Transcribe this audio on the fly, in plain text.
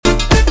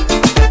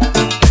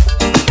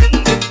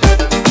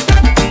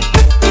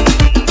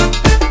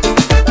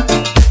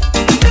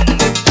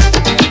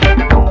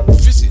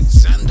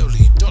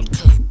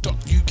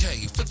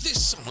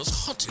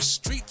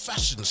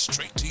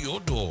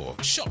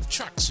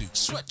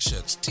jumpsuits,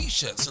 sweatshirts,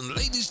 t-shirts and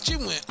ladies'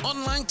 gymwear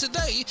online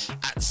today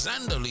at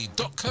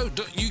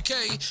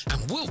zandoli.co.uk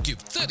and we'll give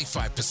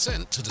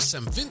 35% to the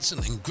St.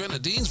 Vincent and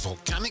Grenadines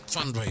Volcanic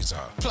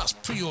Fundraiser. Plus,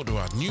 pre-order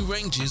our new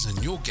ranges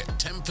and you'll get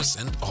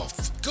 10%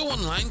 off. Go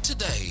online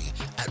today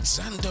at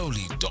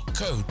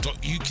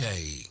zandoli.co.uk.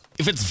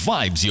 If it's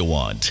vibes you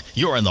want,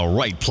 you're in the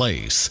right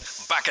place.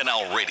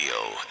 Bacchanal Radio,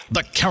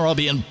 the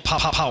Caribbean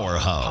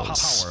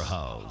powerhouse.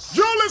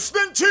 You're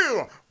listening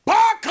to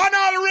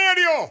Bacchanal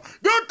Radio,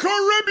 the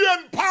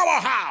Caribbean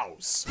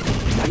powerhouse.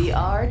 The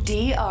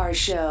RDR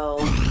Show.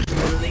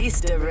 Release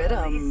the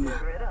rhythm.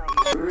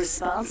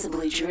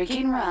 Responsibly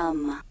drinking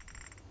rum.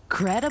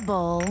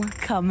 Credible,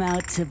 come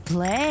out to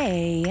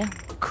play.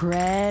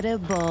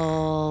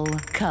 Credible,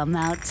 come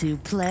out to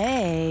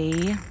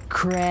play.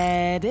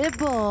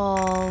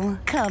 Credible,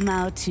 come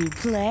out to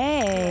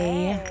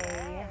play.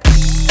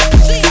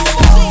 Baby,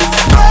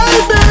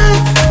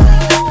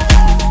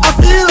 I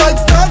feel like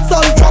start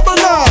some trouble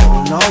now.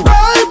 No.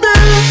 Baby,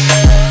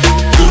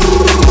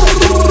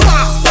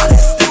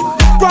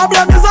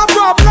 problem is a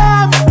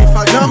problem. If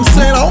I come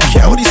saying I don't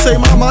care what he say,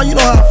 mama, you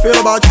know how I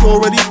feel about you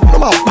already.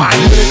 Come on, bang,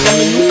 when it come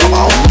to you, come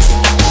on.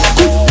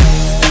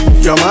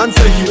 Your man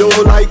say he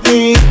don't like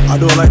me. I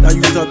don't like that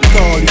you at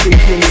all. You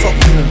think you're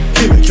something.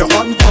 He make you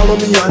unfollow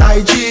me on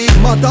IG.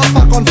 Matter of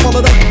fact,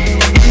 unfollow that.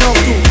 No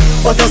too.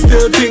 But I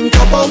still think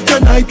about you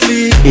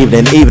nightly.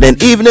 Evening.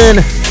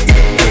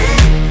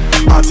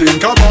 I think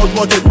about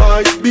what it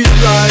might be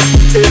like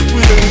if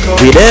we didn't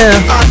come. We there.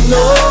 I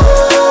know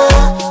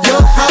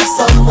you have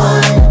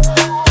someone.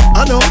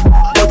 I know,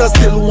 but I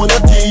still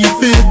wanna keep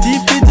it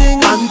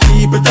and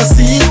keep it a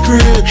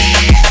secret.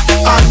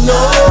 I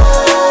know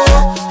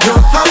you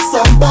have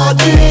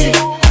somebody,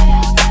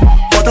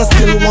 but I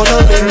still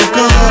wanna link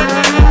up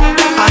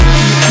and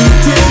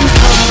keep it in.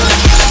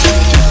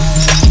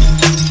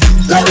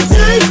 Let me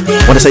take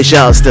this. Wanna say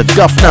shout outs to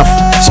Guff Nuff,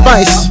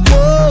 Spice.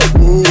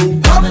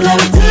 Come, let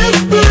me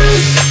take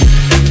this.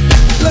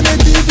 Let me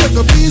give you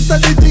a piece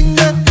of the thing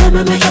that let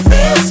me make you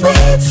feel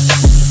sweet.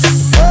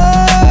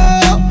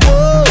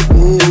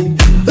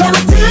 Let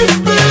me take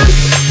this.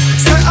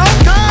 Say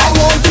okay. I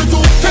want you to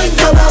think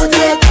about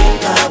it.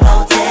 Think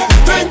about it,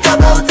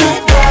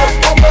 girl.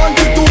 I want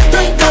you to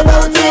think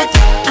about it.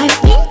 I'm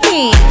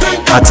thinking.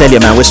 I tell you,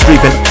 man, we're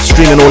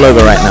streaming all over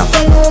right now.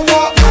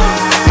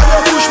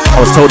 I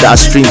was told that I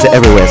stream to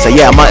everywhere, so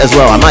yeah, I might as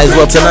well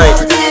tonight.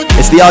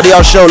 It's the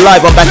RDR Show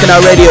live on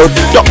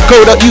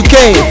bacchanalradio.co.uk.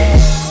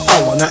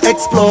 I wanna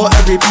explore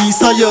every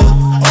piece of you,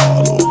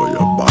 all over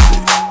your body.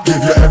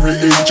 Give you every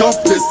inch of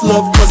this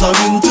love, cause I'm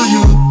into you.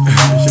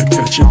 You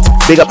catch it.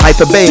 Big up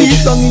Hyper Beige.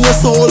 Deep down in your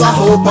soul, I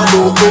hope I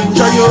don't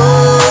injure you.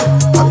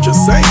 I'm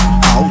just saying,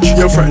 ouch.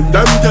 Your friend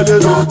them tell you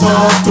don't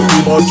talk too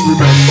much.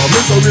 Remember me,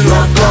 so we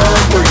love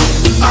God.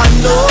 I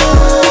know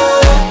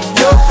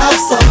you have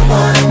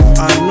someone.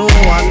 I know,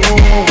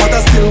 but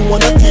I still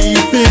wanna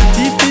keep it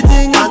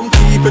and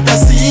keep it a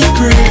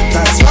secret.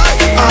 That's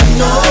right. I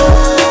know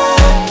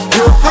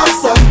you have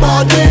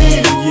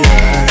somebody,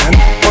 yeah,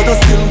 but I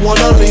still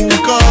wanna link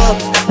up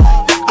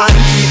and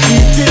keep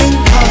eating.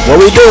 What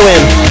we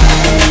doing?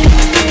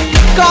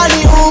 Call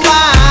the Uber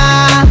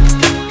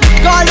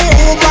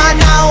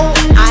now.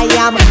 I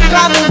am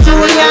coming to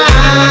ya.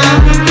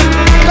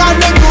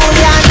 Coming to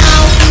ya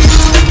now.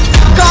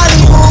 Call the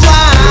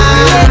Uber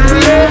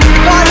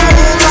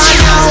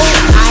now.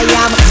 I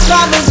am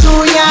coming to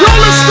ya. You're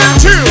listening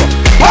to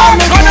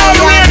Bacchanal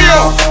Radio,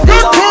 the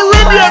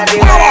Caribbean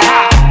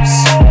powerhouse.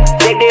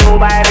 Take the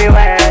Uber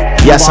everywhere.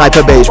 Yes,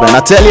 Hyper Beige, man. I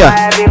tell ya.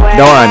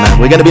 Don't worry, man.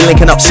 We're gonna be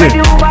linking up soon.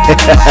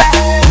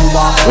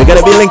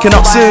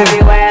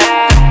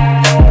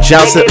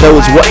 Shouts to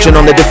those watching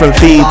on the different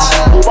feeds.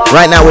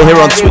 Right now we're here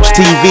on Twitch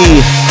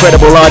TV,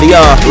 Credible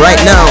RDR.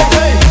 Right now.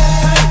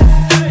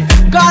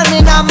 Call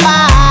me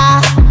number.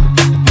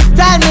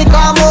 Tell me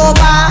come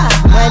over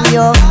when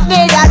you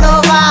need a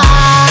lover.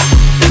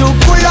 To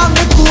pull on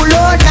the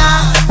Kulona.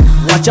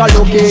 What's your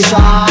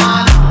location?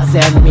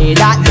 Send me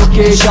that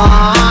location.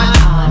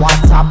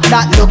 WhatsApp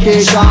that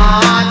location.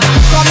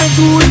 Coming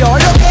to your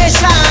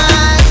location.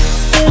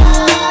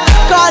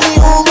 Call the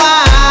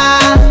Uber.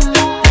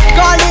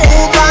 Call the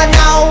Uber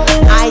now.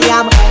 I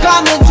am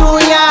coming to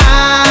ya.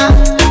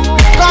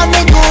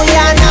 Coming to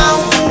ya now.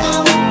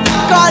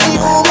 Call the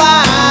Uber.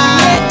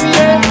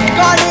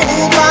 Call the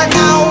Uber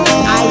now.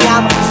 I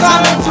am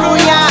coming to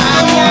ya.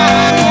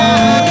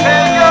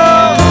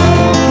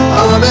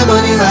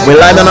 We're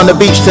living on the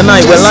beach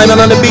tonight.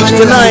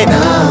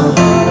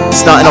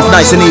 Starting off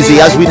nice and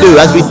easy as we do.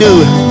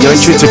 You're in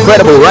tune to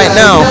Credible right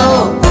now.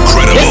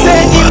 They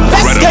say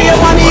invest, get your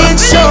money in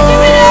show.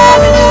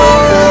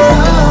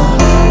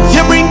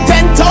 You bring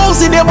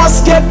 10,000, they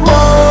must get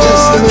more.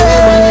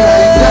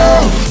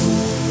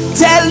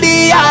 Tell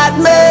the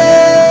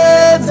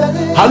admin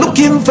I'm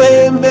looking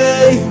for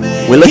me.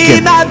 We're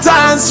looking.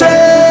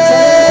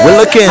 We're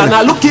looking. And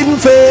I'm looking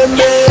for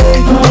me.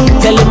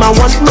 Tell him I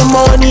want my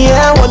money,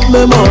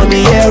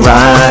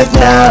 right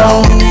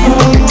now.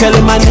 Tell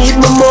him I need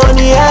my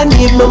money,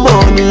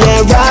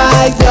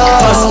 right now.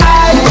 'Cause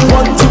I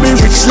want to be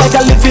rich like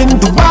I live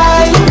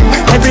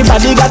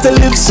got to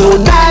live so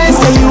nice.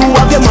 And you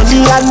have your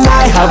money and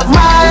I have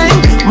mine.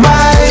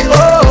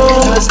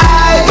 Oh,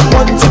 I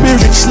want to be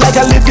rich like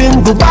I live in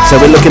Dubai. So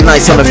we're looking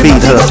nice on the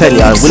feed, I'll tell you.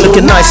 We're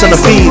looking nice on the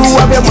feeds.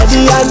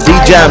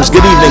 D-Jams,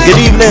 good evening, good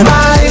evening.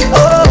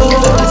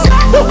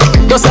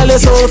 Don't sell your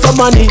soul for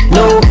money,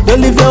 no.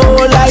 Don't live your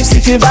whole life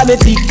sitting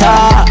vanity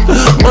car.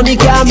 Money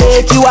can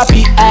make you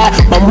happy,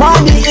 but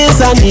money is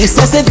a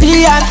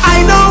necessity. And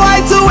I know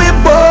why too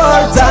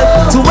important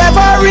to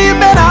ever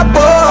remain a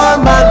poor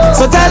man.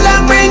 So tell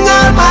them bring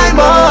all my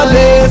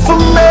money for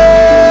me.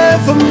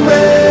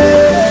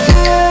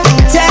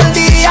 Tell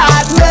the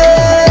hard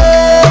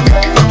man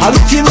I'm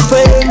looking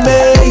for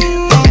me.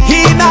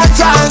 He not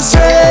transfer,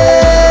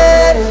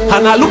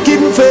 and I'm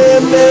looking for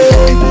me.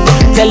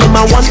 Tell him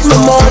I want my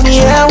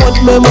money, I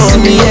want my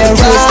money, yeah,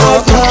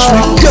 right.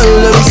 Girl,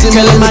 let me see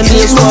me, let me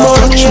need my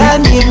money,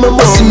 I need my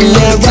money,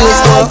 yeah,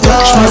 right.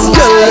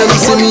 Girl, let me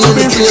see me in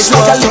the place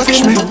where touch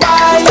me.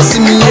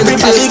 See me in the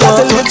place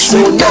where touch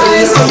me.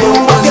 Nice,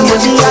 you want the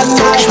money and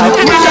I have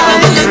me.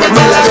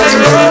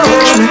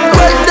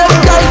 When them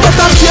guys get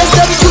a chase,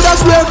 them could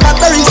have swear that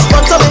they're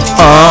responsible.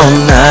 All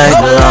night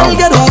long.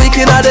 Get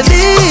wicked at the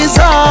knees,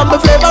 my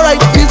flavor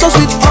right feels so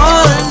sweet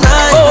all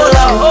night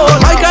long.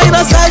 My kind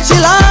of style she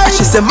like.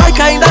 She said my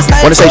kind of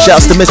style. Want to say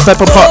shouts to Miss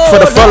Pepper Pot for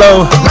the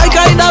follow. My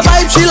kind of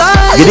vibe she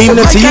like. Good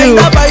evening to you.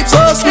 My kind of vibe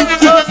so sweet.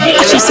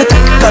 She said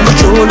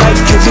control like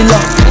Kevilla.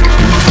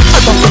 I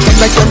don't look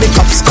like when the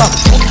cops come.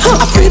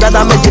 Afraid that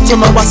I make it to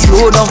my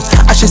slow down.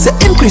 And she said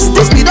increase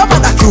the speed up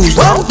at a cruise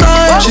down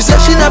time. She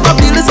said she never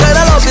feel this kind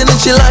of loving in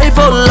she life,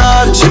 oh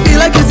Lord. She feel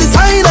like it's the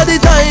sign of the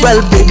time.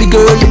 Well baby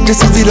girl, if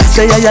this is the last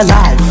day of your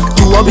life,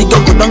 you will be go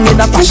down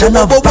in a passion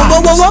of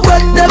vibes.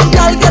 When them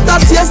girl get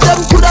a taste, them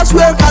coulda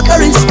swear that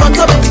they're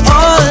responsible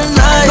all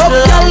night. Love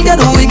girl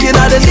get wicked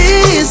at the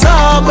knees,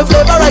 my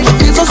flavor right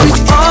feels so sweet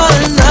all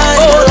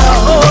night.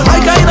 My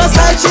kind of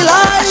style she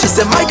like. She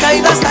said my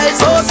kind of style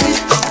so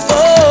sweet.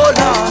 Oh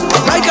Lord,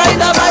 my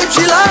kind of vibe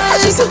she like.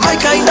 She said my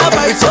kind of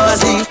vibe so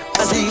sweet.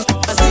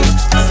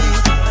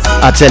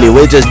 I tell you,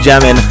 we're just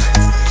jamming.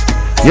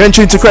 You're in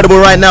tune to Credible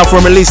right now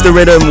from Release the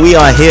Rhythm. We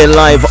are here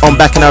live on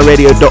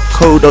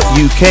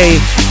bacchanalradio.co.uk.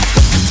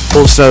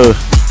 Also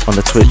on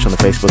the Twitch, on the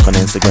Facebook, on the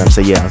Instagram.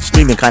 So yeah, I'm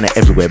streaming kind of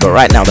everywhere. But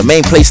right now, the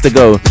main place to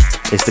go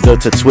is to go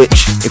to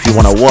Twitch if you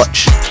want to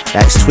watch.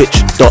 That's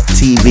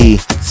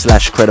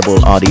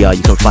twitch.tv/CredibleRDR.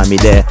 You can find me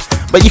there.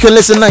 But you can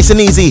listen nice and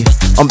easy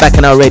on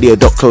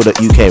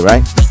bacchanalradio.co.uk,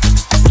 right?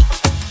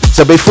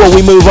 So before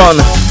we move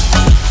on,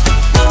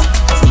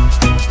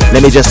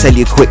 let me just tell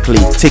you quickly,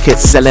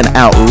 tickets selling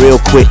out real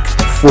quick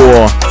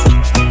for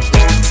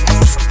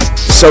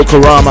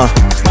Sokorama,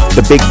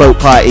 the big boat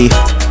party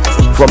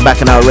from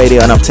Bacchanal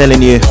Radio, and I'm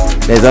telling you,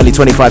 there's only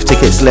 25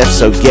 tickets left,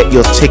 so get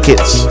your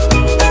tickets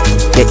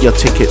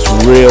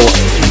real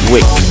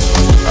quick,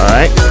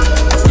 alright?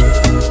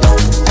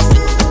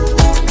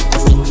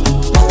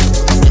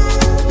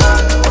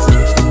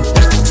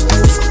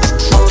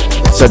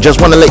 So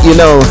just want to let you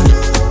know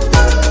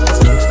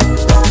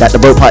that the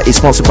boat party is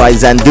sponsored by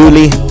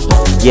Zanduli.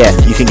 Yeah,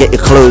 you can get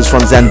your clothes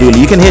from Zanduli.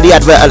 You can hear the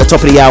advert at the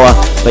top of the hour,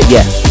 but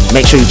yeah,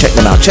 make sure you check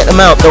them out. Check them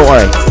out, don't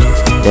worry.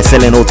 They're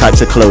selling all types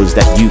of clothes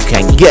that you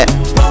can get.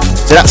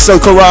 So that's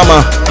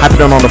Sokorama,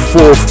 happening on the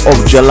 4th of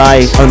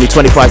July. Only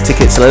 25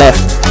 tickets left.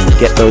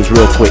 Get those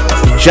real quick.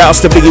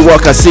 Shouts to Biggie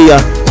Walk, I see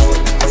ya.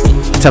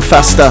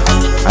 Tafasta,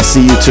 I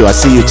see you too.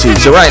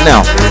 So right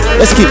now,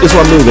 let's keep this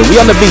one moving. We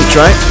on the beach,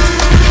 right?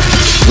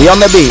 We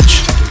on the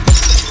beach.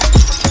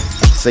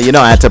 So you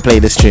know I had to play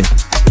this tune.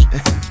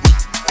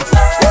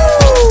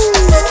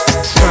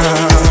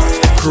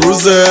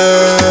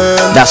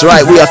 Cruising. That's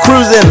right, we are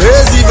cruising.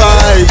 Crazy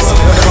vibes.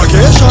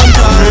 Vacation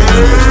time.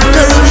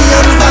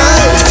 Caribbean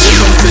vibes.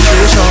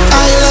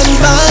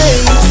 Island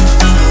vibes.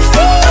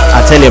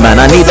 I tell you man,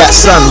 I need that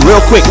sun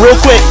real quick.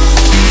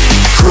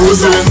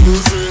 Cruising.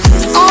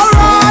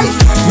 Alright.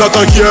 Not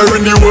a care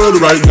in the world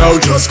right now,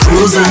 just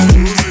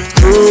cruising.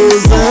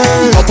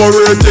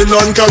 Operating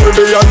on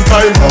Caribbean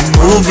time, I'm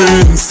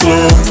moving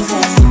slow.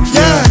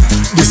 Yeah,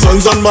 the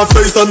sun's on my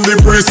face and the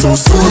breeze so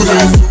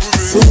soothing.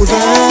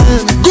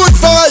 Good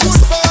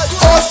vibes,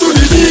 off to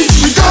the beach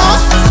we go.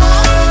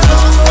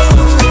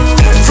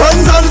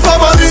 Friends and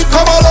family,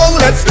 come along,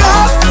 let's go.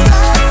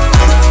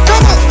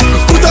 Come on,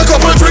 put a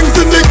couple drinks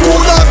in the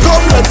cooler,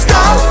 come, let's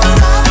go.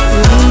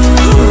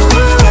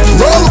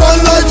 Roll one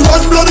night,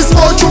 one bloody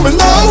smoke through me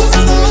now.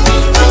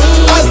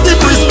 As the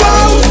breeze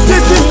blows,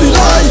 this is the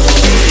life.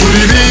 To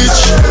the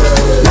beach,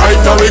 right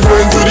now we're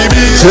going to the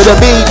beach. To the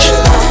beach.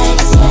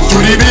 To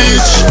the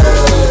beach,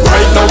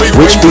 right now we're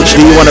going. Which beach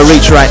do you want to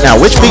reach right now?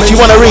 Which beach you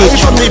want to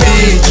reach? From the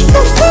beach.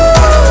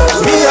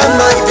 Me and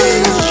my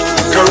beach.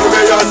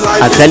 Caribbean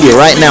life. I tell you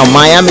right now,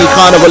 Miami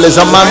Carnival is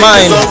on my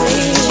mind.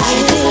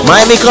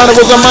 Miami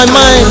Carnival's on my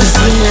mind.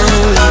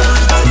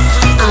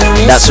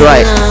 That's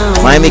right,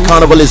 Miami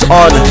Carnival is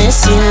on.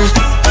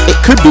 It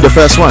could be the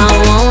first one,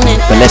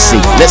 but let's see.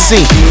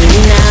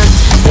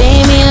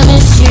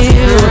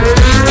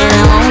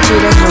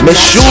 Miss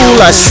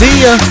Shul, I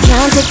see ya.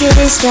 Can't take the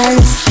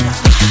distance.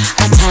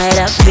 I tired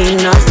of being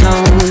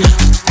alone.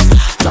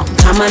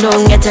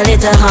 don't get a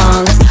little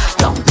hung.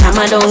 Long time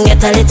I don't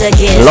get a little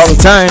kiss. Long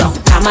time. Long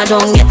time I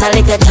don't get a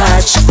little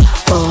touch.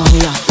 Oh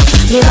yeah.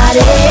 Me body,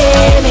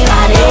 me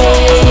body,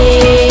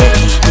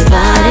 me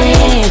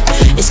body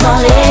is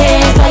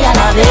calling for your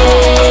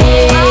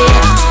loving.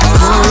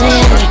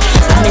 Calling,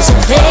 I miss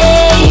your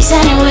face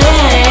anyways.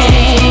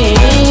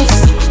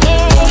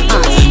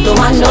 Don't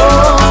want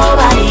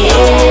nobody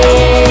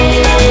else.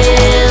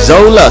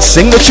 Zola,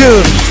 sing the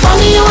tune.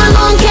 Only you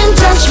alone can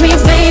touch me,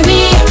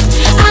 baby,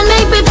 and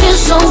make me feel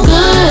so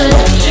good.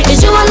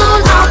 It's you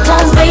alone I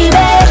want, baby.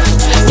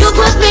 You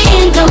put me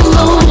in the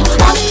mood.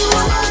 Only you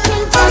alone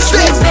can touch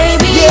me,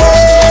 baby,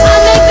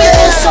 and make me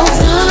feel so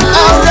good.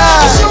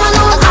 It's you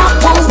alone I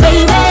want,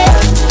 baby.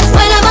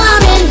 Whenever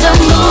I'm in the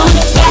mood,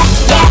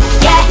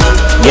 yeah.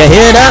 You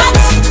hear that?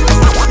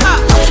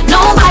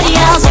 Nobody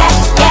else,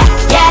 yeah.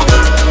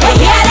 You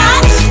hear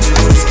that?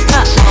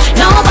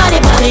 Nobody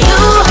but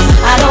you.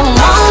 I don't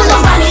want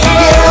nobody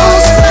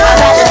else. I'd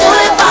rather do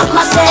it by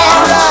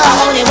myself.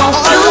 I only want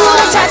you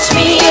to touch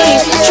me.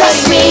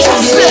 Trust me.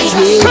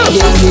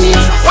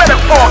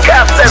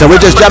 So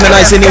we're just jamming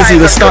nice and easy.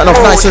 We're starting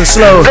off nice and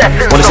slow.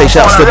 Want to say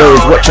shouts to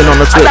those watching on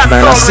the Twitch,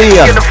 man. I see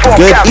ya.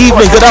 Good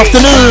evening, good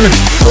afternoon.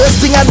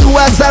 First thing I do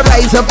as I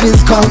rise up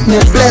is count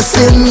my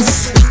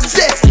blessings.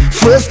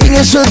 First thing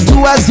you should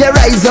do as you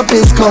rise up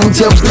is count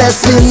your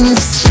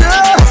blessings.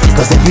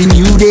 Cause every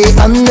new day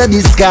under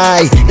the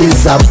sky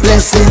is a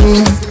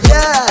blessing.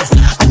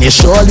 And you're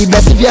surely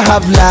blessed if you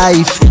have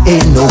life.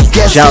 Ain't no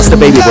guessing. Shouts to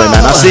Baby Boy,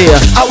 man. I see ya.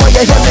 I want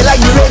you hear me like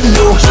the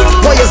radio.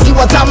 Want you see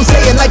what I'm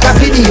saying like a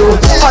video.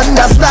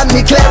 Understand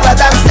me clearer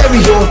than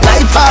stereo.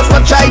 Life hard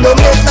but try don't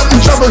make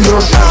nothing trouble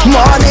you.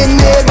 Morning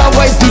neighbor,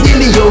 voice the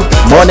dealio.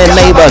 Morning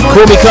neighbor,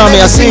 call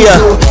me, I see ya.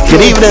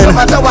 Good evening. No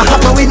matter what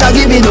happen, we not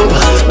giving up.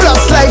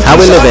 Plus life.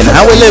 How we living?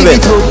 How we living?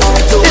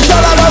 It's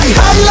all about the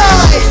high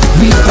life.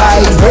 We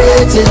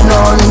vibrating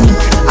on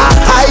a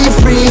high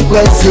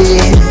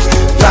frequency.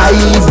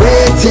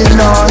 Vibrating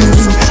on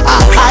a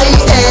high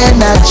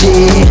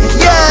energy.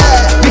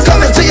 Yeah, we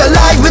coming to your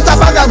life with a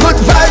bag of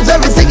good vibes.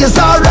 Everything is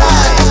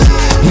alright.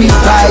 We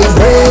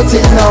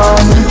vibrating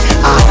on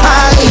a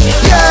high.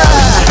 Yeah,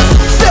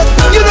 so,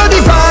 you know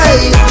the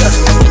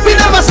vibes. We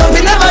never stop,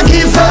 we never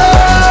give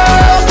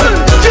up.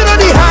 You know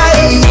the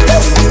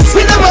heights.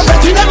 We never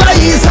bet, we never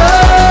ease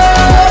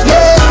up.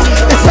 Yeah,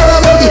 it's all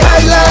about the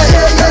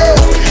highlight.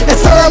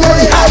 It's all about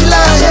the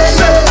highlight.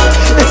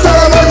 It's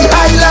all about the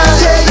highlight.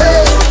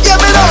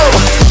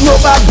 No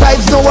bad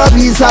vibes, no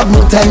worries, have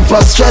no time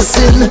for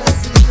stressing.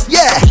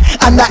 Yeah,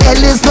 and the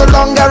L is no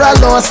longer a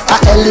loss, a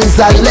L is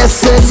a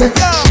lesson.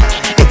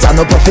 It's a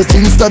no profit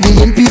in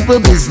studying people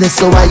business,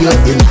 so why you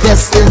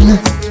investing?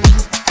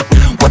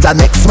 What a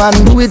next man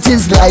do with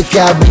his life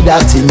can't be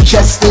that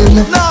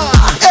interesting.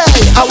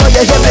 Hey, I want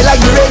you hear me like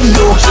the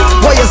radio.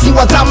 Want you see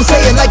what I'm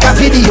saying like a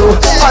video.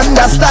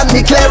 Understand me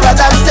clearer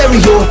than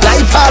stereo.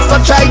 Life hard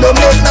but try don't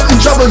make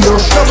nothing trouble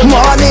you.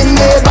 Morning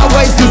neighbor,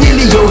 voice the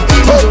dealio.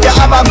 Hope you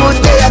have a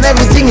good day and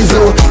everything is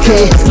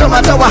okay. No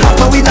matter what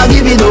happen, we not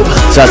giving up.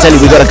 So I tell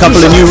you, we got a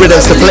couple of new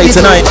rhythms to play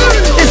tonight.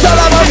 It's all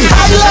about the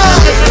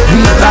highlight.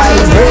 We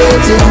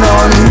vibrating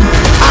on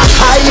a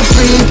high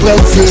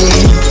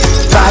frequency.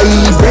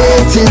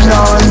 Vibrating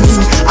on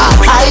a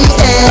high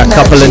energy. A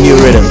couple of new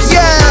rhythms.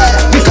 Yeah,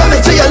 we coming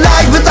to your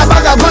life with a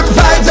bag of good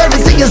vibes.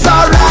 Everything is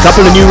alright.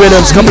 Couple of new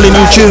rhythms, couple of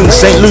new tunes.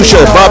 St.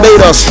 Lucia,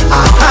 Barbados.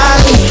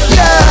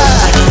 Yeah,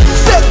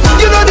 so,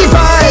 you know the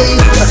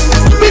vibes.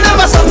 We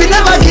never stop, we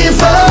never give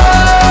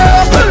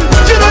up.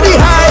 You know the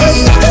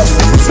heights.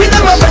 We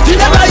never bet, we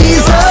never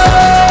ease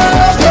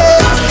up. Yeah,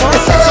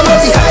 it's all about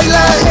the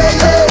highlight.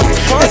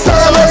 It's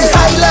all about the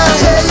highlight.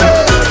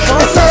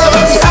 It's all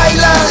about the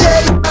highlight.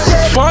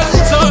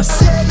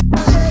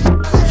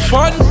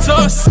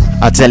 Fantas.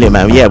 I tell you,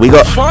 man, yeah, we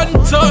got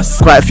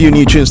quite a few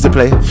new tunes to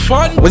play.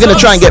 We're gonna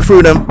try and get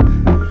through them,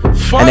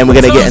 and then we're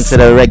gonna get into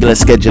the regular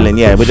scheduling.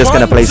 Yeah, we're just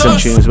gonna play some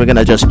tunes. We're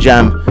gonna just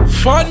jam.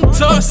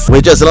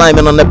 We're just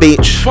liming on the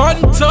beach,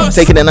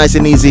 taking it nice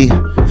and easy.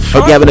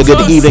 Hope you're having a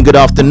good evening, good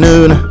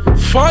afternoon.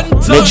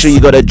 Make sure you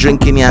got a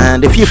drink in your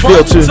hand. If you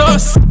feel to,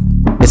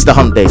 it's the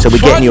hump day, so we're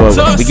getting you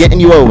over. We're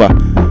getting you over.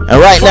 And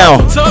right now,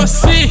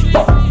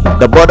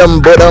 the bottom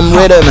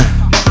rhythm.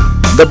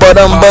 The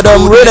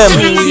bottom rhythm.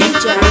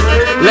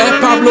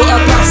 Le Pablo a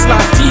place là,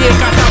 tiye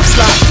kataps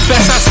là.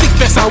 Fais ça stick,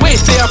 fais ça ouais,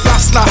 t'es à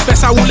place là. Fais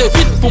ça roule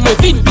vite pour me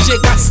vin, puis j'ai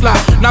gas là.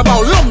 N'a pas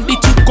l'homme dit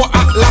tout quoi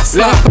atlas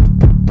là.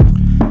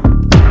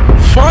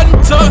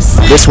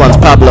 Fantasy. This one's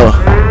Pablo.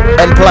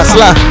 And plus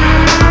là.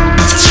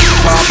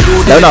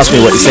 Don't ask me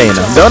what he's saying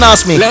now. Don't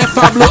ask me. Le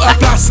Pablo a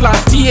place là,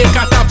 tiye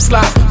kataps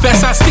là. Fais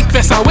ça stick,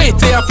 fais ça ouais,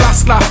 t'es à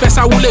place là. Fais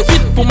ça roule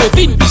vite pour me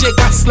vin, puis j'ai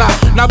gas là.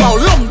 N'a pas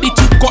l'homme dit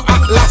tout quoi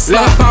atlas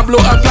là. Le Pablo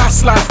a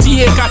place là,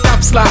 tiye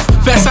kataps là.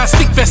 Fais ça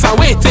stick, fais ça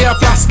ouais, t'es à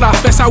place là.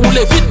 Fais ça roule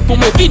vite pour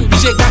me vin, puis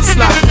j'ai gas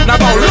là. N'a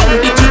pas l'homme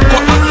dit tout quoi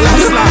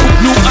atlas là.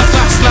 Nous à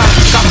place là,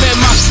 café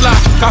maps là.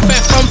 Café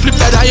from flip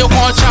là, yo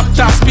con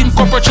chapter. Spin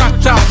copper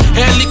tractor,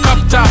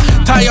 helicopter.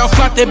 Tire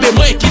flat, et ben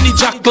moi qui ni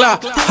jack là.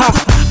 Ha,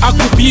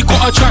 Accoupi ko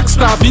un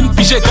trackstar, vin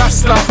pije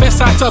gas la. Fè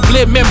sa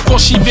table même kon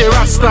chive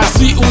rasta.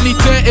 Si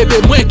unité, ebe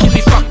mwen ki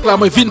li fak la.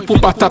 Mwen vin pou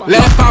patap. Le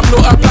Pablo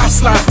en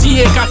place la,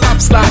 tiye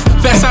kataps la.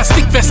 Fè sa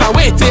stick, fè sa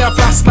wete en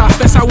place la.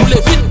 Fè sa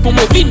oule vin pou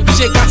mwen vin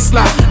pije gas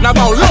la.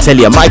 I tell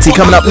you, Mighty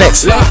coming up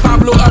next. Le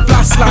Pablo en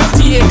place la,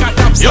 tiye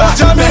kataps la.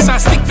 Fè sa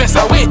stick, fè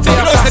sa wete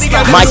en place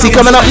la. Mighty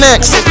coming up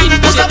next.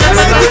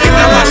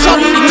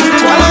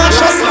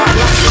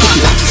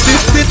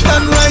 Sit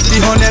and ride the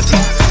hornet.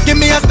 Give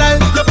me a style,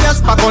 your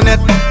place back on it.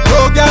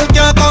 No girl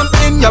can't come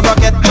in your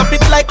rocket. Chop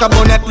it like a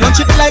bonnet, launch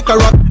it like a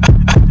rock.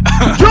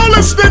 You're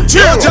listening to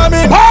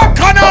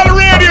Bacchanal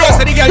Radio,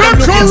 the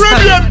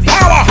Caribbean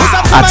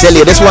powerhouse. I tell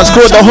you, this one's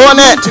called the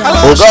Hornet.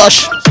 Oh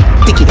gosh.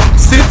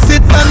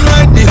 Sit and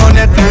ride the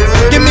hornet.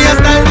 Give me a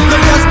style, your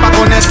place back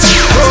on it.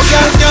 No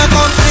girl can't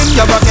come in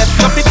your rocket.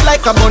 Chop it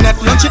like a bonnet,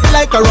 launch it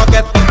like a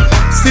rocket.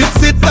 Sit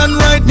and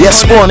ride the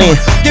Yes, Spawny.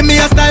 Give me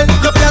a style,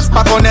 your place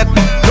back on it.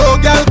 No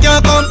girl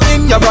can't come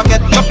in your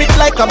rocket. Chop it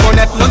like a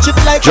bonnet, launch it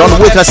like John a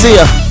rocket. Wick, I see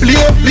ya.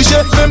 Plié,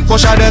 même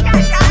cochadet.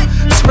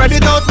 Spread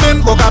it out,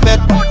 même cocapet.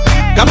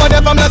 Gamma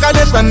de femme like a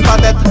descend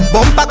patet.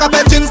 Bumpa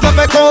capet, jeans la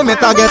fait comme et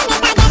target.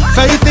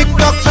 Fais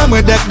TikTok,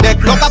 fais-moi deck.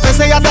 L'on café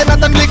c'est y'a tête,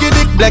 attends, liggy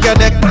dick, blague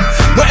deck.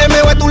 Moi aimé,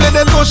 ouais, tous les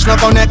deux touches, la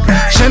connect.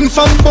 Chaîne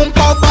femme, pompe,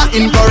 pas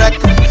incorrect.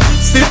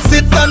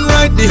 Sit and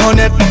ride the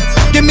hornet.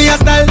 Give me a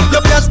style,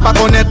 your place back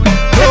on it.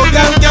 No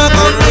girl can't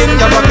come in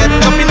your rocket.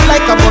 Jump it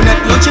like a bonnet,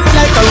 launch it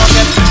like a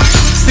rocket.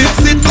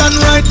 Sit and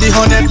ride the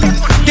hornet.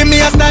 Give me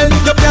a style,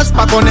 your place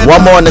back on it.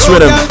 One more on this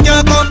rhythm.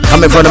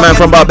 Coming from the man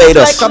from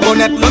Barbados. Like a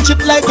bonnet, launch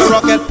it like a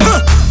rocket.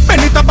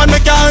 Bend it up and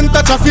make your hand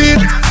touch a feet.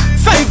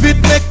 5 feet,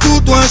 make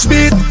 2 to 1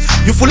 beat.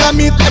 You full of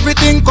meat,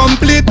 everything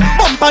complete.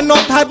 Bumper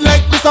not hard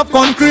like piece of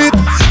concrete.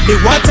 They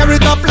want tear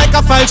it up like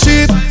a file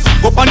sheet.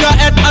 Go on your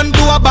head and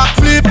do a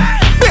backflip.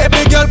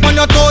 Baby girl, on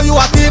your toe, you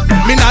a tip.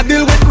 Me not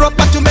deal with rope,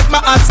 but you make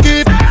my heart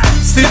skip.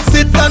 Sit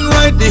and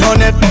ride the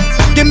hornet.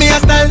 Give me a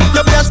style,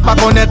 your place back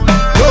on it.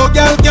 No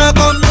girl can't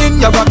come in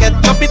your rocket.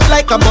 Chop it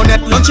like a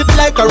bonnet, launch it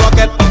like a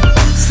rocket.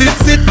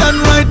 Sit and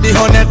ride the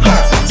hornet.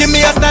 Give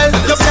me a style,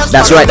 your place.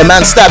 That's right, the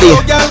man Stabby.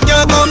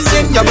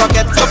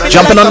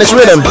 Jumping on this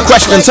rhythm.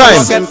 Question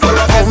time.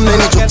 How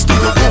many jokes do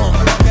you want?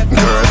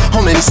 Girl,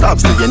 how many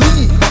stops do you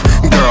need?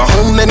 Girl,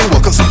 how many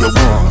walk-ups do you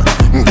want?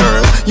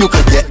 Girl, you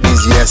could get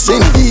these, yes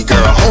indeed. Girl,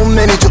 how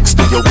many jokes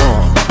do you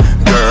want?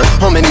 Girl,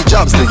 how many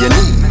jobs do you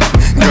need?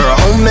 Girl,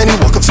 how many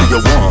walk-ups do you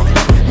want?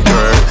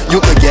 Girl, you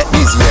could get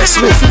these, yes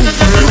swiftly.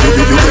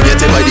 You could get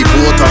it by the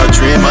boat or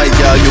train, my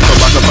girl. You could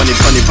back up on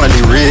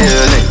the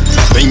railing.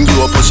 When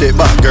you push it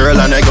back, girl,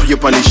 and I got you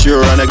on the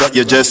shore and I got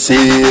you just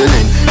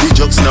sailing. The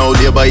jokes now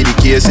there by the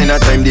case, in a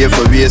time there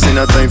for waste, in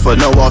a time for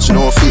no wash,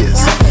 no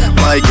face.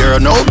 My girl,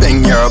 no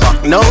bang your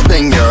back, no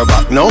bang your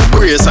back, no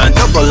brace and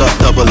double up,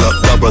 double up,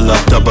 double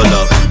up, double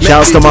up.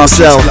 Shouts to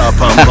Marcel.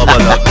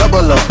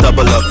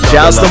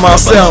 Shouts to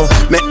Marcel.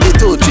 Make the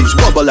two cheeks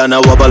wobble and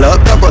a wobble up,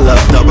 double up,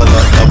 double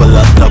up, double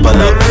up, double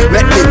up.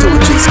 Make the two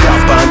cheeks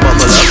clap and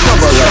bubble up,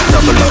 double up,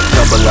 double up,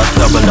 double up,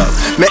 double up.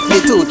 Make the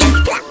two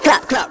cheeks clap,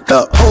 clap, clap.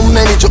 How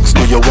many jokes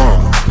do you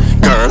want?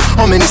 Girl,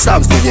 how many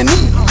stabs do you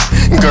need?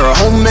 Girl,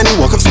 how many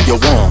walk-ups do you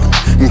want?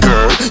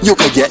 Girl, you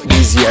could get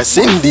these, yes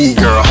indeed.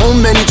 Girl, how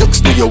many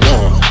jokes do you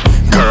want?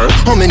 Girl,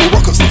 how many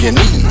walk-ups do you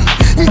need?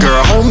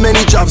 Girl, how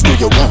many jobs do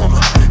you want?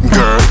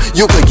 Girl,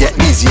 you could get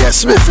these,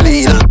 yes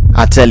swiftly.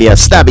 I tell you,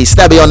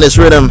 Stabby on this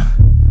rhythm.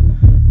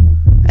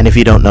 And if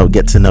you don't know,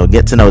 get to know.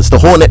 It's the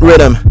Hornet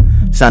rhythm.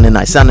 Sounding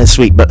nice, sounding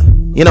sweet, but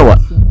you know what?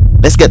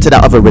 Let's get to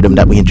that other rhythm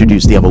that we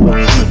introduced the other week.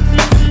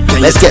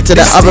 Let's get to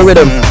that other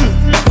rhythm.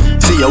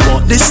 See, you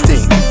want this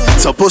thing,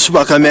 so push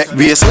back and make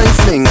baseline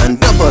fling and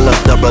double up,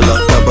 double up,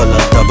 double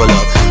up, double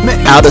up.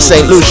 Out of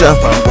St. Lucia.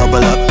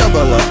 Double up,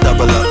 double up,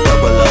 double up,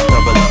 double up,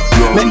 double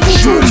up. Make the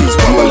two cheese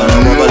bubble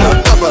and bubble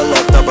up, double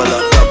up, double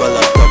up, double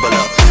up, double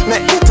up.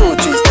 Make the two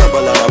cheese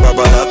double and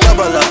bubble up,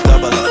 double up,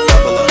 double up,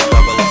 double up,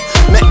 double up.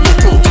 Make the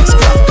two cheese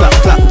clap, clap,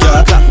 clap,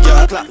 clap, clap,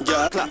 clap,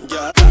 clap, clap,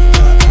 clap.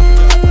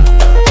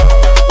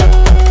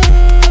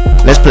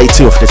 Let's play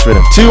two off this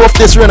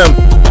rhythm.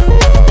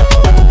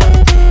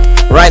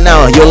 Right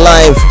now, you're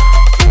live.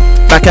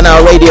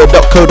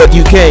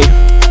 Bacchanalradio.co.uk.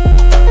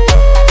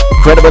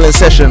 Credible in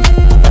session.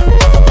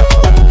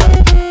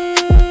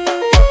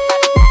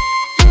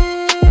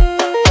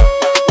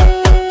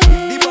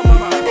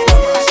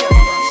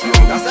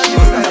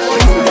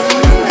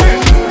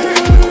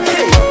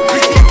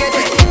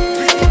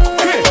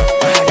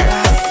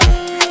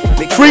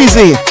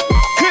 Freezy.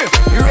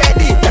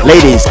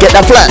 Ladies, get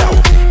that flat.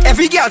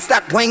 Every girl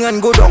start whine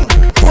and go down.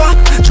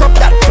 Drop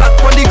that flat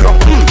on the ground.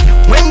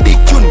 When big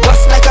tune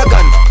bust like a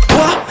gun.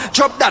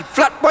 Drop that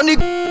flat on the.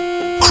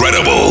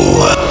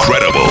 Credible.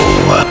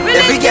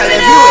 Every girl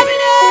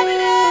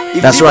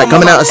everywhere. That's right,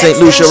 coming out of St.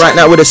 Lucia right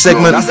now with a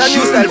segment. That's a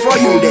new style for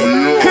you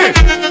then.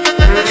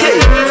 Hey,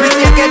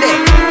 Freezy again.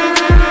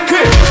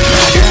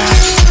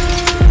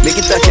 Make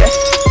it touch,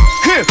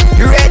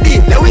 you ready?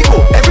 There we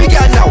go. Every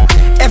girl now.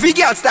 Every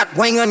girl start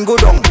whine and go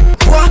down.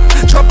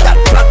 Drop that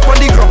flat on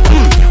the ground.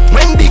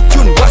 When big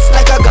tune bust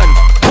like a gun.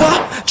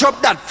 Drop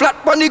that flat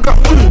on the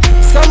ground.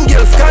 Some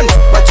girls can't,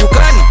 but you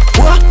can.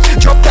 What?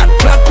 Drop that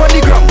flat on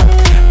the ground.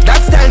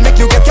 That style make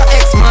you get your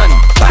ex-man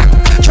back.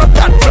 Drop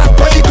that flat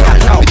on the ground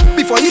now.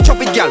 Before you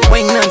chop it, girl,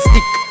 wine and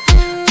stick.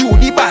 You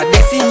the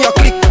baddest in your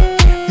clique.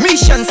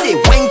 Mission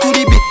say wine to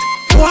the beat.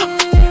 What?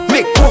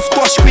 Make both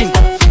touch screen.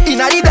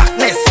 In the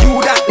darkness, you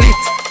that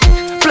lit.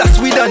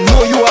 Plus we don't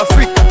know you are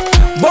freak.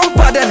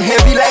 Bumper then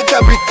heavy like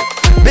a brick.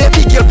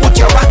 Baby girl, put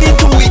your back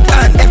into it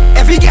and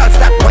every girl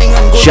start wine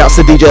and go. Shouts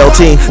to DJ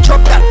LT.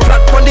 Drop that flat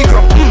on the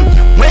ground.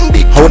 When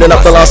big holding up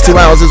the last 2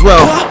 hours as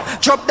well.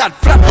 Drop that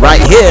flat right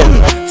here.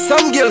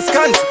 Some girls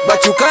can't,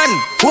 but you can.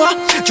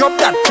 Drop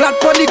that flat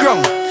on the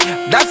ground.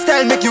 That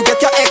style make you get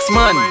your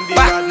ex-man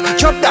back.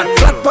 Drop that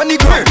flat on the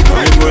ground.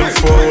 You're going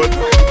forward,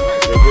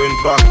 you're going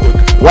backward.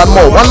 One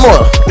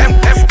more.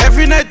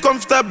 Every night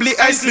comfortably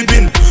I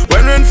sleeping.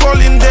 When rain fall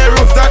in the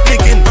roof that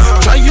leaking.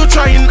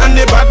 Trying and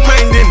they bad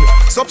minding.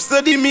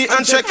 Substudy me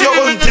and check your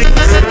own things.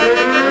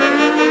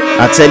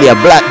 I tell you,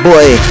 black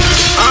boy.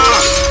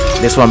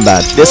 This one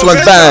bad. This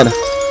one's bad.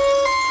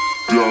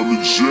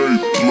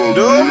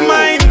 Don't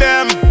mind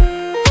them.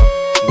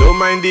 Don't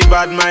mind the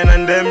bad mind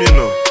and them, you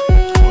know.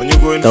 When you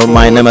going don't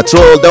mind them at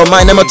all. Don't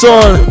mind them at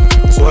all.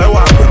 So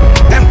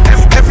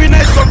every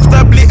night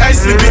comfortably I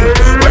sleeping.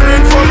 When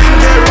rain fall in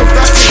the roof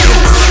that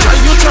leaking.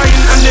 Trying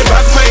and they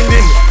bad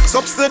minding.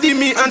 Substudy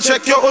me and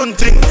check your own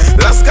thing.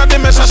 Laska de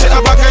me chercher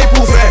à bagaille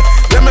pour faire.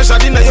 Le me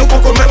jardine yo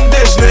poko même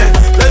déjeuner.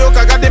 Le yo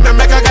ka gade me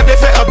mec a gade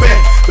fait à paix.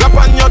 La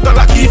pagnon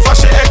dollar qui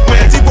fâche avec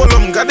me.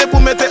 Tibolom gade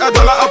pour mettre a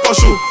dollar up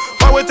shoe.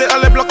 Pas wete à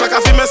les blocs like a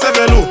fime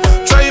sevenu.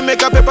 Try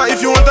make a paper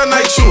if you want a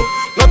night shoe.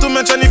 Not to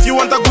mention if you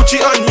want a Gucci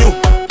on you.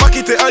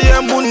 Pakite aye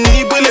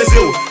mbuni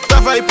belezeu.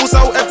 Travail pour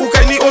ça ou ekou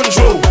kay ni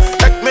onjo.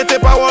 Ek mette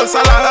pa wall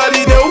sala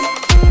holiday.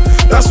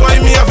 That's why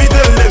me have it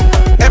tell them.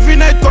 Every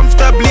night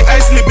comfortably I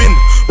sleeping.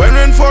 When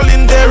rain fall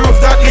in the roof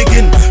that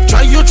leaking.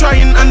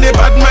 Trying and they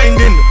bad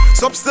minding.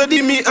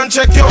 Substudy me and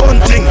check your own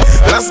thing.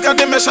 Last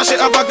gade me chercher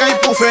à bagaille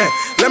pour faire.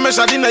 Le me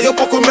jardine yo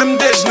poko même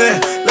déjeuner.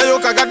 Le yo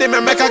ka gade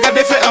me mec a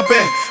gade fait à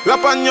paix. La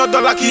pagnon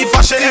dollar qui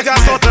fâche et gars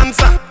sortant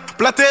ça.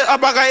 Plate à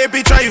bagaille et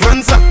puis try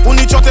vansa.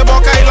 Uni chote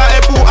bokai la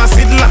et pour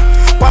acide là.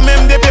 Pas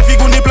même des péfig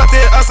uni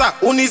plate à ça.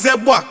 Uni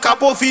zebois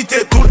capo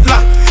fite tout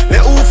là. Les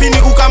ou fini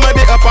ou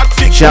kamade a pat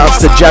fig. Shouts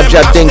to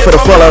Jab Ding for the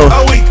follow.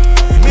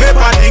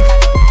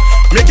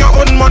 Make your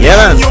own money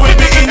and you will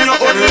be in your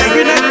own.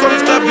 Every night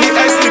comfortably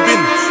I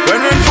sleeping.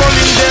 When rain fall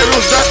in the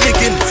roof that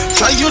leaking.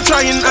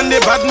 Trying and they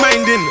bad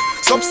minding.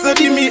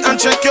 Substudy me and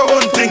check your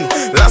own thing.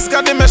 Last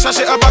gade me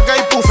chercher à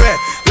bagaille pour faire.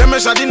 Le me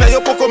jardine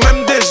yo poko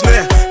même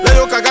déjeuner. Le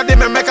yo ka gade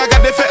me mec a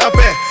gade fait à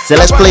paix. So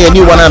let's play a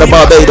new one out of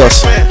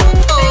Barbados.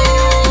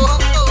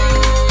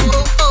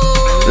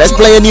 Let's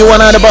play a new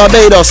one out of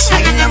Barbados.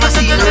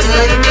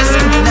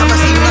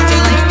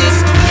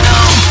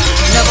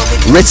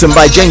 Written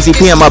by Jamesy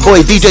P and my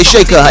boy DJ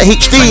Shaker at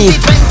HD.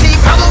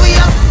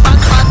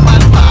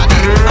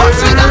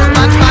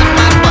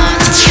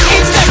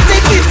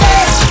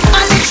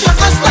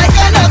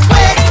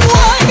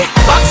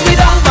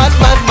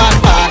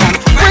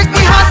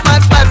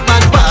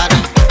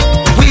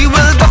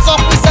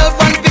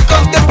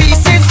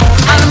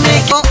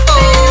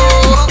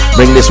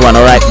 Bring this one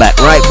right back.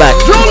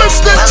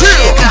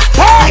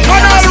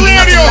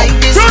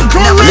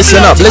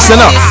 Listen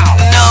up.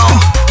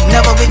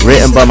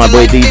 Written by my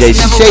boy DJ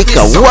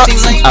Shaker. What?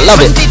 I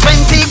love it.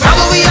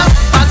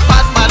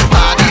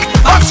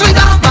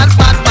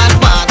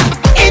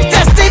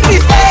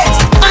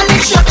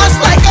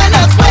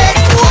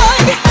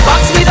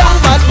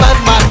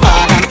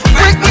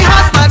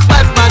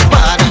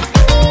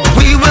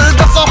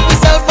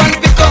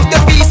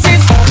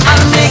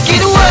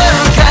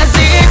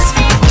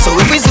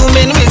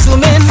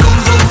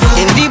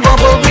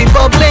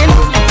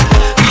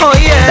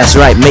 That's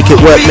right, make it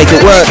work.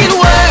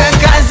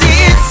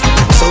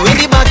 So in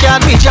the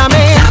backyard we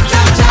jamming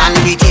and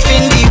we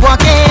tiffin the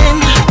walking.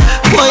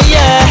 Oh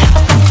yeah.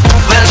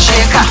 Well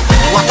Shaker,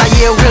 what a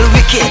year real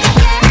wicked.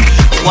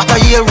 What a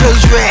year real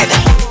dread.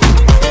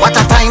 What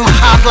a time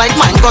hard like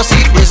mine, cause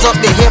it raise up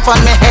the hair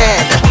on my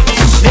head.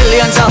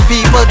 Millions of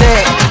people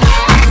dead,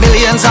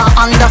 millions are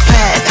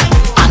underfed,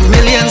 and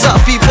millions of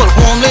people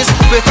homeless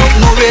without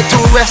nowhere to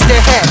rest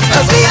their head.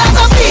 Cause we are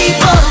the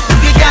people,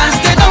 we can't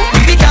stay down,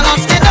 we cannot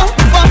stay down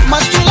for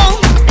much too long.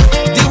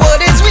 The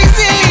word is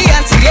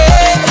resilient,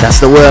 yeah.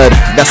 That's the word.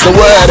 We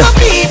are the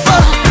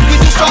people, we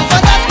too strong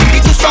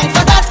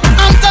for that,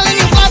 I'm telling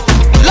you what,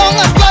 long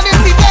as blood is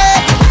the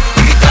dead,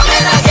 we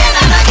coming again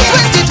and again.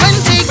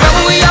 2020, grab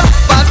we up,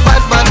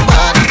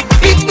 bad.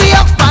 Pick me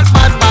up, bad.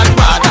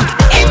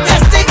 It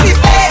just take the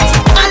faith,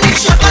 and it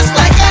shook us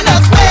like an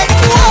earthquake.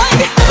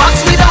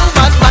 Box me down,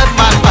 bad.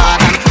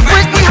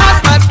 Break me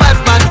heart, bad.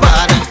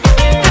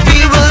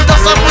 We will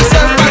dust up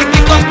ourselves and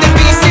pick up the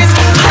pieces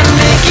and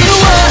make it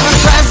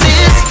work as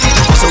is.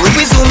 So if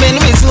we zoom in,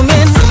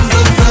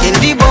 in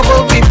the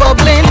bubble we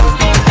bubbling.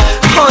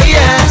 Oh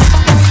yeah.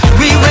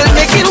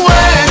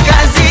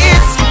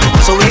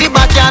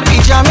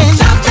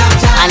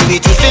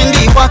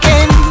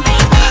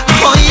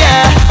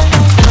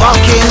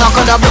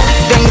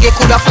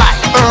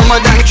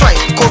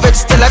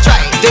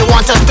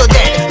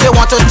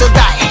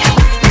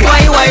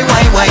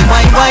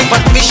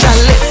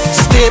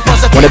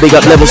 Wanna big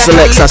up Level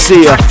Selects, I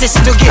see ya.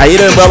 How you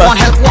doing, brother?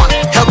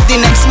 Help the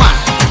next man.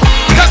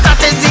 Cause that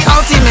is the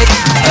ultimate.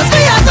 Cause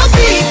we are the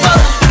people.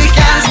 We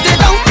can't stay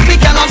down. We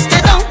cannot stay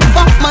down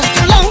for much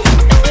too long.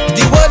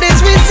 The word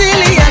is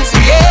resilience,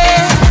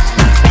 yeah.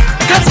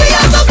 Cause we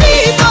are the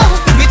people.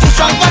 We too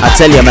strong for that. I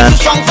tell you, man,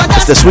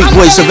 it's the sweet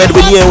voice of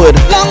Edwin Yearwood.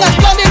 Long as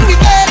blood we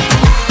get.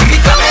 We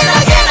coming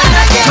again and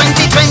again.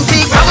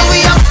 2020, cover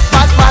we up.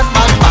 Bad, bad,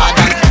 bad, bad.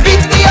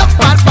 Beat me up.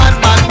 Bad, bad,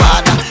 bad,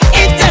 bad.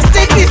 It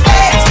tested the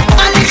faith.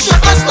 And it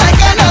shook us like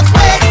an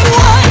earthquake.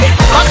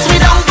 Box we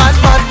down. Bad,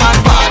 bad, bad,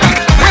 bad.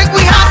 Break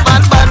we heart.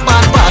 Bad, bad,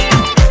 bad, bad.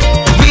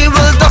 We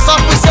will dust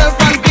up ourselves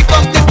and pick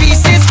up the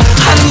pieces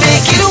and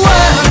make it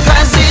work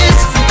as is.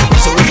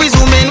 So if we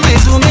zoom in, we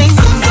zoom in.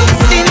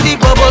 In the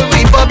bubble,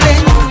 we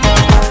bubbling.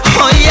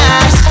 Oh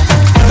yes,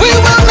 we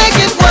will make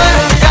it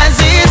work as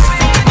is.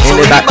 In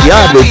the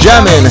backyard, we're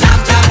jamming.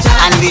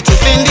 And we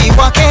tiffin the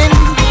walking.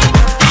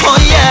 Oh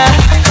yeah.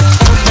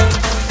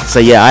 So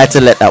yeah, I had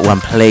to let that one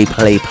play.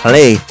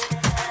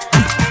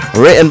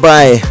 Written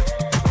by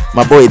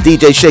my boy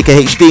DJ Shaker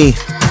HD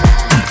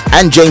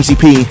and Jamesy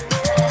P.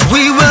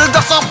 We will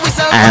dust up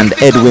ourselves And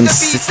Edwin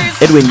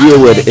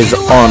Yearwood is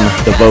on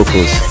the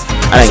vocals.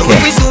 I don't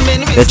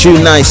care. They're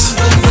too nice.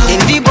 in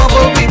the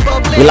bubble, we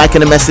bubbling. We're liking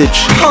the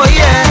message. Oh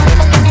yeah,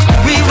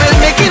 we will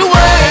make it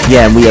work.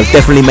 Yeah, and we have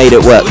definitely made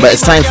it work. But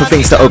it's time for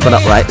things to open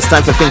up, right? It's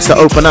time for things to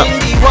open up.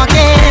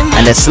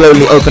 And they're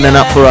slowly opening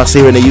up for us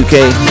here in the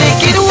UK.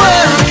 Make it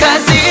work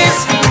as is.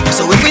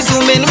 So if we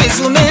zoom in, we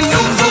zoom in.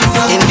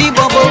 In the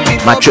bubble, we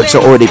My trips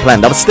are already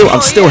planned. I'm still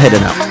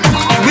heading out.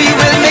 we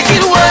will make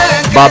it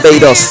work.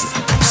 Barbados,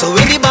 So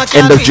in the back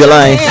end of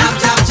July.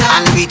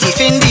 and we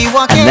defend the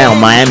walking. And now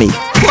Miami.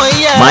 Oh,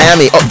 yeah.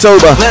 Miami,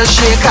 October. Well,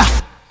 shaker.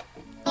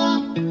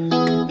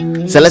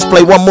 So let's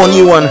play one more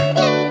new one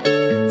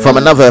from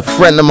another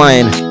friend of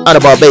mine out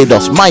of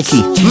Barbados,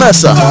 Mikey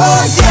Mercer.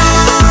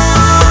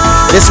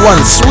 This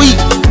one's sweet.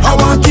 I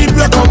want to keep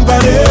you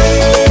company,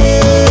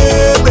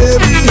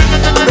 baby,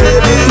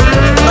 baby.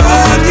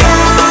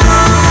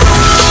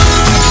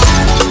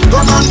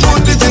 Come on,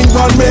 put the thing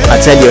on me. I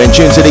tell you, in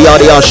tune to the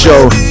RDR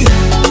show.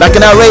 Back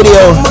in our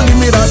radio. Give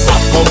me that,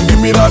 come give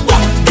me that,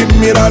 give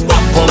me that,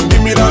 come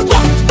give me that,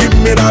 give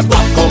me that,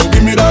 come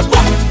give me that.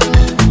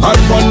 Hot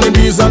on the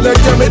knees and let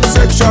your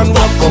midsection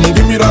walk. Come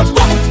give me that,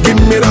 give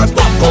me that,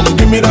 come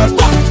give me that,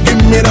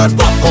 give me that,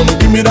 come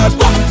give me that,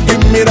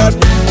 give me that.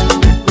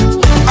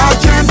 I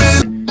can't be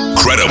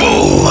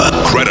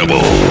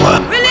Credible.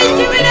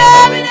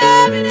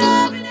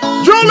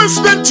 You're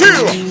listening to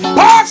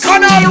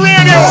Bacchanal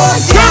Radio,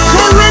 the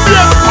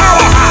Caribbean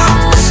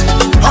powerhouse.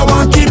 I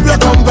want to keep you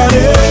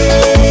company.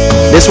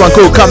 This one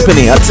called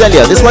Company. I tell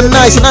you, this one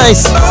nice.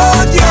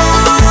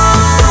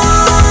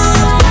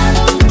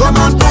 Come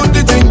on, put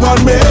the thing on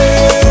me,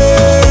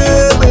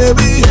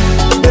 baby,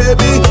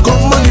 baby.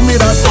 Come on, give me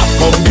that,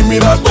 come give me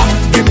that,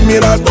 give me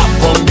that,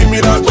 come give me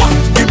that,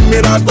 give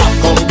me that,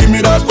 come give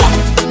me that.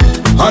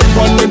 Hot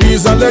on the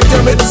knees and let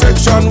your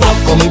midsection walk.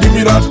 Come give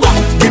me that,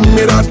 give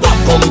me that,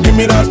 come give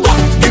me that,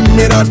 give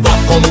me that,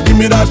 come give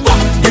me that,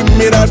 give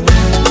me that.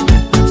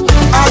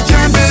 I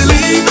can't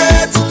believe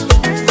it.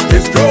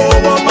 It's no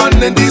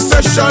woman in this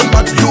session,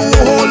 but you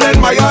holding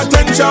my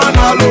attention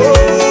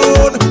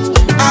alone.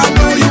 I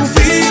know you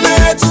feel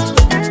it.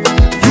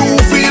 You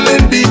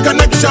feeling the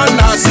connection.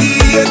 I see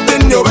it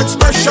in your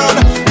expression.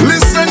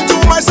 Listen to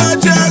my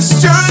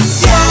suggestion.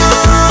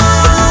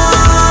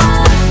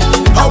 Yeah.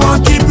 I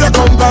want to keep you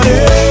company,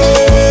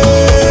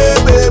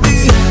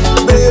 baby,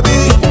 baby.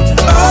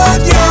 Oh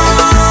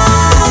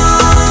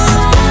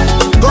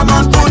yeah. Come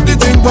on, put the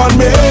thing on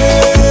me,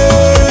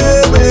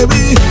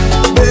 baby,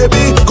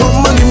 baby.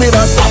 Come on, give me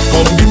that,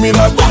 come give me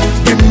that,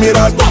 give me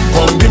that,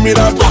 come give me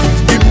that,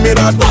 give me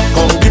that,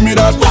 come give me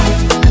that.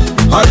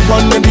 Hot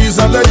on the knees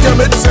and let your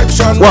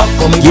midsection What?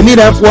 come Give me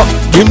that, what?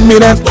 Give me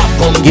that,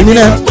 come give me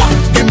that.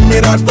 give me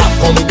that,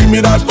 come give me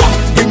that,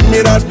 give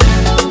me that.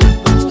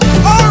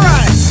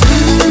 Alright.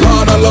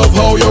 Lord, I love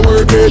how you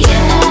work it.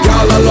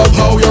 Girl, I love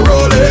how you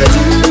roll it.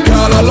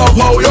 Girl, I love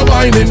how you're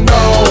winding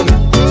down,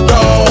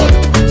 down,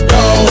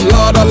 down.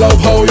 Lord, I love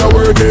how you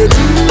work it.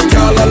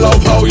 Girl, I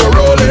love how you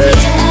roll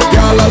it.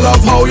 Girl, I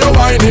love how you're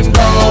winding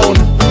down,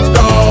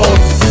 down.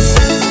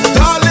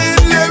 Darling,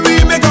 let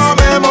me make a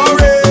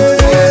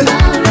memory.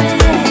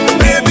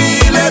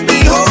 Baby, let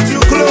me hold you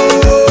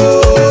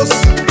close.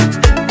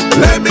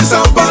 Let me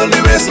sample the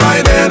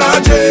waistline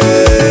energy.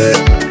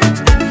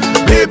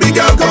 Baby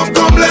girl,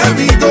 come, let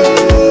me go.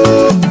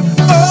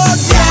 Oh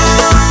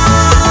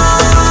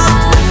yeah.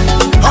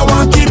 I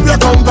want to keep you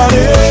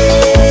company,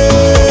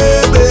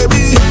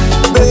 baby,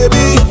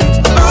 baby.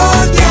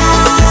 Oh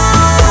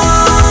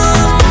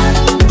yeah.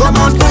 Come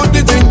on, put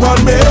the thing on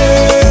me,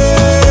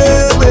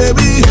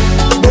 baby,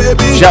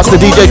 baby. Shouts to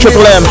DJ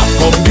Triple M.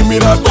 Come give me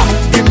that,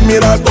 give me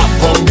that,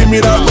 come give me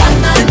that,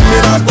 give me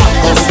that,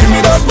 come give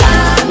me that.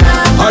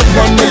 Hot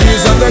on the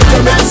knees and let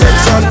your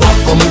midsection.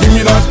 Come give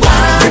me that,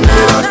 give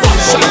me that,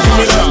 come give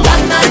me that,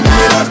 give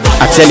me that.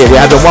 I tell you,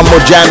 we're having one more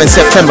jam in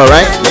September,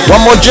 right?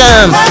 One more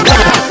jam.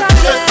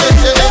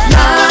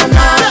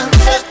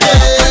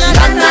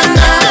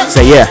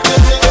 say, yeah,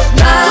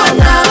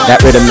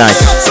 that rhythm nice.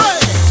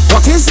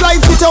 What is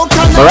life without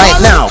canal? But right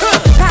now,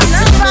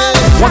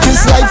 what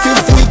is life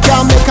if we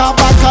can't make a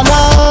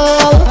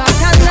bacchanal?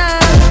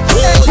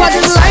 What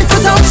is life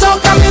without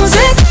soca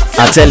music?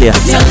 I tell ya.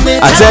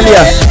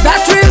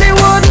 That really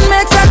wouldn't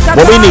make sense.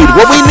 What we need.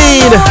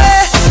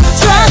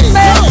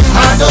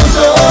 I don't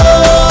know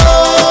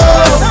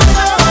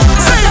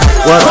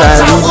what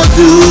I would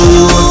do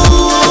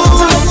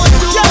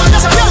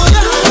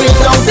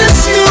without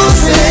this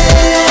music.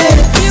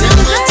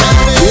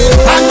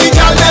 And the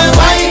girl them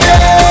whining,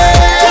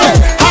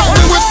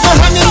 happy with the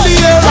hand in the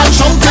air and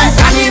shouting.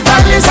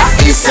 Carnival is a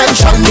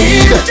essential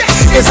need.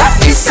 Is a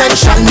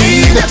essential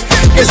need.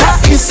 Is a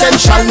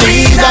essential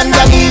need, and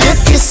I need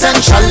it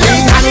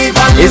essentially.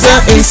 Carnival is a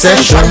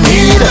essential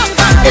need.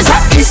 Is a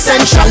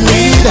essential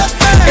need.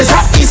 Is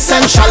a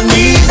essential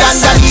need, and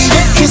I need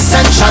it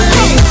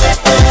essentially.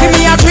 Give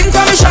me a drink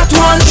and a shot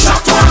one,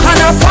 and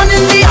have fun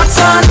in the hot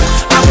sun.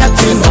 I'm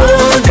getting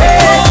older,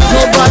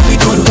 nobody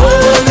could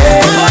hold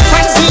it.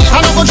 Fancy,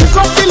 and I'm gonna drink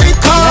up the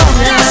liquor.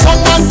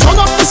 Someone turn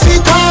up the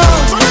speaker.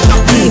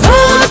 The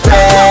whole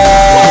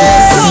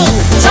place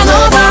turn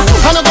over,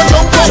 and I go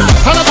jump up,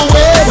 and I go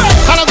wave,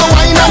 and I go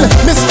wine and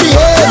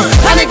misbehave,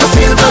 and it go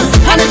feel good,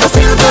 and it go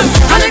feel good,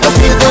 and it go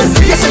feel good.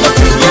 Yes, it go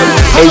feel good.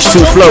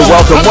 H2 Flow,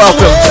 welcome. And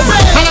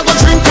I go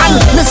drink and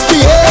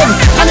misbehave,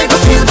 and it go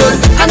feel good,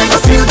 and it go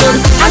feel good,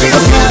 and it go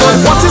feel good.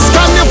 What is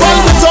carnival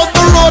without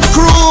the road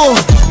crew?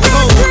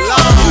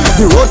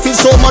 The road feels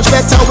so much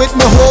better with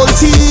my whole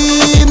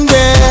team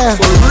there.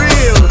 For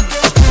real.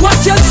 What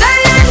you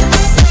saying?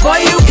 Boy,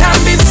 you can't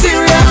be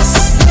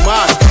serious.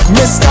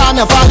 Miss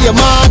Carnival, you're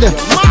mad.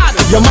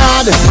 You're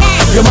mad.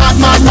 You're mad,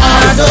 mad,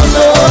 mad. I don't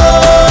know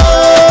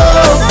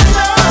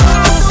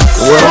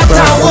what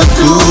I would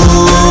do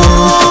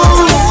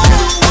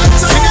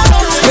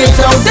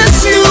without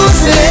this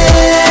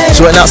music.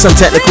 Sorting out some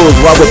technicals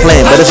while we're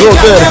playing, but it's all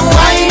good.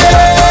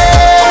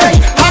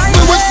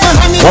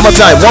 One more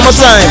time.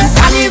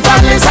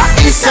 Carnival is a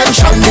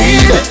essential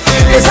need.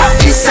 Is a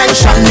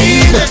essential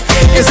need.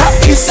 Is a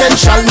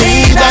essential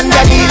need, and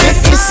I need it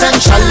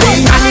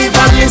essentially.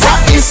 Carnival is a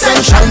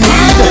essential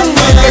need.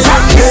 Is a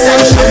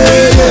essential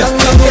need.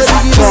 Is a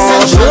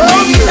essential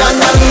need, and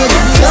I need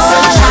it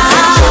essentially.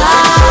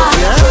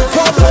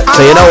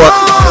 So you know what?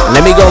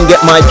 Let me go and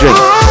get my drink.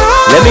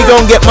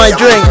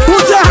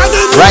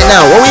 Right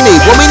now, what we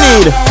need?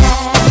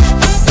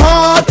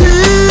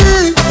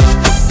 Party,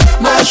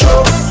 mash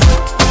up.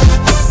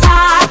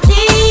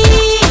 Party,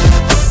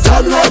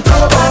 turn right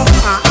over.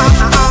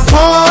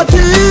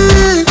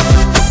 Party,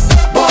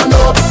 burn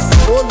up.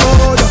 Oh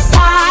Lord.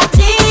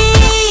 party.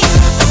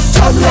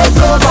 Turn right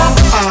over.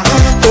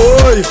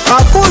 Oi,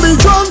 I'm fully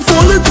drunk,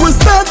 fully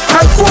twisted,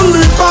 and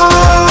fully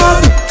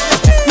bad.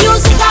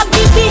 Music got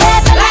me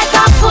behave like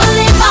I'm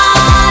fully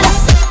mad.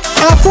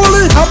 I'm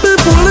fully happy,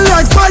 fully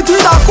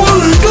excited, I'm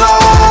fully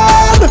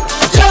glad.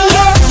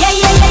 Yeah.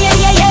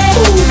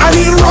 I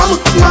need rum,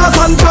 mass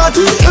and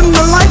party in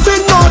the life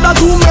in order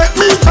to make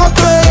me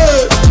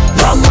happy.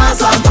 Rum,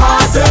 mass and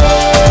party.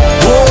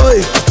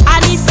 Boy. I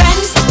need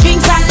friends,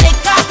 drinks and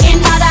liquor in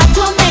order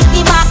to make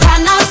the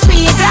bacchanal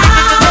sweeter.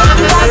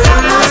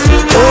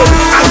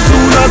 As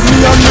soon as me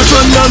and my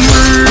friend and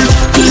reach,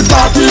 the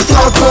party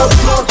flock up,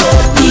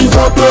 the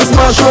whole place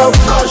mash up,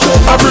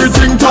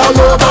 everything turn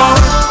over.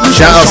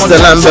 Shout outs to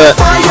Lambert.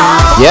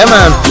 Yeah,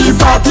 man. The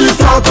party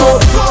flock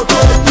up,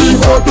 the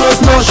whole place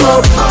mash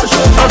up,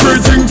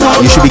 everything turn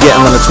over. You should be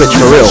getting on the Twitch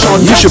for real.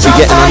 You should be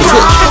getting on the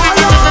Twitch.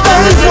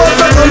 That is what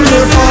I come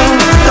here for.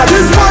 That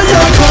is why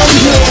I come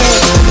here.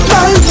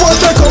 That is what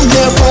I come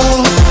here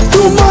for.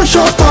 To mash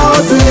up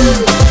party.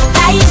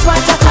 That is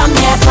what I come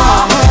here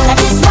for. That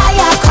is why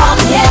I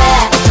come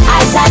here.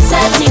 As a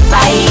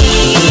certified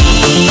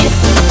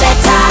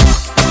better.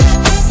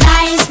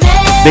 Nice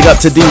man. Big up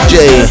to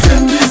DJ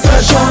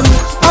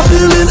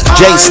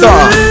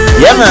J-Star.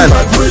 Yeah, man.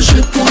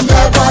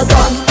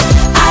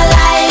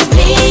 Alive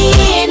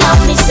being of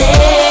me say.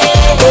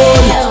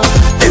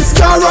 It's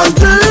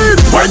guaranteed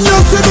when you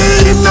see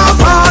me in a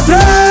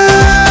party.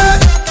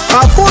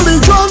 I'm fully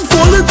drunk,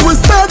 fully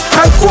twisted,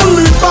 and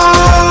fully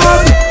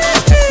bad.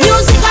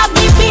 Music got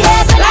me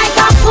behave like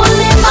I'm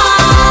fully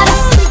mad.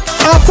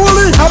 I'm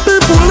fully happy,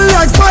 fully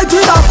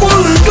excited, I'm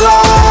fully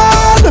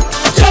glad.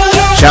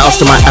 Shout outs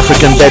to my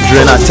African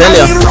bedroom, I tell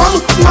ya.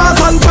 Rum,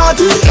 mass and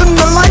party in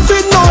the life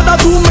in order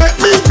to make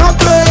me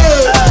happy.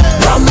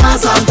 Rum,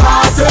 mass and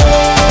party.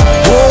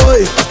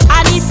 Boy.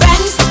 I need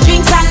friends,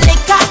 drinks and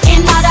liquor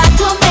in order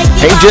to make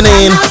the Hey,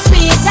 Janine. bacchanal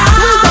sweeter.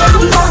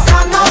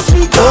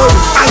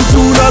 As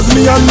soon as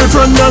me and my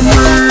friend them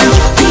reach,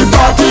 the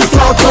party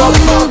flock up,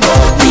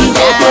 the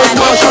place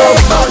mash up,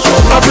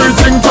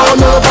 everything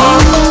turn over.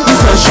 The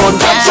session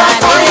catch a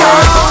fire.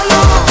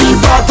 The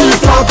party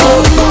flock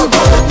up,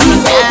 the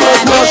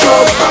place mash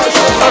up,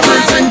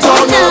 everything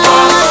turn over.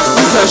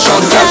 The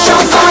session catch a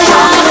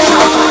fire.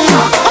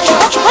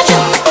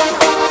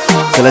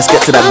 So let's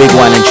get to that big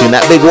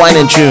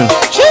whining tune.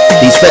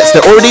 These fets,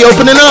 they're already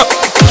opening up.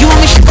 You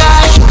want me sugar,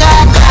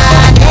 daddy.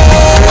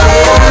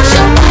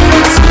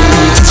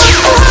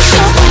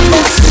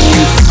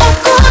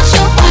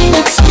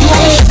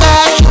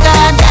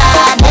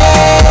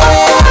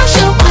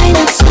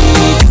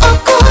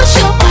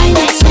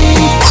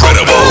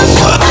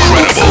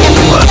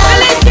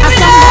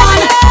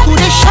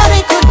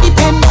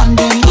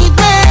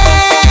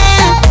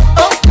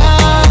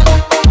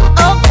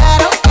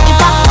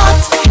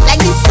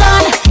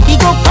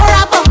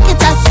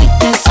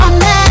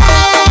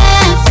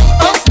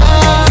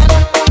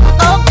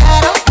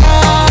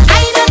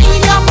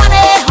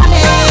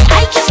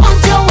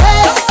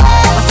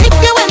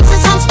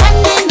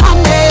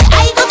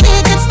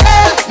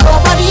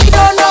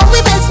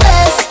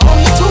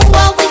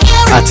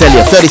 I tell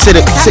you,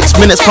 36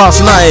 minutes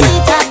past 9.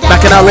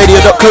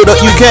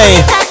 Bacchanalradio.co.uk.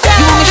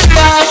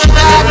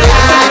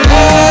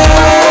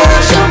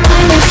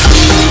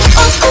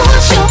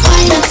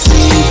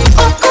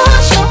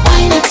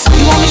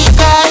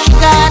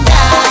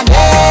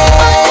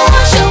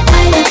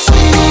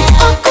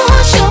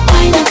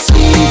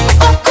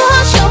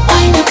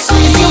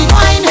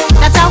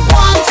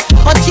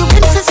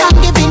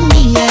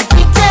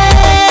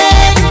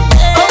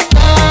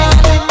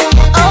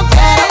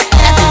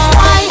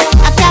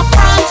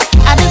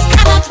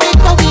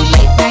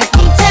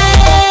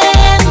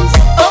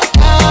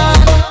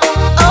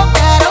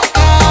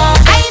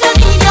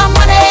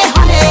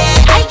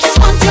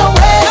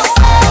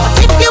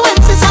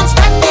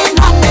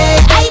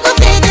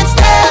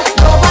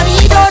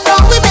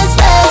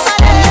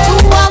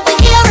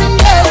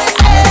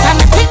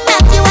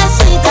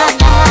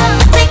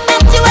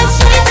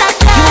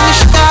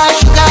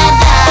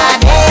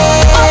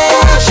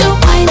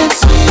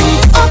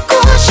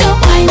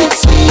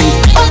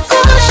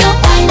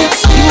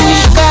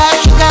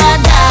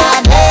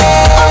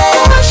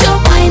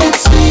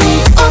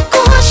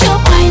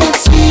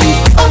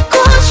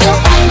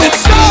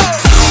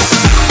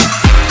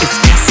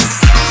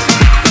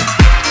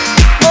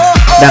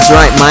 That's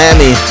right,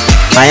 Miami.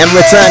 I am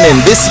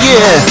returning this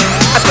year.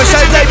 A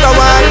special type of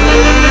one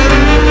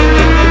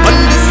on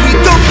this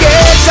sweet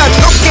occasion.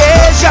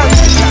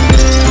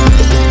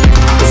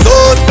 So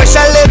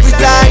special every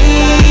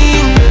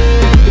time.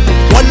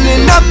 One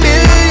in a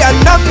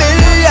million,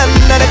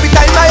 and every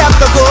time I have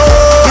to go.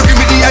 You give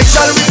me the I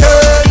shall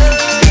return,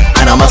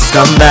 and I must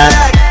come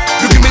back.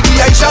 You give me the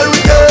I shall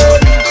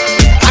return,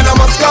 and I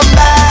must come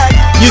back.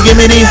 You give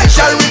me the I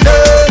shall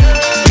return,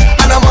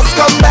 and I must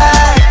come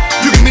back.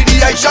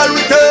 I shall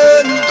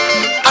return,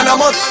 and I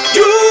must.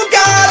 You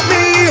got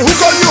me.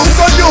 Hook on you, hook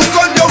on you, hook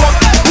on you up.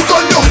 Hook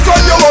on you, hook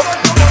on you up.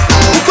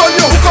 Hook on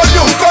you, hook on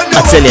you, hook on you up.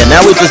 I tell you,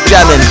 now we're just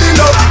jamming.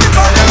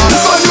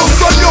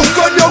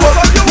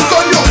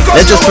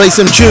 Let's just play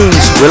some tunes.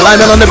 We're live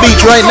on the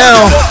beach right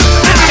now.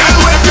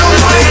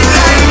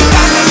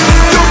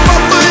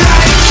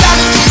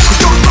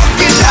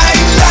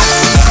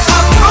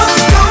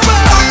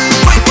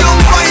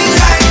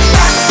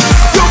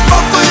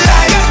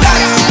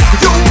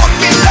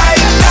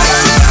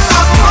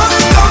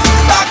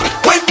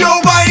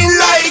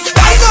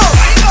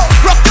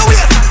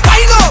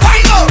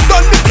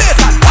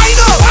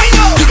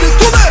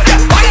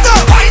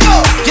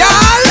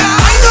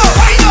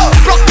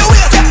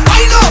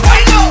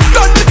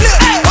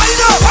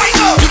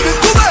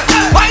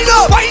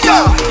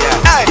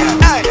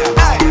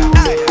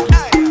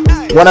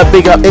 Wanna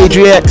big up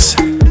Adriex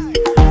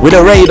with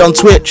a raid on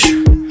Twitch.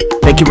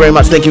 Thank you very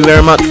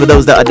much for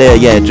those that are there.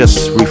 Yeah,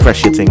 just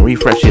refresh your ting.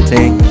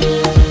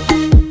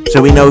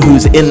 So we know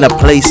who's in the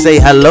place. Say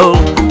hello.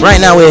 Right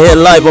now we're here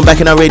live on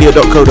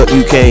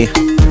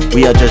bacchanalradio.co.uk.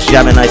 We are just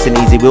jamming nice and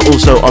easy. We're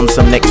also on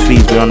some next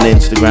feeds. We're on the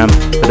Instagram.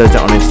 For those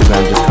that are on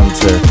Instagram, just come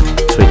to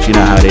Twitch. You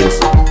know how it is.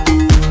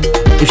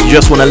 If you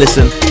just wanna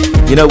listen,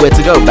 you know where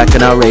to go.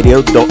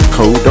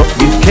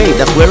 bacchanalradio.co.uk.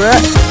 That's where we're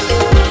at.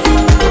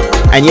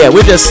 And yeah,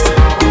 we're just,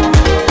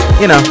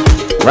 you know,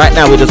 right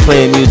now we're just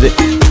playing music.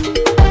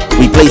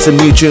 We played some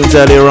new tunes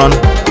earlier on,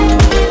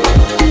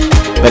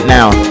 but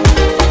now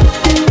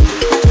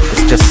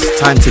it's just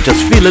time to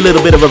just feel a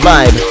little bit of a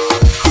vibe.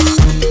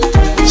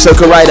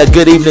 Soca Rider,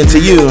 good evening to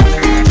you.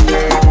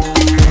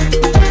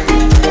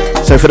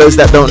 So for those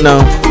that don't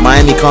know,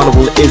 Miami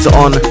Carnival is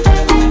on.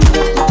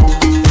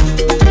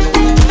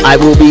 I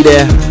will be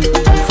there,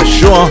 for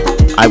sure.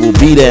 I will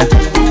be there.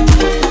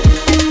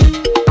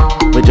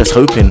 We're just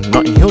hoping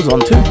Notting Hill's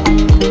on too.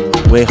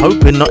 We're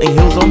hoping Notting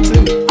Hill's on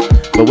too.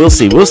 But we'll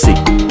see.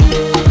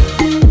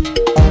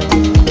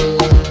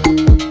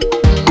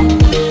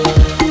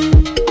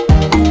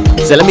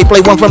 So let me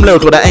play one from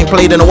Lyrical that I ain't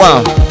played in a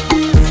while.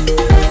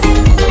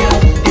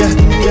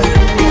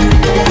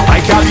 I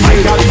can't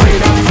behave.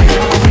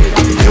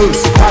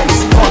 Use,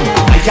 price, fun.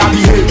 I can't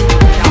behave.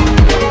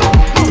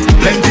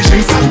 Plenty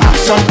drinks and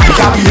action. I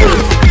can't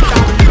behave.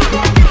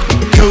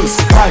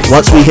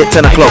 Once we hit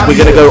 10 o'clock, we're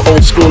gonna go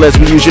old school as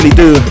we usually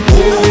do.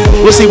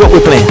 We'll see what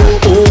we're playing.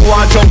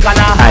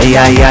 Aye,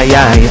 aye, aye,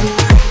 aye.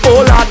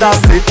 Oh, Lord, I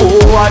say,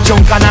 oh, I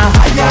junk and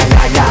aye, aye,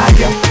 aye,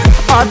 aye.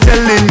 I'm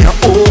telling you,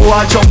 oh,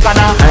 I junk and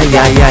aye,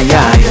 aye, aye,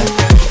 aye.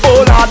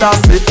 Oh, Lord, I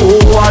say,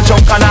 oh, I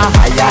junk and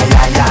aye, aye,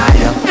 aye,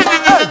 aye.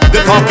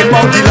 They're talking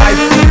about the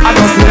life I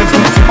just live,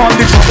 all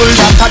the trouble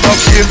that I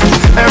just give.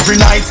 Every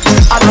night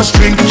I just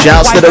drink.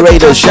 Shouts to the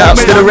Raiders,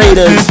 shouts to the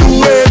Raiders.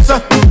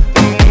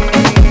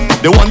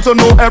 They want to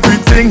know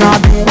everything I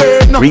do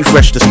it.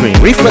 Refresh the screen.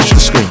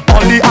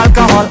 All the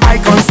alcohol I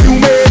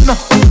consume it.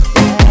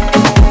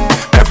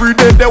 Every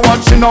day they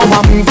watching how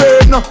I'm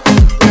moving.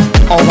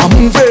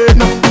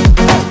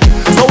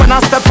 So when I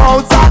step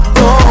out that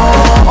door,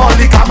 all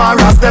the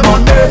cameras them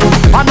on me,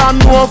 and I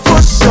know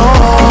for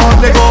sure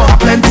they go have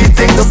plenty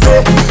things to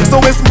say. So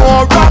it's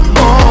more and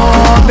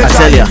more. I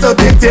tell ya,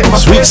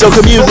 sweet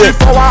soca music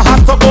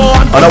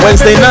on a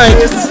Wednesday night.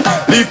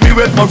 Leave me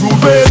with my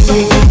roommate.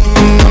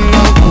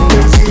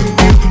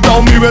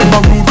 with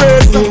my rude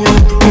ways.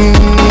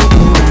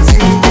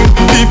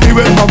 Leave me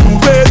with my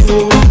rude ways.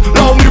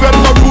 Love me with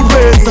my rude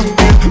ways.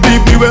 Leave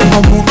me with my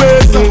rude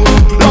ways.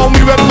 Love me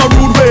with my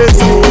rude ways.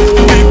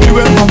 Leave me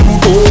with my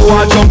rude ways. Oh,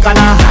 I jump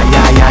and I high.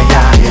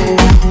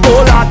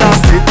 Oh, Lord, I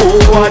say,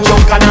 oh, I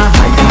jump and I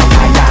high.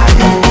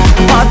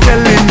 I'm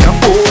telling you,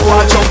 oh,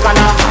 I jump and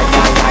I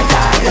high.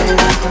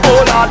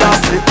 Oh, Lord, I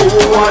say,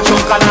 oh, I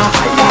jump and I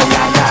high.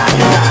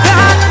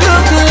 That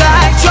look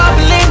like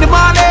trouble in the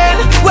morning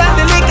when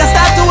the liquor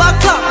start to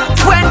act up,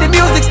 when the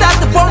music start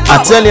to pump up.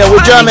 I tell you,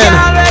 we're jamming.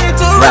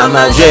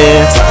 Ramage.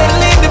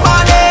 Trouble in the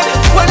morning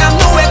when I'm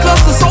nowhere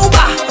close to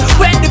sober,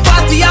 when the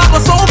party hour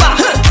was over,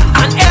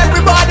 and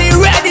everybody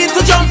ready to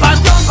jump and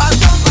jump and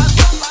jump and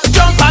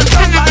jump and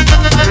jump and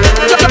jump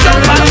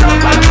and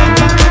jump and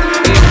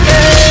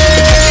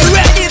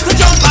ready to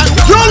jump and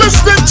jump. You're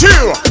listening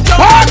to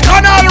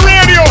Bacchanal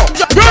Radio,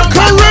 the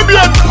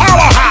Caribbean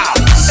powerhouse.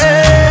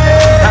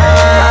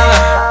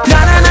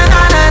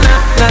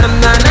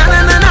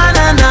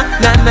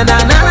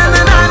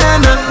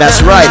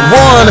 That's right,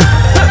 one.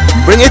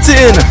 Bring it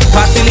in.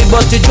 Partly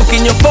but you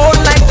joking your phone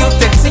like you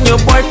texting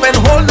your boyfriend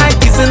whole night.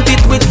 Isn't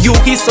it with you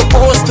he's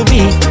supposed to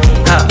be?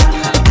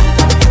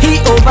 He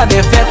over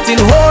there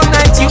fetting whole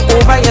night. You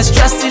over here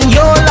stressing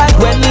your life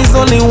when he's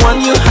only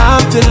one you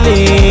have to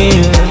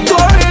live.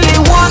 Don't really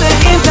wanna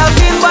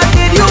intervene, but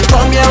did you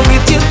come here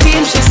with your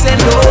team? She said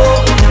no,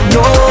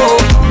 no,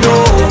 no.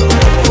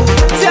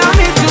 Tell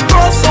me to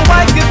go so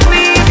I can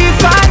leave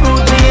if I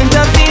would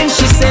intervene.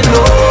 She said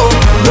no,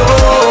 no,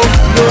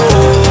 no.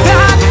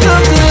 That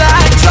look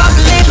like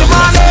trouble in the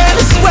morning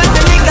when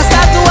the niggas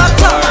start to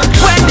act up,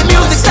 when the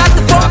music start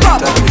to pump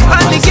up,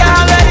 and the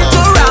girl ready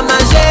to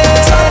ramage.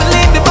 Trouble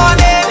in the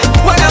morning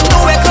when I'm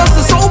nowhere close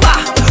to sober,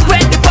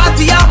 when the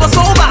party hour was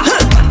over,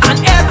 and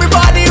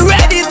everybody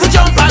ready to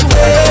jump and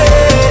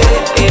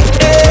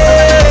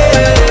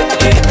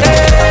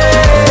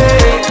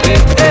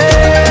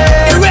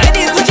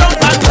ready to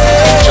jump and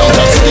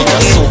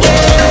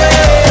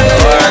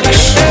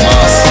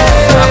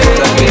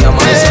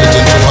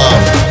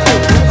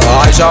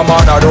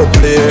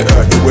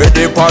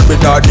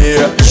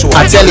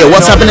I tell you,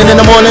 what's happening in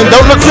the morning?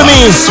 Don't look to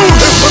me.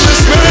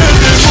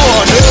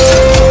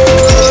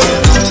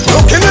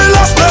 Look in the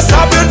last place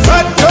I've been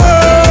fed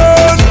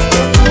down.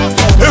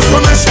 If we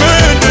miss me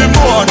in the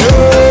morning,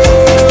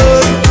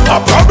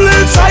 I'm probably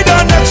inside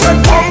the next and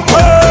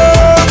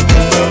pumping.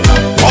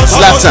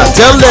 Slaps up,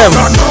 tell them.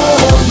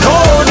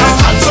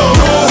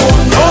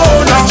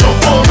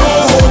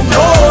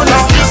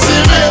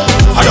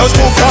 I just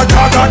move like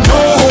that.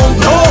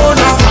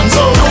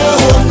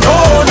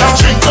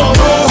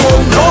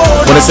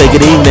 Wanna say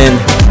good evening.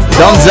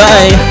 Don't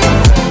die.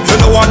 You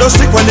know I don't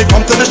stick when they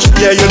come to the shit.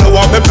 Yeah, you know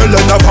I'm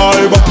pulling the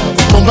vibe.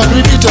 Come back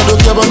repeat, I don't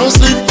care about no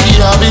sleep.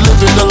 Yeah, I be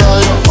living the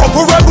life. Up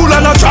a Red Bull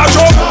and a charge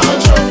up.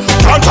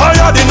 Can't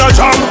tired in a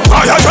jam.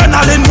 My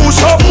adrenaline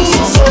boost up.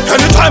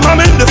 Anytime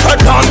I'm in the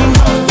fed land,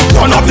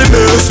 run up the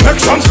bass,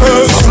 make some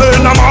space.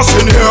 Playing a mass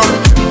in here.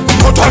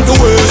 No time to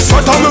waste,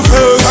 sweat on my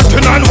face.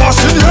 Acting and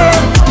washing here.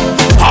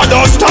 I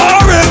don't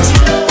star it.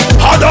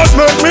 I just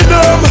make me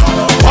them.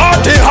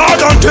 Party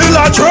hard until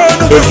I train.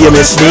 If you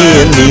miss me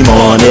in the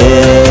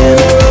morning,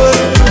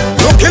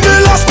 look in the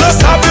last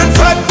place I've been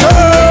fed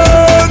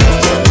down.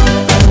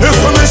 If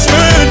you miss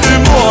me in the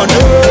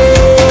morning,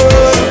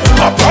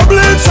 I'm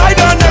probably inside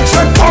the next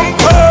and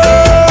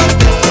pumping.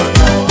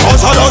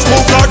 Cause I just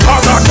move like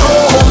that.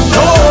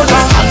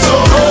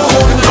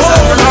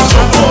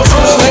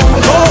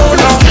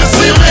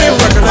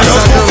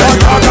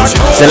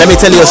 so let me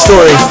tell you a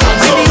story.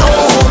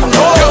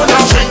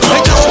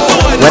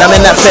 When I'm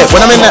in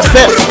that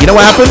fit, you know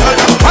what happened?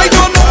 I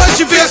don't know what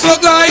she face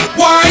look like.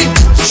 Why?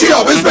 She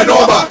always been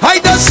over.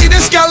 I just see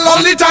this girl all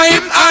the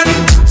time and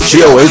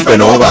she always been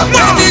over.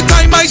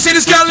 Anytime I see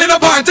this girl in a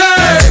party,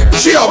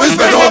 she always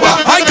been over.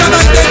 I can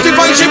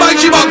identify she by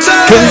she boxer.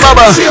 King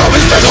Baba. She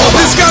always been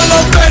over. This girl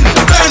love bend.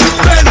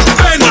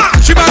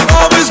 She back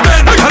always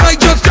bend, and I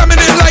just jamming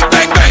it like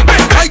bang bang.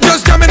 I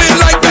just jamming it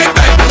like bang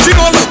bang. She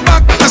don't look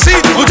back to see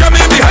who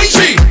jamming behind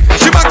she.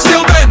 She back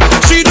still bend.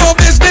 She no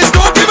business,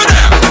 don't give a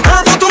damn.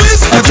 Her motto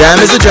is a jam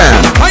is a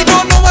jam. I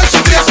don't know what she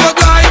face look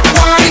like.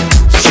 Why?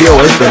 She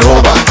always been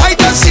over. I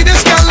just see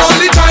this girl all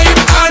the time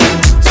and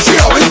she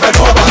always been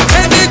over.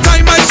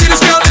 Anytime I see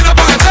this girl in a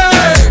party,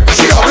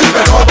 she always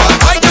been over.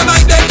 I can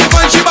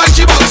identify she by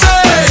she box.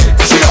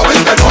 She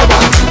always been over.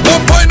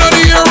 1 point on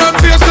the ear and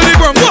face to the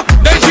ground.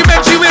 Then she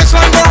make she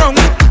waistline go round,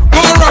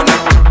 go around,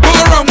 go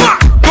around,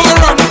 go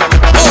around.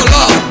 Oh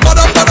Lord,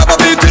 but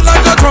beating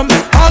like a drum.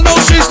 I know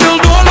she still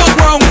don't look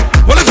round.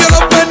 Well if you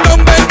love bend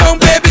down,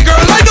 baby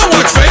girl, I don't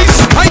watch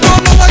face. I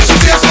don't know what she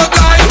face look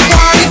like.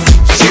 Why?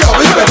 She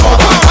always been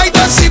over. I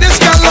just see this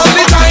girl.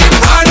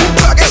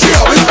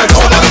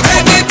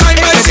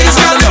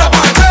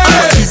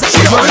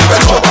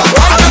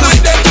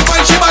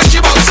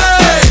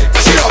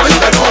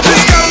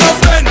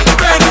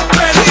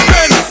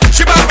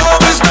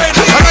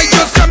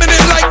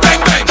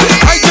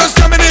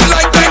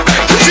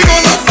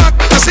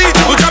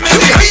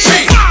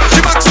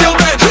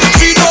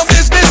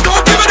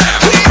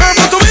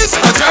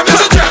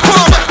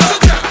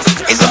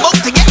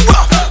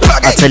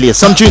 tell you,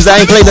 some tunes that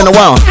I ain't played in a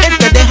while. If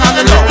the day had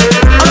a law,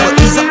 I would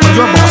ease up on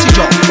your bossy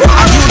jaw.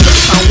 I do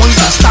just and ones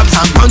and stabs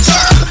and guns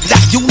that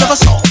you never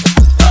saw.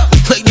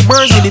 Like the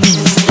birds with the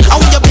bees. I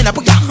want you been up,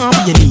 put your hand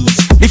on your knees.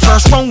 The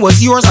first round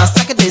was yours and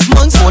second is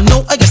mine, so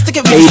no, I just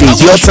stick it with you.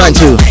 Ladies, your turn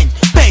too.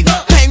 Bang,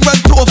 bang, run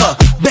over.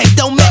 Bang,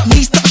 don't make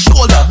knees touch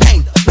shoulder.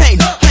 Bang, bang,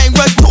 bang,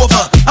 run over.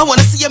 I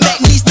wanna see you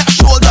make knees touch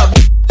shoulder.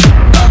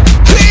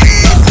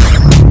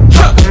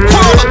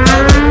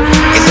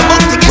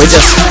 We're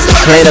just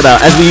playing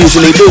about as we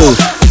usually do.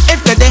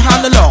 If the day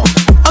had the law,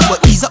 I would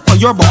ease up on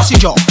your bossy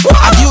jaw.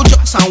 I do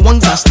jokes and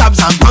ones and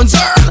stabs and guns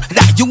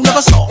that you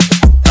never saw.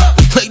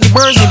 Like the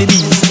birds with the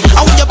bees.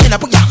 I want you been up,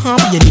 put your hand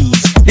on your knees.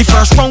 The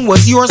first round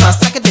was yours and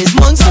second is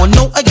mine, so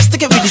no, I just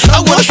stick it with this. I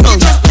wanna see you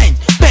just bang,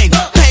 bang,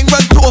 bang,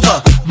 run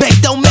over. Bang,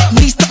 don't make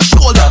knees touch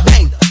shoulder.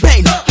 Bang,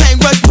 bang, bang,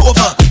 run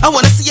over. I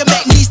wanna see you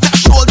make knees touch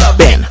shoulder.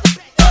 Bang.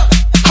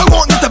 I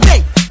want you to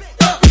bang,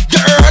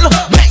 girl.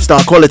 Bang.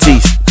 Star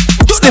qualities.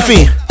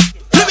 Stiffy.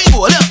 Let me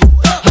go up.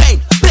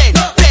 Bang, bang,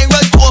 bang,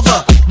 run over.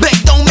 Bang,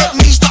 don't make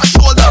knees touch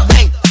shoulder.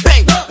 Bang,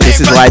 bang.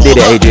 This is why I did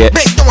it, AJX.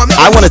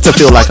 I wanted to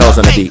feel like I was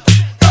on the beach.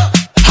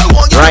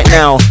 Right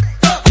now,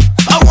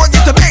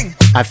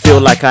 I feel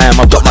like I am.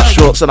 I've got my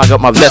shorts and I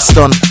got my vest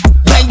on.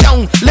 Bang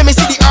down, let me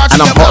see the arch.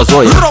 And I'm hot as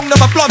well, yeah. I'm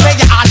hot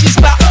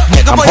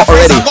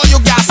already. I got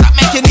your gas up,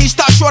 making these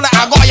start shoulder.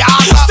 I got your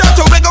ass up. Start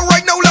to wiggle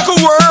right now like a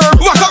worm.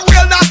 Walk out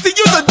real nasty,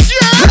 use a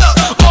jam.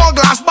 All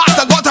glass box,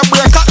 I got to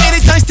break up.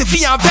 Anytime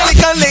Stiffy and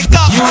Pelican link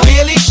up. You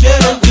really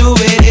shouldn't do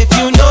it if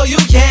you know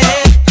you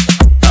can.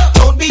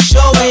 Don't be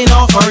showing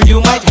off or you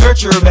might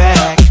hurt your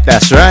back.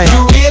 That's right.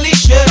 You really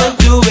shouldn't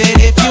do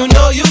it if you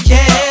know you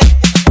can.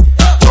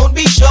 Don't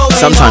be showing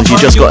Sometimes you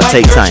just gotta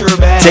take time.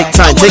 Take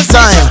time, take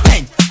time.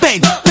 Bang,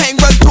 bang, bang,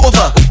 run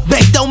over.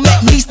 Bang, don't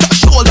make knees touch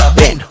shoulder.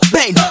 Bang,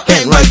 bang,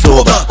 bang, run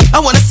over. I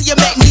wanna see you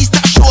make knees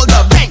touch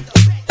shoulder. Bang.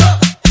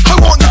 I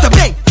want you to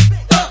bang,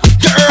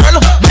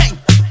 girl. Bang.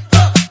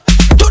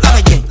 Do that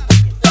again.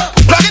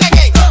 Plug it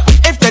again.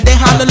 If the day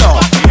had the law,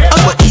 I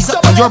would ease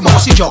up on your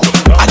bossy jaw.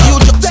 I do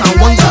jokes and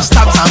ones and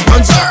stabs and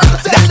guns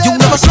that you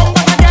never saw.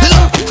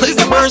 Please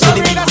the birds in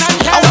the bees.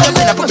 I want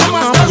you to put your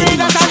hand on your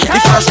knees.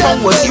 The first one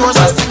was yours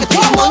and second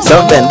is mine.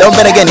 Don't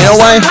bend again, you know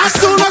why? As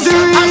soon as you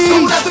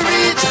reach,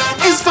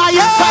 it's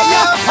fire,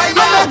 fire, fire.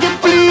 I beg you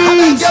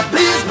please,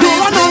 do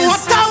I know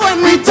water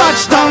when we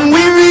touch down,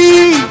 we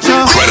reach.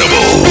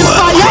 Incredible, it's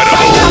fire,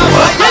 fire,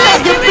 I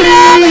beg you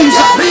please.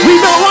 We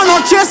don't want no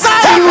chaser,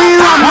 we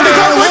run. When we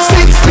come with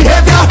stick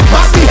behavior,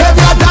 bad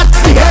behavior, that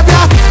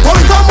behavior. When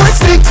we come with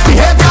stick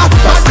behavior,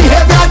 bad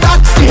behavior, that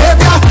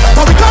behavior.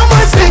 When we come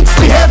with stick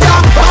behavior,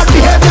 bad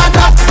behavior,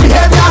 that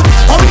behavior.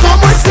 When we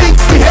come with stick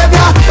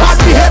behavior, bad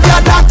behavior,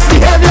 that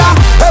behavior.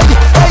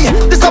 Hey,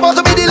 this about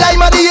to be the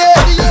lime of the year.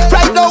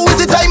 Right now is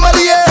the time of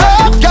the year.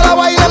 Girl, a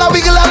wine and a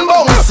wiggle and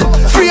bounce.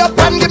 Free up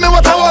and give me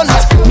what I want.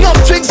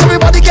 Enough drinks,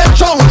 everybody get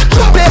drunk.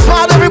 Play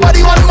smart,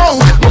 everybody want monk.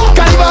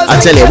 I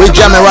tell you, we're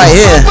jamming right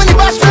here.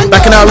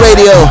 Back in our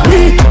radio.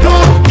 We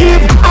don't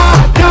give a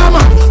damn.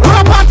 We're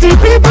a party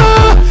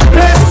people.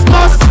 Place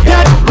must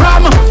get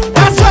ram.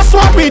 That's just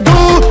what we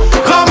do.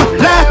 Come,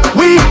 let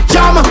we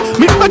jam.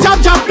 Meet my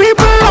jam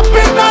people up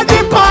in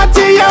the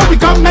party. Yeah, we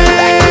come in.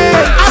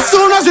 As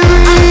soon as we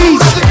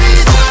reach,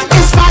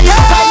 it's fire.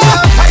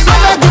 I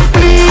beg you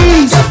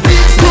please.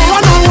 Do I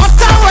know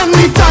water when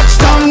we touch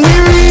down, we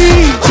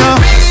reach.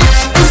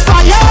 It's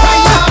fire.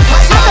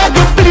 I beg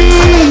you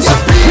please.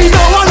 We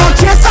don't want no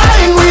chaser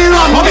and we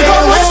run. When we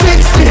come with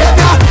stick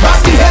behavior, bad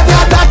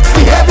behavior, that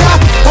behavior.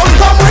 When we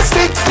come with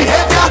stick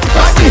behavior,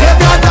 bad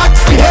behavior, that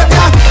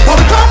behavior. When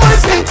we come with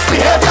stick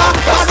behavior,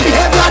 bad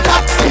behavior,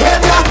 that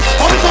behavior.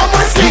 When we come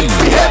with stick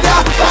behavior,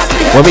 bad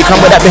behavior. When we come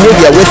with that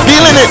behavior, we're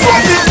feeling it.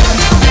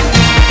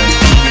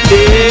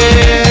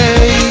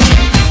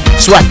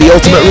 Swat the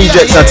ultimate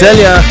rejects, I tell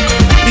ya.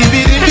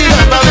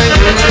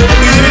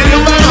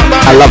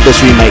 I love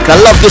this remake. I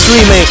love this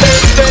remake.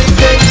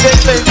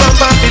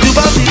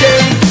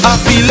 I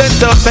feel it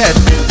to fed.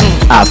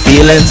 I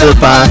feel it to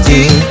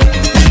party.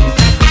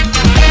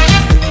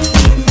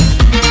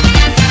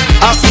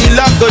 I feel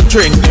like a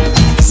drink.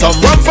 Some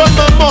rum from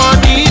the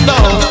morning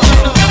now.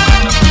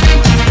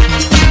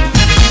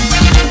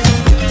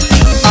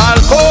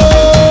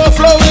 Alcohol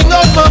flowing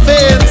up my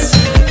veins.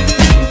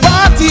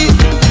 Party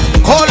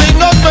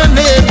calling up my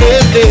name.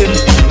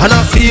 And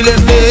I'm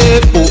feeling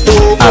it. Oh,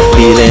 oh, oh. I'm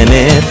feeling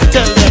it.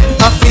 Tell them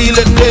I'm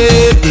feeling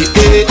it.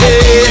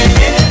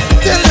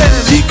 Tell them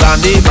the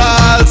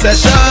carnival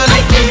session.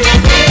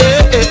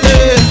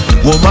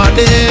 Woman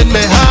in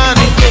my hand.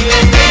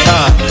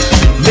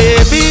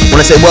 Maybe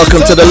Wanna say welcome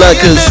to the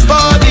lurkers.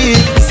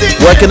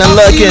 Working and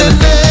lurking.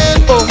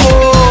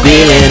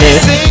 Feeling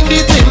it.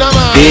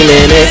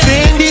 Feeling it.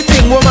 Sing the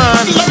thing,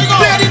 woman.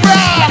 Ready,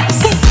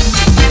 brass.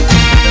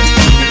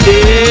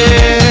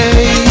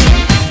 Hey,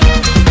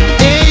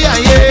 hey, yeah,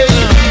 yeah.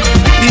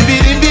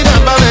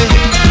 Bidi-bidi-bidi-bamba,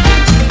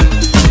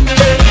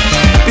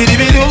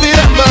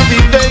 bidi-bidi-bidi-bamba,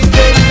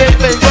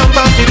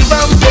 bidi-bidi-bidi-bamba,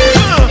 bidi-bidi-bamba.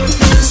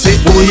 Say,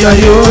 oh yeah,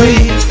 yo.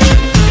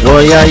 Oh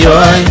yeah, yo.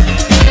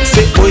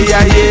 Say, oh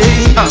yeah,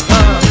 yeah.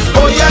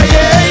 Oh yeah.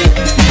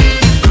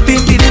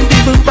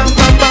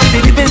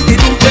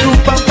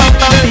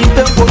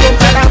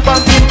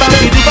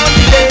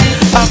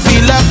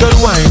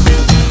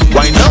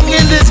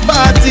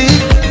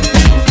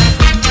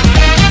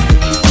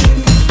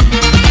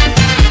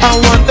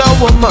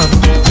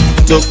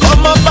 to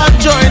come up and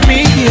join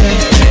me here.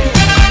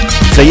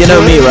 So you know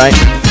me, right?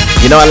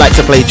 You know I like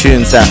to play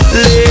tunes that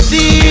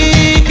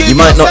you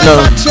might not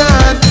know.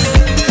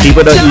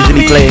 People don't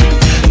usually play.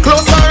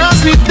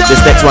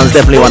 This next one's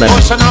definitely one of them.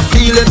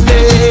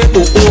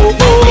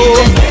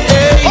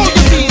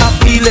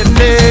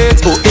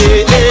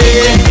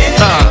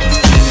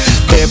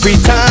 Every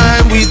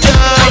time we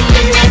jump,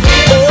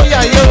 oh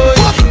yeah, yo.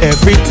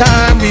 Every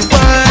time we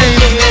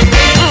whine,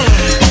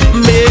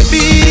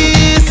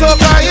 maybe so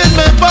in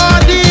my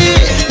body,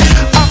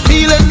 I'm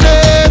feeling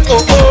it, oh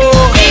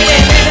oh,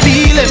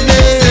 feeling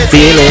it,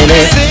 feeling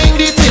it. Sing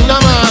the thing, now,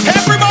 man.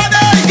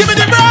 Everybody, give me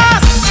the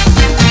brass.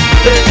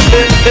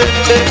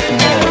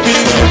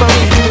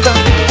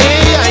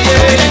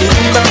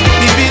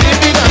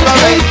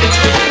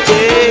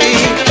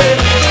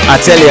 I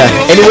tell ya,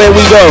 anywhere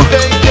we go,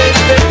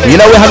 you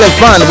know we're having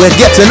fun, we're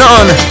getting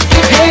on.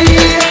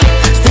 Hey,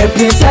 step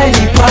inside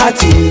the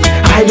party,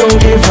 I don't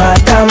give a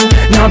damn.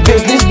 Now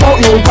business about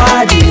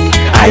nobody,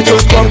 I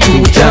just come to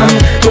jam.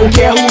 Don't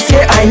care who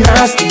say I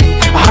nasty,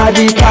 I had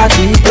the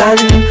party plan.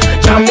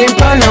 Jamming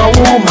pan a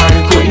woman,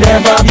 could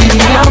never be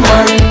a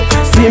man.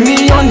 See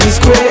me on the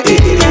square,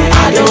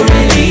 I don't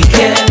really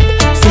care.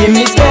 See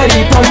me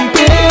steady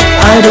pumping,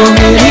 I don't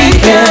really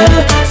care.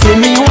 See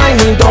me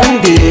whining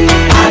down there,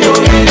 I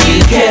don't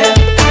really care.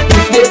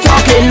 If they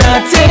talking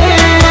nothing,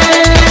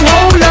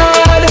 oh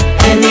Lord.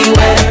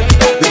 Anywhere,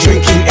 we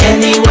drinking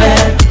anywhere,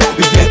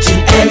 we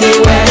betting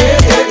anywhere,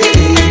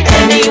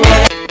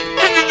 anywhere.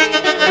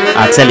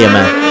 I tell you,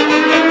 man,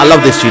 I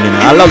love this tune, you know.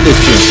 I love this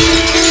tune.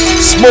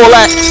 Small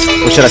Axe,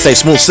 or should I say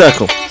Small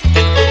Circle.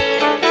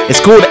 It's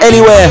called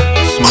Anywhere.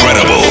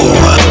 Credible.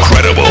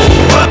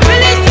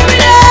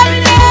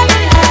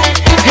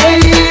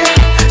 Hey,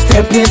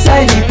 step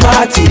inside the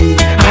party,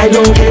 I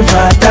don't give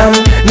a damn.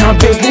 Now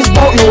business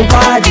about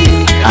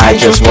nobody, I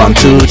just want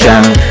to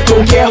jam.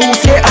 Don't care who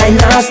say I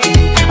nasty,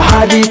 I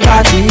had the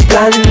party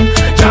plan.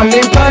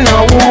 Jamming pan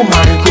a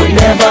woman, could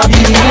never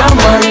be a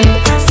man.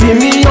 See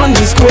me on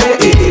the square,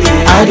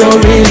 I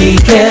don't really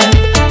care.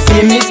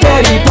 See me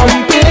steady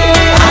pumping,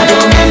 I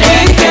don't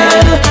really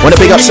care. Wanna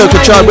big up Soca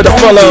Child with a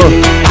follow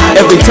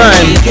every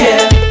time.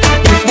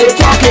 If they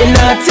talking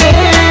nothing,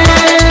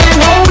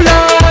 oh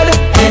Lord.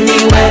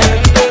 Anywhere,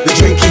 we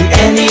drinking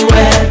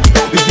anywhere,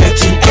 we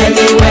betting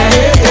anywhere,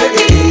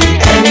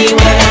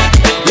 anywhere,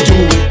 we do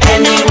it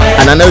anywhere.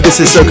 And I know this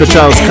is Soca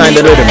Child's kind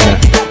of rhythm, man.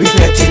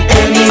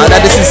 I know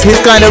this is his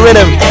kind of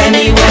rhythm.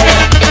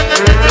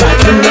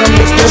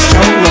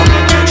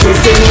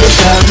 Chasing with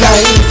a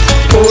light,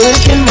 pouring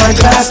in my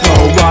glass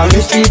now, while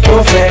it's the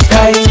perfect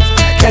height.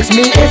 Text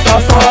me if I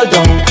fall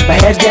down, my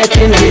head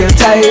getting real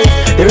tight.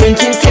 The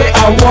ranking say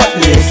I want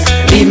this,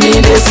 leave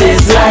me, this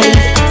is life.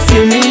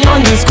 See me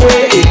on the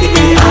square,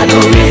 I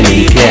don't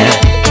really care.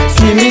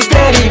 See me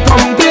steady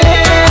pumping,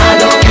 I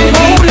don't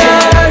really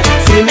care.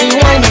 See me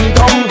whining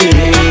down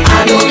there,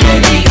 I don't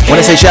really care.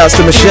 Wanna say shouts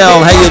to Michelle,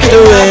 how you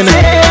doing?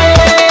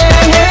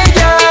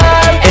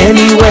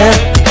 Anywhere,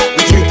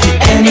 we drinking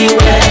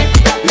anywhere,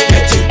 we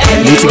betting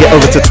anywhere. Need to get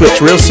over to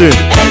Twitch real soon.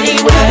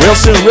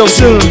 Real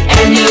soon.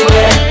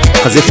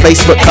 Cause if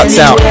Facebook cuts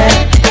out,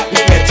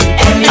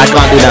 I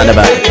can't do nothing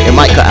about it. It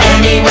might cut out.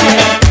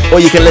 Or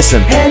you can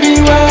listen.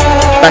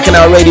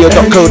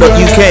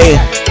 BacchanalRadio.co.uk.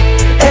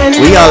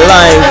 We are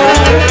live.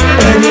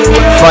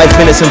 5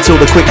 minutes until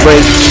the quick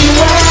break.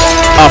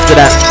 After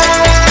that,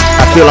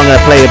 I feel I'm gonna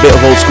play a bit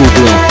of old school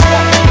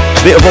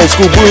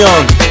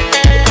bouillon.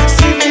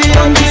 See me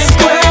on the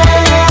square,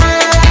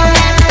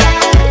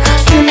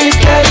 see me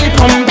steady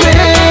pumping.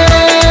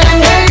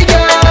 Hey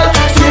girl,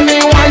 see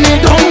me whining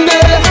down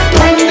there.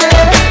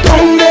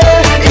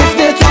 If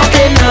they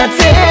talking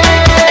nothing,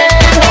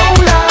 oh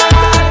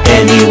Lord.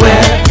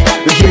 Anywhere,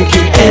 we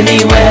drinking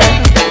anywhere,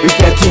 we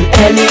betting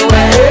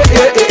anywhere,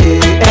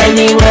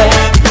 anywhere,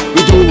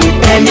 we do it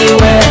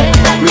anywhere,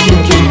 we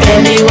drinking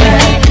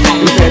anywhere,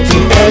 we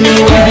betting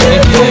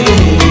anywhere,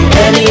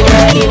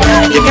 anywhere.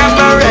 The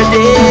camera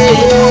ready,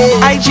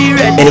 IG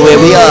ready. Anywhere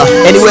we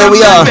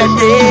are.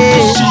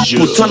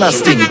 Put on a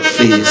sting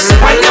face.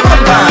 Wine your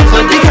bumper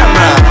for the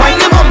camera. Wine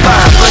your bumper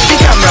for the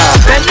camera.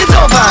 Bend it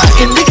over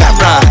in the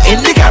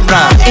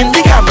camera.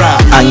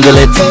 Angle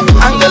it,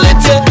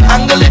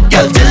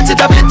 girl, tilt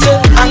it a bit.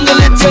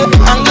 Angle it,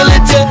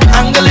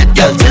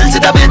 girl, tilt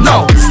it a bit.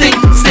 No, sting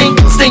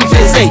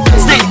face, hey,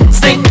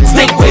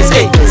 sting waist,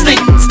 hey,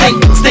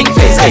 sting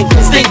face, hey,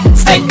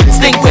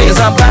 sting waist. It's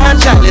a bad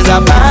child.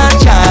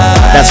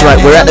 That's right,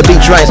 we're at the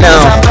beach right now.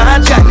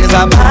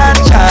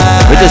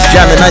 We're just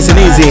jamming nice and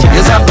easy.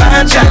 It's a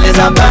bad child. It's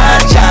a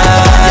bad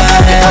child.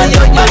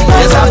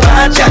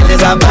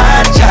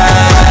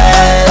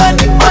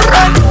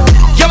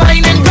 You're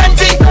mine in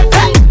plenty.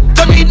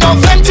 Don't need no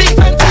plenty.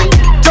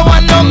 Don't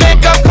want no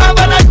makeup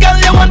cover. That girl,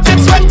 you want it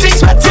sweaty.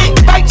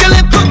 Bite your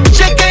lip,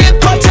 shake your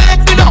hip,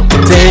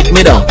 take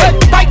me down.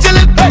 Bite your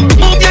lip,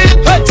 move your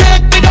hip,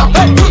 take me down.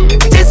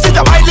 This is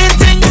a violent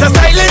thing, it's a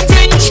silent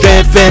thing.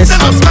 Straight face,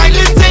 it's a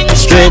smiling thing.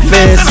 straight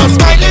face. It's a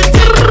smiling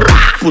thing.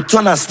 put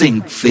on a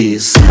stink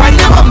face. Wine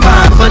your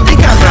bumper for the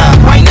camera,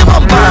 wine your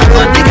bumper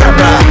for the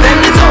camera.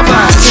 Bend it over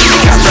in the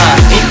camera,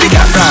 in the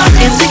camera,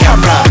 in the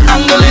camera.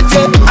 Angle it,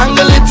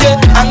 angle it,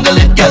 angle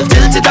it, girl,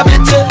 tilt it a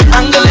bit.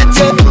 Angle it,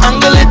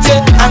 angle it,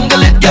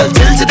 angle it, girl,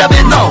 tilt it a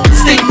bit. Now,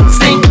 stink,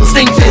 stink,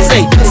 stink face,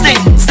 hey, stink,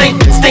 stink,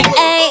 stink,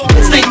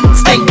 stink,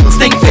 stink,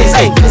 stink face,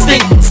 hey, stink,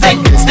 stink,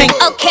 stink.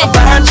 Okay. A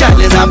bad child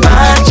is a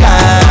bad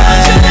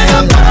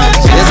child.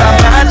 Is a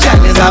bad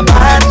child, is a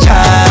bad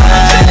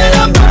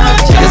child.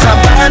 Is a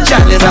bad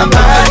child, is a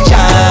bad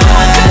child.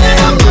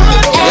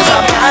 Is a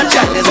bad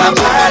child, is a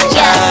bad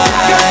child.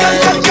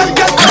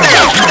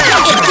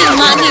 It's too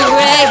money,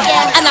 Ray,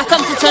 and I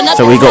come to turn up.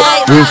 So we got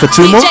room for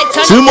two more?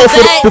 Two more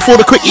for before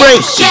the quick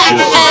break.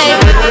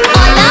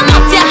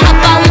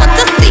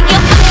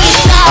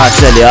 I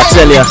tell ya.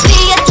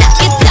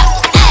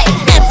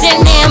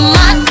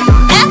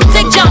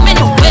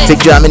 Take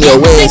jam in your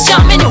ways.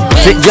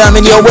 Take jam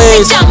in your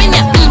ways.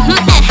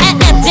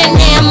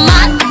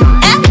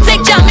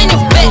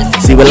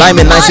 See, we're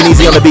liming nice and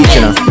easy on the beach,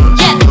 you know.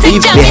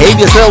 Behave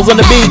yourselves on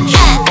the beach.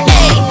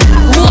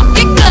 Walk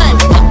it good,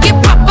 walk it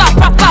proper,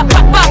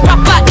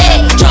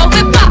 drove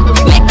it back,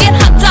 make it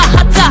hotter,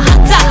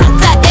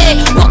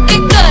 walk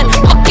it good,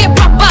 walk it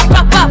proper,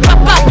 back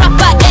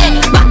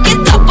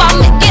it up, I'll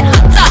make it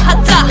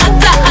hotter.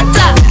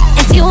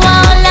 If you all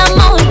I'm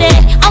on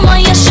it, I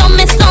want you show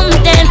me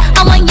something,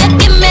 I want you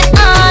give me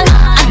all,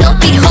 I don't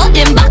be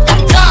holding back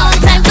at all,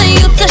 time for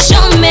you to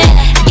show me,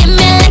 give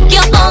me like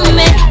you own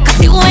me,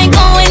 cause you ain't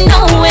going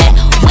nowhere,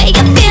 where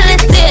you feel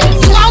it is,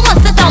 you are one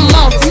set of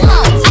mouth,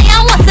 I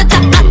am one set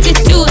of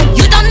attitude,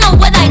 you don't know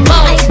what I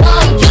want.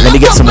 Let me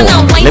get some more.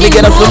 Let me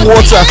get us some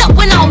water.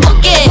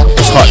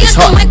 It's hot, it's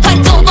hot.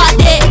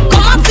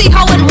 Come on, see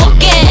how it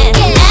walking.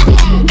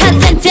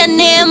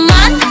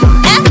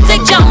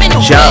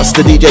 Shout outs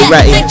to DJ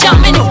Ratty.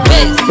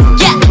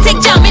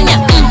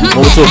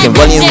 What we talking?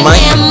 Volume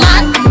mic?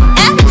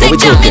 What we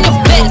talking?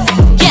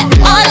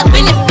 All up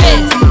in your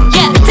face.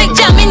 Yeah, take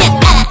jam in your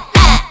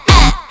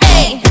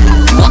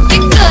walk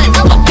it good,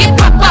 walk it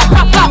proper,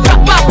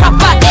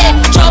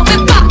 drove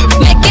it back,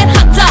 make it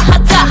hotter,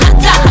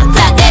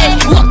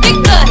 walk it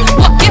good,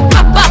 walk it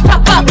proper,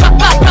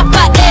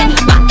 back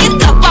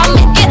it up, I'll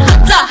make it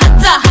hotter.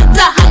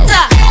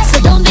 So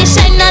don't be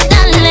shy, now,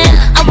 darling,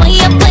 I want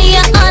you to put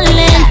your all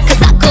in,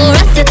 cause I could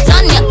rest it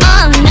on you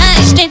all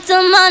night, straight to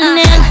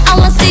morning. I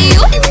want to see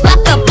you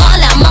back up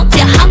all I'm up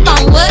to hop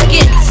and work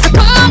it, so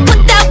come on,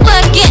 put that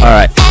work in. All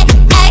right.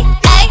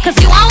 Cause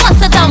you are one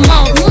set of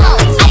mouth,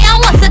 I am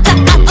one set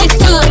of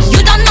attitude, you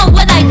don't know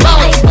what I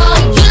want.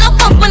 You look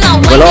up when I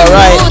want. Well, all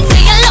right.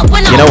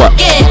 You know what?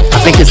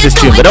 I think it's this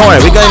tune, but don't worry,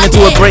 we're going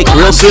into a break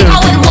real soon.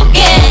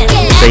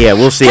 So yeah,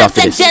 we'll see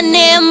after this. Take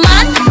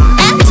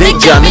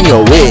jam in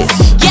your ways.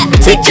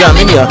 Take jam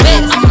in your.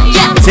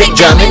 Take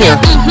jam in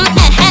your.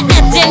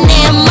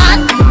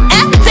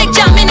 Take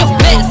jam in your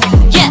ways.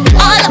 Yeah,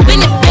 all up in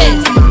your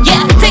face.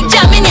 Yeah, take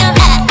jam in your.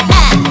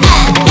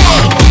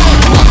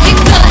 Walk it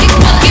good,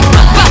 walk it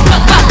proper,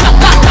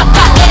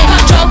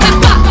 drove it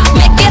back,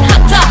 make it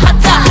hotter.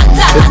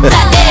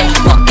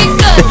 Walk it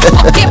good,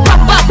 walk it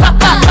proper, back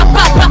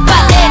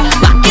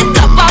it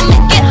up, I'll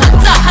make it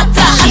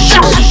hotter.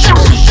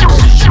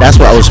 That's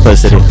what I was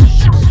supposed to do.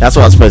 That's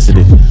what I was supposed to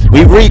do.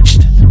 We've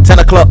reached 10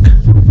 o'clock,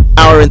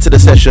 hour into the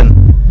session.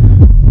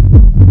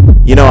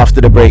 You know,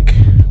 after the break,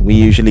 we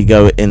usually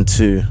go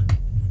into,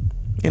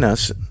 I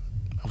was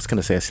going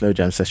to say a slow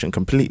jam session,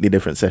 completely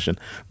different session.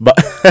 But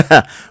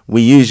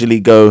we usually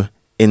go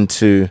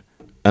into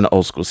an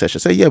old school session.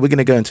 So yeah, we're going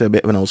to go into a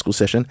bit of an old school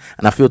session.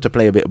 And I feel to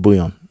play a bit of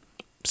bouillon.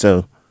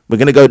 So we're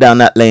going to go down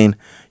that lane.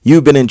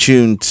 You've been in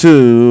tune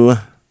to...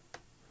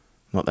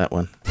 Not that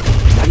one.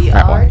 The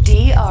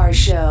RDR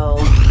Show.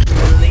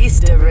 Release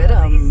the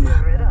rhythm.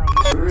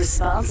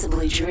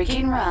 Responsibly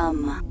drinking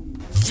rum.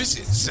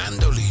 Visit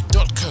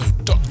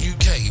Zandoli.co.uk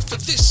for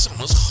this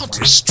summer's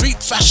hottest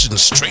street fashion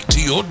straight to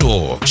your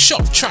door.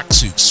 Shop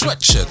tracksuits,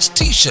 sweatshirts,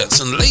 t-shirts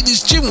and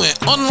ladies' gymwear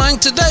online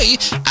today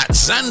at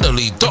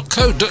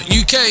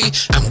Zandoli.co.uk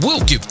and we'll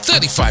give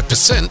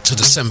 35% to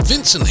the St.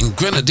 Vincent and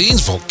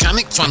Grenadines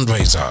Volcanic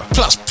Fundraiser.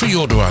 Plus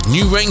pre-order our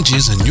new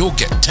ranges and you'll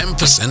get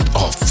 10%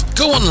 off.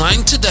 Go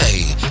online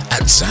today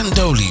at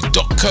Zandoli.co.uk.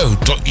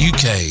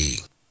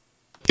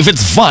 If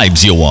it's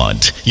vibes you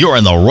want, you're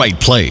in the right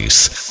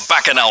place.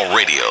 Bacchanal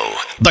Radio,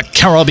 the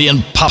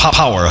Caribbean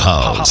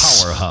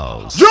powerhouse.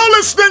 You're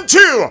listening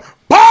to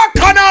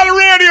Bacchanal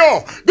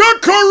Radio, the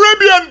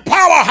Caribbean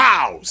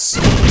powerhouse.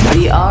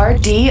 The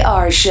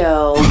RDR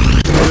Show.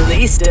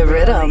 Release the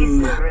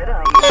rhythm.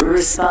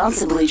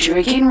 Responsibly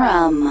drinking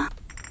rum.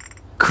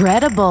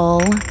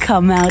 Credible,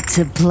 come out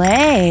to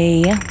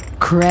play.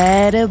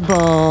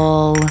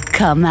 Credible,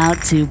 come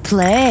out to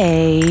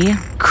play.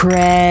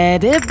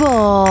 Credible,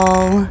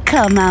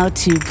 come out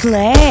to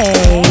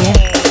play.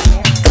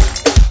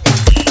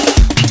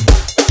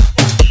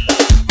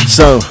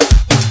 So,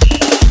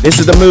 this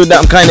is the mood that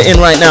I'm kind of in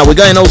right now. We're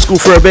going old school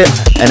for a bit,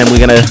 and then we're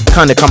going to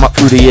kind of come up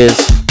through the years.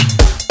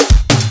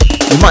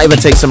 We might even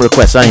take some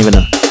requests, I don't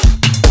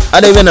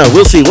even know.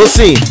 We'll see.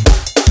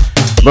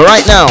 But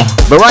right now,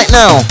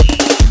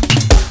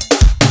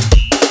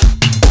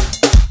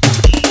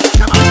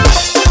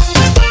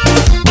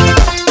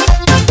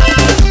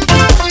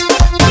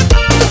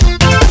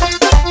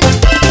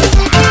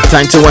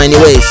 time to wind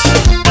your waist.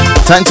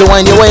 Time to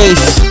wind your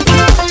waist.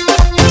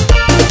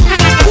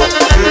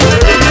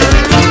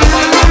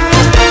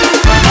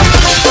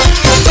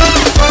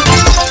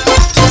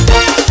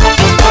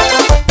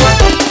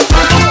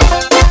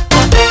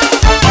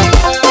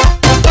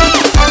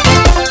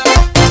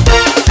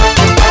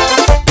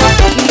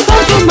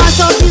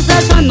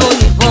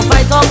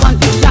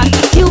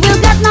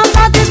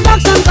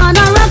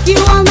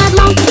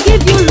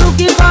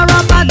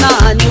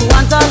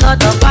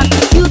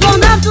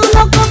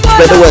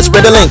 Spread the word,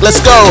 spread the link, let's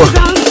go.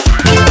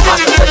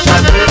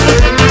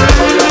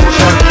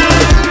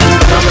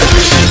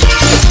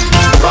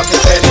 Rock it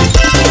steady,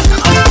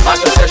 mash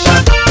your session,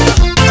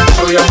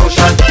 show your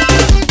motion,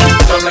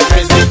 jump like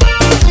crazy.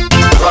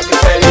 Rock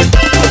it steady.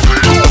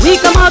 We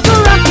come out to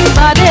rock your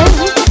body,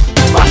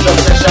 mash your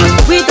session,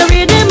 with the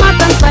rhythm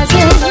hot and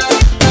spicy.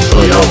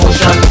 Show your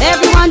motion,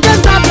 everyone just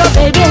grab your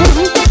baby,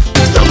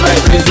 jump like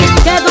crazy.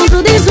 Get on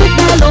to this sweet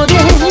melody.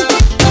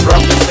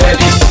 Rock it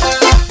steady.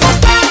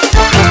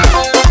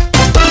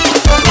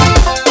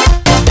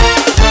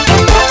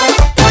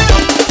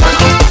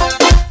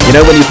 You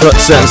know when you put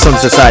certain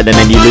songs aside and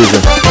then you lose them.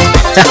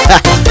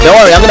 Don't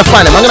worry, I'm gonna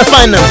find them.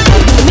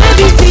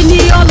 Maybe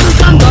Trini or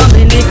Lucian,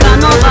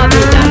 Dominican or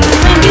Babylon.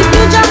 When the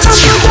future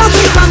comes to jump,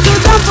 we come to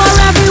jump for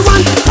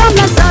everyone. Come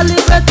let's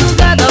celebrate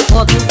together,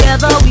 for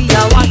together we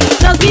are one.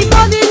 Just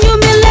before the new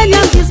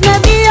millennium, this may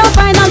be your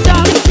final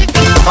jump.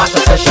 Mash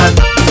your session,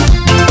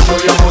 show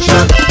your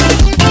motion,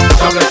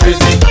 jump like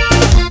crazy.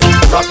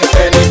 Rock it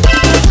steady,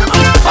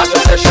 mash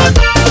your session.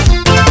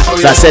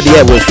 So I said,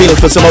 yeah, we're feeling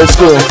for some old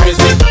school.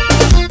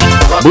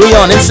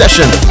 Bouillon in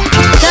session.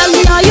 Tell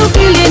me how you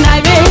feeling,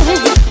 irate.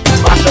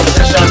 Mash up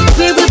session.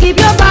 We will keep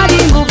your body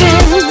moving.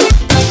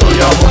 Show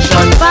your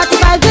motion. Party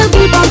vibes will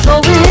keep on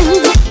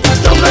going.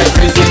 Jump like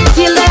crazy.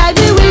 Till the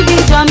ivy will be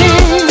drumming.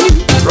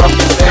 Rock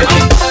it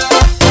steady.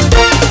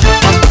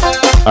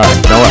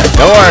 Alright,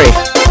 don't worry.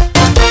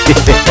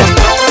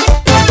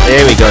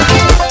 There we go.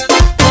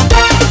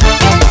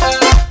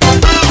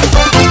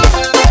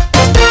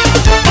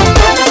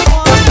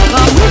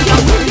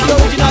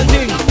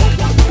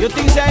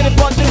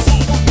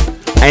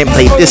 I ain't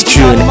played this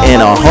tune in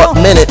a hot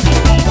minute.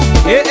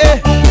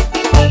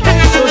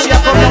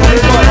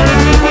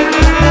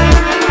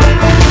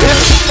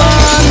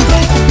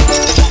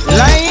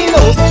 Line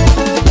up.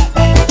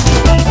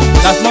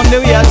 Last Monday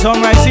we had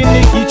some rice in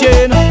the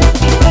kitchen.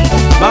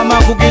 Mama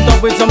cook it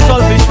up with some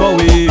saltfish for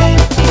we.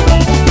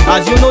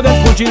 As you know, the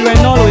school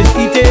children always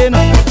eating.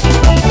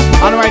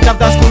 And right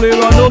after school we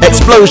run up.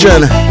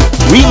 Explosion.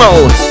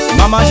 Remos.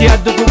 Mama she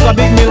had to cook a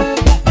big meal.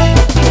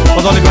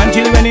 Cause all the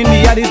grandchildren in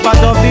the yard is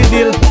part of the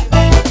deal.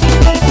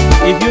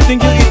 If you think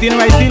you're eating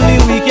right till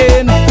the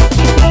weekend,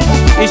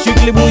 it's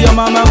strictly boo your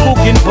mama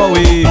cooking for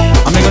we.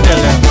 I'm gonna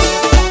tell them.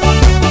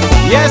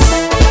 Yes,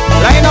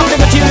 line up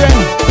little children.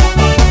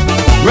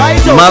 Right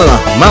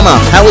up.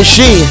 Mama, how is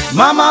she?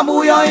 Mama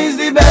Booyah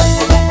is the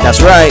best. That's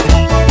right.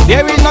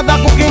 There is not a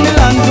cook in the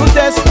land to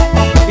test.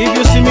 If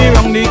you see me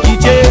round the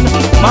kitchen,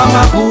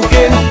 mama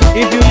cooking.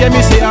 If you hear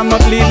me say I'm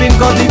not leaving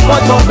cause the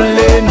pot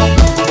bubbling.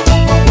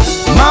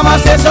 Mama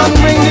says son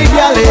bring the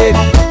gal in.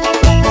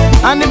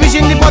 And the fish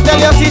in the pot tell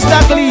your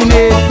sister clean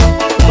it.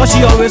 Cause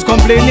she always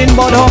complaining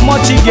about how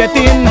much she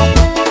getting.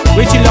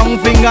 With she long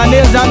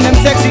fingernails and them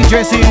sexy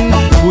dressing.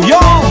 Yo!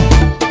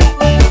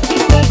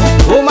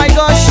 Oh my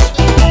gosh!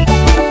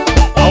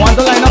 I want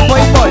to line up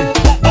for it, boy.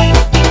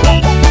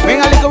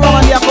 Bring a little rum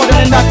and the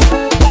accordion in that.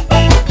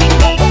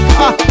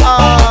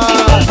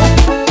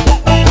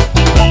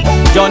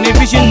 Johnny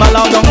fishing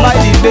mallow down by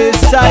the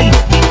bayside.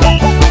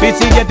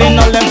 Fitzy getting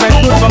all them fresh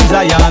fruit from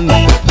Zion.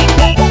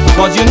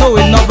 Cause you know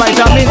it's not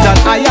vitamins and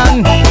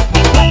iron.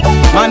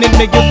 Man, it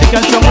make you thick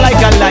and strong like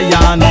a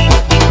lion.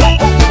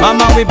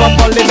 Mama whip up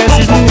all the best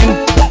seasoning.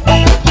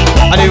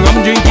 And the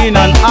rum drinking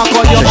and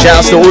accordion. So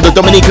shout out to all the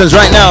Dominicans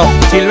right now.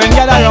 Children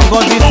gather around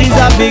cause this is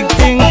a big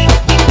thing.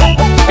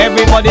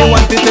 Everybody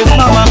wants to taste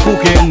mama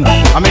cooking.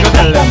 I'm gonna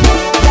tell them.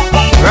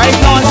 Right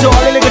now, so all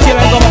the little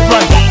children come up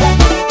front.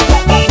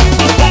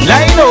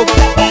 Line up.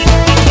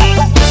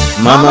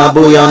 Mama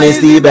Bouillon is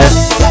the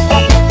best.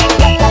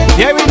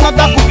 There is not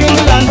a cook in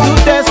the land to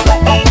test.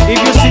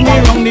 If you see me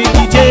round the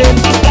kitchen,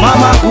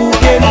 mama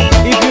cooking.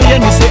 If you hear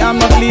me say I'm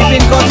not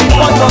leaving cause the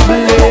pot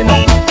bubbling.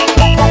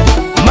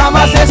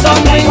 Mama says son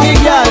bring the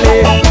gal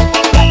in.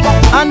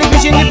 And the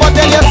fish in the pot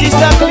tell your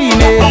sister clean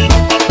it.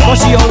 Cause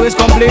she always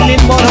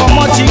complaining about how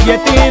much she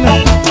getting.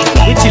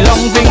 With she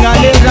long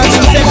fingernails and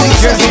some sexy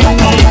dressing.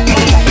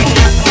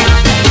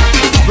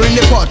 Bring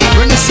the pot,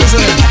 bring the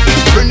sizzling,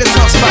 bring the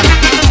sauce back.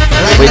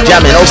 We're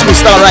jamming old school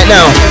style right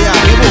now.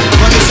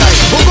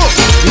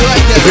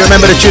 If you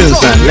remember the tunes,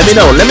 man,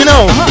 let me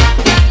know.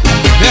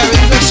 There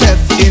is a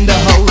chef in the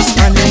house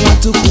and they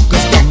want to cook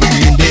us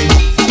something day.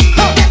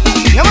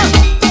 Yeah man.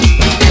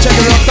 Check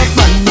it out, the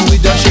man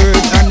with the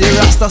shirt and the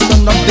rasta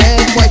stand up there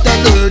quite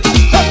alert.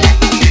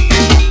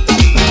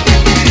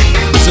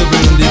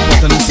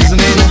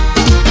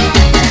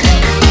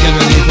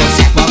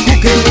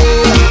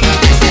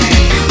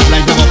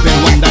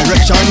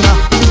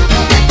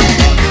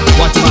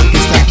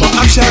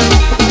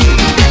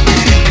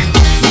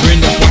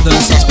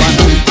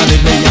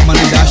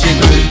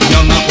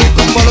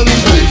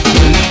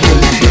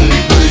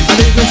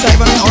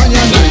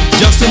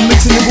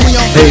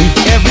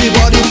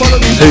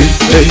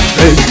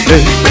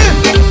 hey.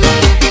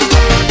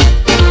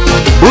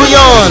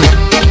 Bouillon.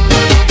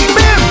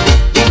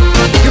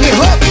 Give me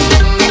hook.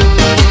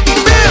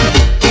 Bam.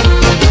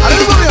 A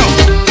little bouillon.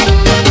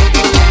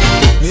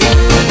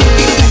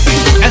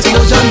 Yeah.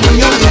 Explosion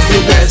bouillon is the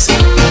best.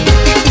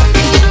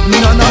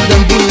 None of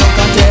them bouillon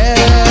can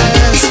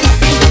test.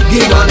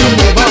 Give on the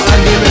neighbor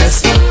and the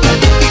rest.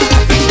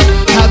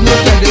 Have no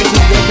friend, they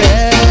keep the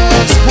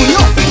best.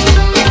 Bouillon.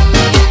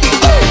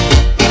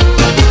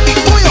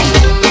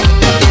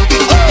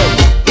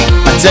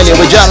 I tell you,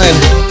 we're jamming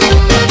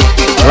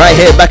right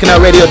here,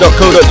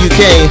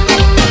 bacchanalradio.co.uk.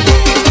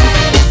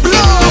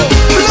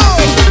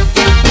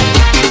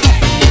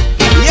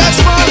 Yes,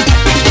 man.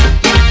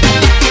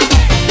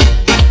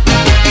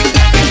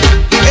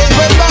 Hey,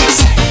 wait,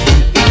 box.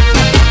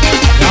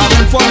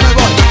 Having fun, my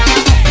boy.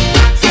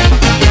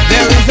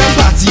 There is a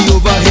party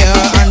over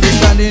here, and they're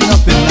standing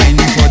up in line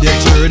for their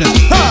turn.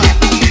 Ha!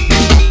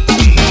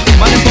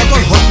 Man, they bottle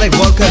hot like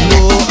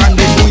volcano, and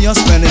they know you're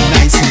smelling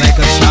nice like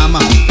a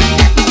shama.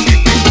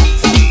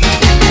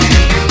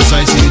 So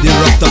I see the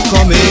rock top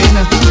coming,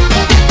 and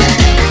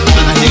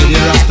I hear the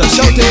rasta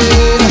shouting.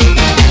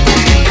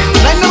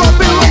 Line them up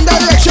in one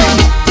direction.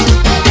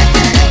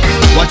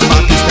 Watch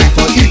back, it's time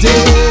for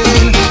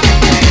eating.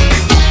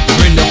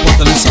 Bring the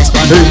pot and the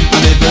saucepan, a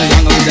little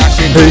young and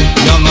dashing.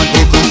 Young and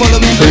old, come follow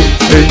me. A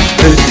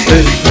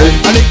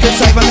little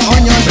side and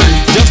onion,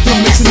 just to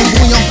mix in the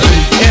bouillon.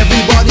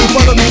 Everybody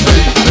follow me.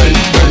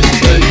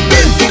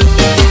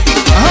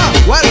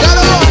 Well, got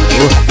along.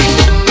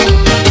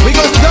 We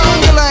go down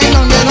the line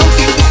on there, no?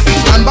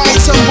 And buy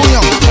some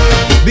bouillon.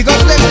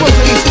 Because let's put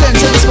in this 10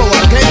 cents for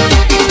one, okay?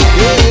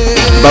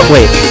 Yeah. But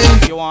wait.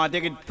 You want to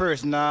take it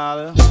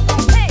personal?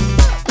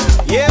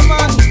 Yeah,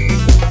 man.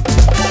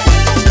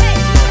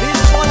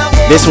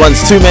 This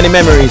one's too many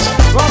memories.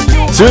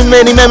 Too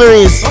many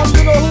memories.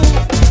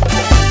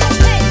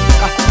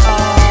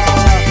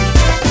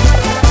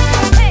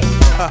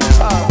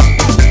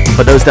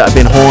 For those that have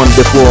been horned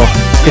before.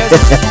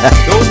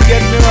 Don't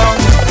get me wrong.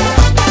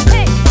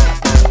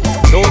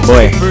 Don't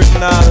Boy, take it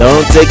personal.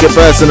 don't take it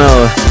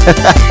personal.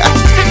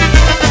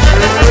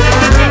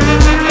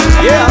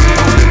 Yeah.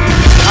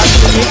 I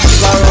should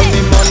borrow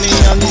me money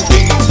and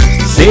things.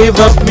 Save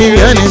up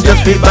million and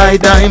just be buy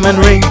diamond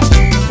ring.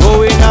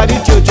 Go in at the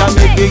church and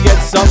make me get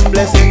some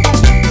blessing.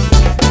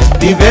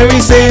 The very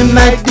same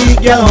night the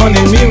girl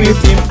honey me with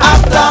him.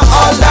 After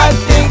all that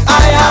thing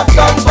I have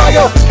done for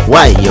you.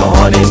 Why you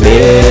honey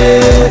me?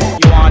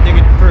 You want to take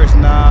it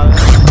personal?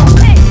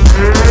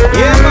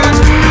 Yeah, man.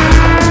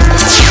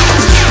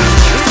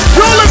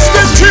 You're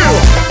listening to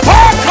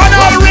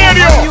Bacchanal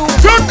Radio,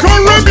 the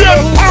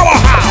Caribbean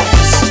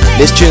powerhouse.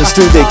 This tune's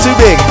too big, too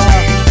big.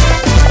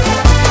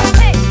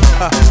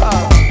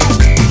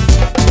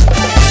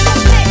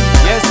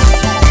 Yes,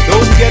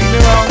 don't get me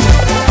wrong.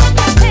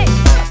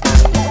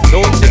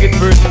 Don't take it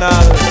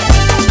personal.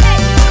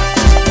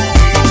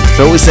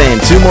 So we're saying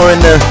two more in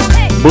the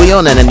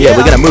bouillon and then yeah,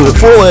 we're gonna move it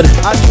forward.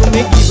 I should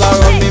make give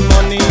around me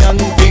money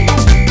and things.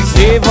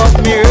 Save up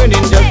me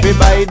earning just to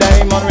buy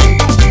diamond ring.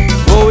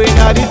 Go in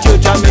at the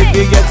church and make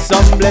me get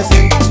some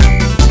blessing.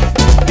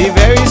 The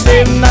very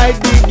same night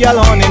the girl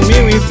honeying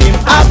me with him.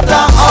 After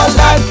all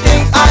that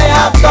thing I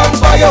have done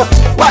for you,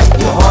 why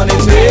you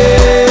honeying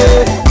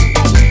me?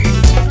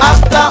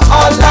 After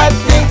all that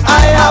thing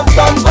I have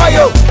done for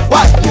you,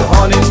 why you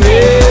honeying me?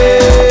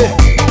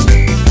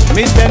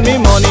 Me spend me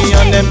money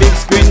on them big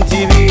screen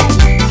TV.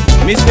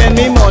 Me spend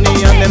me money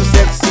on them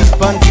sexy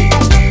panty.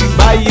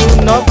 Buy you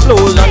no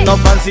clothes and no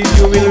fancy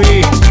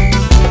jewelry.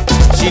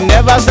 She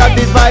never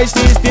satisfied,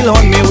 she still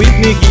on me with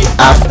Nicky.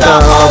 After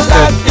all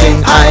that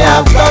thing I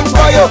have done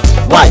for you,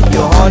 why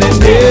you honey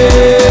me?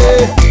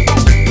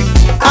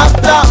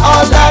 After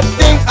all that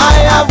thing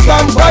I have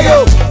done for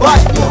you, why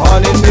you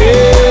honey me?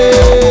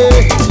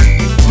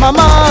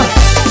 Mama,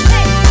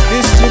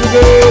 this little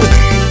girl,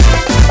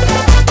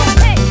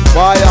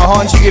 why a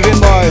horn she giving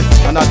boy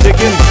and I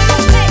taking?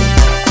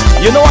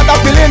 You know what I'm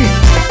feeling?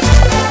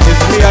 It's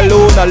me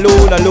alone,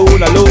 alone,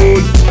 alone,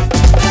 alone.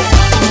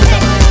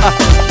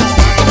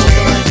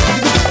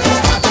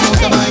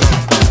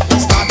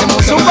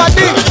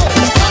 Somebody.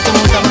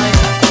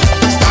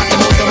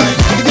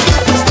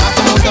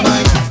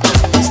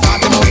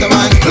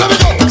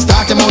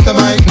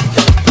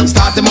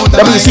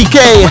 WCK.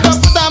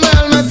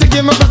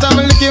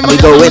 We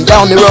going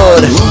down the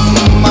road.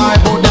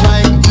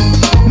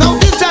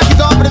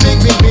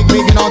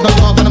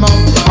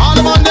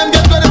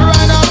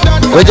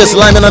 We're just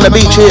liming on the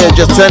beach here,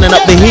 just turning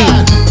up the heat.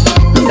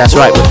 That's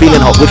right, we're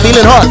feeling hot. We're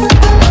feeling hot.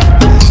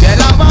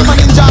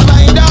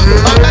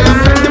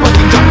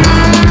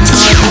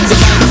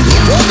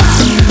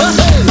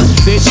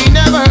 Say she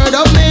never heard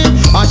of me,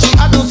 and she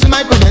had to see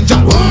my credential.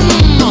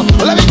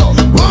 Let me go.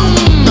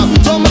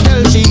 So me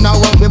tell she now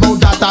want me about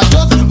that. I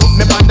just put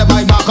me on the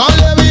bike back on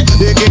Levy.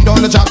 They get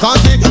down the track and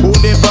see who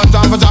they first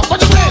time for job.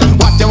 What you say?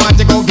 What you want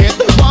to go get?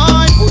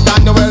 Why? Put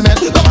on the well met.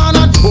 Come on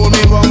and hold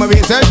me wrong, my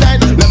waist is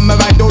tight. Let me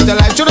ride out the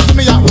light. Should have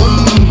seen me out.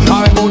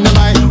 I hold the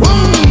bike.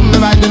 Me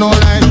riding all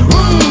night.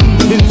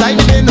 Inside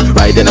the bin,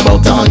 riding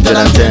about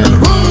 110.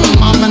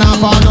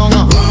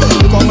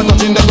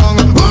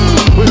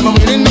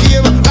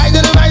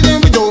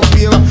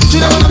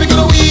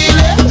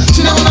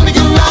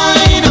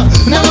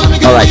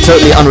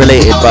 totally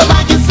unrelated, but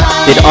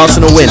did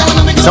Arsenal win?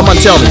 Someone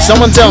tell me.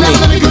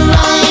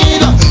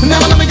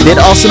 Did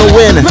Arsenal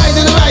win?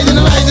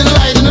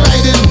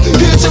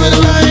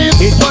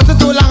 It wasn't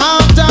too long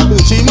after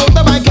she moved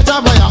the bike, catch a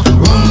fire.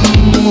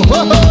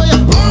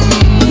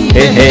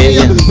 Hey.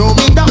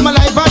 Knowing that my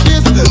life like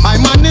this, I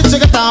managed to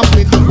get off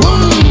it.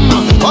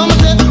 Come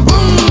say,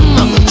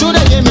 should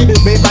they hear me?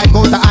 Me bike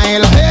out the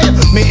aisle, hey,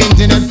 me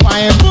engine is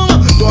fire.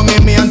 Don't make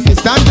me and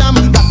fist and jam.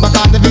 That's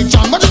because the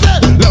fiction. What you say?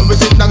 Love we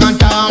sit down and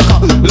talk.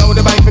 Love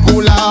the bike for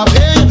cool off,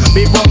 hey.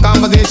 Before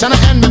conversation, I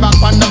end me back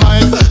on the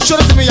bike. Should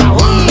have seen me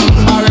out,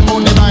 I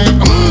remote the bike.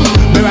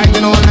 Me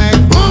riding all night,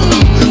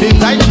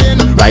 inside the bin.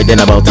 Riding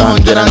about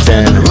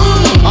 110.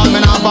 I'm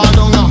in a far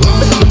down now.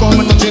 Look how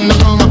me touching the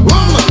ground.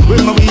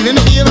 With my wheel in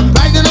the air,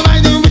 riding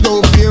with no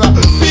fear.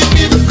 Beep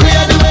beep,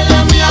 clear the way,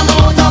 let me have a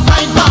motor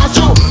fight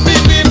past you. Beep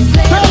beep,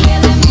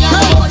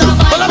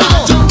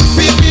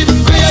 beep beep,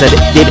 clear. Said,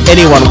 did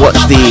anyone watch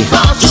the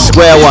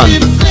Square One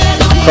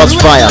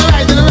Crossfire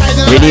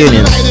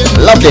reunion?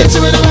 Loved it.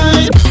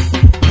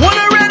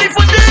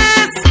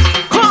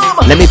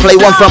 Let me play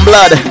one from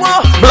Blood.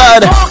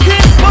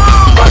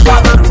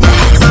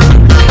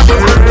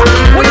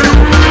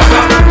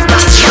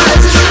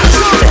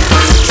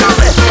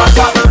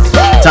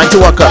 Time to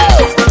walk up.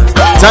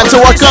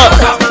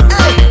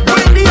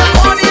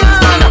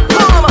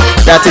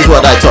 That is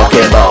what I'm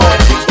talking about.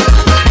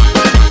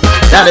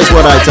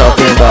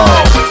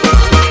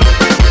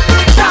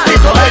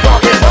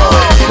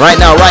 Right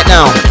now.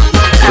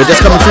 We're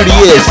just coming through the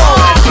years,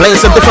 playing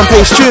some different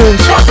pace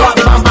tunes.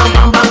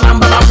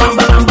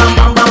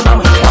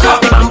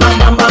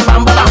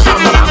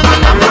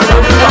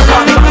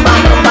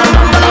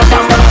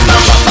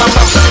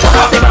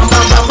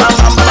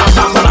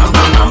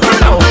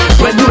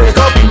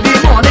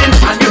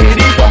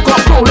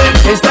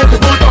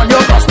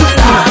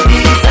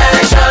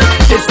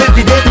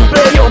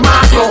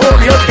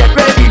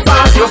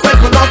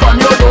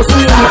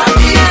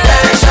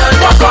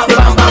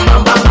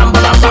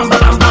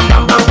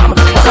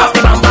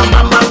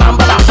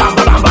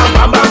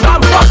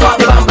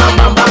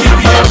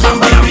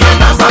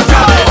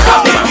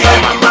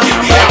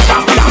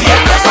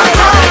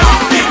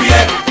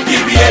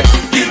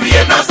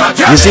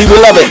 You see, we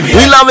love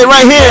it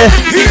right here.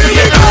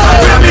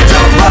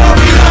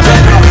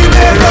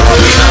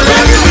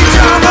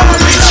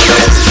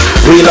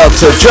 We love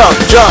to jump.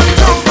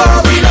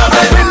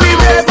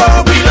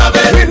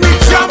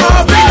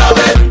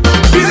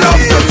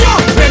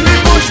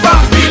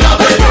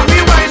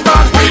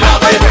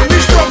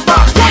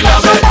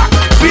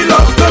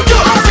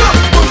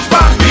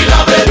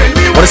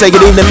 Want to say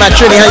good evening, Matt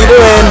Trini, how you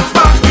doing?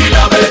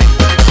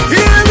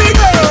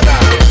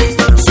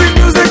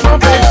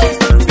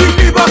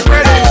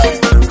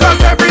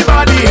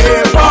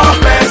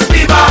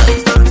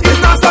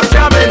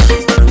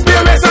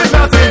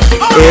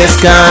 It's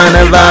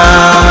Carnival.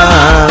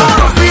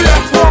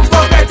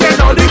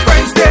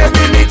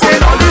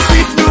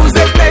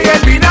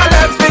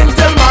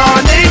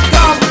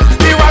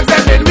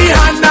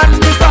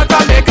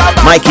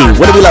 Mikey,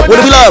 what do we love?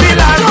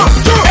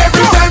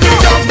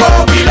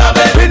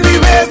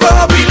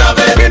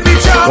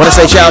 Want to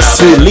say shouts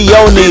to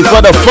Leonie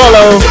for the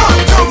follow.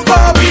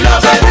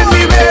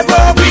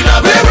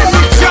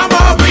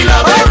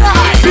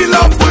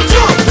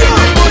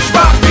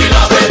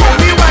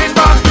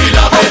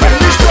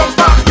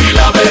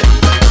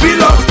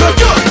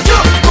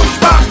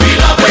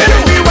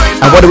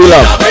 And what do we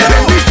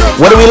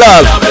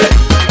love?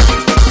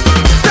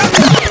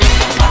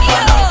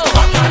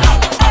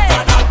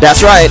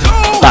 That's right.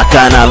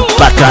 Bacchanal.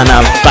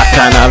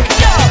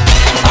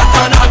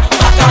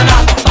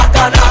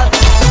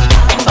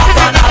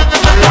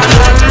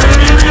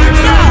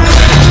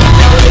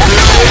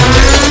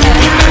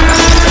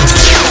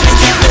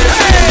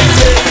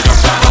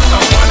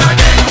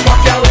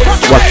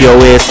 Walk your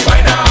waist.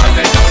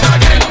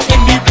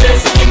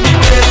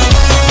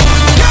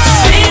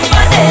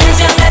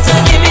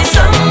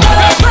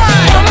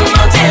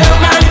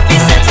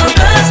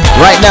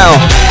 Right now.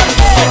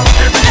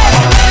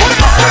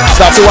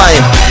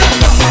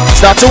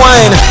 Start to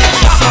whine.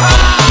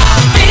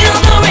 Feel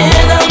the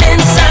rhythm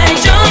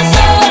inside your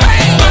soul.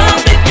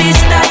 Perfect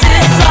peace, that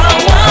is all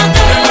I want.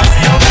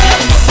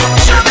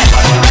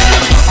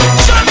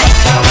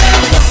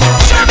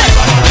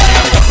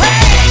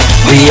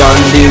 We on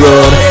the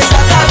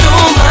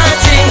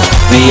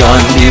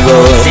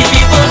road. See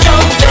people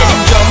jumping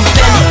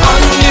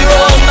on the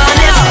road, man,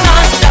 it's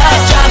not start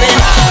jamming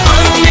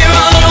on the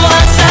road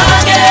once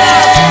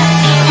again.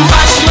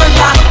 Bashman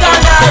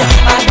Bacchanal,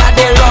 and that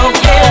they love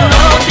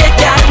the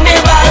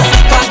carnival.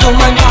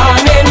 Kaduman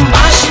morning,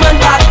 Bashman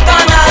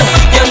Bacchanal,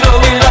 you know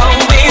we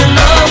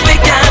love the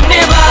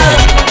carnival.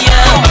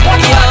 Yeah.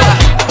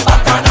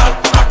 Bacchanal.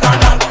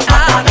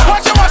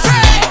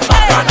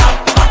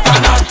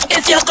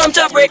 If you come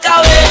to break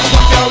away,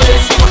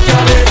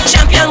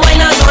 champion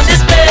winners on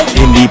display.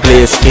 In the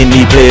place.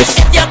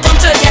 If you come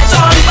to get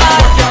on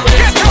back,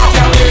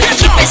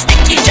 keep it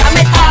sticky, jam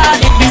it hard.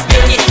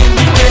 Here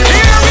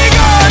we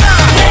go now.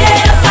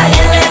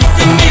 Left,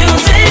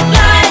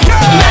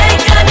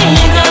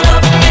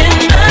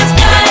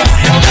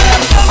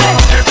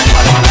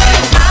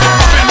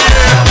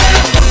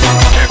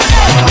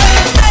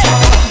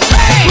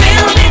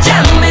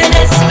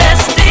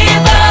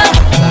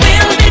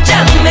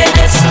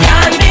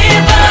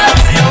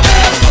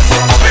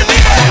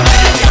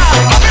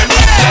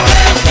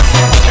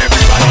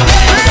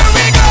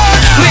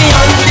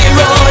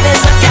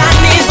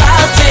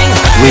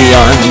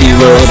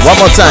 road. One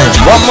more time.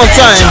 One more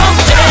time.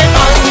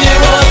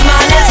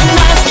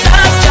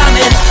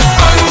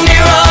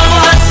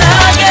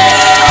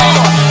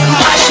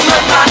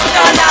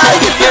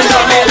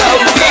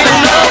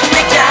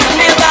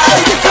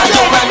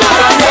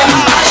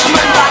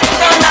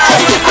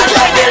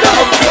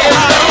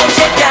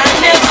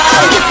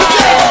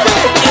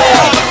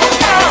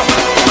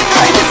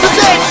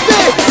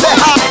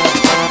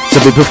 So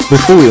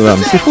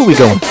before we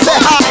go on,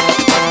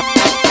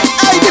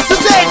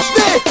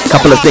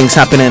 couple of things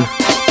happening.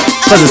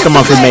 Because it's the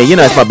month of May, you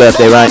know it's my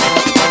birthday, right?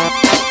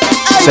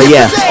 So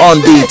yeah,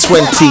 on the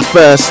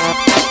 21st,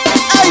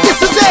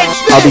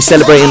 I'll be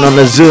celebrating on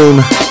the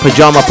Zoom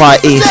pajama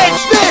party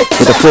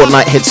with the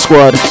Fortnite Hit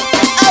Squad.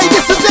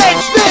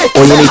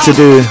 All you need to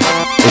do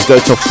is go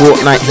to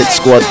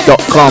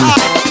FortniteHitSquad.com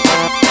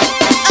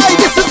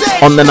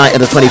on the night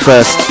of the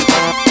 21st,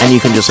 and you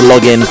can just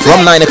log in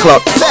from 9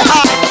 o'clock.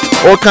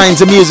 All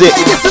kinds of music,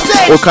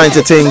 all kinds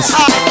of things.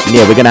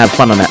 Yeah, we're gonna have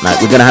fun on that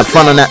night. We're gonna have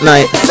fun on that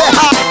night.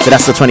 So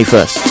that's the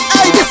 21st.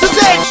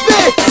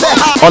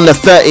 On the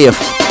 30th,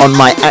 on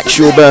my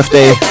actual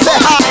birthday,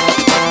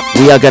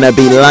 we are gonna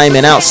be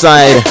liming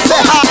outside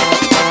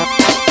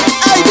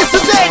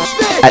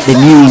at the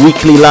new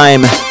weekly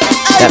lime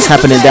that's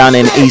happening down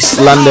in East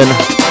London,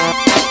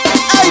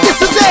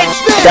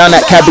 down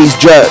at Cabby's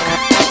Jerk.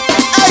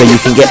 So you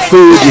can get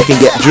food, you can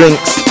get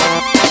drinks,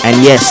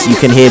 and yes, you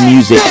can hear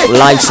music,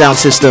 live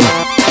sound system.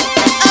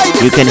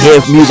 You can hear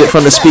music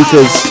from the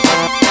speakers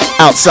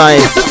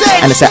outside,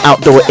 and it's an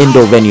outdoor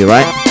indoor venue,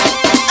 right?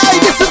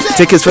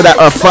 Tickets for that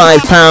are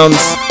 £5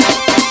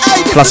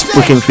 plus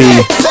booking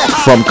fee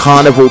from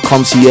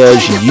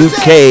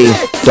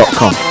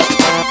carnivalconciergeuk.com.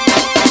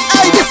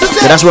 So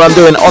that's what I'm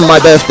doing on my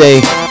birthday.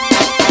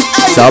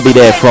 So I'll be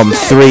there from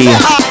 3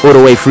 all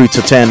the way through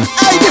to 10.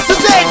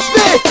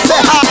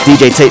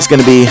 DJ Tate's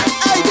gonna be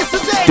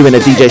doing a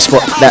DJ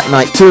spot that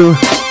night too.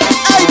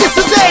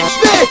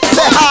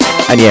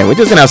 And yeah, we're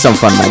just gonna have some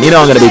fun, man. You know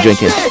I'm gonna be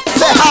drinking.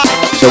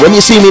 So when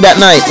you see me that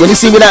night,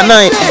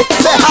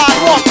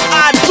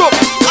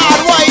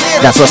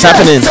 that's what's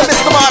happening.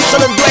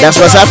 That's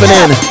what's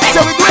happening.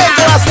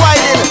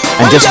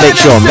 And just make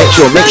sure.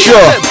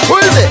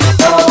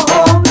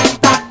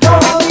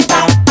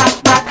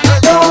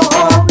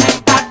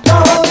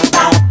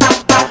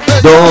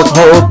 Don't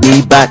hold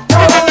me back.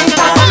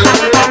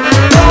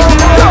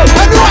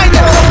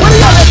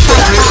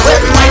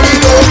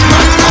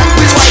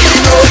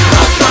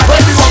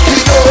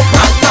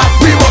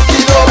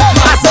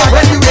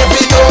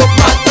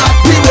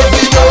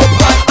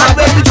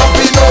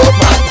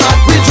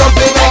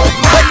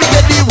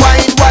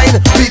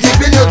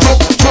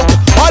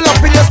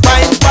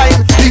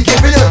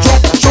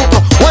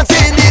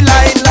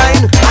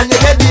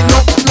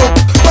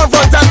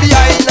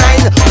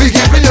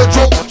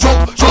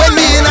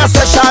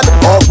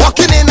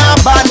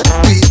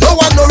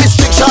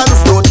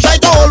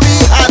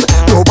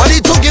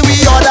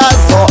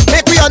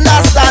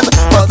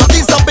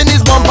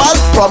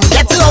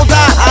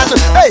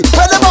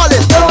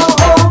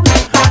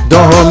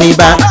 Don't hold me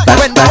back.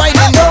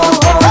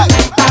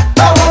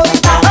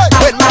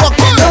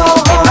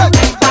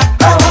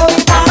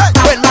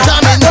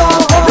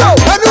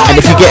 And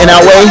if you get in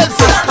our way,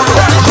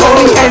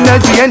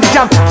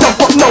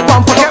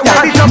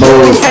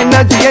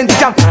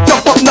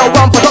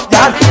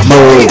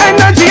 move.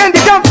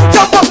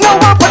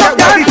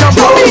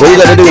 What you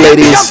gonna do,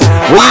 ladies?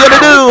 What you gonna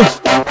do?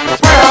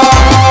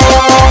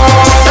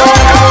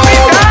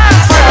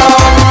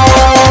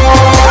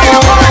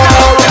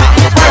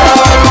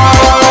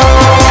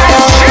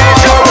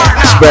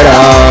 Spread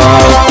out.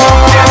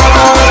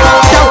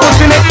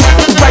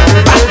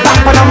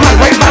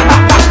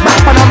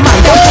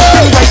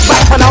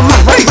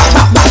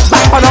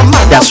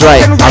 That's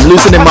right. I'm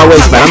loosening my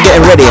waist, man. I'm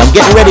getting ready. I'm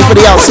getting ready for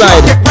the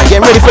outside. I'm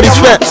getting ready for these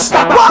threats.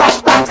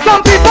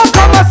 Some people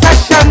come a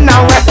session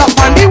now, rest up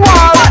on the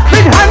wall.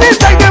 With hand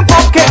inside them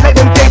pocket, let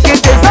them take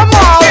it as a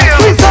mall.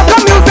 Sweet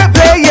soccer music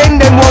playing,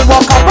 then we'll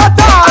walk up a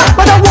door.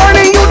 But a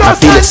warning, you don't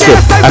feel it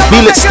stiff. I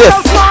feel it stiff.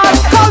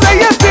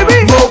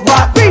 Move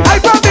back, be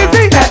hyper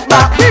busy. Step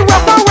back, be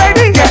rough and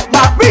ready. Get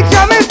back, be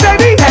jamming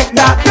steady. Heck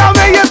that, down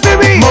there you see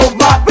me. Move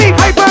back, be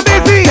hyper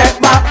busy. Step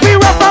back, be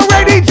rough and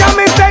ready.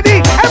 Jamming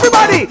steady.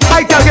 Everybody,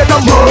 I tell you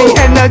to move the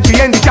energy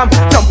and the jump.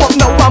 Jump up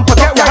now and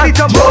put up your hand.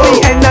 Jump up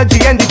the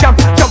energy and the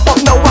jump. Jump up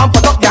now and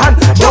put up your hand.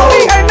 Jump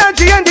the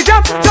energy and the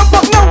jump. Jump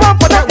up now and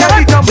put up your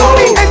hand. Jump the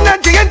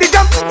energy and the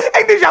jump.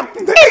 And the jump.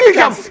 And the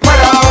jump.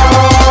 Spread out.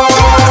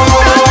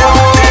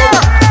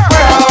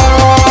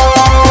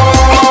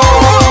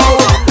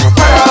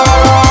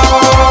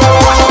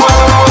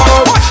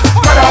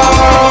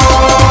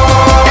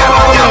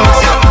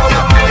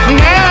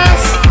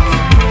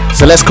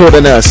 So let's call the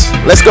nurse.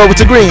 Let's go over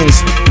to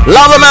Greens.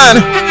 Lava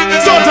man.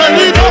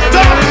 Certainly, doctor,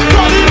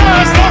 call the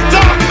nurse,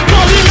 doctor,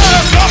 call the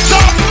nurse,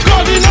 doctor,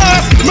 call the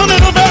nurse. No need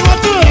to beg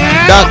what to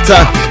hear.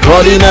 Doctor,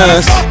 call the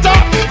nurse. Doctor,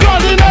 call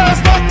the nurse,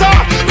 doctor,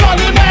 call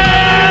the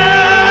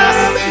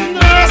nurse.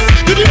 Nurse,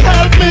 could you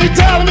help me?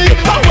 Tell me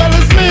how well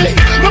is me?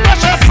 My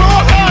pressure's so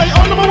high,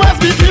 under my waist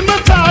between my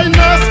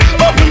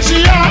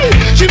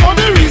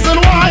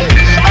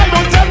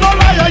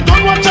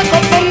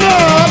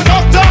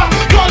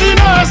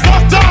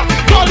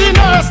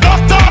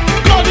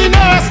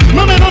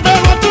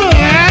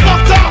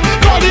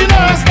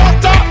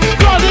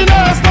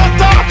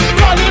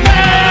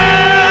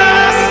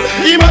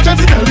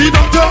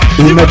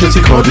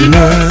Emergency call the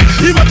nurse.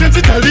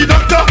 Emergency tell the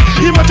doctor.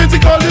 Emergency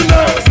call the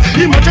nurse.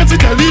 Emergency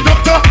tell the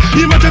doctor.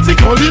 Emergency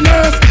call the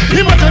nurse.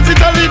 Emergency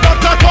tell the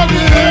doctor. Call the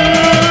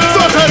nurse.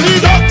 So tell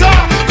the doctor.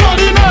 Call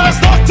the nurse.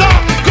 Doctor.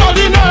 Call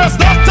the nurse.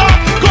 Doctor.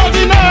 Call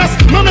the nurse.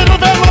 Mommy no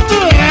bell up to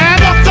her.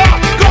 Doctor.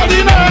 Call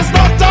the nurse.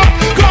 Doctor.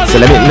 So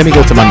let me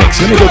go to my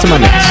next. Let me go to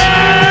my next.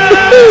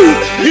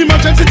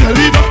 Emergency tell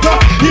the doctor.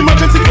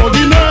 Emergency call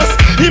the nurse.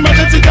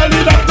 Emergency tell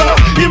the doctor.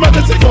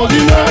 Emergency call the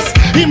nurse.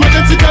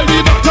 Emergency tell the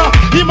doctor.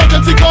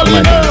 Emergency call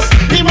the nurse.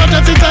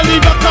 Emergency tell the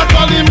doctor.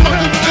 Call him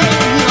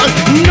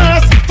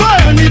nurse for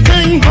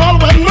anything. All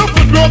when no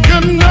foot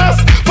broken nurse.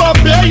 For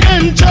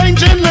paying,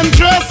 changing and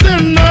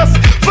dressing nurse.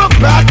 For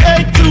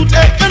backache,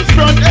 toothache and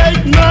front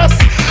ache nurse.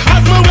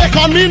 As me wake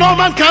on me, no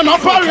man can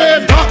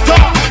operate.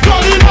 Doctor,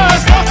 call the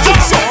nurse. Doctor,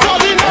 call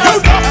the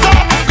nurse. Doctor,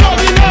 call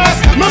the nurse.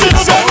 No need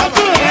to go up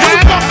to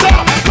her. Doctor,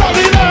 call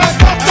the nurse.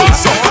 Doctor,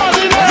 call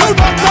the nurse.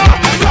 Doctor,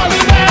 call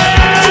the nurse.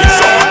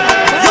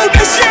 You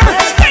this year,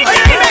 I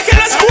ain't making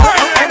a score.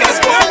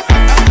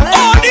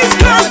 All these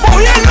girls,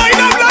 boy, you line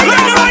up.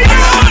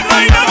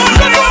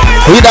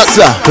 Who you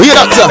doctor? Who you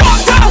doctor?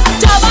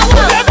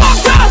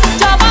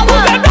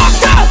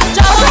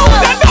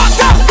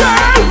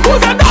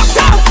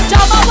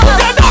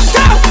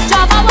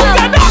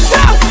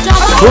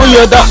 Who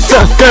your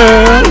doctor,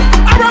 girl?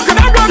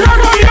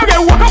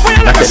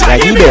 That's it,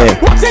 like you there.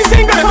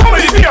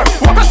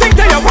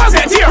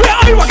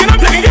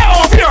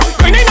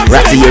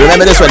 Ratty, you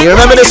remember this one? You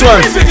remember this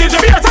one?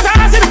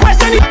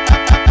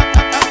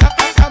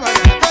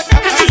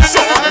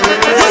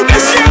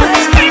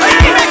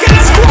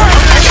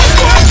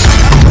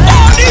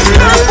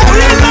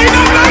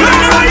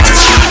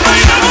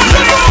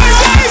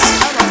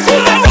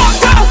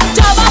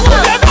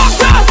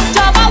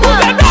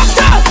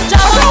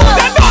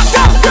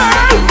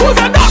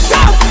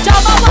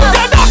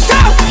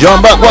 John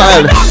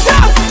Buckwild.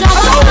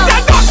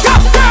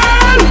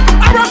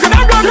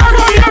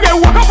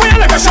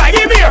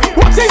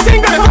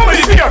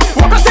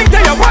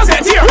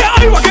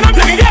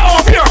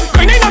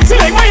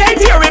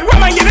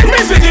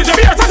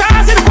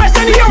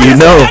 You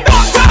know.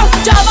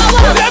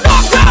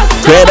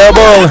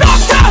 Credible.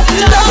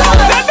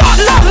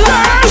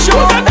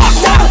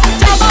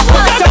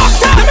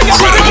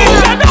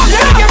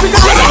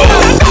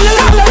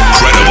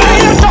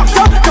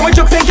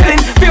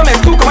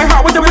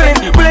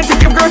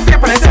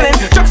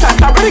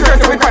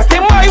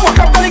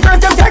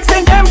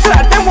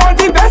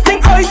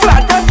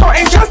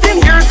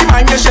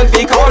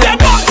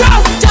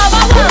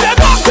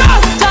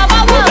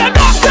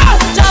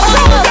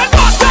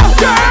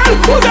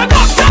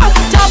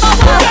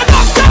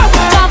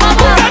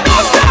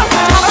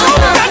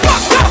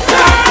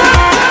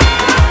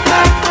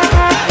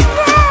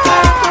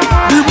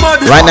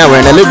 Right now we're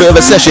in a little bit of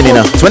a session, you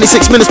know.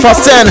 26 minutes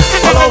past 10.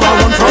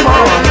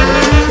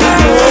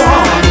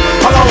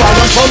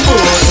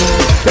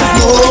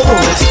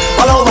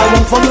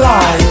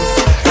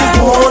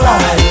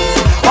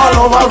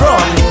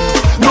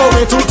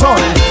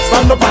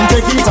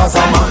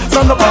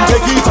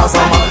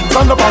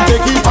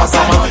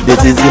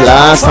 This is the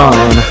last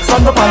one.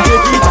 Stand up and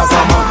take it as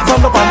a man.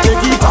 Stand up and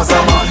take it as a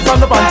man.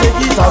 Stand up and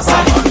take it as a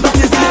man. That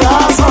is the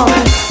last one.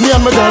 Me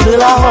and my girl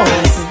build a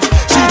house.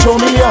 She show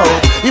me out.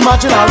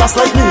 Imagine a lass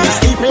like me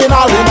sleeping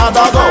all in a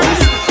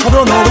doghouse. I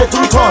don't know where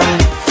to turn.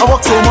 I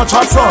walk so much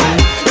hot sun.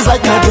 It's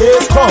like my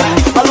days come.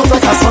 I look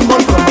like a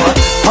sunburn from what?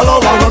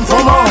 Hello, I run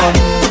from on.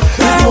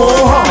 It's more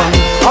on.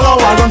 Hello,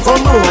 I run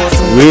from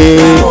roads.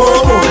 It's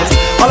more roads.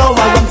 Hello,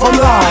 I run from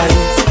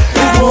lights.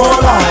 It's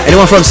more lights.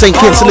 Anyone from St.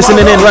 Kitts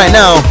listening in right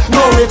now? No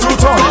way to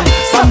turn.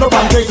 Stand up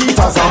and take it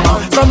as a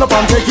man. Stand up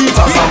and take it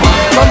as a man.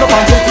 Stand up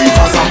and take it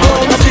as a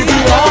man. That is the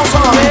last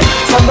one.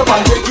 Stand up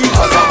and take it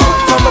as a man.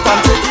 Stand up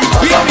and take it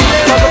as a man.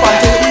 Stand up and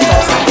take it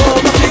as a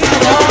man. That is the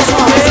last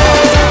one.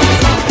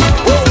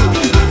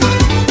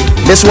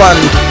 This one,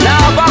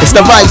 it's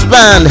the Vibes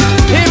Band.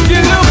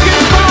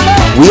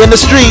 We in the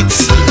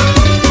streets.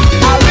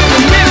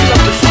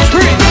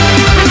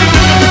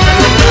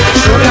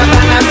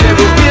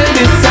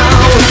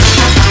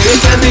 They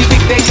can be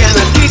big, they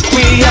cannot kick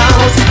me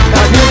out.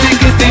 Our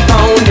music is the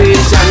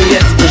foundation,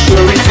 yes, for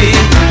surety.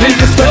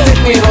 Lyrics protect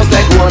me house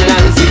like one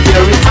and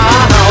security.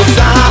 House.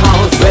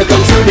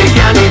 Welcome to the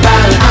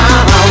carnival.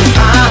 House.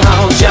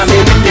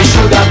 Jamming with the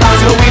sugar band.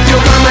 So if you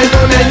come and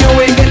go, then you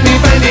ain't get me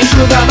by the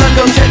sugar band.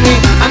 Come check me,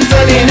 I'm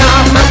telling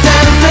off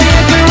myself. So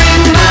you can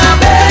ring my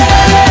bell.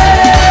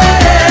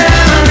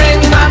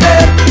 Ring my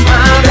bell,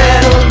 my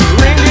bell.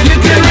 You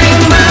can ring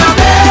my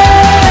bell.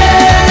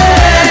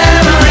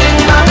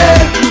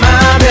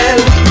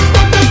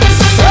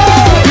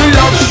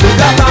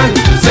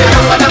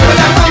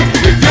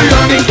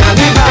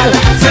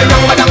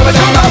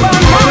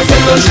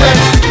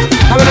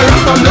 I'm gonna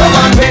run from no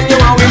one when you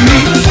are with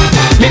me.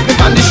 Meet me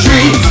on the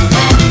streets.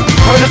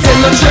 I'm gonna send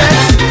no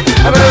threats.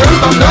 I'm gonna run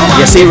from no one.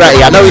 Yeah, see, right,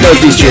 I know he knows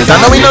these tunes.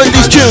 I know he knows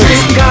these tunes.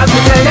 Cause we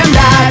tell them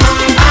that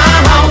our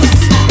house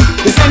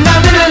is in the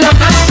middle of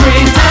the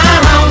street.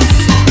 Our house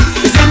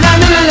is in the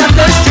middle of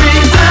the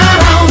street.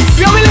 Our house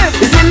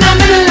is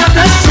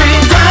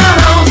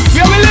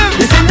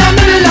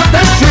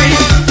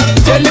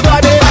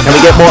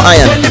we get more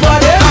iron?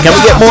 Can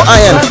we get more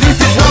iron?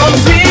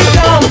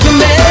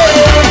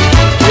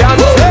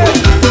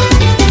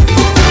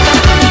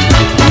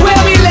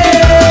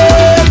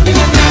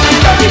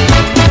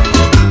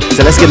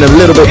 So let's get a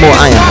little bit more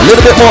iron. A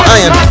little bit more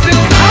iron.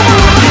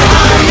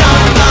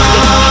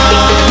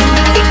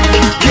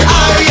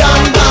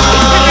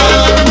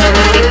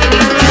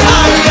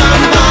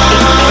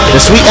 The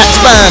Sweet Axe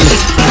Band.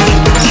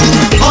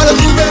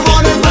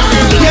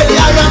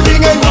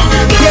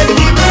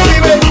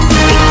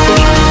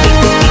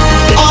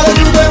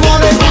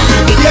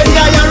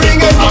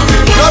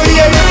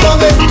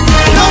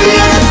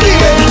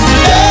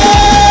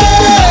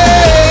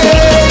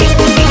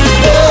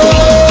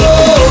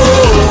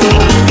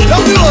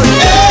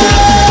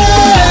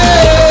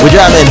 We're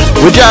jamming.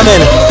 We're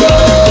jamming.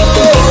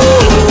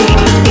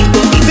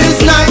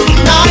 Since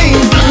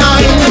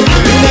 1999,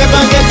 we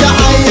never get a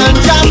iron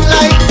jam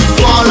like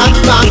small and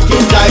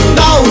spanking time.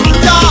 Now,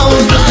 down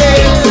the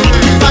lane,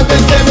 and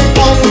then them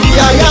on the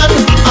iron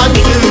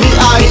until the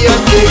iron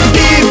takes.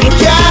 People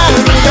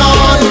carry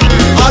on.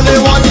 All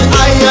they want is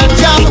iron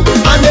jam,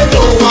 and they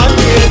don't want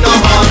to no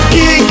harm.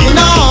 Kicking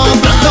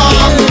off the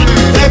song,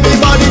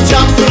 everybody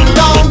jumping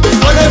down.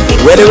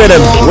 Where the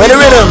rhythm? Where the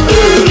rhythm?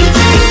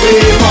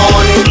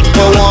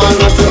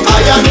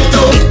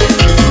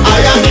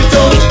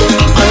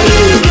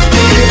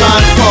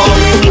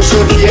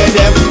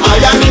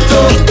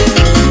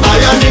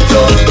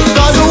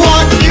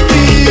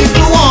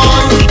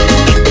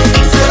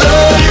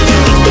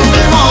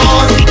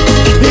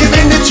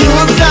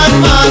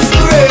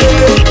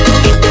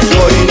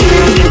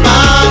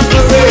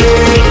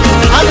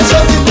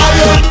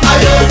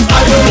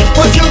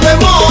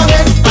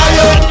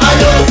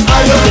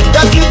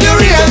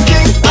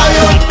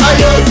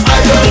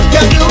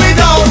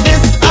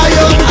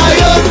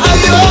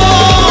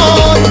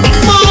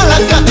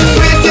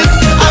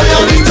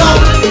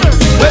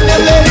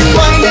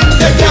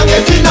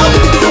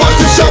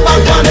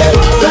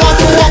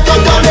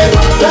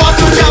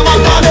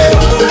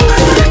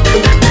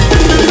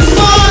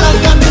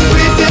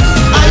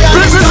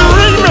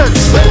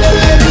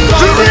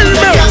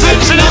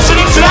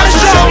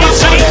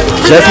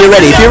 So if you're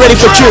ready for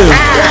tune,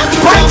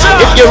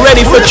 if you're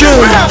ready for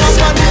tune,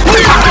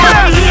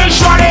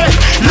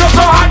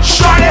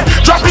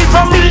 drop it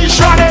from me,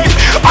 shawty.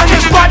 On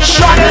this spot,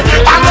 shawty.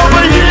 I'm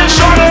over here,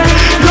 shawty.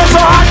 You're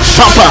so hot,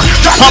 pumper,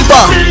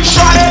 pumper.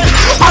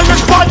 On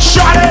this spot,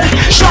 shawty,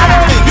 shawty.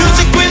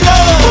 Music we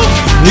love,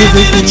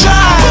 music we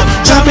try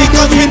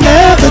because we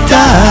never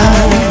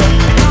die.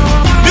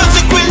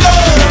 Music we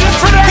love,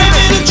 give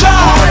it a try.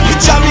 You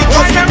try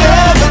because we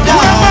never die.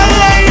 My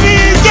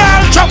ladies, girl,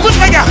 drop it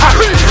like a hot.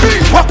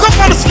 Walk up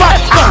on the spot,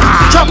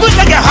 drop it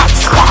like a hot.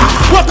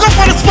 Walk up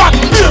on the spot,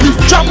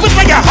 drop it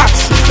like a hot.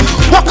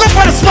 Walk up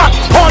on the spot,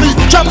 party,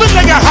 drop it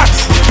like a hot.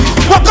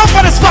 Walk up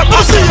on the spot,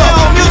 let's see you.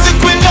 Music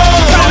we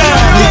love,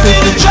 music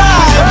we try.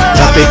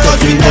 Drop it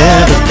cause we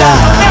never die.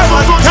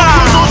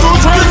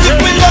 Music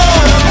we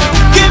love,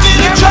 give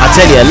it a try. I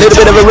tell you, a little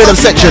bit of a rhythm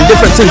section,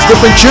 different things,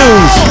 different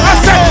tunes. I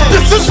said,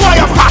 this is why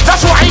I'm hot,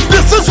 that's why.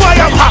 This is why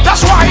I'm hot,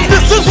 that's why.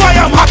 This is why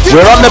I'm hot.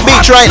 We're on the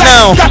beach right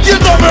now. That you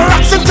know me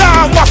rocks in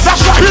town, what's that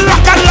right?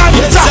 Rock a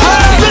lanta,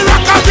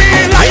 rock a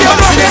beat like you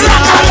rock it,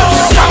 rock a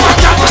lanta.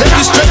 Take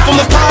it straight from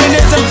the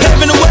pioneers and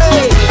paving the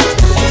way.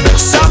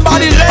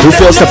 Somebody let Who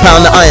feels to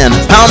pound the iron?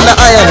 Pound the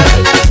iron.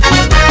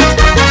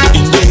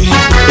 Indeed.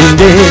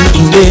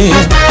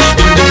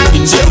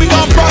 Till we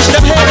gon' brush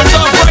them haters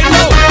off right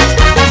now.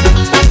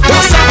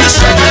 Don't stop the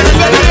straight.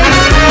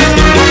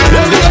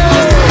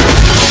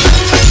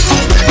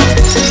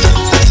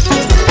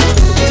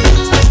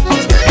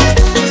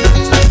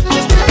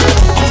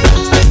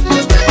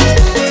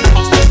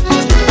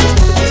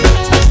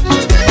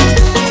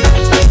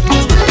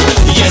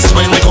 Yes,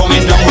 when we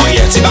coming down, we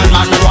yet bad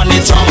man we run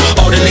it on.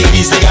 All the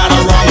ladies they got it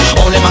wrong.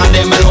 All them and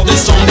them I love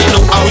this song. They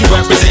know how we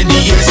represent the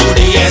year, so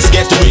they ask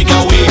get to break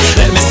away.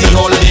 Let me see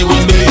holiday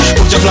with me.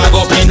 Put your flag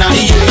up in the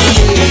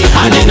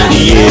yeah, and in the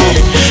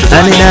yeah,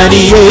 and in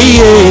the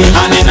yeah,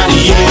 and in the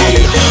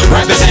yeah.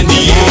 Represent the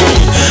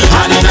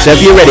yeah. So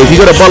if you're ready, if you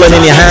got a bottle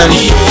in your hand,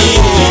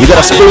 you got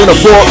a spoon, a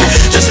fork.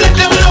 Just let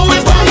them know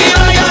we're banging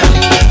iron.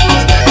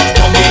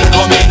 Come in,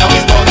 now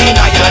we're banging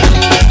iron.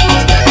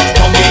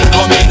 Come in,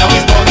 now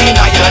we're banging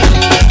iron.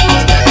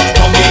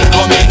 Come in,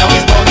 now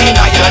we're banging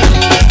iron.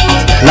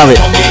 Love it.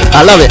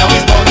 I love it. Now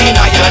we're banging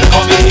iron.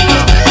 Come in.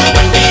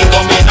 When we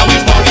come in, now we're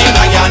banging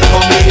iron.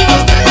 Come in.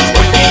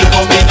 When we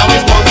come in, now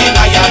we're banging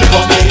iron.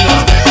 Come in.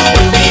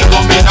 When we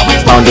come in, now we're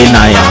Pounding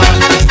iron.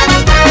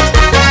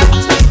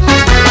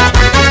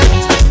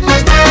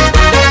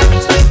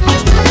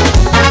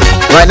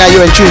 Right now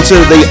you're in tune to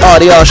the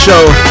RDR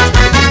show.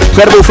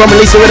 Credible from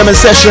Elisa Rhythm and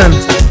Session.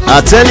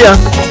 I tell ya.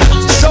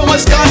 so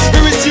much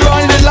conspiracy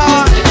on the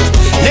line.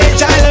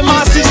 Nature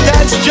elements is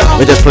that's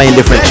jump. We're just playing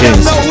different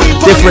tunes.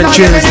 Different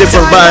tunes,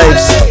 different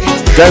vibes.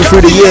 Going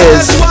through the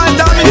years.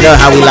 You know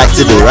how we like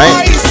to do, right?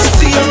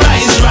 See a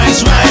rise,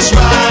 rise, rise,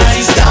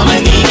 rise.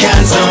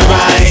 Dominicans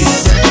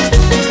arise.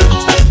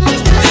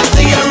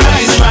 See a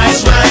rise,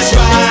 rise, rise,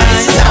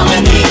 rise.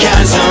 Dominicans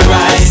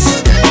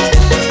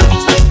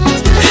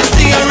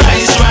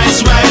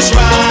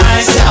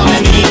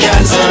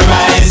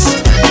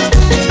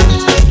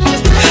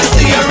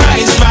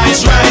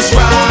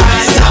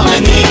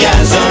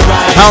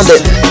Pound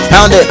it,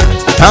 pound it,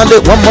 pound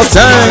it one more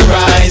time.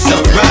 Rise,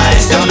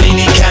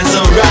 Dominicans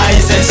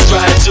arise and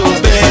strive to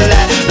build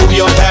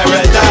your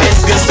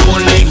paradise. Cause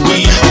only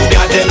we who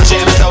got them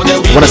gems out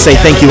there. I want to say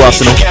thank you,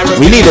 Arsenal.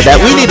 We needed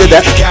that. We needed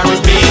that.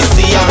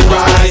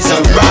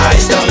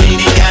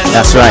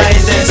 That's right.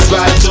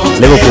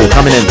 Liverpool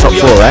coming in top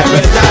 4, right?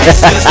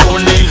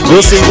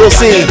 We'll see. We'll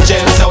see.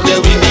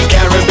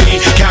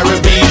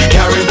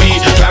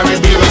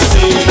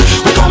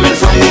 We're coming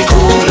from the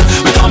cold.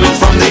 We're coming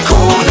from the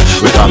cold.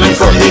 We're coming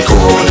from the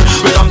cold.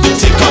 We come to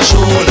take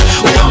control.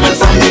 We're coming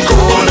from the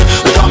cold.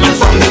 We're coming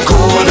from the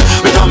cold.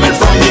 We're coming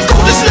from the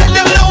cold. Just let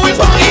them know we're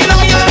bugging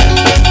iron.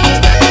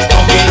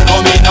 Coming,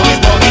 now we're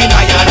bugging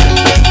iron.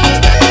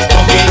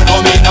 Coming, now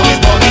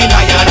we're bugging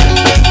iron.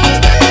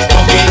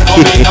 Coming,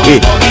 now we're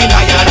bugging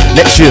iron.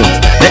 Next tune.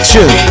 Next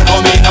tune.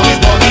 Coming, now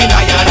we're bugging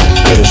iron.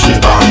 Hey, she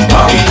bam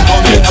bam.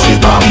 Hey, she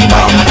bam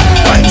bam.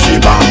 Fine, she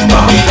bam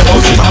bam.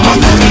 Oh, she bam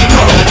bam.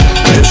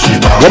 Hey, she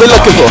bam. What we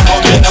looking for?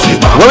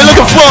 What we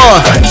looking for?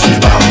 Fine, she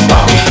bam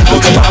bam.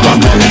 Look, she bam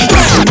bam.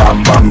 If she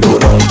bam bam go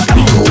down,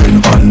 we going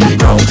on the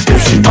ground.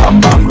 If she bam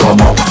bam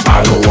come up,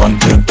 I don't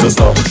want it to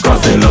stop.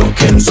 Cause they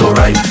looking so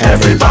right.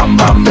 Every bam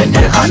bam in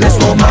the hand is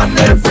woman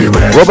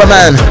everywhere.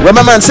 Rubberman,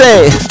 Rubberman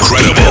say.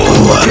 Incredible.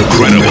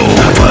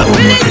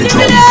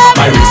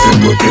 I listen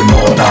looking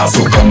more now,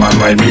 so come and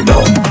ride me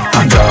down.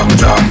 And jam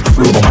jam,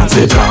 Rubberman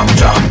say jam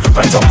jam.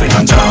 Find something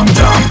and jam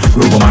jam,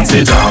 Rubberman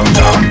say jam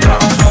jam jam.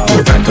 No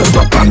time to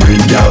stop and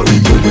bring girl, we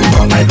do it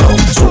all night long.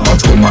 So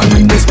much woman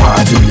in this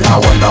party, I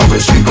wonder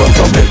where she got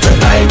from it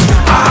tonight.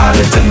 I had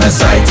it in the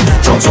sight,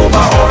 trunks over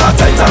all her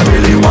tight. I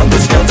really want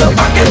this girl to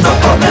back it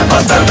up, I'll never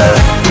tell her.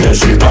 Yeah,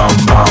 she bam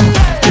bam,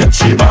 yeah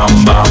she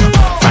bam bam.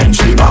 Find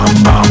she bam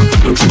bam,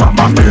 look she bam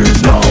bam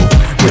good now.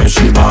 Where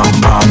she bam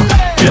bam,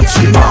 yeah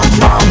she bam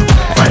bam.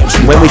 Find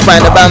she When we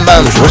find the bam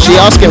bams, what's she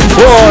asking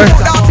for?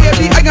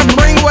 I can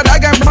bring what I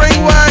can bring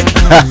what.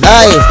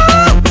 Hey,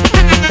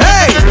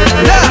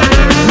 now,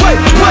 wait,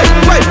 let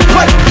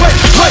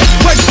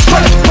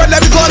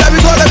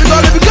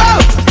me go.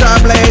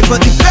 Time play for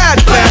the fat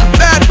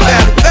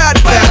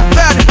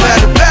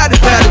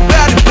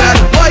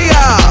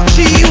fire.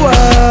 She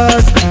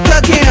was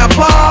cooking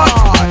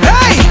apart.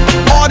 Hey,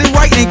 all the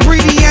right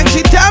ingredients.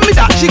 She tell me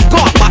that she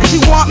got, but she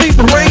want me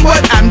to bring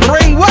what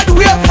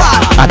we're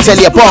fire. I tell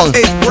you, Pong.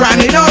 It's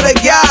running all the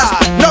gas.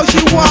 No,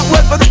 she want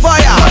wood for the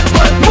fire.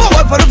 More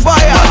wood for the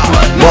fire.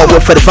 More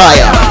wood for the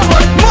fire.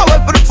 More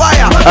wood for the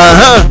fire.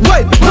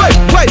 Wait.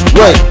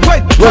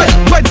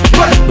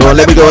 Go,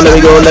 let me go.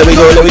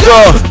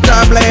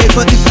 Time play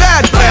for the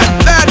fat fire.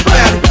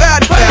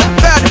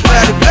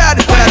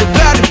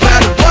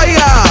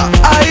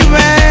 I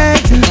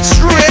went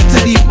straight to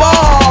the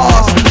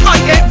boss. I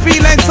ain't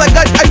feeling so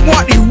good. I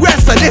want the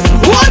rest of this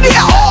one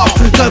year off.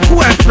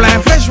 Cool and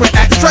flan fish with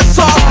extra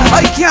sauce.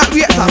 I can't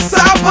wait to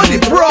sample the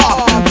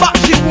broth. But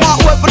she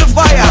want wood for the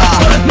fire.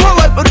 More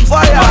wood for the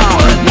fire.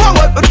 More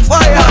wood for the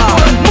fire.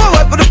 More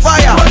wood for the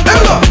fire.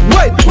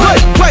 Wait.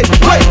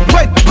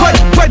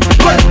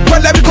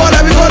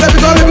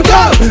 Let me go.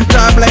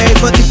 Time play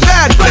for the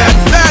fat fire.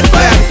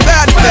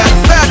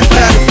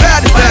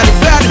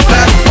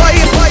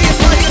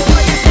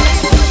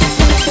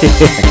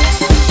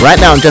 Right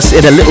now, I'm just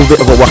in a little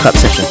bit of a walk-up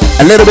session.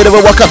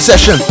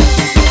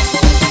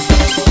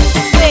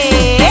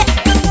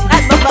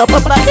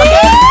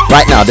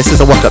 Right now, this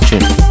is a walk-up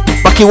tune.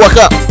 Bucky, walk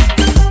up.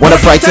 Wanna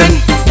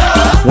frighten?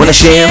 Wanna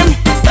shame?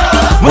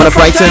 Wanna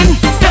frighten?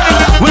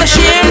 Wanna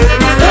shame?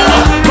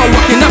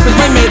 Walking up is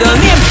my middle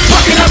name.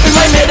 Walking up is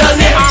my middle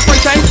name. I'm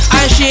frightened,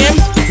 I shame.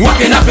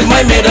 Walking up is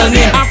my middle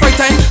name. I'm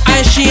frightened,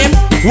 I shame.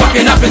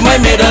 Walking up is my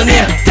middle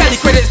name. Tell the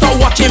critics stop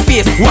watching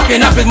face.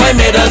 Walking up is my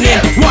middle name.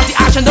 Want the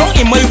action down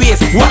in my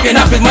waist. Walking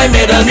up is my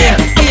middle name.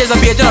 I is a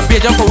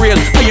Bajan for real.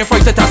 I ain't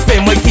frightened to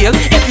spin my tail.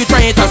 If you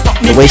trying to stop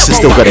me, the waist is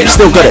still got it.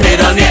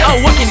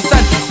 I'll walk in the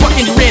sun, walk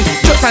in the rain.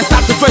 Jokes and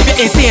stop to drive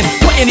you insane.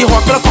 What in the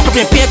heart, but I'll cock up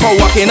in pain. Cause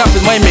walking up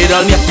is my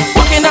middle name.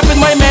 Walking up is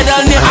my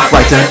middle name. I'm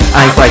frightened,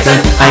 I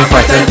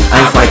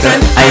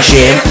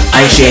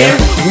shame.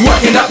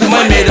 Walking up is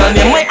my middle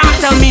name. My aunt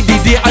tell me the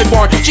day I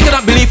born. She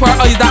cannot believe her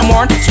eyes that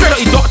morn. Straight out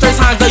the doctor's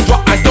hands I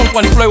drop and dunk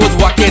when the floor was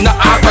walking up.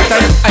 I'm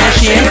frightened, I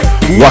shame.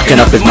 Walking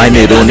up is my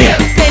middle name.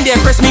 Then they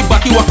press me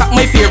back, you walk up.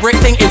 My favorite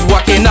thing is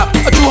walking up.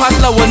 A true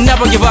hustler will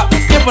never give up.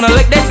 If on a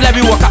like this, let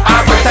me walk up.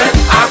 I'm frightened,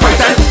 I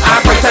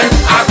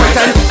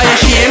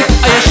shame.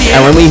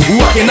 And when we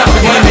walking up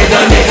is my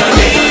middle name.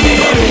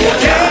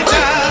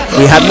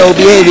 We have no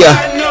behavior.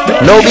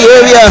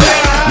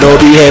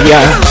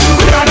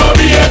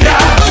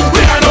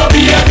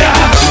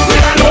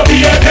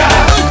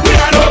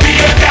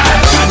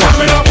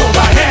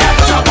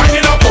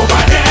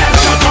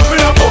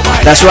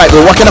 That's right,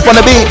 we're walking up on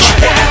the beach.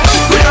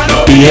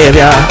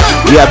 Behavior,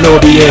 we have no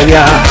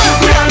behavior.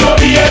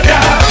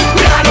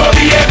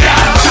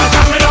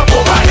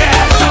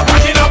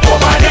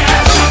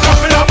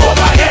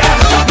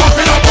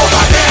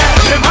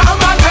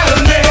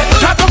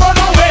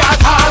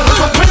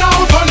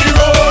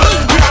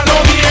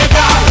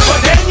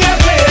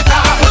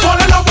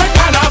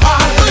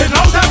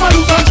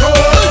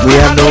 We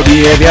have no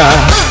behavior.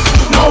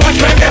 No one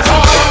can get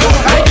off.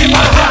 I keep my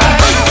high.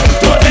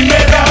 Don't take me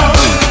down.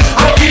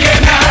 I keep it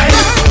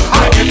nice.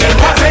 I keep it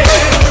party.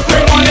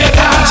 Bring on it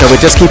down. So we're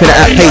just keeping it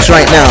at pace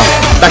right now.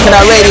 Back in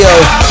our radio.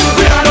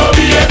 We have no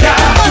behavior.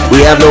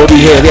 We have no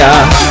behavior.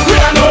 We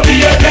have no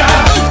behavior.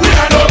 We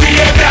have no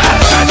behavior.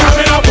 I'm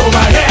jumping up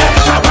over here.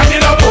 I'm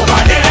winding up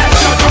over here.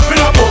 I'm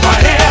jumping up over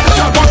here.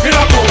 I'm walking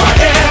up over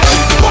here.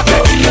 Walk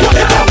it, walk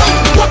it up.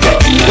 Walk it,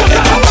 walk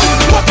it up.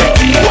 Walk it,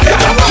 walk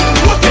it up.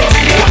 Walk it,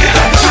 walk it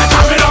up. I'm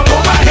jumping up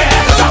over here.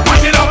 I'm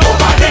winding up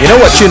over here. You know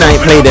what tune I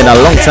ain't played in a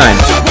long time?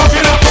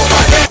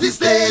 The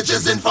stage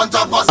is in front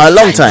of us. A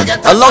long time.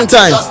 A long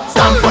time.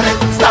 Stamp on it,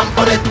 stamp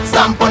on it,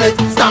 stamp on it,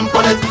 stamp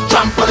on it,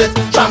 trample it,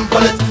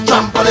 trample it,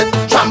 trample it,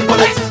 trample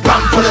it,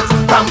 trample it,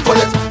 trample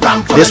it,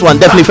 trample it. This one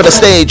definitely for the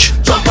stage.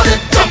 Trample it,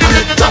 trample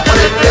it, trample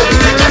it.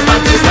 Everything I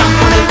fancy,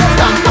 stamp on it,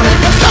 stamp on it,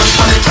 stamp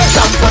on it,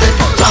 stamp on it,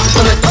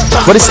 trample it,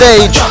 trample it. For the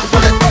stage.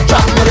 Trample it,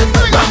 trample it,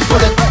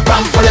 trample it,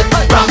 trample it,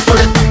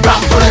 trample it,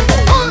 trample it,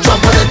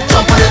 trample it,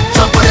 trample it,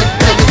 trample it.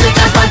 Everything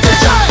I fancy,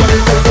 trample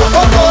it.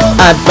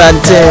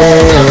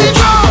 Advantage.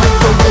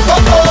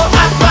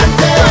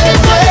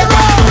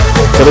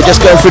 So we're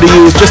just going through the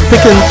years, just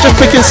picking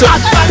some,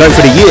 going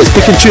through the years,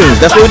 picking tunes.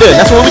 That's what we're doing.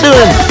 That's what we're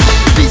doing.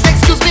 Please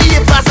excuse me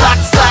if I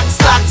slack,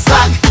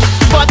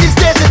 but this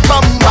stage it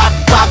come back,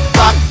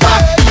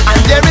 and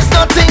there is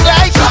nothing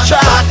like a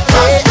track,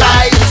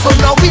 right? So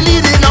now we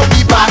leading out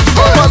the back,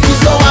 cause we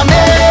so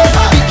amazed,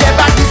 we get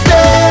back the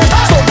stage,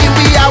 so here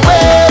we are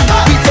with,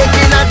 we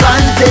taking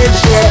advantage,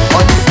 yeah,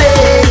 on the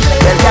stage,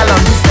 well, girl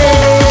on the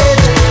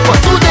stage, for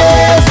 2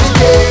 days,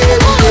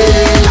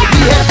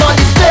 we have on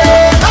the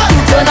stage, to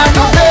turn on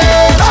the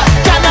page,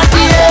 cannot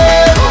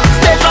behave,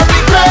 stage on the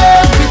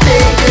grave, we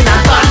taking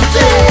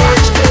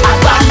advantage,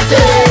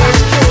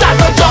 start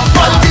to jump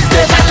on the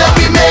stage and then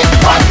we make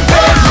one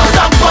page,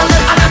 jump on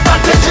it and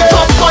advantage,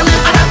 jump on it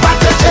and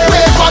advantage,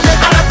 wave on it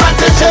and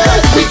advantage,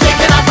 we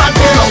taking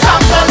advantage,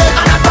 jump on it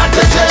and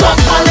advantage,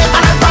 jump on it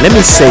and advantage. Let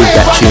me save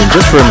that tune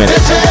just for a minute.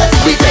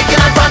 We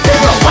taking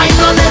advantage, wine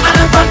on it and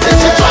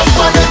advantage, jump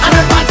on it and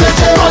advantage,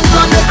 run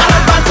on it and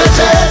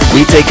advantage.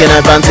 We taking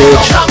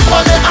advantage. Jump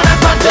on it and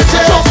advantage,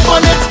 jump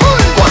on it.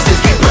 Cause it's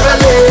the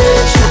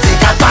privilege to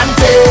take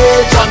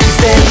advantage on the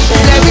stage.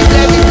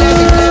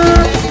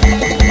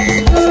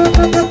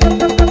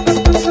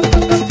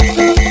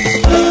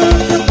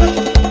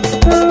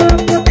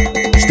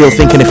 Still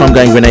thinking if I'm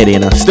going Grenada, you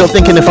know. Still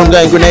thinking if I'm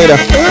going Grenada.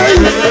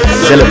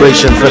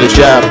 Celebration for the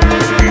job.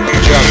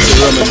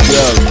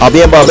 I'll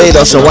be in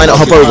Barbados, so why not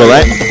hop over,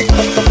 right?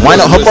 Why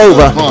not hop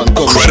over?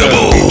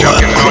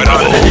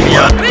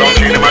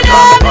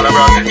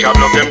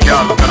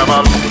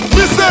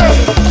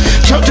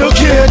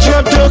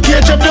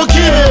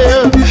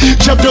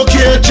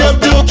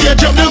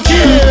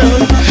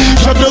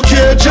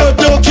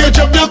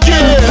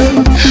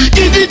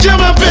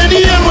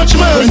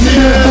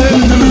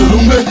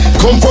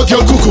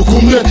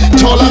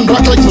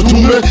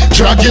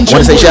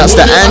 Wanna say shouts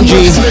to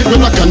Angie.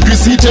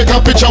 Take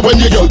a picture when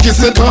you girl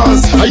kiss it,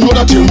 cause I know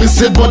that you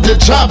miss it, but the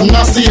job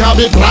nasty have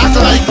it black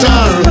like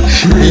tar.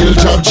 Real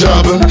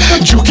job,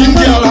 juking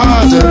girl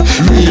hard.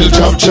 Real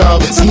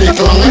job, snake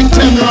long like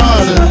 10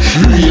 rod.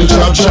 Real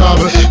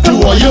job, do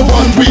what you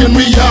want, we in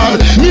we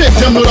yard. Make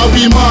them know that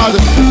we mad.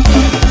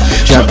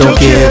 Job don't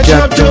care,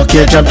 job don't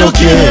care, job don't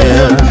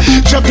care.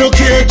 Job don't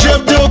care, job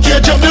don't care,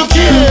 job don't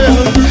care.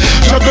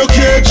 Job don't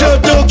care,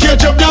 job don't care,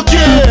 job don't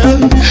care.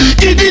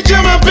 Eat the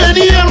jam and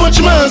penny and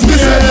watch man's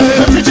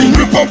there. Everything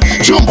rip up,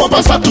 jump up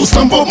and start to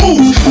stamp up,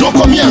 move. Don't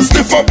come here and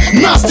stiff up,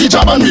 nasty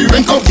job and we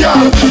rank up,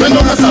 girl. When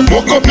don't start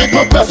walk up, make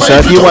my perfect. So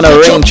if you want a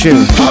rain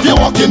tune,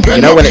 you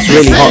know when it's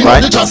really hot,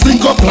 right?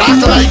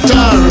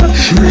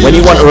 When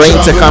you want rain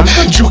to come,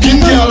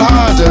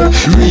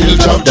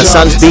 the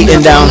sun's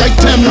beating down.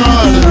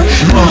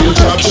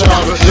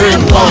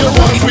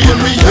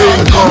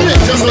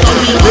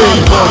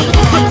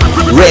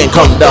 Rain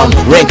come down,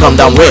 rain come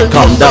down, rain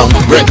come down,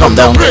 rain come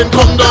down.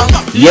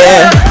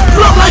 Yeah.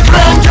 Love like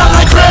rain, girl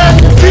like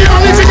rain. The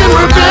only thing in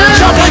my brain.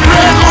 Job like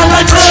rain, all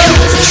like rain.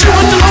 She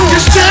want the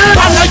longest chain.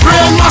 Bad like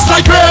rain, mass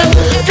like rain.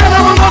 Get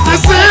her not the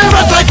same.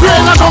 Red like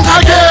rain, I don't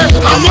again.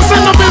 I must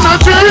end up in a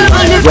dream.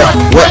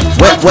 Wet.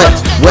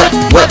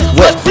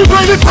 We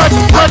bring it wet.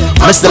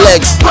 Mr.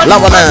 Legs,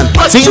 Lava Man,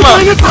 team up.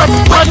 We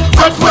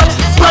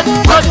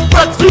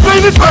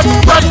bring it wet.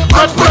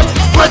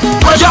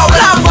 Yo,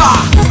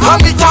 Lava,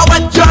 I'm it a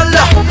wet girl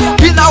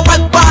in a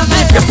wet band.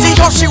 If you see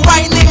how she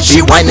whining,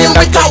 she whining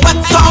with a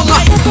wet song.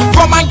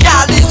 From a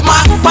gal is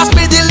mad, pass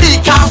me the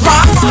liquor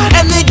fast.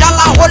 Any gal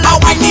a hold a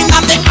whining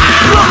and the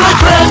Love like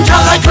rain,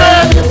 girl like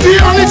rain.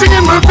 The only thing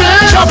in my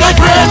brain. Job like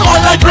rain,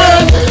 all like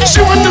rain. She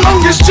want the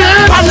longest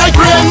chain. Bad like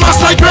rain, mass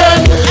like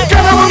rain.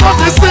 Get her not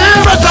the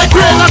same. Red like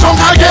rain, I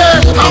don't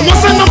again. I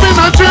must end up in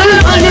a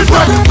dream. Bring it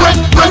wet.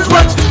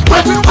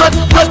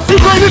 We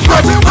bring it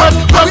wet.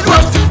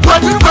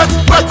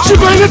 She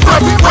bring it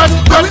wet. We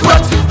bring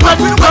it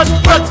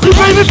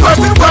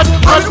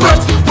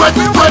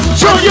wet.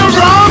 Show you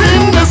round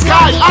in the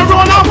sky. I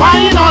run up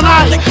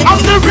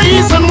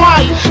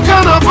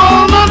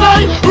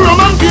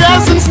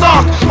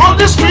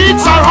the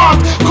streets are hot.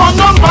 Come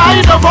down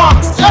by the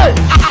box. Hey,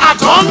 I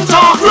don't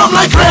talk. Rum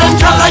like rain,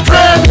 cut like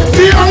rain.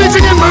 The only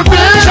thing in my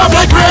brain, sharp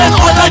like rain,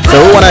 oil like rain. So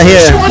who wanna hear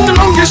a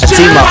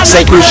team up,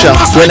 St. Lucia,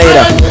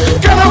 Grenada?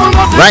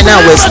 Right now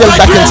we're still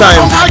back in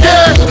time.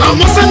 I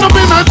must end up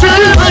in a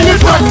dream.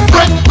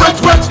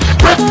 Wet.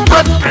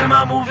 Film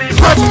a movie.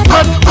 Wet.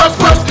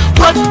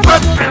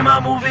 Film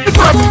a movie.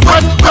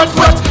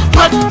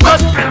 Wet.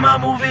 Film a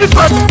movie.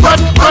 Wet.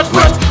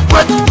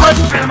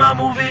 Film a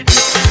movie.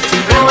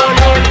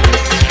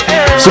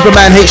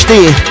 Superman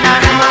HD,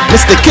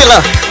 Mr.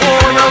 Killer.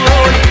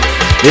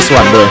 This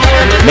one, bro,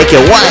 make you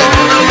whine.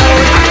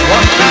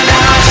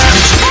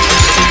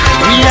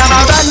 We have a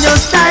brand new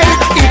style,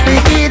 if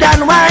we kid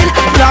and wine,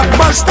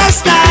 blockbuster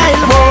style,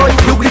 boy.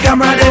 Look the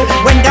camera day,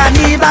 when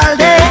Carnival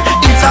day,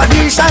 it's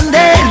audition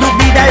day, look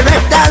the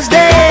director's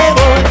day,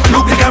 boy.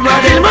 Look the camera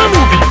day, film a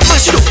movie,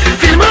 mash it up,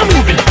 film a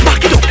movie,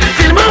 back it up,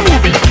 film a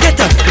movie,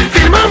 get up,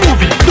 film a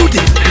movie, do it,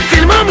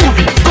 film a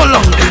movie, go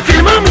long,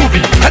 film a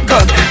movie, a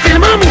gun,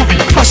 film a movie,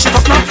 mash it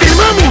up now,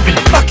 film a movie,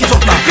 back it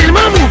up now, film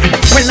a movie.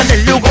 When I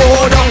tell you go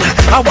down,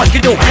 I want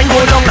you to hang go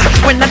down.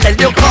 When I tell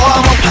you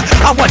come up,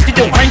 I want you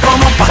to hang come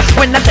up.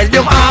 When I tell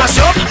you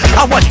mash up,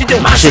 I want you to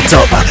mash it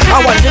up.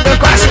 I want you to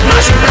crash it,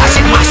 mash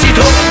it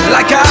up.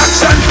 Like an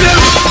action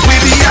film,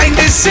 we behind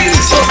the scenes,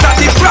 so start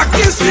the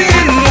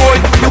practicing. Boy,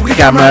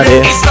 camera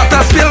there. It's not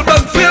a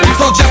Spielberg film,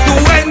 so just do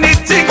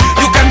anything.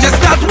 You can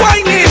just start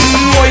whining.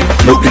 Boy,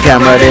 look the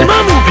camera there.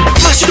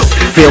 Mash it up.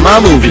 Film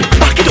my movie.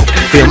 Back it up.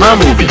 Film my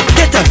movie.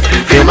 Get up.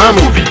 Film my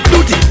movie.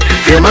 Do it.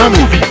 Film my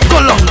movie. Go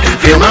long.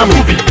 Film my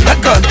movie. That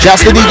gun.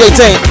 Just the DJ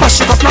Tank.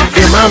 Mash it up now.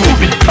 Film my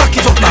movie. Back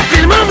it up now.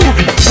 Film my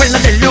movie. When I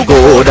tell you go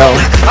down,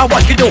 I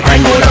want you to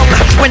hang go down.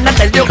 When I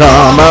tell you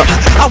come up,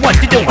 I want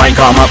you to hang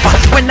come up.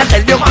 When I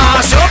tell you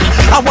mash up,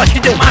 I want you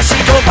to mash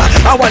it up.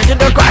 I want you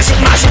to crash it,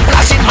 mash it,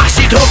 flash it,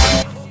 mash it up.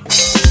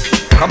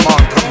 Come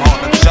on,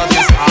 the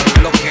judges are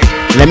looking.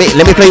 Let me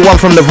play one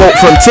from the vote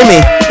from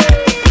Timmy.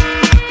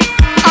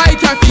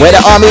 Where the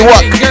army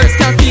walk. Girls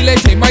can feel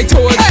it in my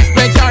toes.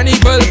 When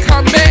Carnival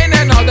come in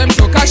and all them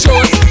soca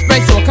shows. When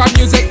soca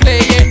music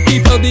playing,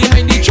 people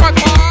behind the truck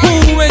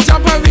who will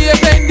jump and rave,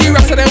 and the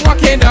rest of them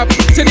walking up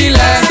to the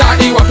left. Start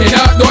the walking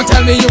up, don't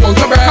tell me you won't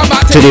come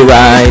back to the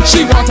right.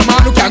 She want a man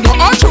who can go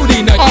all through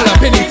the night, all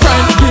up in the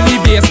front. Give me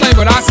bassline,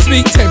 but I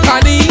speak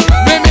timpani.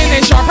 Women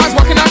in sharpers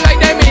walking up like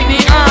them in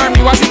the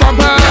army. What's the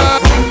bumper?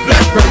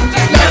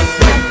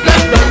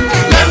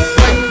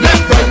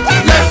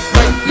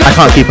 I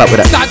can't keep up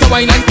with that.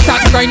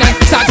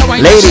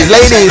 Ladies.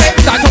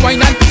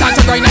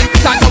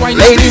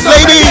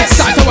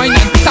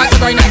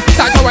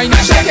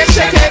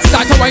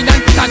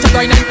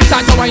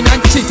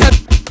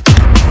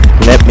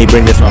 Let me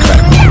bring this one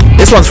back.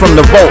 This one's from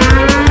the vault.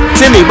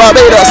 Timmy,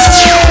 Barbados.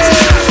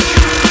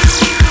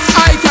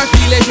 I can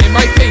feel it in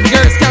my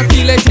fingers, can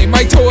feel it in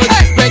my toes.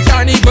 When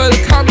Carnival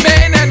come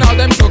in and all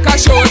them soca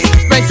shows.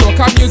 When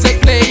soca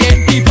music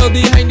playing, people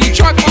behind the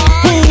truck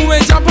who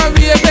will jump and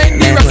rave,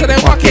 and the rest of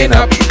them walking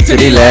up to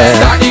the left.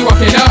 Start the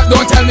walking up,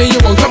 don't tell me you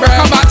won't come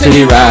back to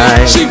the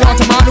right. She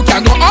want a man who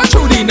can go all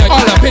through the night,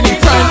 all up in the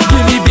front.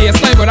 Give me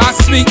bassline, but I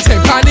speak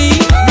timpani.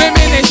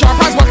 Women in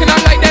sharpers walking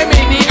up like them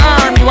in the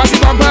army. What's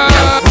the bumper?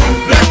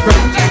 Left, right.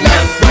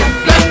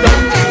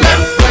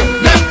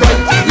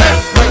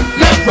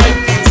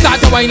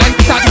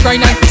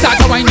 Start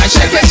to whine and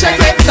shake it.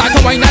 Start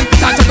to whine and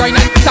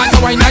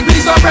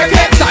please don't break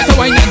it. Start to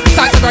whine and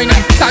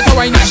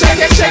shake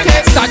it.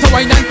 Start to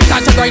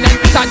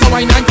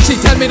whine and she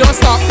tell me don't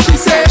stop. She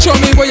say, show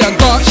me where you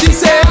got. She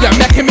say, you're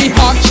making me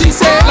hot. She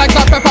say, like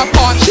a pepper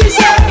pot. She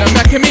say, you're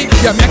making me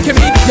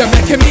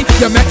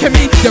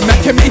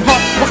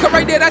hot. Walk up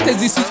right there, that is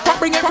the sweet spot.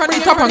 Bring it from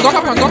the top and go.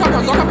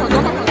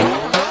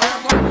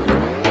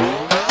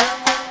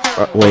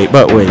 Wait.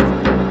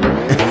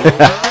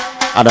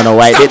 I don't know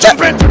why I did that.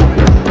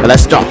 But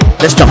let's jump.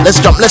 Keep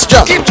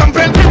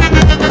jumping.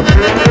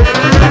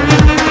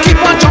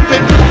 Keep on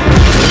jumping.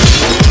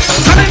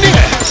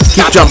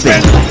 Keep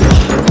jumping.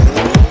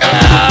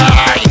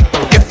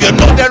 If you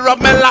know the rub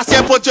me last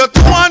year, put your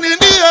two on in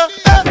the air.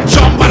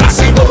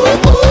 Jambalasi.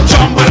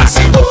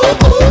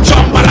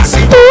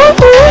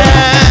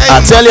 I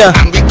tell ya.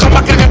 And we come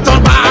back and get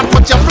on back,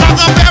 put your flag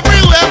up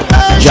everywhere.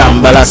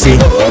 Jambalasi.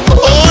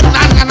 Oh,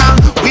 na.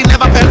 We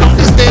never fell down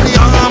the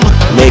stadium.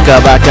 Make a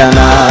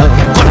bacchanal.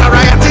 Gonna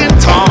riot in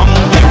town.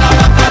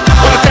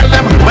 Gonna tell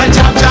them when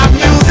jam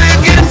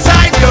music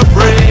inside your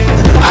brain.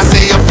 I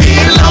say you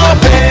feel no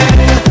pain.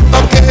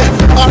 Okay,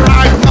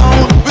 alright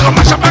now. We gonna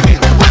mash up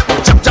again.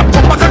 Jab,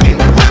 come back again.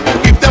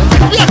 If they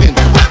fit me again.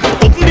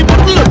 Open the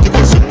bottle up, you go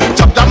soon.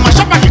 Jab, mash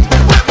up again.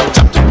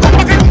 Jab, come back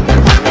again.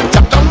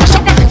 Jab, mash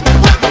up again.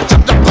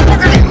 Jab, come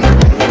back again.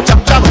 Jab.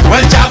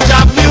 When jab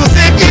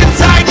music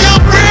inside your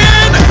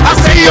brain. I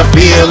say you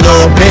feel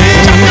no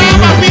pain.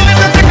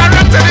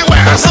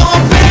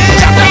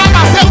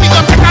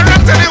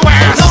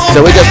 So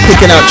we're just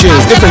picking out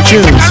tunes, different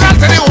tunes.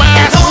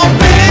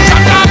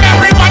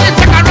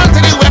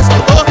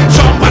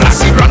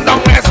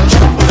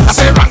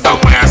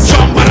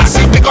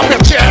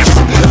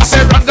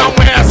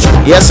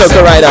 Yes,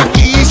 Soca Rider.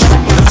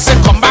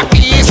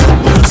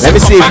 Let me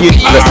see if you.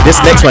 Look,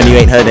 this next one you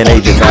ain't heard in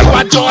ages.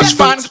 George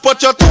fans,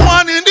 put your 2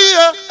 on in the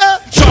air.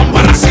 Jump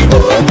and I see, and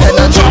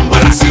a jump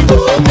and I see,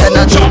 and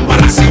a jump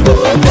and I see,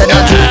 and a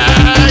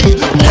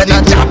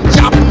jump,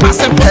 I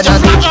said put your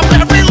flag up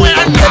everywhere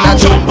now.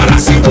 Jump and I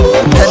see,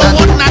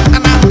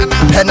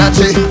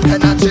 energy.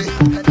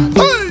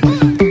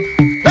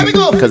 Let me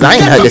go. Cause I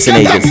ain't heard this in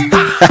ages.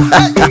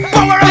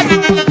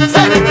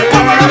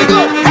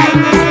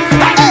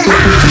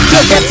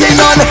 You're getting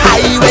on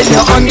high when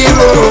you're on the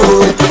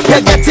road. You're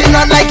getting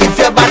on like if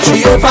your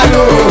battery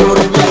overload.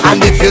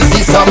 And if you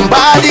see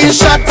somebody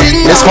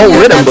shutting this whole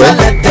rhythm, bro.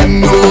 Let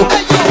them know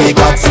they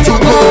got to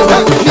go.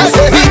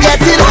 We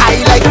getting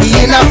high like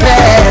being a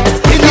fed.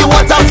 In the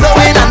water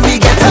flowing and we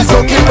getting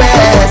soaking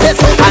wet.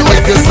 And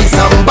if you see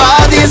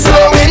somebody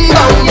slowing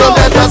down, you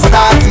better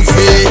start to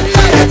say,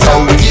 get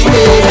out the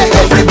way,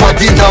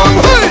 everybody know.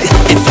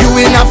 If you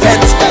in a fed,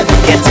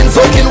 getting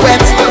soaking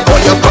wet, or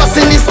you're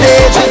crossing the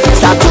stage,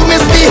 start to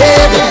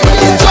misbehave.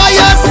 Enjoy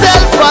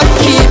yourself, but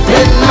keep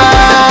in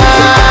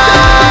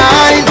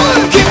mind,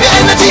 keep your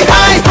energy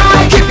high,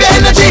 keep your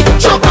energy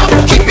jump up,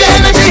 keep your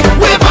energy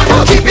wave up,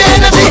 keep your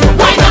energy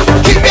wind up,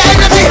 keep your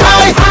energy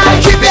high,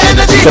 keep your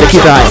energy. Gotta keep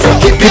it high,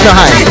 keep it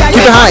high,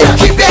 keep it high.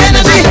 Keep your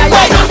energy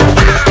wind up.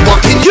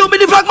 Walking, you be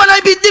the flag man,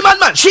 I beat the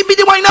man. She be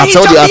the wine. I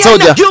told you. You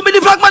be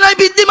the flag man, I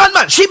beat the man.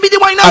 She be the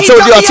wine. I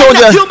told you.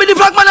 You be the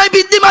flag man, I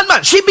beat the man.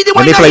 She be the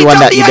wine. Let me play one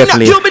that you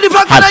definitely You be the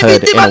flag man, I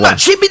beat the man.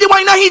 She be the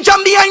wine. He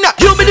jam behind her.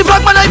 You be the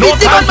flag man, I beat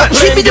the man.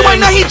 She be the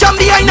wine. He jam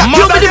behind her.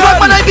 You be the flag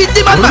man, I beat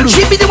the man.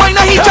 She be the wine.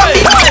 He jam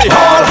behind her.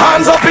 All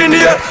hands up in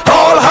the air.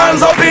 All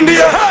hands up in the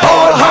air.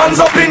 All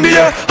hands up in the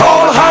air.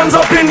 All hands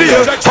up in the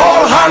air.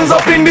 All hands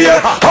up in the air.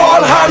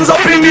 All hands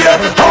up in the air.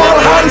 All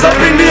hands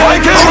up in the air.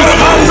 All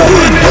hands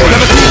up in the air.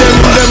 Let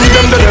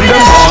me see them.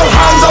 All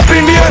hands up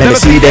in the air. Let me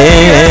see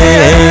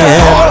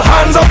them. All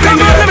hands up in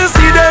the air. Let me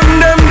see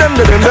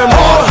them.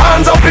 All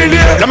hands up in the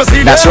air. Let me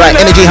see them. That's right,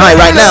 energy high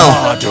right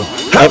now.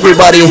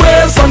 Everybody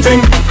wear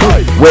something.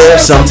 Wear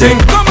something.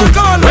 Come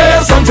on,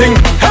 wear something.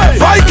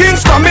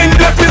 Vikings coming,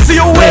 let me see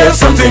you wear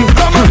something.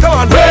 Come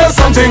on, wear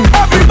something.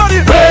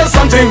 Everybody wear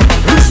something.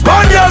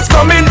 Spaniards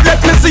coming,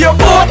 let me see you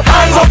both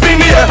hands up in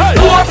the air.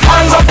 Both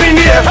hands up in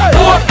the air.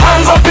 Both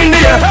hands up in the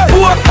air.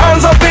 Both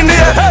hands up in the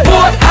air.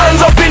 Both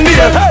hands up in the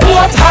air.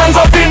 Both hands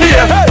up in the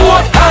air.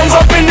 Both hands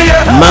up in the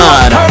air.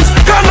 Mad.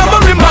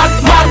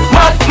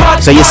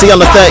 So you see on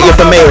the 30th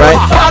of May, right?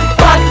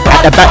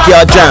 At the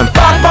Backyard Jam.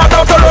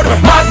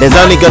 There's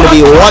only going to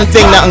be one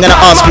thing that I'm going to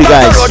ask you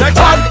guys.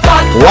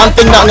 One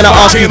thing that I'm going to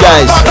ask you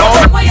guys.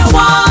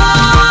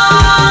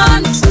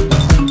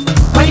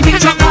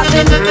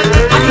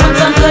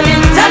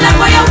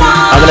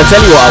 I'm going to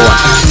tell you what I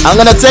want. I'm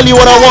going to tell you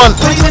what I want.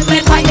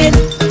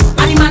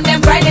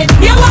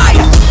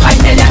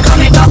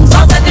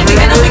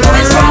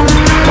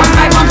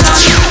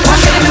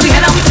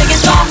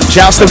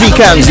 Shouts to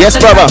VCams, yes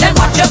brother.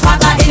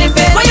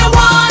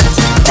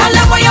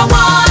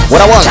 What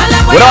I want,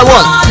 what I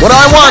want, what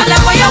I want.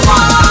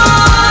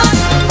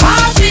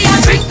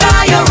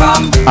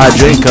 I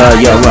drink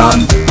your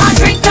rum. I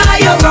drink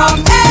your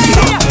rum.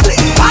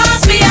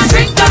 Pass me a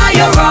drink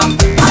your rum.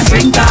 I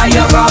drink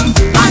your rum.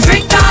 I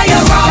drink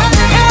your rum.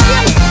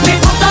 Me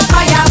put on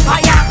fire,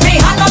 me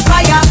hand on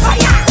fire,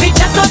 me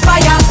chest on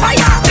fire,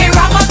 me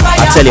ram on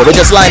fire. I tell you, we're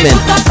just liming,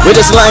 but we're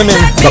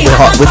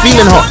hot, we're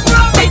feeling hot.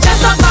 Me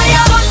chest on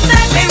fire,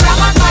 me ram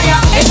on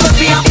fire. It could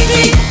be a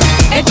pity,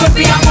 it could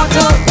be a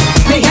bottle.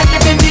 Me head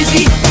getting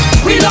busy,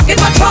 we looking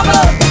for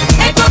trouble.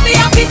 It could be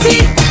a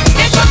pity,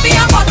 it could be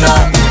a bottle.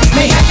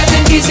 Me head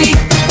getting busy,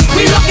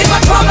 we looking for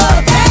trouble.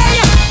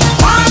 Hey,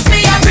 pass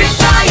me a drink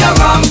your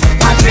rum.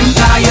 I drink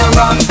your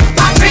rum.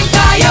 I drink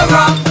your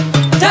rum.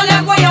 Tell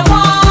them what you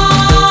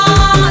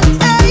want.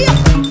 Hey,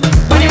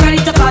 when you're ready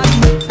to party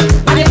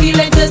and you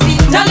feeling thirsty,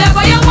 tell them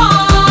what you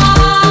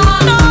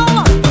want. No,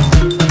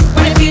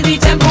 when you feel the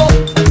tempo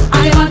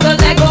and you want to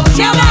let go,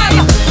 yeah,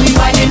 we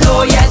winding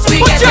low, yes, we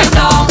getting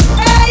down.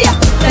 Hey,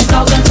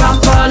 10,000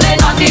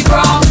 trampling on the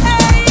ground.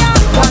 Hey,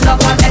 one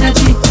love, one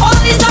energy. All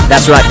these.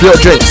 That's right, pure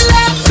drinks.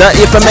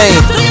 30th of May.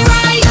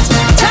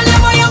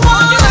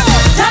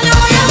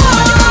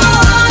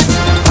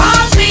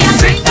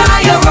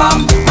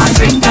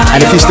 And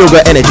if you still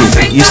got energy,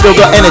 you still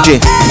got energy.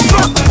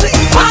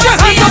 Put your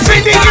hands up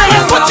in the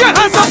air, put your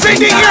hands up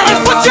in the air,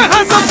 put your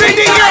hands up in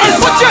the air,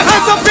 put your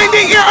hands up in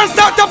the air and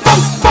start to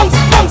bounce, bounce,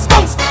 bounce,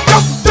 bounce,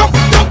 jump, jump,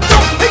 jump,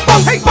 jump, hey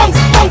bounce, hey bounce,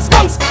 bounce,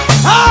 bounce.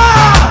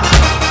 Ah!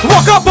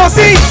 Walk up,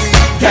 bossy.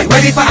 Get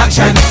ready for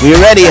action. We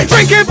ready.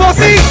 Drinking,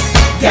 bossy.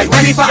 Get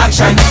ready for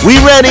action.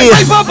 We ready.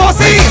 Hyper,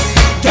 bossy.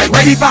 Get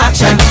ready for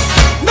action.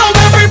 Now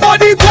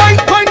everybody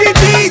point the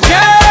DJ.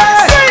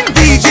 Sing.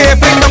 DJ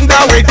bring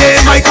down the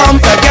rhythm. I come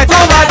to get a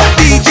mad.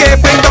 DJ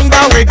bring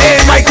down the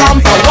rhythm. I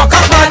come to walk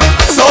up mad.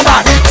 So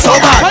bad, so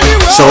bad,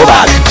 so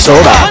bad, so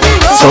bad,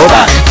 so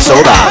bad,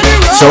 so bad,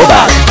 so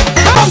bad.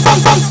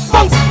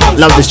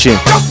 Love this tune.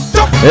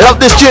 Love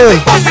this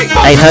tune.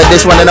 Ain't heard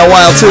this one in a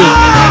while too.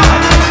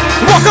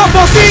 Walk up,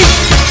 bossy.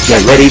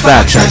 Get ready for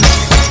action.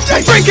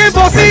 Drinking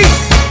pussy,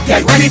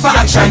 get ready for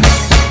action.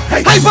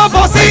 Hyper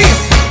pussy,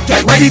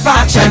 get ready for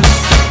action.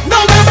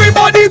 Now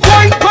everybody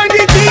point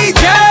the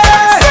DJ.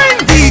 Sing.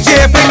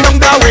 DJ bring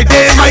down the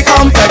rhythm, I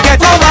come to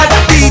get a mad.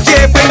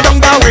 DJ bring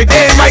down the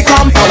rhythm, I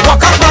come to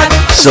walk up mad.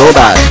 So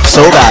bad,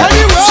 so bad,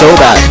 so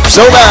bad,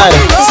 so bad.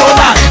 So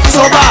bad,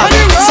 so bad,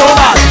 so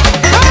bad.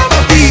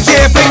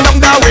 DJ bring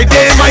down the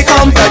rhythm, I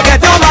come to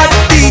get a mad.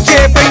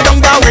 DJ bring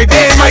down the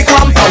rhythm, I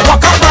come to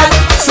walk up mad.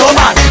 So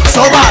bad,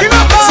 so bad,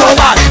 so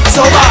bad,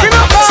 so bad,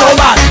 so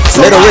bad.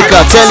 Little Rick,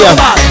 I tell ya.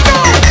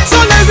 So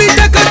let me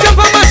take a jump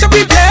and mash up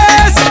the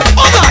place.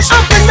 Oh gosh,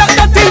 I think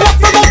that thing walk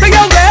from out of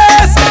your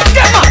waist.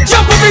 Get up,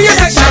 jump up in your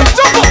section.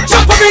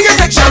 Jump up in your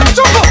section.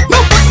 Jump up.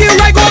 No put the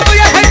right over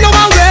your head, no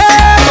one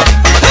wave.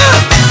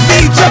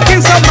 Me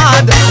jumping so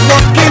mad,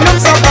 walking up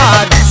so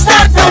bad.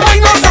 Start to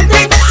wine on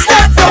something.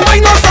 Start to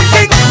wine on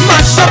something.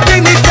 Mash up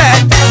in the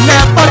bed,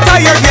 never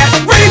tired yet.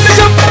 Ready to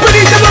jump,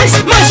 ready to bounce.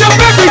 Mash up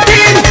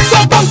everything. So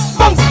bounce,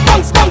 bounce,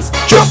 bounce, bounce.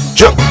 Jump,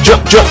 jump,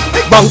 jump, jump.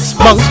 Bounce,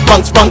 bounce,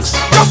 bounce, bounce.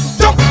 Jump,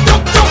 jump,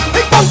 jump, jump.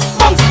 Bounce,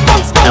 bounce,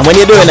 bounce, bounce. And when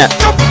you're doing that,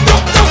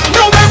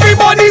 now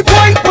everybody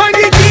point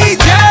the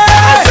DJ.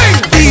 Sing.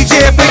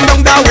 DJ bring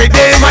down the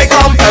rhythm, I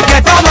come to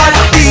get a man.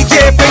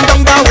 DJ bring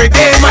down the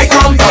rhythm, I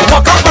come to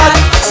walk up man.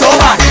 So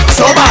bad,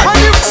 so bad,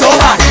 so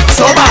bad,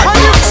 so bad,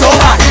 so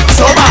bad,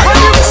 so bad,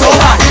 so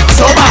bad,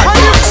 so bad,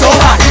 so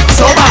bad,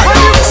 so bad, so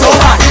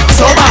bad,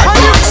 so bad,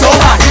 so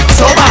bad,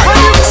 so bad,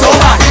 so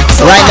bad.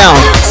 right now,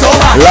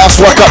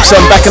 last walk up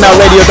on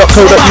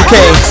bacchanalradio.co.uk.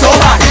 So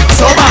bad,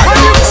 so bad,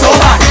 so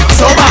bad,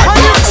 so bad,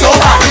 so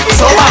bad,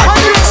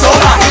 so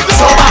bad,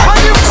 so bad,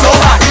 so bad, so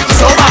bad,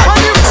 so bad,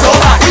 so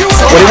bad.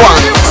 What do you want?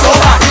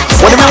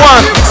 What do we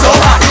want?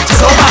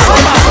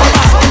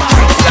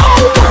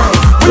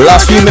 The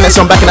last few minutes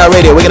on Bacchanal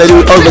Radio, we're gonna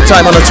do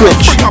overtime on the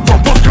Twitch.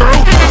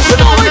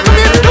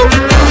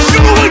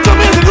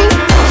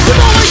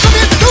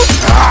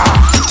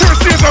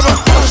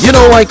 You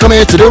know what I come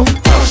here to do?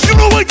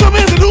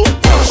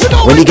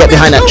 When you get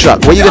behind that truck,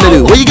 what are you gonna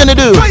do? What are you gonna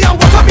do? Draw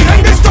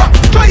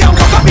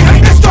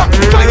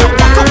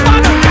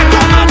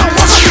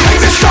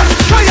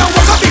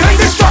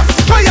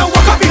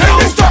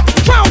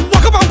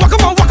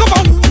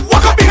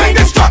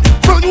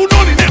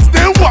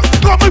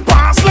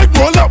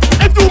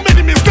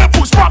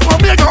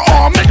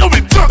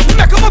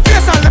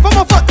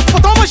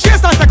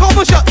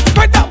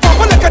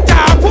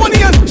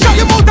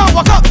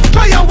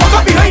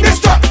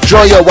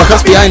your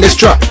walk-ups behind this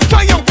truck.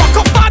 Try and walk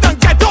up bad and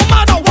get down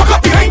mad and walk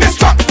up behind this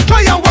truck.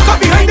 Try and walk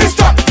up behind this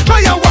truck. Try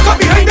and walk up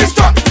behind this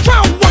truck.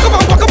 Try and walk up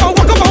and walk up and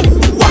walk up and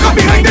walk up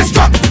behind this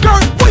truck. Girl,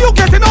 what you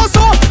getting on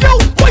so? Yo,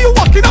 what you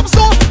walking up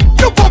so?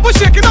 You bubble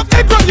shaking up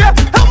that drum, yeah?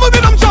 Help me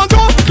with them John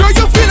Doe. Girl,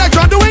 you feel like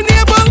John Doe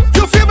enable?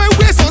 You feel my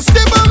waist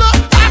unstable?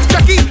 Ask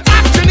Jackie,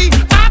 ask Jenny,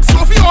 ask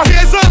Sophie or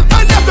Hazel.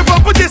 I left the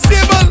bumper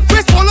disabled.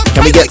 Waist pull up.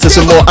 Can we get to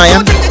some more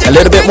iron? A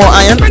little bit more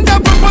iron?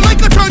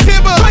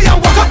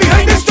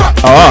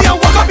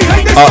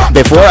 Oh,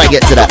 before I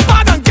get to that.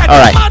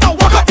 Alright.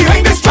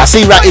 I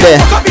see Ratty there.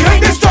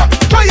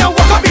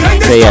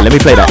 So yeah, let me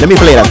play that. Let me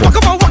play that thing.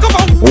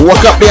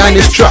 Walk up behind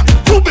this truck.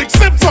 Two big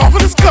sips off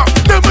of this cup.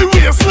 Then my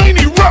waist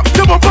slimy rock.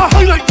 Then my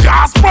behind like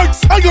gas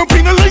spikes. I gon'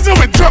 penalize you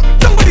with truck.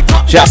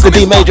 Shouts to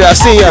D Major, I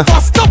see ya.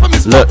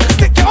 Look,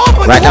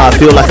 right now I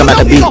feel like I'm at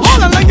the beach,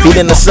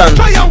 feeling the sun.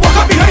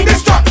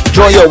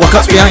 Draw your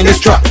walk-ups behind this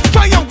truck.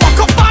 Try and walk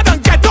up bad and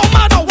get down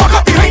mad and walk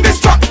up behind this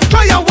truck.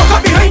 Try and walk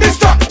up behind this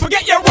truck.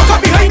 Forget your walk up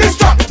behind this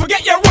truck.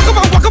 Forget your walk up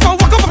and walk up and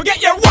walk up.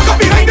 Forget your walk up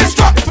behind this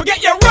truck. Forget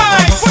your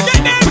rides.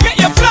 Forget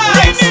your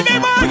flies.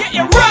 Forget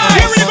your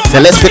rides. So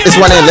let's fit this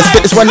one in. Let's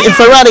fit this one in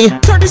Ferrari.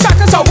 30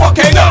 seconds of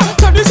walking up.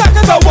 30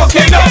 seconds of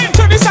walking up.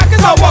 30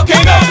 seconds of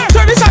walking up.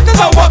 30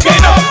 seconds of walking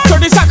up.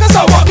 30 seconds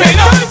of walking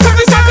up.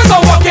 30 seconds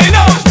of walking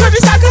up.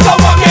 30 seconds of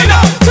walking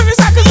up. 30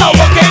 seconds of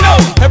walking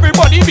up.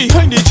 Everybody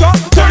behind the truck.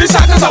 30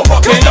 seconds of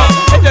walking up.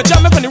 If you're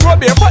jumping on the road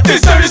barefoot, there's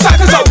 30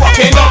 seconds of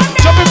walking up.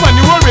 Jumping on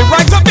the road with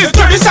rags up, there's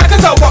 30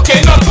 seconds of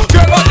walking up.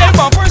 Girl out there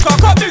for first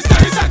cock up, there's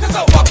 30 seconds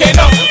of walking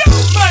up.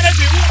 Man of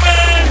the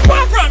woman,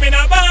 one from in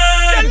a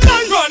band,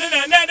 running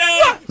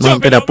another.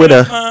 Jumping up with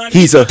her,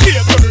 he's a.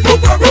 Move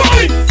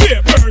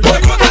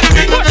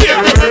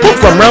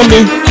from round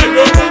me.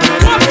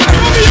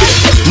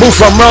 Move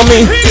from round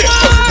me.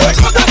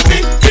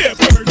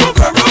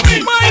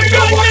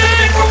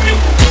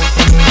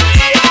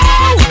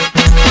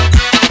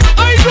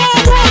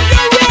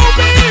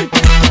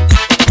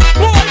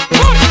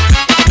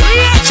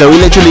 So we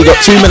literally got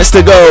 2 minutes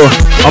to go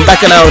on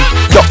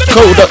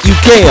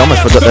bacchanal.co.uk. I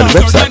almost forgot the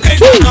website.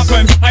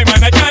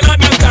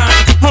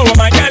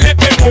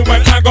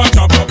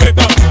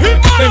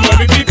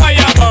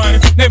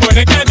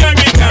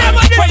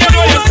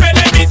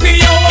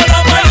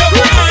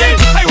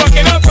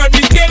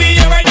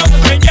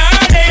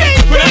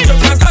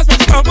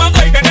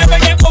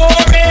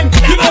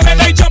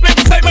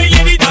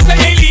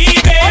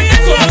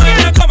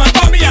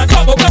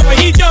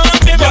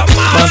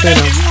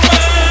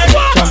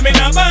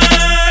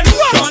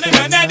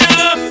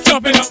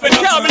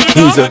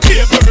 He's a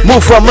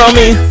move from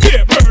Rummy.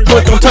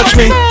 point, don't touch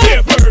me.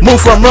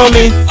 Move from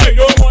Romy.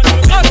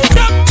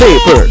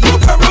 Taper.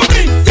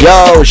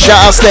 Yo,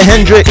 shout outs to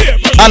Hendrik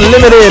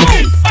Unlimited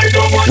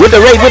with the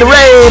raid, with the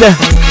raid.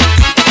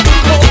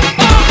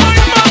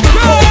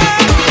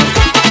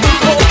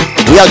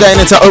 We are going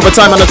into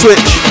overtime on the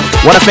Twitch.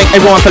 Want to thank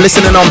everyone for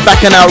listening on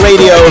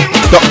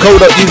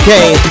bacchanalradio.co.uk.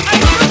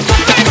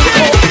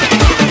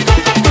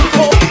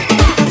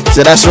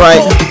 So that's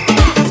right.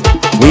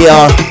 We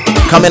are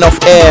coming off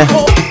air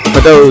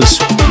for those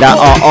that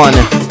are on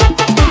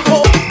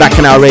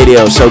Bacchanal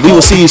Radio. So we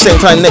will see you same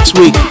time next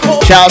week.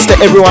 Shouts to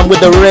everyone with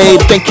the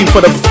raid. Thank you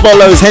for the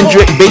follows.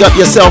 Hendrik, big up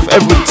yourself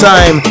every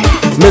time.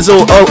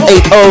 Mizzle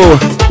 080,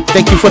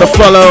 thank you for the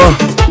follow.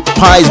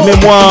 Pies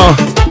Memoir,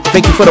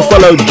 thank you for the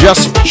follow.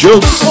 Just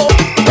Jose,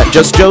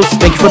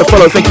 thank you for the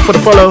follow. Thank you for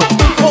the follow.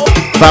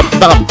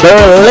 Faba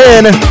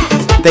Berlin,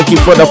 thank you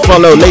for the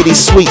follow. Lady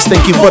Sweets,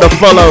 thank you for the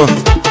follow.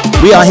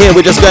 We are here,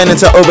 we're just going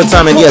into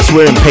overtime, and yes,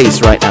 we're in pace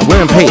right now.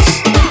 We're in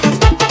pace.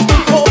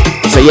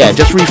 So yeah,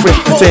 just refresh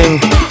the thing.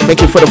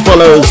 Thank you for the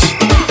follows.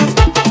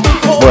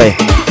 Boy,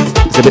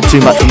 it's a bit too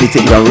much for me to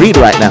even read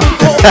right now.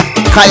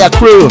 Kaya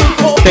Crew,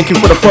 thank you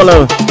for the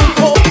follow.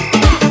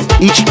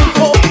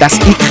 That's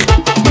Ich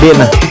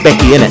bin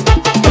Becky, innit?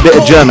 A bit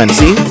of German,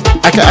 see?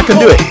 I can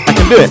do it. I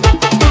can do it.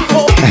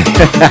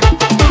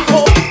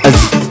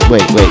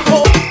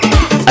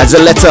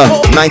 Azaletta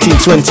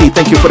 1920,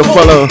 thank you for the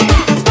follow.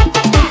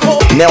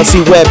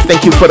 Nelsie Webb,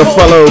 thank you for the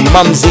follow.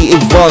 Mumsy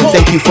Yvonne,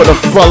 thank you for the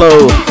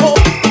follow.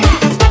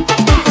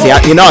 See,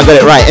 you know I got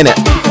it right, innit?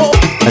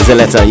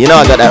 Azaletta, you know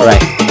I got that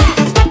right.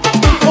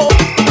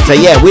 So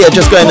yeah, we are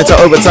just going into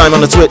overtime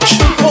on the Twitch.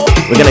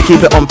 We're going to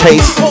keep it on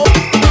pace.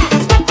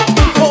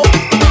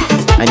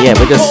 And yeah,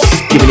 we're just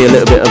giving you a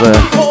little bit of a,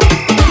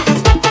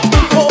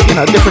 you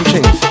know, different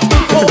things.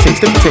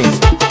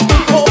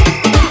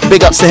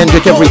 Big ups to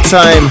Hendrik every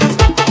time.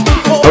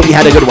 Hope you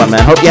had a good one,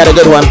 man. Hope you had a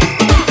good one.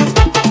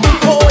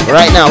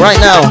 Right now.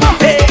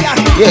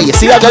 Yeah, you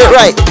see I got it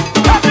right.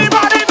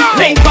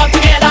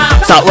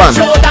 Start run.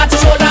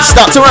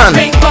 Start to run.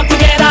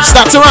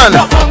 Start to run.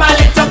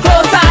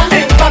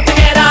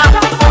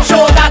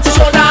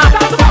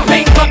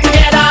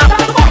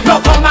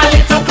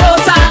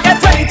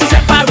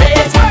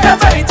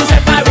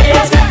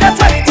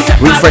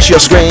 Refresh your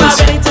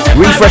screens.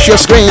 Refresh your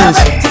screens.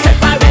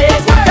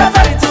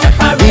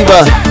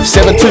 Diva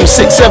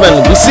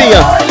 7267. We see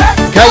ya.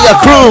 Kaya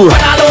Crew.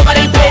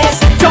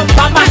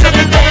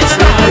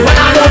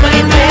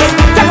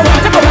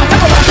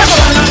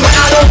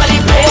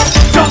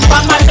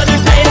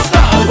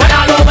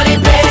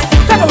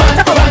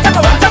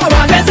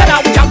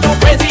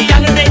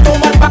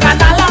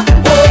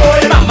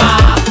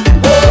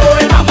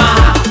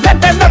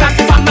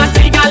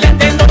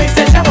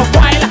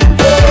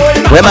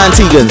 Where my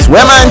Antigans?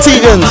 Where my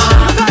Antigans?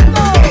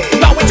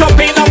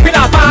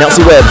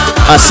 Nelsie Webb,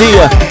 I see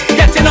ya.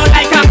 Getting on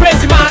like a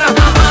crazy man.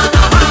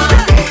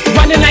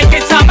 Running like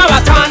it's a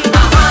marathon.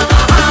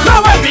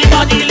 Now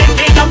everybody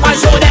linking up and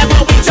show them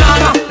what we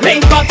done.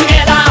 Link up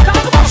together,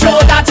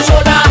 shoulder to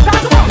shoulder.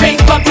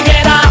 Link up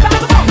together,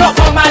 no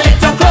come a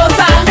little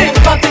closer.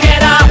 Link up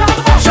together,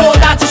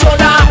 shoulder to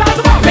shoulder.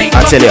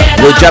 I tell ya,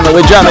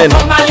 we're jamming.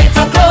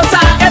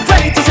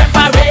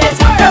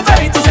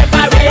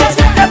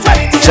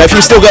 So if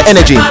you still got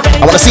energy, I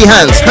want to see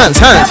hands.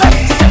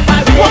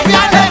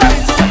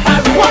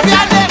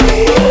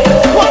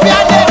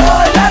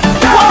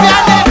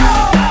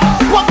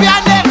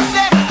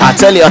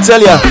 I tell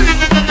you.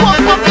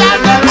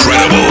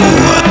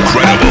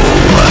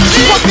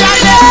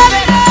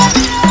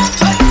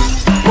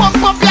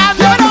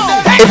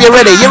 If you're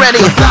ready, you're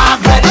ready.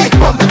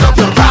 Pump it up,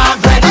 your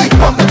rag ready.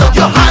 Pump it up,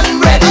 your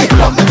hand ready.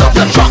 Pump it up,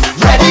 your truck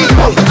ready.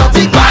 Pump it up,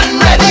 the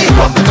band ready.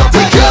 Pump it up,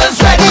 the girls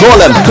ready.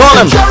 Call them.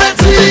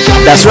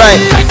 That's right.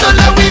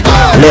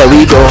 There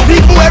we go.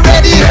 People are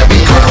ready.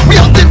 We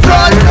up in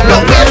front.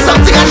 Don't wave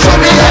something and show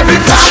me every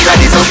flag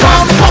ready. So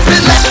pump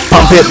it left.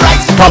 Pump it right.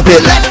 Pump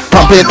it left.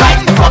 Pump it right.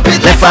 Pump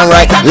it left and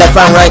right. Left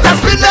and right. And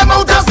spin them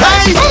out of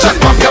sight.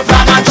 Just pump your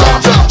flag and jump.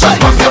 Just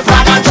pump your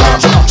flag and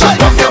jump. Just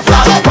pump your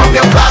flag. Pump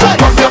your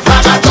flag. Pump your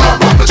flag and jump.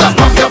 Just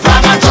pump your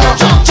flag and jump.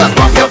 Just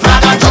pump your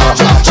flag and jump.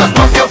 Just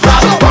pump your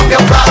flag. Pump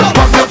your flag.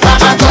 Pump your flag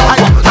and jump.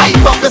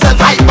 Hype up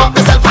yourself. Hype up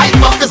yourself. Hype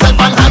up yourself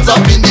and hands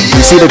up in the air.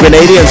 You see the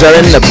Grenadians are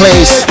in the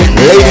place.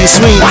 Lady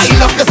Sweets.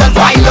 Wild up yourself.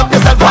 Wild up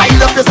yourself.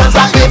 Wild up yourself.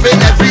 I'm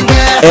living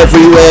everywhere.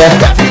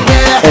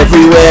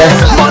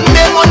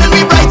 Monday morning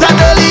we bright and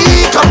early.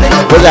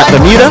 What's that,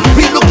 Bermuda?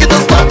 We looking to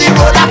stop the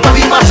road after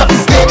we mash up the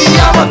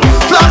stadium.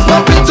 Flags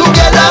pumping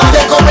together,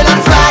 they coming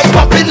and fly.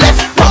 Pumping left,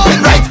 pumping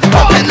right,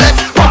 pumping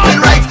left, pumping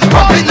right,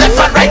 pumping left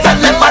and right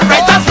and left and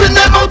right. And spin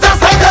them out and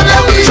side and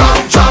then we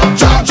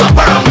jump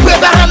around.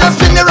 Wave your hand and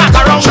spin the rack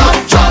around. Jump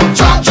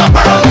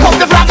around. Pump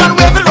the flag and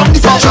wave it round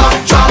the sun.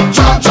 Jump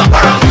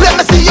around. Let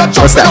me see you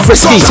jump. What's that?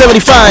 Frisky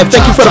 75,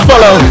 thank you for the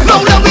follow.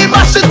 Now that we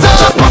mash it up.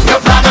 Just pump your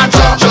flag and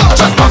jump.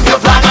 Just pump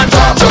your flag and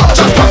jump.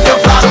 Just pump your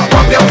flag.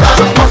 Pump your flag.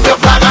 Pump your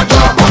flag and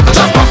jump.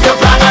 Just pump your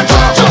flag and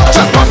jump.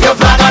 Just pump your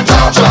flag and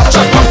jump.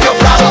 Just pump your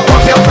flag.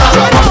 Pump your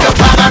flag. Pump your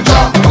flag and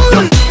jump.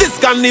 This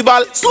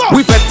carnival.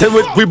 We fetting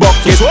with we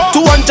bucket.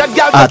 200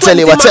 gal. I tell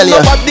you.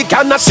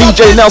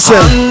 CJ Nelson,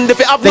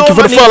 thank you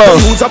for the follow.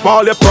 Use up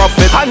all your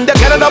profit. And they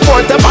cannot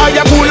afford to buy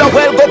a cooler.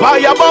 Well, go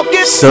buy a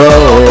bucket. So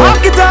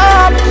pack it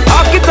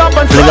up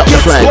and fling up the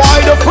flags.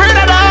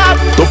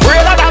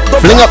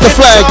 Fling up the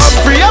flags.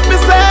 Free up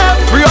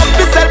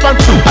yourself and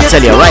I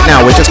tell you right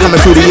now, we're just coming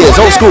through the years,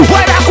 old school.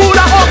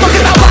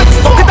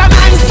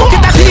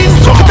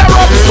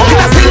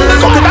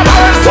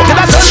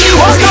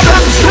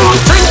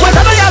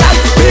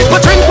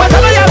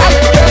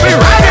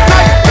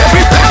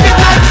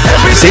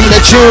 Sing the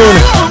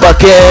tune,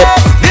 bucket.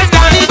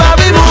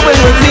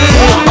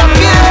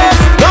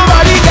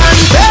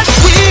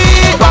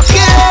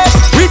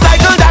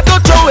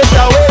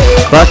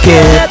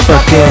 Bucket.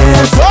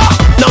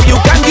 Now you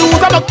can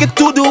use a bucket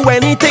to do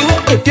anything.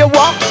 If you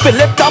want, fill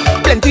it up,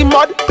 plenty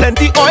mud,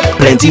 plenty oil,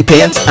 plenty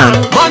paint, and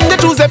Monday,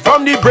 Tuesday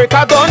from the break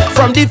of dawn,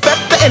 from the fed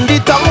to end the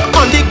tongue,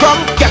 on the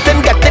ground,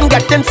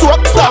 getting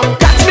soaked down.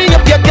 Catch me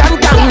if you can,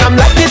 I'm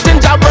like the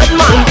gingerbread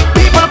man.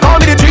 People call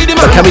me the 3D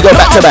man. But can we go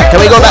back to back? Let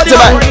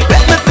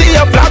me see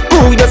your flag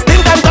crew, you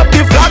stink and got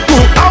the flag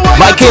crew.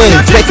 My king,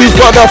 take you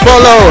for the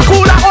follow.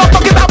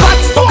 Bucket of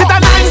hats, bucket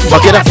of nines,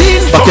 bucket of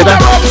single,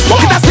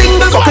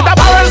 bucket of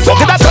barrels,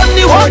 bucket of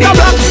sunny water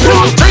blocks.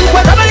 Drink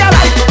whatever you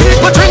like,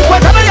 people drink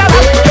whatever you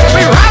like.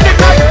 Every ride it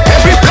night,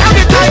 every flag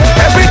it night,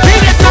 everything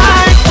is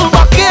nice.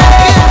 Bucket,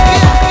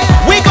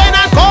 we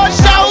gonna go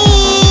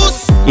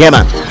shows. Yeah,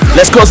 man.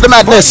 Let's cause the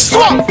madness.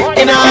 I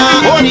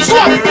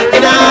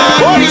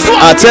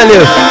tell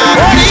you,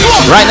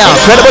 right now,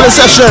 Credible in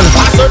session.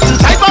 A certain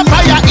type of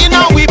fire in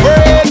our we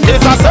burn.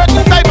 There's a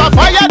certain type of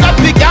fire that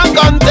we can't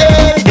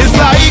contain. It's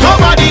like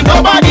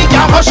nobody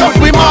can hush up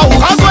we mouth.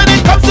 Cause when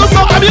it comes to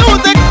some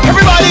music,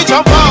 everybody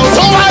jump out.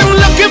 So I'm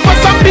looking for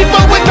some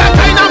people with that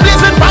kind of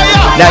blazing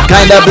fire. That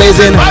kind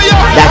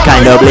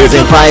of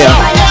blazing fire.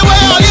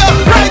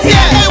 Right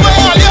here,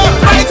 right here,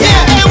 right here.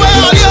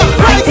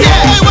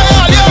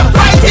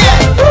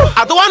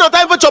 I don't want no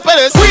time for chopping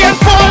this. Rain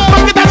fall,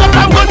 bucket that jump,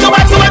 I'm going to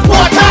back to wet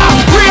water.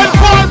 Rain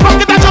fall,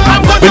 bucket that jump,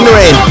 I'm going to bring the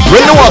rain,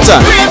 bring the water.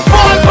 Rain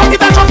fall,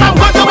 bucket that jump, I'm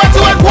going to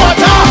wet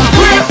water.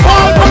 Rain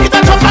fall, bucket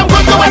that jump, I'm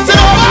going to wet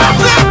it over.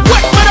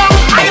 Wet me down,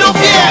 I don't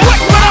care. Wet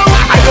me down,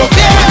 I don't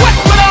care. Wet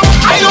me down,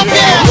 I don't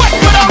care. Wet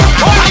me down,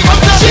 I come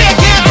to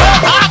shake it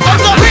up. I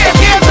come to break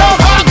it up.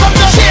 I come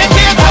to shake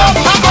it up.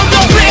 I come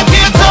to break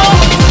it up.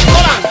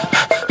 Hold on.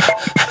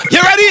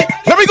 You ready?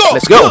 Here we go.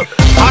 Let's go.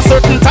 A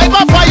certain type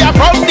of fire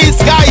from the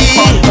sky,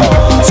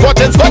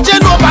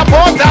 scorching over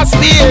Port of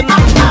Spain.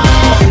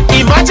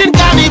 Imagine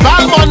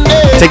Carnival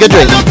Monday. Take a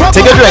drink.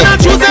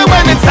 Tuesday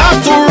when it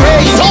starts to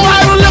rain. So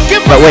I'm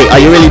looking. But wait,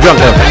 are you really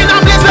drunk though?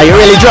 Are you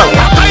really drunk?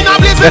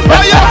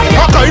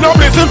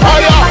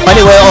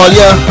 Anyway, all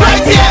year.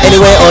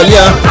 Anyway, all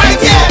year.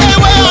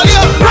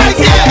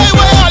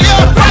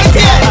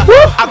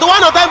 I don't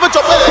want no time for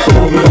chocolate.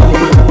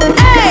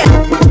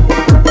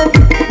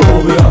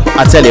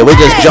 I tell you, we're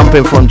just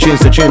jumping from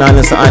tunes to tune,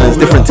 islands to islands,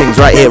 different things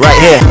right here.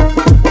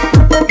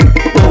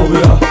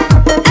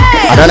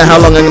 I don't know how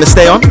long I'm gonna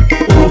stay on,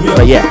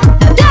 but yeah.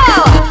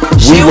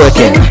 We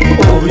working.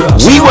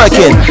 She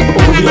working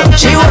on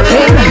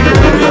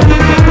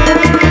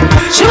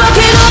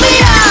me,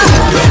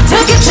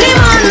 take it,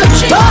 man.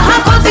 Don't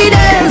have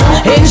confidence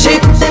in she.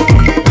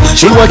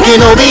 She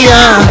working on me,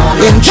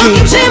 in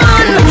she.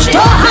 Man,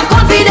 don't have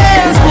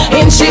confidence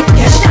in she.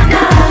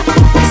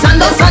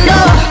 Sando.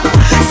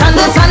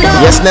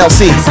 Yes,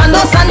 Nelsie. Sando,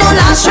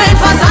 last train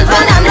for San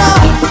Fernando.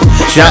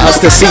 Shout outs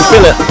to C.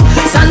 Phillip.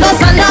 Sando.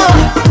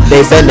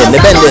 They bending.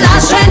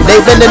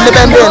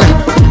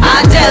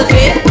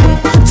 Adelphi,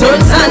 turn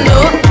Sando.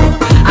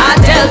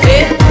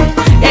 Adelphi,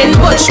 in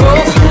Butch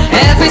Grove,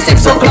 every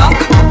 6 o'clock.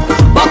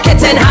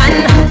 Bucket in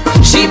hand,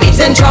 she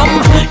beating drum.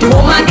 The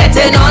woman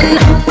getting on.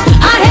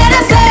 I hear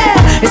her say,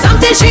 it's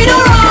something she do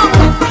wrong.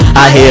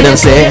 I hear them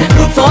say,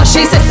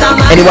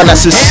 anyone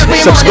that's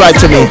subscribed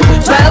to me,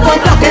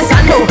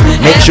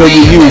 make sure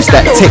you use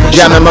that Tick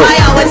Jam emote.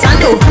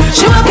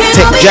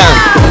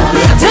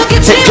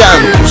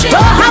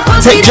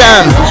 Tick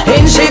Jam.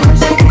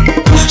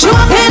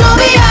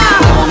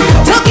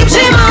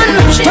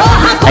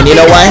 And you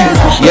know why?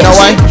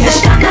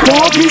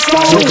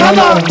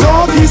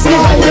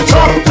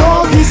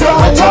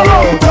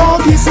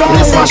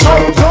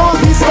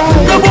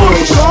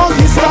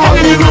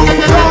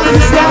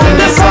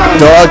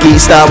 Doggy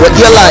style, what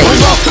you like?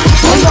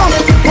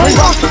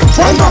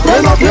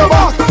 Wind up your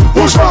back.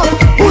 Push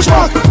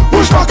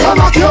back, and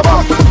knock your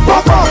back.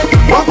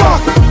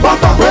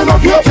 Back, wind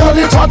up your girl,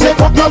 it's hot, take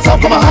up, not stop,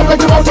 come on, hand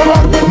like you about to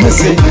rock.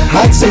 Missy,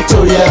 I'd stick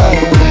to ya,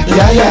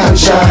 yeah, and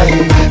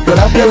shine.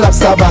 Girl, up your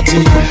lobster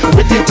body,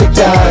 with the tick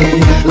tie.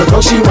 Look how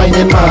she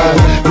whining, man,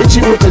 Richie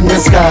root in the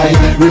sky.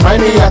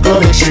 Remind me of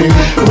Glory Street,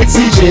 with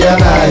CJ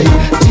and I.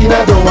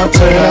 Tina don't want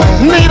her,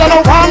 need a no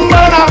one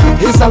burner.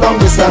 It's a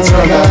long distance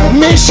runner.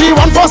 Me, she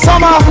want for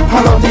summer, I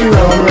love the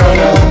round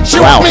runner.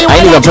 Wow, I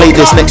ain't even played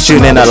this next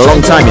tune in a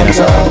long time, you know.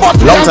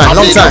 Long time.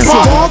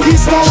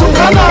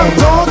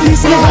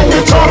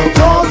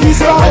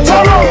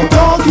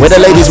 Where the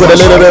ladies with a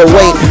little bit of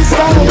weight?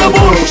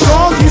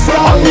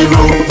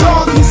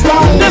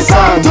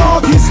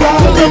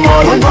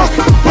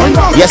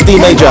 Yes, D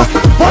Major.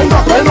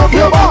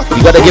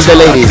 You gotta give the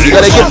ladies. You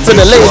gotta give to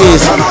the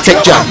ladies.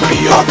 Take jump.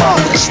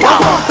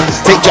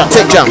 Take jump.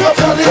 Take jump.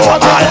 For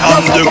I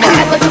am the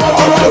king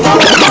of the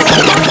world,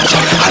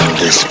 and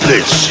this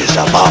place is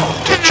about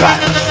to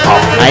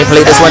transform. I ain't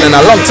played this one in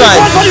a long time.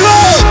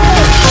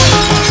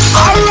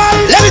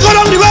 Alright, let me go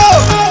down the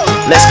road.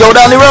 Let's go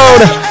down the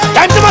road.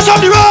 Time to mash up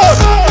the road.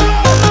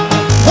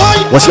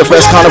 What's your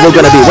first carnival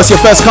gonna be? What's your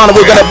first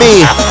carnival gonna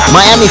be?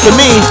 Miami for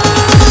me.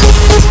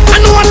 I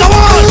know what I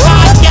want.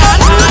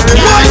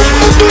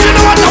 Do you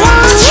know what I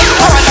want?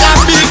 I want that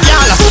big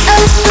girl.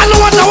 I know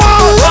what I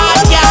want.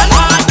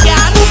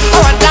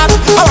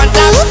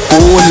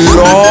 Oh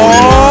Lord.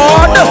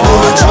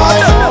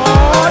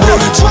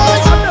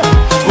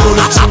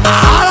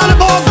 All of the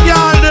boss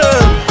girl them.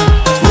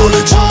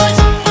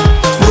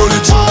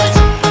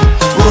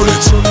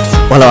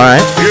 Well,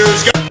 alright.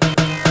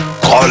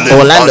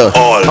 Orlando.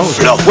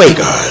 Wait,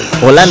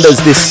 Orlando's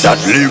this.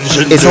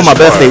 It's on my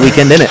birthday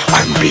weekend, isn't it?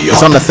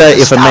 It's on the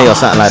 30th of May or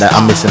something like that.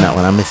 I'm missing that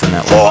one. Don't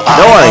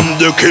worry.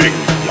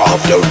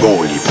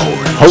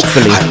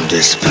 Hopefully,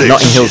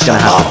 Notting Hill's gonna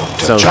happen.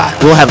 So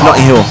we'll have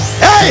Notting Hill.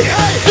 Hey,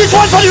 this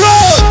one for the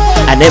road.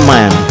 And then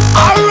Miami.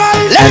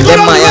 Alright, And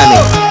then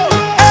Miami.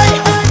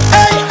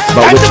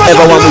 But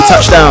whichever one we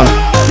touch down.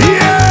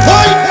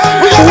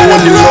 Oh Lord.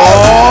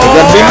 They're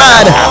gonna be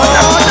mad.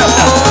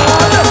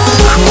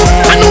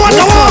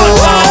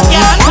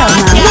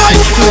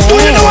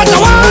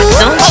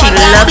 Don't you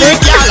love it?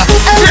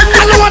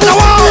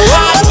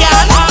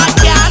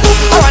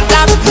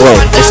 Boy,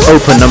 it's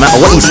open no matter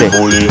what you say.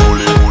 Roll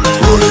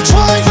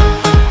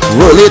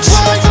it.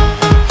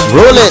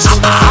 Roll it.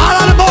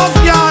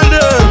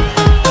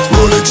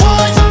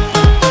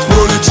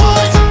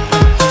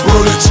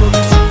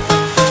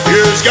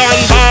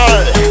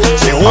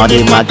 All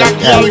the maggot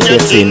girl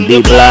gets in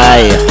the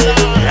blind.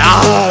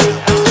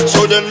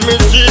 So then me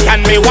see it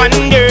and me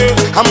wonder,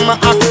 I'ma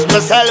ask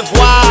myself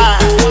why.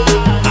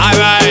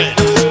 Alright,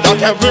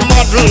 not every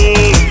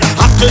model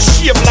have to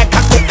shape like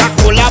a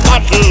Coca-Cola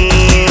bottle.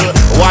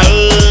 Well,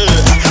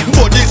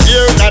 body's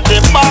here at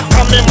the back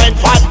of me mind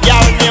fat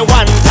girl me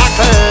one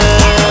tackle.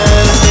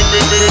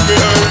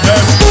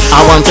 I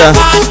want her.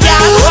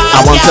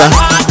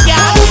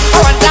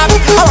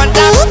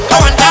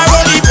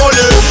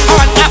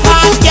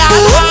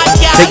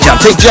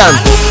 Take jam.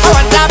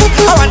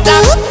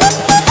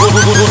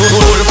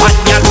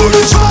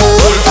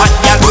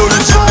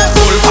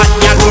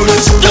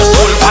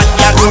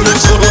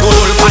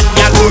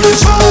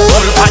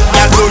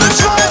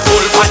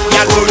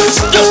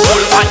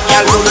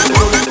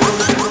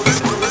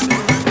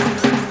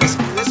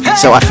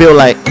 So I feel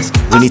like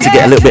we need to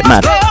get a little bit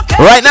mad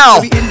right now.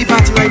 We in the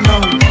party right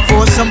now.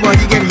 For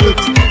somebody get hit,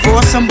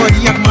 for somebody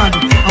get mad.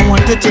 I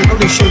want to take out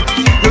the shit.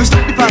 We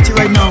stop the party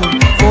right now.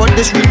 For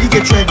this really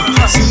get ready.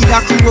 See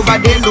that crew over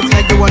there look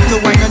like they want to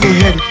wine on their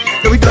head.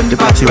 We done the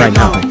party right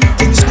now.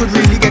 Things could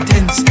really get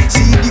tense.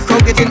 See the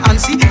crowd getting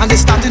antsy and they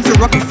starting to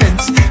rock the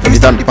fence. We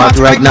done the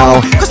party right now.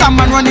 Cause that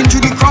man running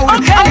through the crowd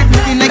and it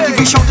looking like if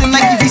he shouting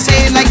like if he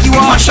saying like you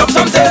want mash up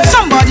something.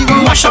 Somebody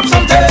want mash up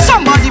something.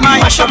 Somebody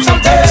might mash up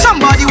something.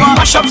 Somebody want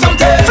mash up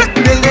something. Flip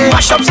the building,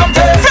 mash up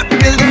something. Flip the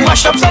building,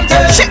 mash up something.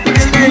 Shake the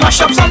building,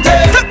 mash up something.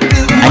 Flip the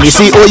building. And you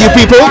see all you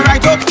people?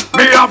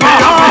 Me a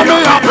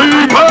army of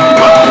people.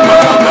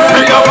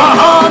 Me a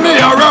army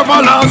of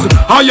revelers.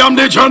 I am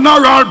the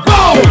general.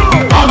 Bow.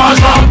 I'm a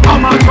drum.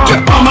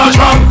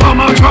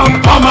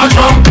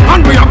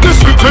 And we have the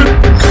city.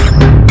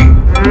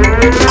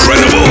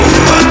 Incredible.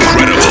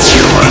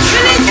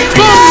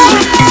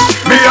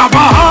 Me a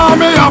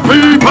army of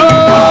people.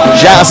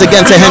 Shouts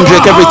again to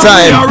Hendrick every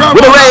time.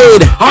 With a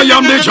raid. I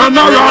am the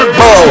general.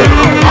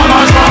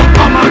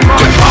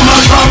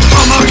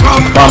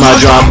 Bomber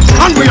drop.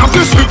 And we have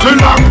the city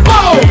lock.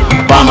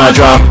 Bomber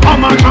drop.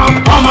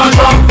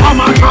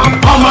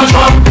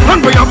 And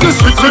we have the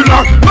city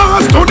lock.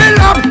 Pass to the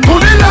left, to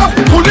the left,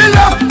 to the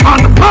left.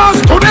 And pass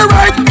to the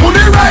right, to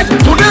the right,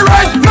 to the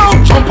right. Now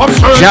jump up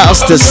straight.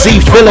 Shouts to C.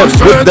 Phillips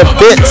with the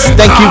bits.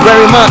 Thank you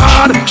very much.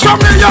 Show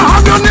me your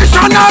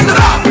ammunition and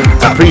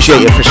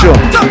appreciate it for sure.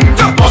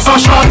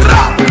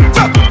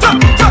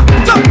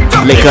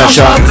 Liquor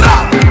shot.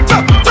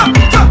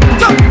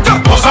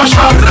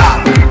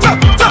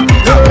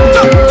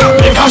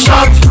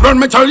 When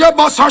me tell you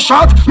boss a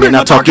shot, me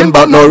not talking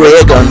about no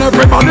ray gun.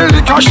 Everybody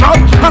lick a shot,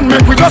 and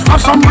make we just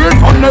have some real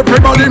fun.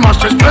 Everybody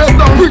mash this place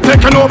down. We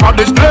taking over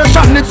this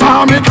station. It's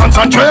army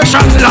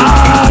concentration,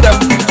 lad.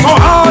 So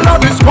all of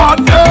the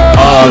squad there,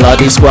 all of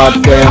the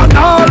squad there, and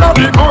all of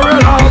the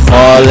gorillas,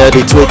 all of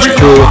the Twitch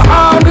crew,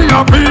 army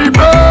of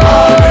people,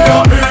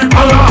 army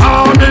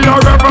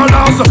of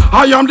rebels.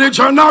 I am the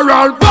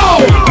general. Bow.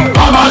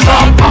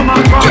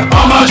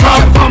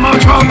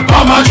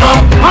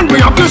 And we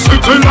have the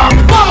city lock.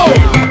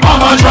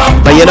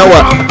 But you know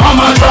what?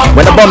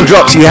 When the bomb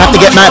drops, you have to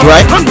get mad,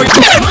 right? My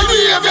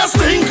behavior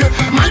stink,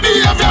 my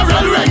behavior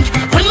red rank.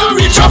 When I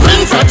reach up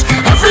in set,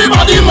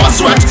 everybody must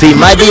sweat. See,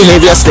 my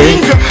behavior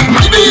stink.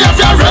 My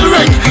behavior real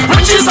ring.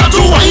 When she start to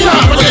whine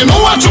her, but they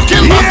know what you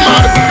came back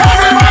mad.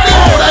 Everybody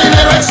hold her in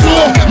the right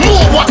slow.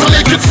 Move water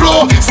like it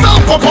flow.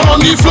 Stamp up on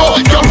the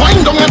floor. Your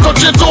wine down and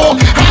touch your toe.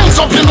 Hands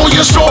up, you know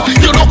you show.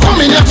 You don't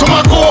come in here to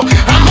my go.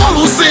 And all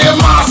who say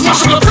mass,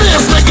 smash the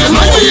place like it.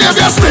 My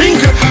behavior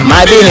stink.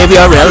 My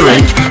behavior real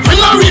ring. When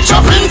I reach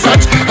up in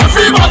fat,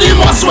 everybody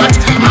must sweat.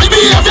 My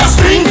behavior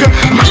stink.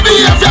 My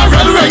behavior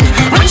real ring.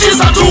 When she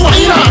start to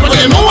whine her, but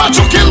they know what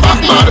you came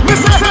back mad.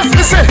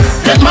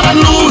 Get mad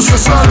and lose.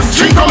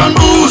 Drink rum and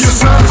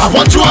booze. I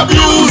want to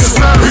abuse.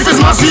 If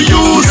it's messy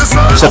use.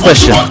 So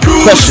question.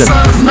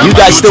 You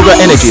guys still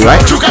got energy,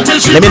 right?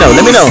 Let me know.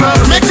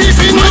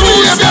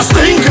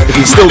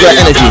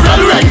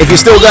 If you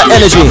still got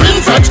energy.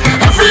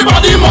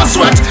 Everybody must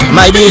sweat.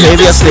 My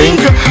behavior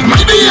stink.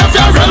 My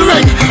behavior real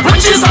ring. When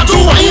she start to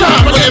whine her,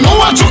 but they know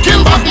what you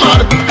came back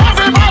mad.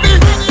 Everybody,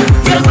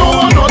 they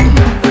know nothing.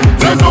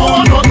 They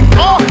know nothing.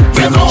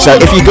 So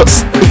if you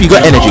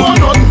got energy.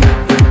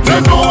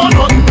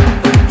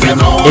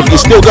 If you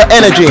still got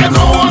energy. The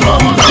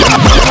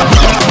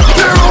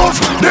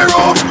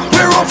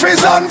roof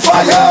is on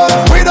fire.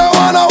 We don't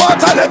wanna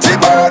water, let it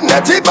burn.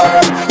 The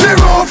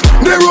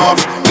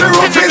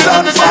roof is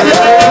on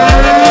fire.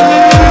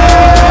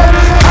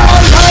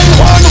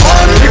 All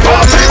 911, the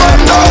party burn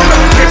down.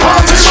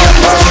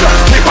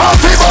 The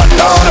party burn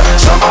down.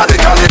 Somebody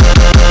call it.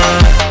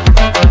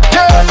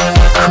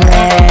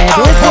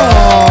 Credible,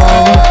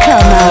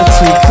 come out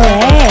to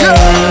play.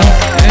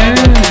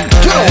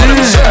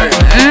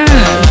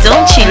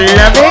 Don't you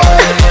love it?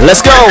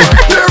 Let's go.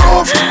 The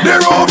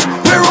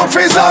roof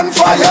is on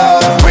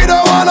fire. We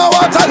don't wanna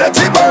water, let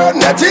it burn.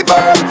 The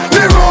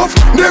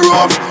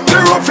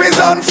roof is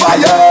on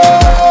fire.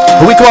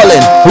 Who we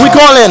calling?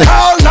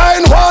 All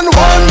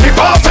 911, the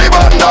party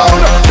burn down.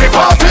 The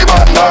party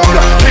burn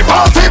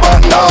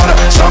down.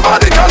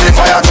 Somebody call the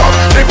fire truck.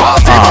 The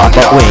party burn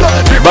down.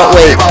 But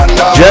wait.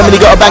 Germany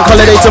got a bank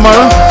holiday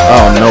tomorrow?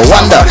 Oh, no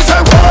wonder.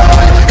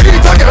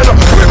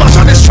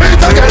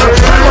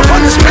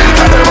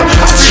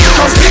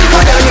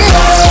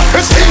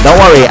 Don't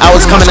worry, I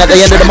was coming at the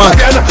end of the month,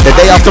 the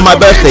day after my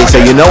birthday,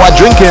 so you know I'm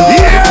drinking.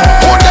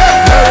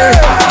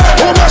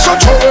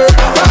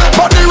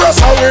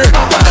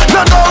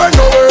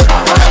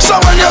 So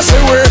when you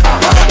say we,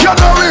 you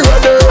know we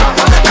ready.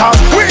 Cause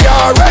we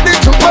are ready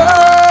to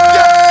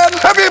burn.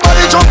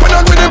 Everybody jumping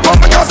on with the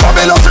pump because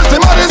Babylon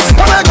system of this.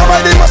 When I go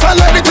riding, must I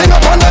light the thing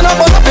up and then I'm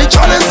on the big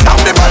chalice.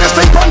 I'm the baddest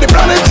thing from the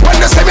planet. When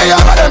they say me,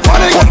 I'm at them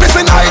panic. Put this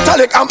in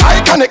italic, I'm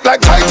iconic like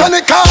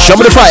Titanic. Show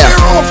me the fire.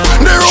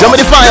 Show me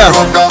the fire. The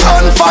roof go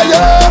on fire.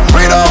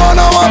 We don't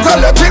wanna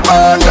water, let it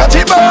burn.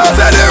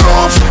 Say the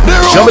roof.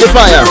 Show me the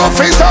fire. The roof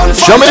is on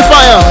fire. Show me the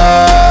fire.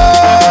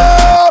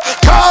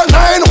 Call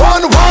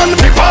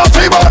 911. The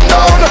party burn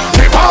down.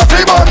 The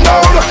party burn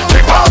down.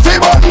 The party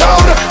burn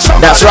down.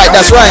 That's right.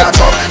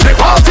 The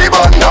party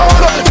burn down.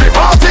 The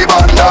party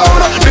burn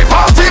down. The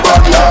party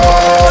burn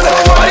down.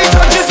 Everybody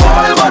touch the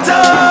spoil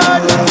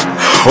button.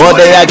 All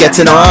day I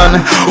getting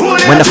on.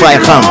 When the fire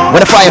come.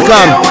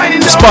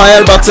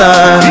 Spoil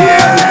button.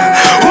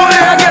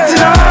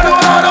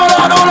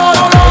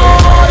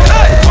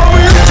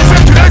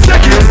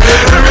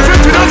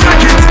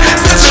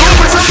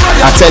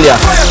 I tell ya,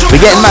 we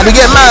getting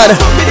mad.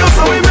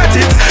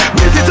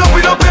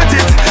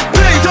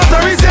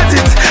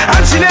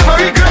 And she never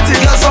regret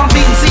it. Got some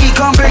BC,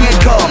 come bring it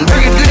good,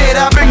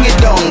 I bring it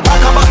down.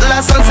 Back a bottle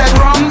of sunset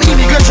rum,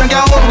 immigration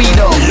can hold we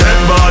down.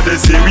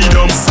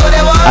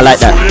 I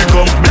like that.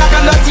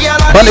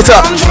 Burn it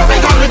up.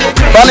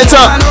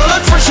 And all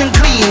look fresh and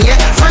clean, yeah.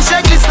 Fresh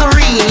like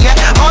Listerine, yeah.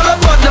 All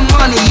about the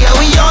money, yeah.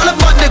 We all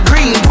about the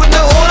green. Put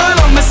the oil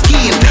on my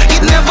skin.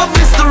 It never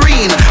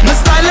Listerine. My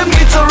style and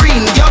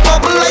glittering. Your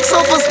bubble like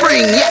sulfur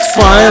spring, yeah.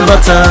 Spoil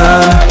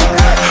button.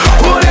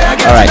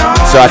 Alright,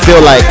 so I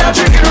feel like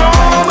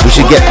we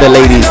should get the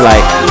ladies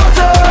like,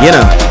 you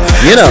know.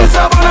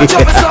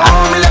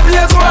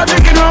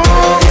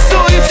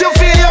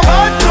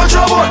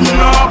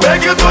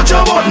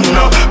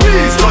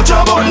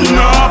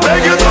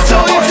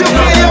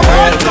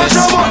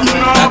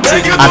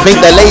 I think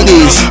the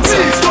ladies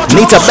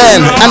need to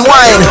bend and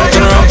whine.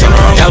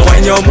 Girl,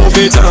 when you move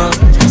it on,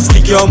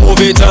 stick your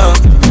move it on,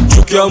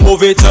 juke your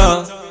move it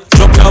on,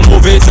 drop your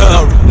move it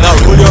on, now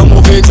roll your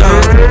move it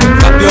on,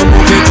 tap your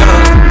move it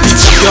on.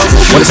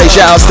 Want to say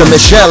shout outs to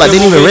Michelle, I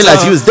didn't even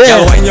realize you was there.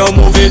 Girl, when you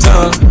move it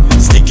on,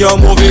 stick your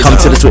move it on, come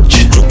to the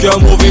Twitch, juke your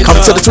move it on,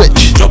 come to the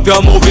Twitch, drop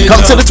your move it on,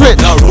 come to the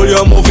Twitch, now roll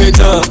your move it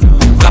on,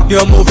 tap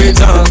your move it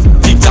on,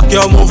 tick tock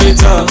your move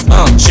it on,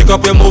 shake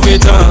up your move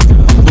it on.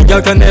 Good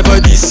girl can never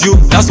diss you,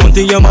 that's one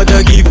thing your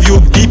mother give you.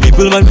 The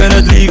people man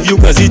cannot leave you,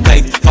 cause it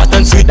tight, fat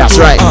and sweet.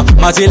 That's right.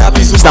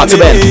 Start to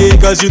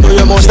bend, cause you know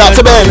your money. Start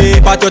to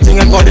bend. Pat your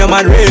thing and call your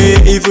man Ray,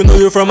 if you know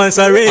you from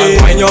Ansari.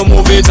 When you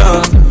move it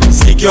on,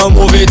 stick your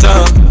move it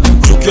on,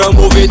 juke your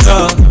move it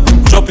on,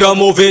 drop your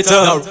move it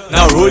on,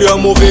 now roll your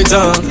move it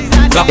on.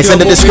 It's in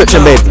the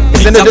description, babe.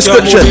 It's in the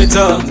description.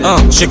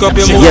 Shake up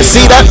your move. You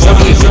see that?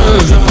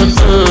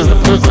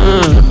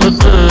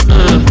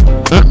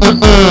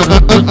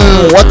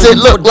 What's it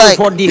look like?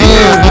 When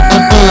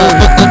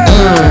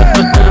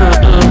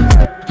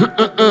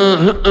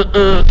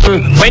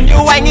you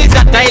whine is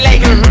that I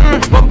like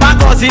bumper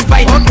goes in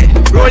fight.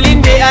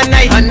 Rolling day and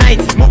night.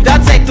 Move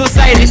that side to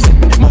side.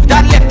 Move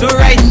that left to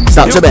right.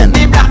 Start to bend.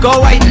 The black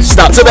or white.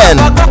 Start to bend.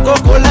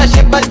 Coca-Cola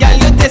shape, but girl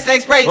you taste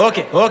like Sprite.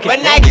 Okay.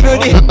 When I give you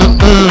the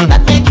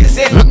that make you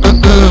say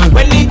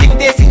when you think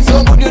they sing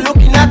so good, you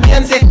looking at me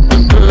and say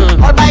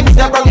all by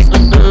Mr. Brown is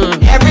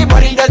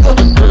everybody does go.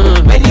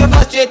 When you're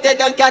frustrated,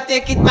 don't can't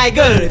take it, my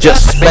girl.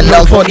 Just bend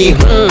down for the.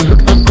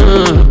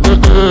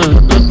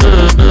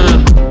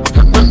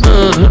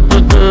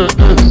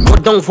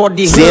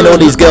 Seeing all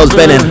these girls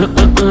bending,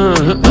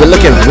 we're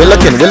looking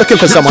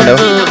for someone though.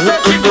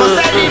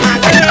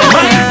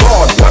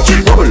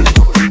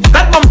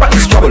 That bumper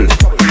is trouble.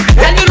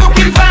 Then you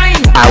looking fine.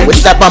 I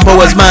wish that bumper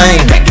was mine.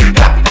 Make it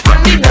clap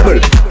on the double.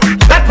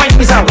 That point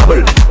is a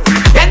rubble.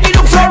 Then you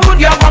look so rude,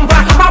 your bumper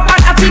have a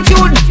bad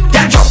attitude.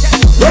 Then drop,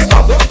 don't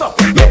stop.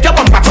 Make your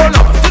bumper turn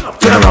up.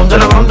 Turn around,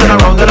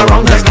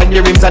 just like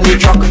the rims and the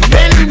truck.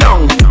 Bend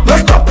down,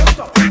 don't stop.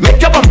 Make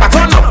your bumper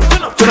turn up.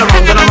 Turn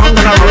around, just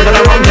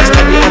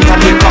like the ants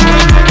and the clock.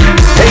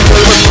 Hey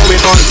girl, what's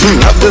going on?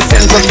 Have the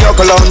sense of your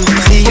cologne.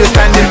 See you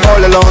standing all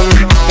alone.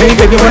 Hey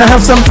baby, wanna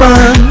have some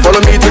fun?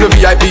 Follow me to the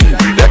VIP.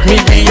 Let me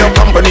be your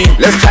company.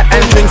 Let's chat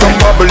and drink some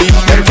bubbly.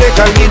 Then take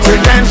a little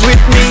dance with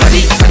me.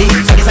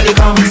 Sally,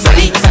 come.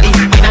 Sally.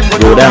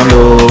 Go down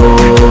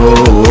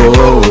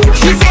low.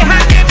 She say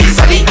her name is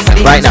Sally.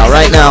 Right now.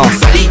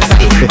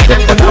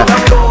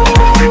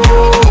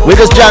 We're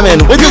just jamming.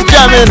 Sally,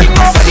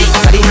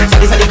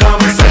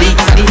 come.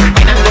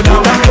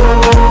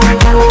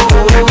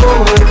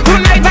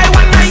 Tonight by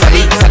one night.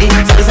 Sally,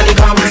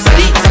 come.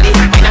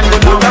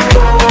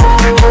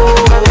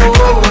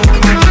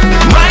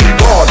 My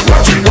God,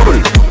 watch it bubble.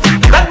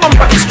 That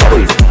bumper is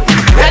trouble.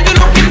 Then you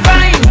looking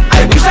fine. I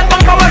wish that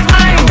bumper was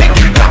mine. Make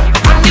it clap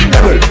on the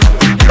double.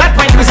 That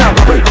point is a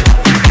rubble.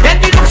 Then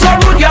you look so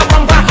rude, your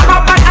bumper have a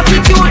bad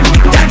attitude.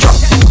 Then drop,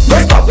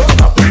 don't stop.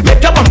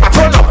 Make your bumper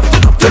turn up.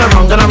 Turn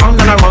around,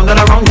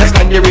 just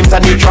like the rims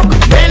and the truck.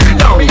 Bend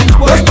down,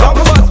 don't stop.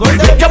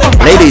 Make your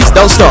bumper. Ladies,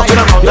 don't stop.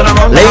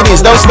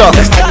 Ladies, don't stop.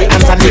 Just like the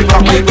ants and the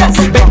clock.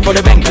 Bang for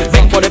the bang,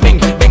 bang for the bang,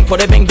 bang for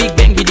the bang, big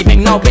bang, biddy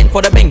bang. Now bang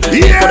for the bang, bang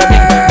for the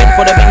bang, bang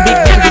for the bang, big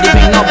bang, biddy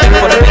bang. Now bang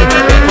for the bang,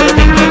 bang for the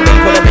bang, bang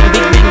for the bang,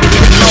 big bang, biddy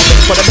bang. Now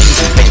bang for the bang,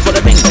 bang for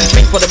the bang,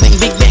 bang for the bang,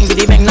 big bang,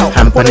 biddy bang. Now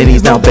hand on the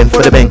knees now, bend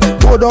for the bang.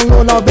 Go down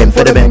low now, bend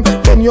for the bang.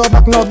 Bend your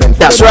back now, bend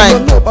for That's the bang.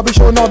 right. Go low, Bobby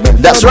show now, bend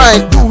for That's the bang.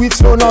 right. Do it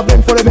slow now,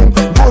 bend for the bang.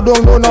 Go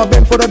down low now,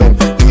 bend for the bang.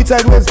 Do it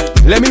sideways.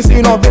 Let me see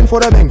you now, bend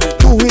for the bang.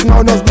 Do it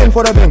now, just bend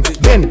for the bang.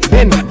 Bend.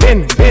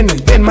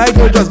 My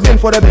girl, just bend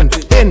for the bang.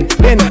 Bend.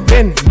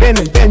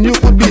 You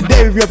could be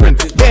there with your friend.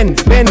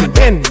 Bend.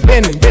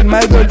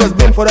 My girl, just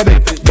bend for the bang.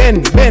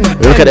 Bend.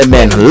 Look at them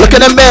men.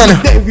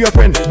 There with your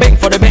friend. bang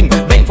for the bang,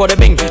 bang for the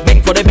bang,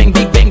 bang for the bang,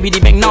 big bang, biddy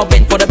bang. Now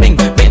bang for the bang,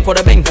 bang for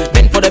the bang,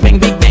 bang for the bang,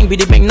 big bang,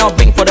 biddy bang. Now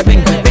bang for the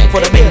bang, bang for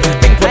the bang,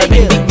 bang for the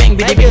bang, big bang,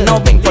 biddy bang. Now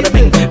bang for the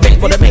bang, bang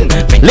for the bang.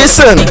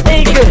 Listen.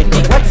 Hey girl,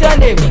 what's your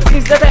name?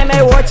 Since the time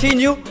I watching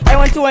you, I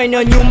want to wine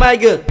on you, my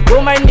girl.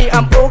 Don't mind me,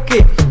 I'm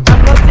okay.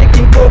 I'm not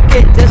taking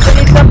cocaine. Just send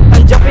it up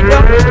and jump it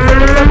down. Send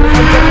it up and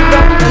jump it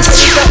down. And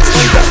send it up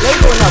and jump. Let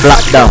go now.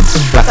 Flat down,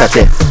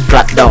 platate,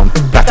 flat down,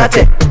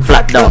 platate,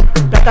 flat down.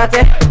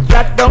 Platate,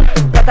 flat down,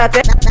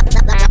 platate.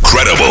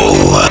 Credible.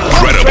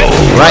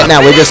 Right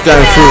now we're just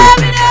going through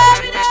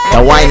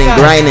the whining,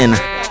 grinding,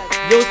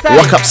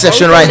 walk up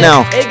session right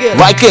now.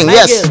 Viking,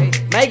 yes.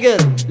 My girl,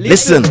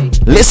 Listen.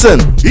 Hey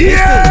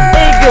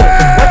girl,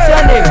 what's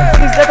your name?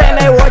 Since the time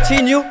I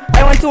watching you,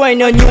 I want to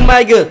wine on you,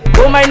 my girl.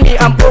 Don't mind me,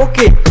 I'm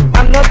okay.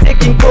 I'm not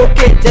taking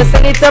cocaine. Just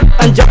send it up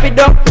and jump it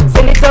down.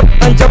 Send it up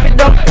and jump it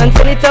down. And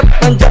send it up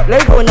and jump.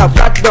 Let go now,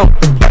 flat down,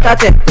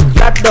 platate,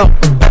 flat down,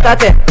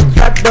 platate,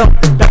 flat down,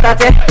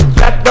 platate,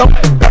 flat down,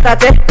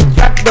 platate,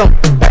 flat down,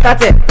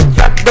 platate,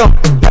 flat down,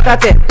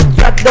 platate,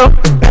 flat down,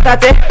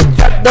 platate,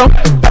 flat down,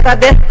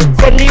 platate.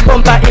 Send the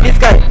bumper in the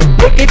sky.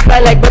 Make it fly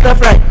like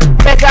butterfly.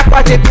 Better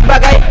quasi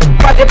bagay,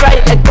 quasi fly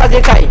and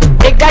quasi kai.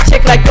 Make that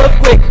shake like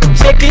earthquake.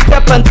 Shake it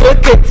up and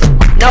twerk it.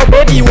 Now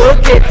baby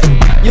work it.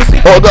 You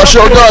see? Oh gosh.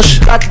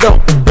 Flat down,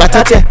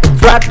 Platate,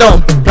 flat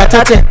down,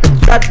 platate.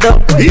 flat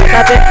down,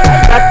 platate,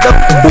 flat down.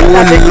 Oh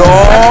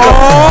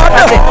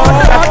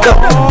Lord. Flat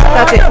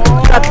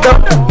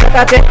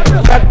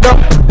down,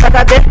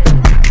 platate.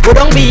 Go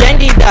down behind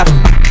the daft.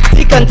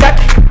 Tick and tack.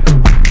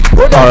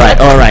 All right.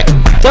 All right.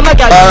 There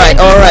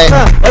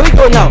we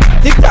go now.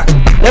 Tick tock.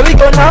 There we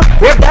go now.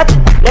 Grab that.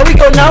 There we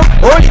go now.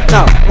 Hold it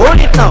now.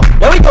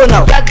 There we go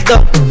now. Flat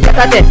down,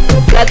 platate,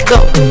 flat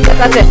down,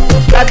 platate,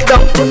 flat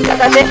down,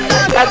 platate,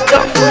 flat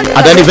down.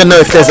 I don't even know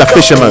if there's a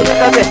fisher mode.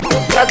 I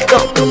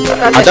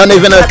don't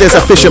even know if there's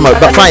a fisher mode,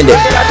 but find it.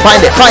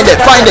 Find it.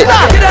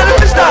 Get on the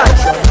fish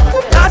dance.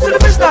 Dance to the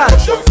fish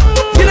dance.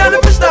 Get on the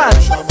fish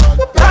dance.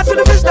 Dance to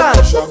the fish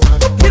dance.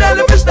 Get on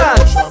the fish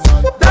dance.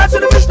 Dance to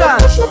the fish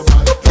dance.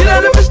 Get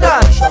on the fish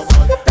dance.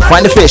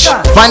 Find the fish.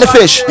 Find the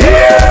fish.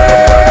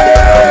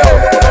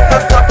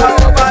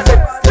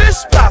 Fish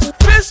splash,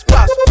 fish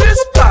splash, fish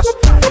splash.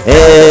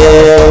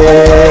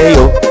 Hey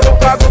yo.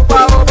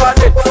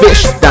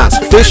 Fish dance,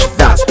 fish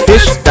dance,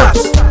 fish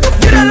dance.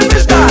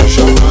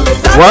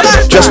 What?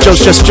 Just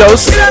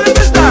Joes.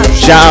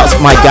 Shout out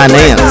my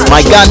Ghanaians,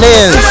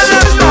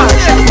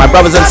 my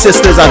brothers and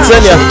sisters. I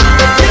tell ya.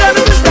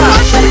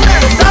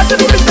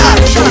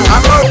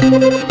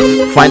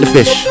 Find the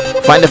fish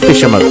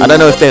emote. I don't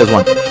know if there's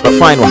one, but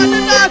find one.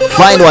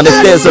 Find one.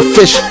 If there's a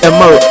fish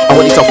emote, I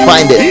want you to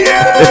find it.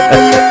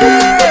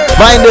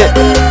 Find it.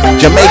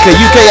 Jamaica,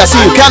 UK, I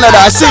see you. Canada,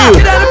 I see you.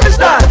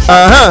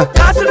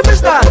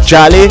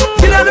 Charlie.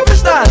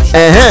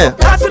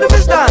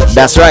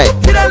 That's right.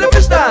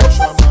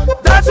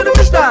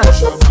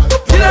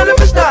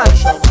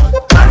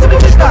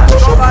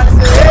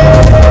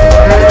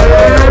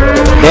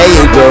 There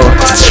you go.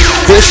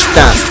 Fish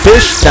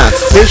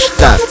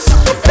dance.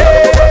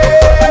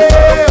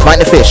 Find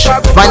the fish.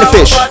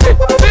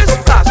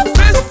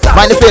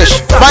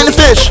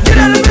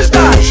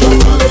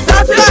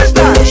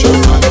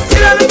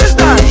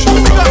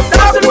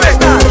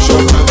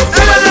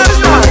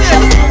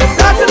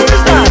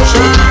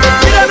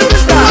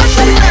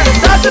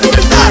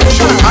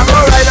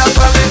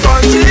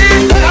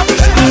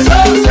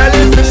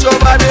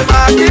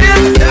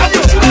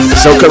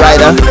 Soca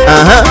rider.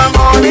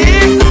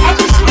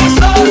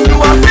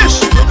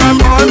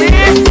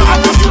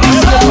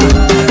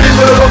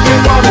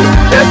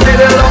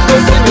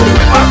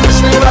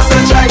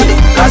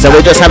 So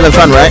we're just having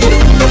fun, right?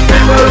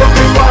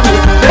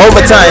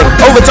 Overtime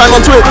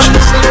on Twitch.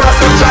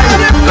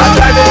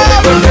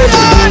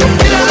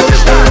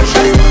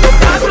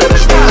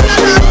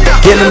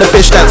 Get in the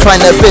fish dance,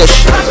 find that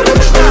fish.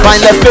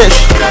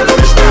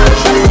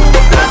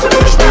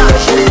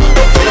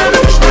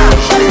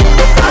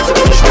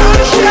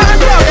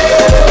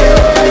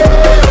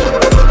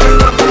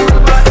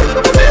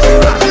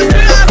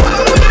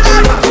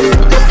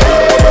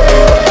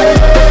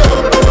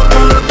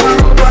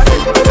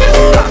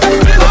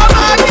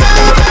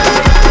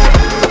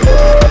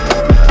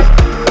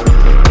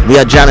 We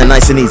are jamming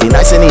nice and easy.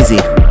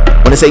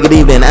 Wanna say good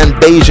evening, and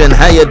Bayesian,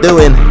 how you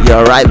doing? You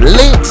alright?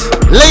 Late,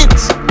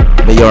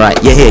 but you're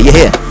alright. You're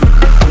here.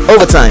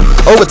 Overtime.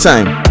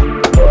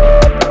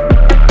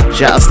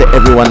 Shout outs to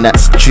everyone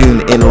that's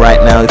tuned in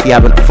right now. If you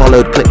haven't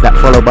followed, click that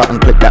follow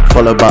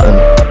button.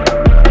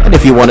 And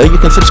if you want to, you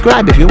can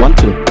subscribe if you want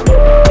to.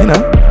 You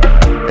know,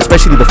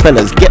 especially the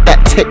fellas. Get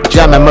that tech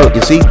jam emote.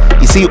 You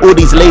see all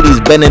these ladies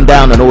bending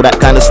down and all that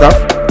kind of stuff.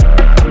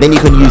 Then you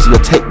can use your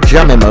tech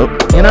jam emote.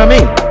 You know what I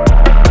mean?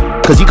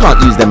 Because you can't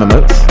use them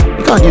emotes.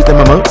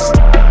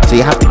 So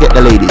you have to get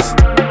the ladies.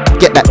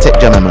 Get that tech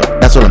jam emote.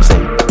 That's all I'm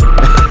saying.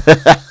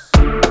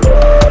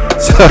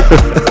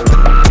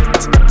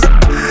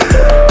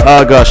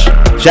 Oh gosh.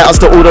 Shout outs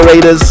to all the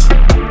raiders.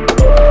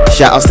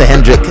 Shout outs to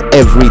Hendrik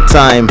every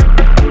time.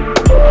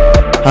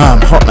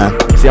 I'm hot, man.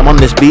 See, I'm on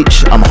this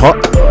beach. I'm hot.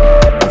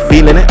 I'm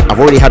feeling it. I've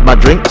already had my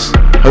drinks.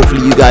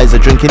 Hopefully you guys are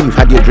drinking. You've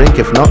had your drink.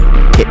 If not,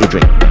 get your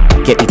drink.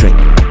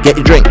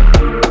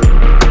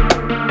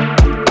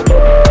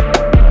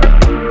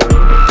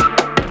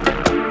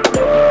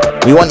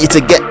 We want you to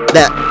get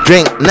that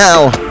drink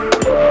now.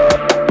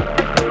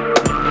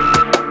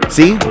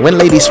 See, when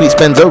Lady Sweets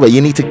bends over, she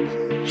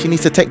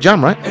needs to take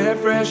jam, right? Air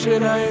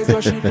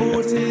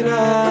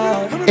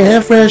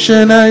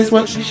freshen eyes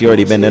what she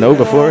already bending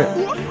over for it.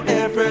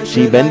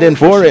 She bending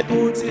for it.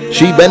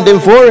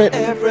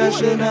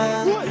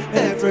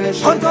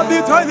 On top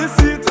the toilet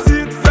seat,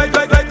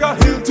 like a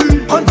hill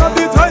tree. On top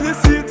the toilet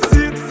seat.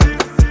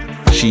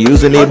 She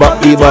using the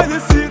bop. Like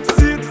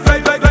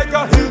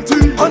a hill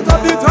tree. On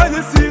top the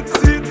toilet seat.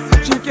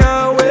 She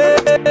can't wait.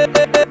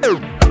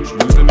 She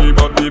using the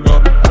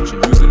bop. She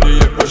using the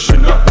air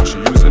freshener.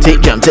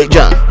 Take jam.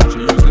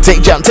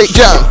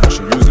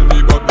 She using the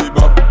bop.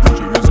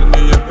 She using the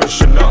air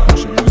freshener.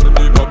 She using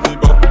the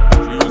bop.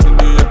 She using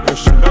the air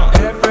freshener.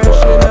 Air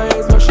freshener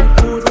is what she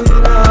puts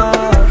in her.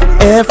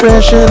 Air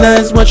freshener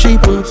is what she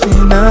puts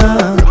in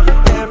her.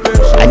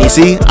 And you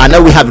see, I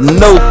know we have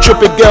no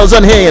tripping girls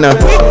on here, you know.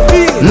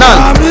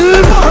 None.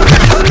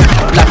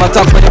 Like I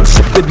talk with them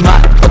stupid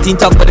man, but he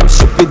talk with them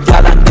stupid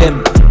gal and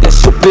them. They're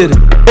stupid.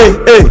 Hey.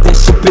 They're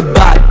stupid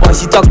bad.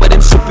 Once he talk with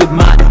them stupid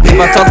man, if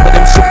I talk with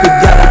them stupid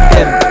gal and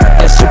them.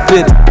 They're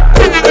stupid.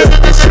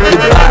 They're stupid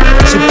bad.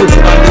 She puts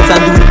it on this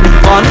and do it with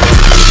fun.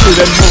 She's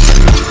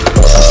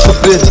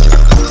stupid.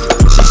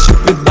 She's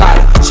stupid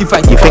bad. She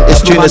fight. You think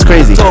this tune is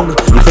crazy?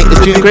 You think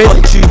this tune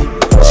crazy?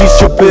 She's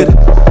stupid.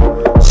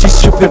 She's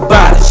stupid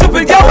bad.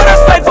 Stupid girl when I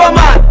fight for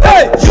man.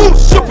 Hey, you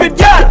stupid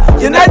girl.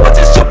 Unite but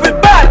you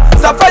stupid bad.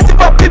 Stop fighting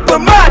for people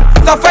man.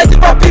 Stop fighting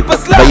for people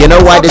slap. But you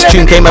know why this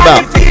tune came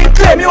about?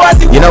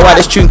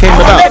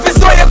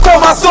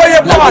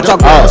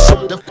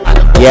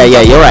 Yeah,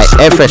 you're right.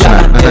 Air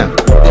freshener.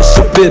 They're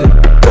stupid.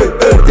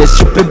 They're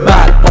stupid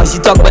bad. Once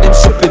you talk about them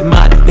stupid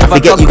man. I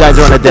forget you guys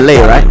are on a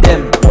delay, right?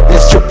 They're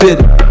stupid.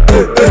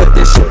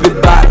 They're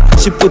stupid bad.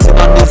 She puts it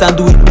on this and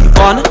do it with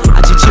fun.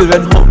 And she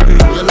children hungry.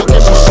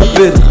 She's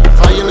stupid.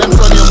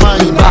 She's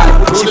stupid bad.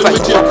 She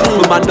fights for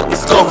people man.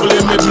 It's tough.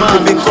 And she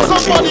living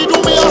country.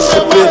 She's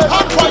stupid.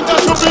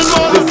 She's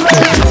stupid.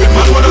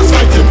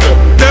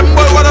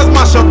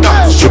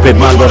 stupid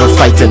man gonna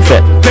fight and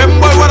fit.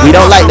 We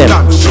don't like them.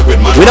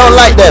 We don't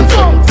like them.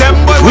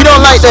 We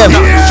don't like them.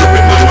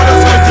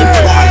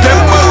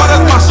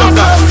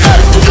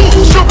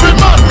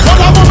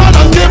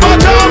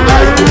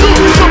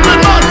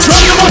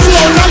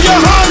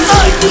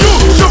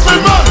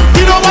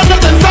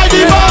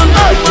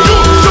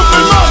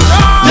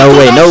 No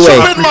way, no way.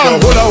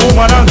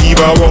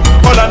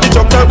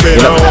 You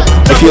know,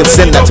 if you had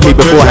sent that to me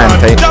beforehand,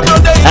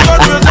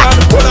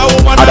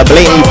 I'd have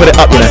blatantly put it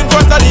up, you know.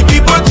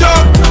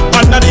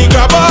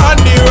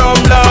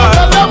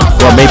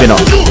 Well, maybe not.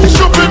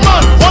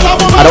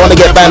 I don't want to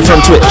get banned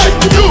from Twitch.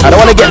 I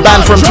don't want to get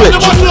banned from Twitch.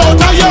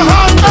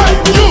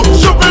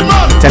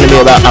 Telling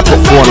me about I put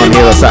porn on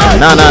here or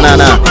something. Nah.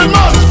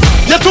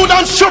 You're too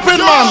damn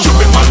stupid, man.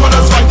 Stupid man, what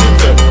does fighting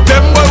for?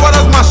 Them boy, what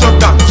does mash up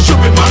that?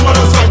 Stupid man, what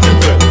does fighting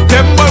for?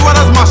 Them boy, what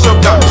does mash up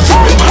that?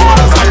 Stupid man, what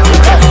does fighting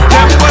for?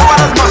 Them boy, what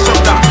does mash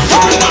up that?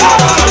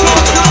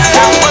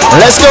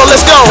 Let's go.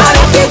 And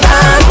if the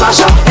dance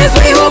mash up, it's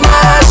me who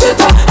mash it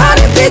up.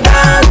 And if the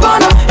dance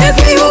burn up, it's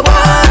me who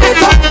burn it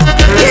up.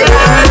 The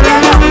dance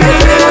get up,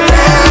 it's me who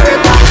tear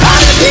it up.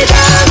 And if the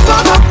dance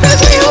fuck up,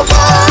 it's me who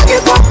fuck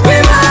it up. We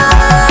mad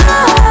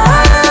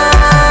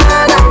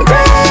and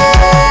crazy.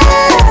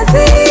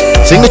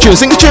 Sing the tune.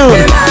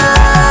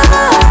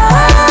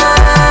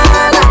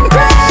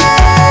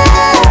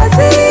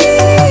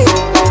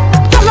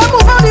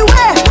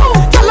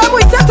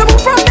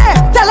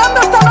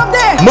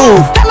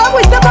 Move. Tell them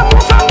we step and move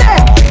from there.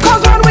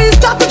 Cause when we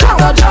start to come,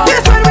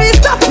 this when we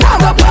start to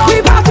come, we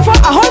party for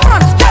a whole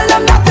month. Tell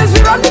them that is we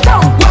run the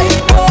town.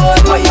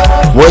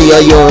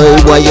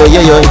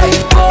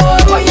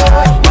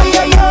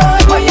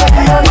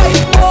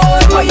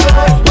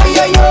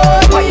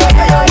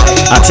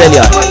 I tell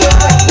ya,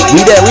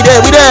 we there.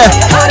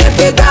 And if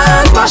the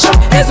dance mash up,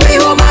 it's me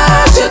who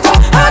mash it up.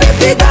 And if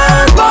the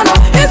dance burn up,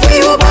 it's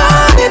me who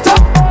burn it up.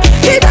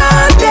 The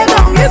dance get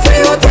down, it's me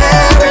who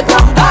tear it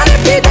up. And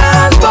if the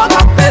dance fuck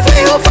up, it's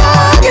me who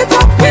fuck it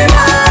up. We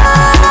mad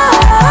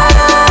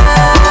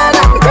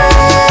and crazy.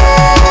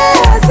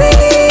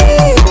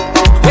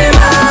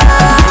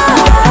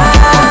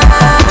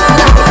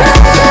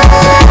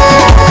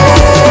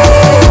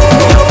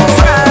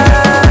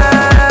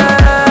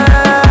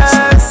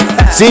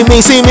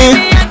 We See me.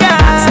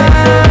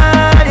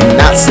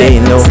 Not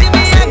saying no.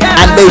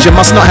 And Deja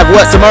must not have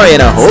work tomorrow, you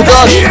know. Oh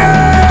gosh.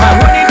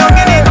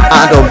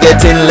 I don't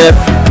get in left.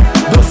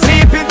 Don't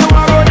sleep in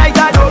tomorrow night,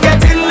 I don't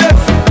get in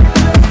left.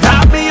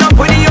 Tap me up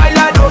with the oil,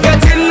 I don't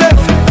get in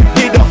left.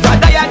 The doctor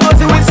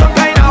diagnosed with some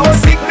kind of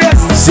sickness.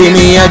 See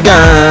me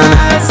again.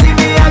 See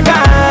me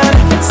again.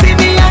 See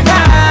me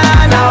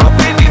again. Now up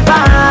in the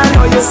van.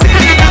 Oh, you see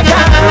me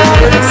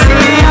again. See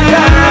me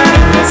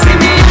again. See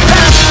me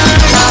again.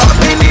 Now up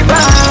in the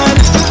van.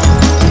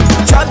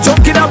 Chap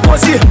junking a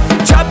pussy.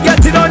 Chap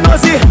getting on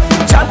nosy.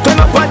 Chap turn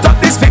up and top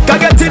the speaker,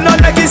 getting on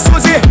like it's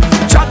Susie.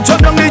 Chap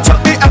jump down the chop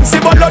the MC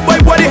ballad boy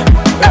body.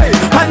 Hey,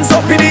 hands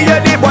up in the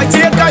air, the boy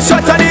take a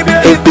shot at the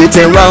belly. If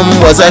beating rum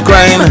was a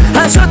crime,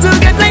 I shot to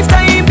get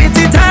lifetime, beat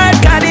it hard,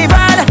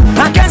 carnival.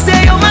 I can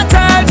say you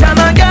matter, jam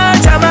a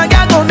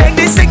girl, go make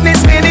the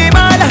sickness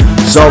minimal.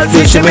 so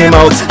fish in my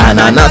mouth and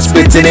I'm not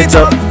spitting it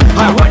up.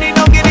 I run it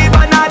down in the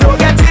van, I don't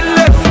get in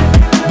left.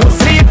 Don't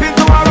sleep in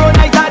tomorrow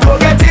night, I don't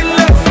get in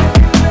left.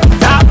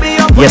 Tap me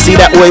up. You see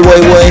that way.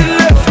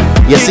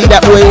 You see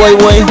that way.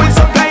 With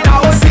some kind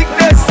of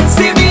sickness,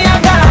 see me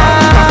again,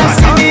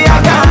 see me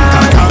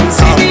again,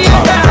 see me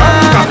again.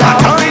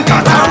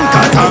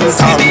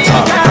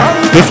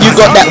 If you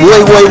got that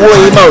way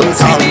emote,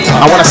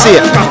 I wanna see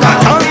it.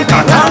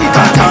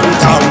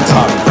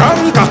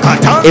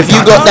 If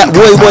you got that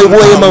way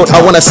emote,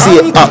 I wanna see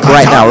it up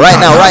right now.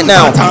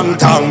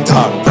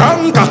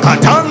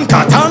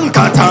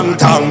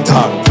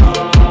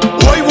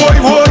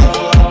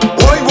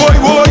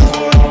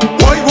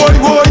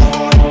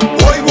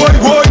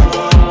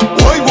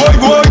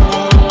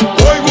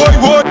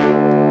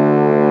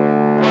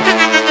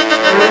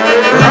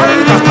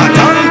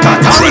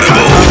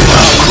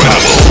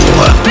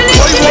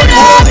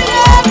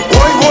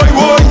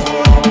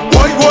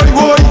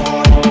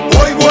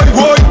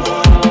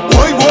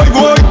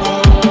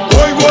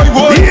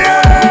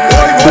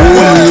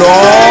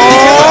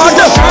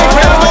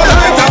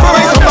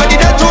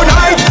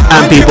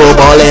 People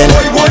ballin',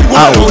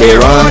 out they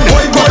run.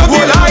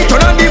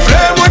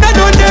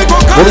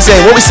 What we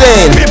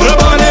saying?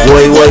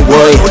 Boy.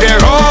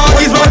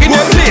 He's walking the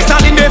place,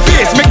 all in their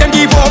face, make them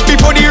give up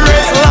before the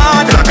race.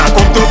 Lord, like I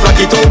come to flag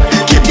it up,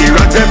 keep the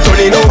rats them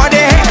turning over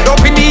their head,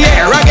 up in the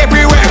air, rag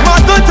everywhere.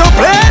 Must go to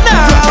play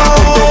now. Like I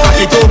come to flag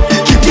it up,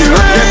 keep the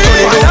rats them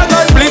turning over.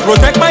 God, please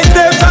protect my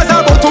steps as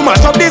I'm about to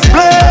mash up this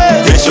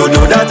place. They should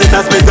know that this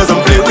aspect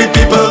doesn't play with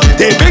people.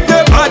 They pick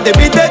their part, they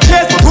beat their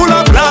chest, but full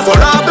of laughs or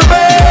off the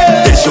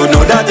bed. They should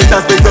know that this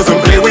aspect doesn't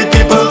play with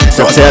people.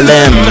 So tell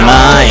them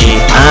I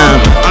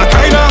am a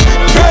kind of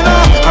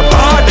killer, a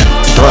bad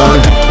sun,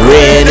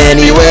 rain,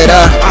 any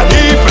weather. And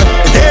if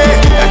they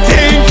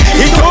think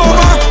it's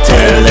over,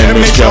 tell them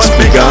it's just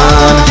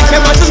begun. The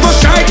matches go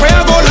strike, where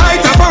I go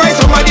light, I find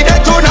somebody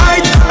dead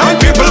tonight. And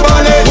people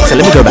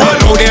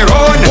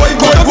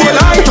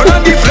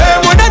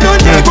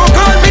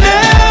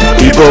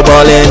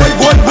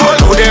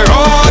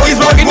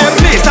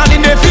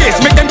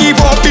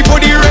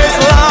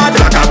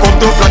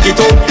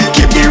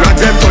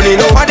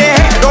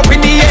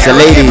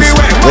Ladies,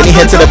 when you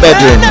head to the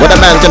bedroom, what a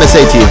man's gonna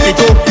say to you?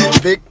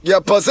 Pick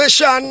your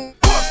position.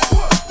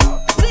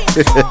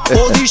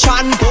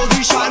 Position.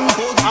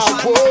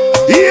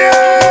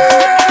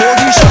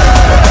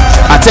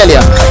 I tell ya,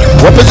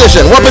 what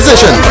position?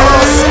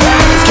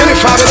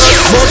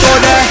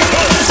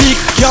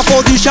 Pick your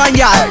position,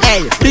 y'all.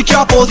 Hey, pick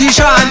your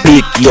position.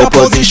 Pick your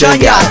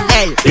position, y'all.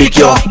 Hey, Pick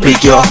your.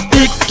 Pick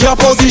your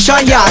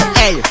position, y'all.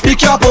 Hey,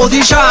 pick your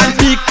position.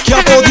 Pick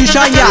your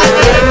position, y'all.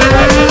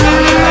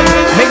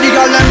 Make the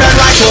girl them bend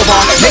right over.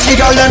 Make the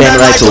girl them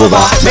bend right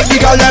over. Make the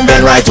girl them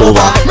bend right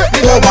over.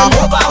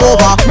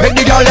 Over. Make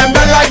the girl them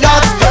bend like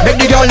that. Make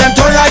the girl them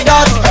turn like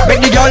that.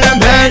 Make the girl them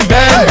bend.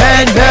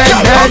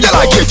 How you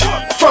like it?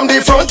 From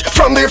the front,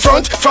 how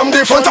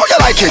you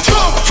like it?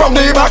 From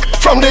the back.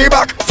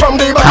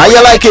 How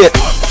you like it?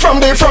 From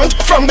the front,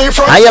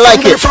 How you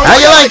like it? How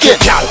you like it?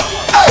 Gal.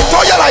 Hey,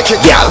 how you like it,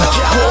 gal?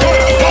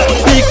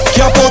 Pick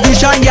your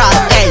position, y'all.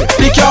 Hey,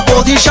 pick your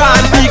position.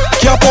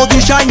 Pick your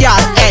position, y'all.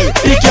 Hey,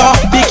 pick your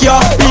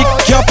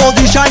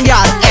position,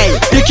 y'all. Hey,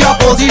 pick your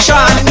position.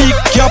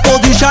 Pick your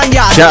position,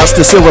 y'all. Shouts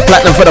to Silver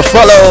Platinum for the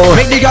follow.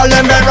 Make the girl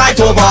them bend right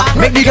over.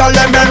 Make the girl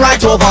them bend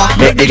right over.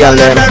 Make the girl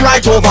them bend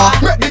right over.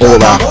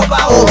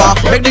 Over.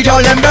 Make the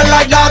girl them bend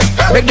like that.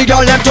 Make the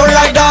girl them turn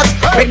like that.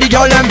 Make the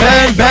girl them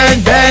bend.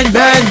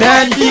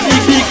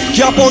 Pick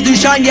your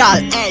position,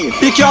 y'all.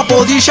 Pick your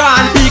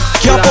position. Pick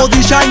your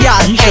position, y'all.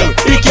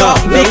 Pick your.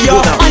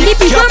 On the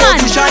people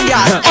man.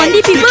 On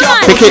the people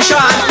man. Pick it.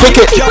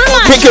 On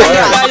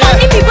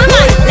the people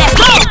man. Let's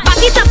go.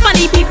 Back it up on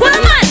the people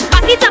man.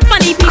 Back it up on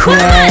the people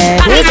man.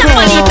 Back it up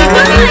on the people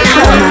man.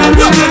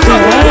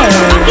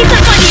 Back it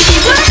up on the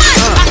people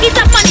man. Back it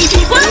up on the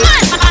people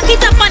man. Back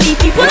it up on the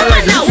people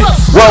man. Now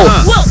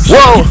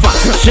Whoa.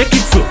 Shake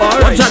it so.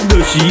 Watch out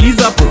though, she is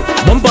a pro.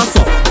 Bumper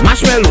song,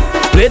 marshmallow.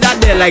 Play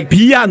that there like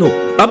piano.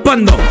 Up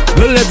and down,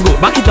 girl let's go.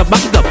 Back it up.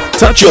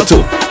 Touch your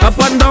toe. Up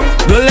and down,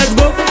 girl let's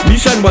go.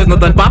 Mission boys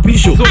not a papi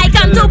show. I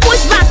come to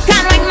push back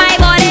and wing my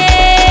body.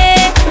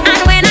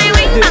 And when I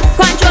wing, I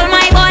control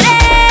my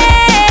body.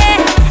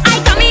 I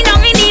come in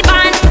down in the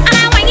band and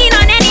I wing in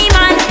on any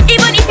man.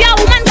 Even if your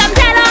woman come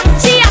tell her,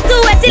 she have to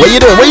wait till.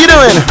 What you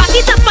doing? Back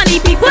it up on the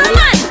people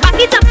man. Back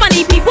it up on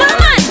the people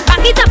man.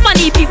 Back it up on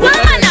the people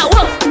man. Now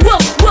whoa.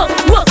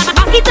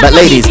 Back it up. But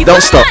ladies,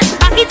 don't stop.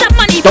 Back it up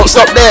on the Don't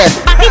stop there.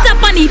 Back it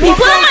up on the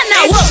people man.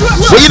 Now whoa.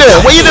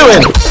 What you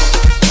doing?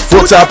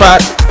 Foot up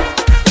at.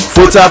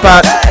 Put up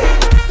at.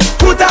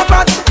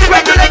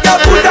 Regular girl,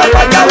 put up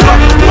at.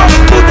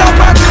 Put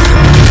up at.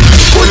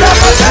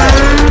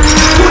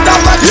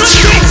 You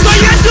think so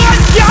you do it?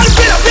 Girl,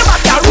 bring up your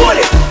back, girl, roll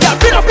it. Girl,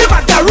 bring up your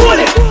back, girl, roll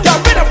it. Girl,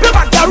 bring up your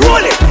back, girl,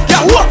 roll it.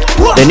 Girl,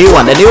 walk. The new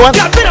one.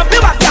 Girl, bring up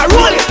your back, girl,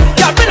 roll it.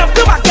 Girl, bring up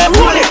your back, girl,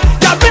 roll it.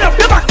 Girl, bring up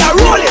your back, girl,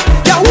 roll it.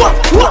 Girl, walk.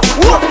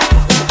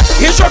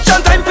 Instruction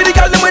time for the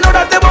girl, them we know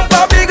that they want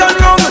for big and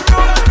long.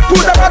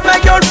 Put up at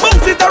my girl,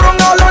 bounce it around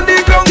all on the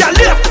ground. Yeah,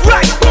 left,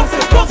 right, bounce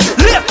it.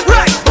 Left,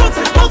 right, bounce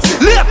it.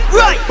 Left,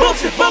 right,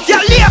 bounce it. Yeah,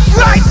 left,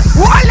 right,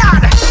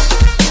 wallad.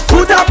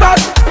 Put up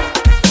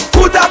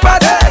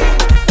at. Hey.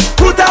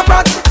 Put up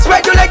at.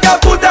 Spread your leg, girl.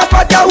 Put up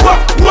at. Yeah, walk.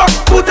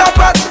 Put up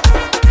at.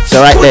 So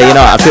right there, you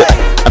know, I feel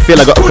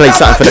I got to play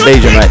something for the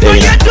Bajan right there,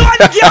 you know.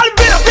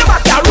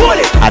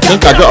 I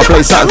think I got to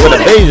play something for the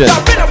Bajan.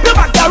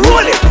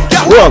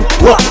 What?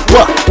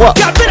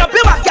 Girl, bring up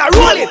your back, girl,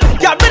 roll it.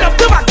 Girl, bring up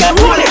your back, girl,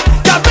 roll it.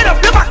 Girl, bring up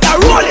your back, girl,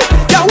 roll it.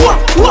 Girl, walk.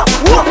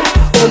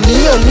 Oh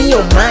me,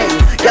 oh mine.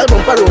 Girl,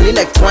 bumper rolling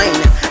like twine.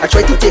 I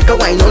try to take a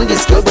wine on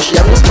this girl, but she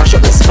almost smash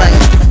up my spine.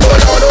 Oh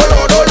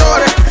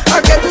Lord, I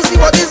get to see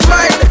what is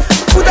mine.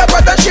 Put up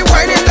at and she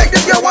whining like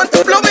this girl want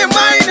to blow me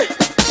mind.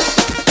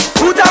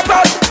 Put up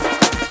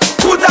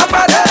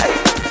at, hey.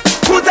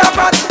 Put up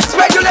at,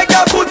 spread your leg,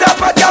 girl. Put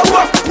up at, girl,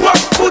 walk.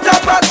 Put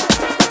up at,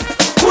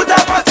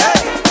 hey.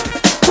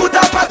 Put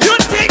up at. You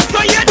think so?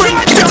 You do it.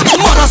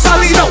 Mother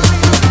Salino.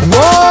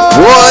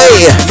 Boy.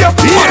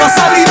 Mother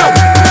Salino.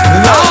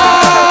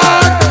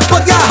 Lord,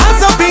 put your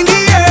hands up in the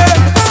air.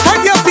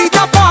 Spread your feet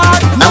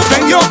apart. Now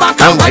bend your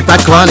back. I'm right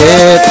back on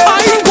it.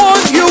 I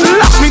want you.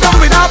 Lash me down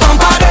with a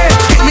bumper day.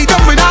 Hit me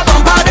down with a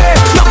bumper day.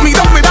 Knock me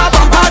down with a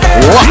bumper day.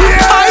 What?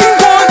 I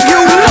want you.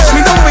 Lash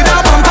me down with a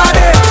bumper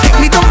day. Hit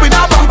me down with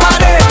a bumper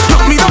day.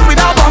 Knock me down with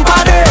a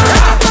bumper day.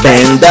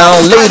 Bend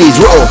down, ladies,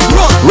 roll.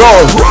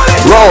 Roll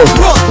it.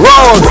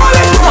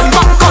 Run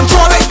back,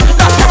 control it.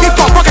 That heavy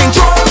pumper can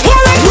drop.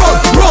 Roll it.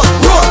 Roll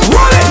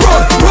it.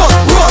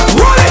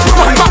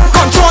 Run back,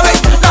 control it.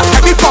 That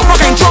heavy pumper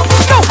can drop.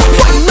 No,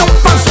 wind up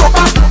and stop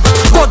back.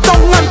 Go down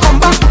and come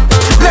back.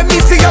 Let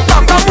me see your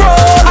bam bam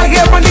roll. I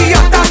hear on the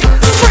attack.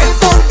 Straight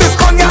for this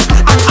cognac,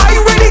 and I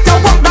ready to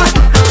walk back.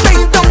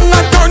 Bend down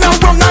and turn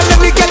around and let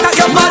me get at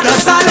your mother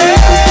salad.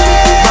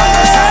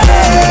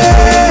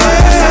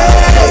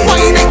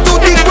 Whining to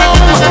the ground.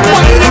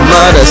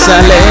 Mother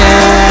Saleh.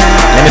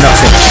 Let me not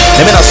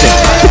sing.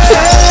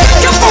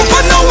 Your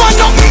bumper no one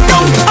knock me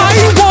down.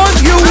 I want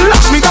you.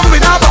 Lash me down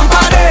with a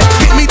bumper day.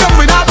 Hit me down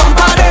with a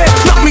bumper day.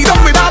 Knock me down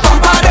with a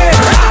bumper day.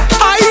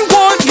 I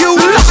want you.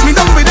 Lash me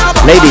down with a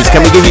bumper day. Ladies,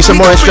 can we give you some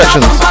more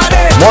instructions?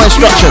 More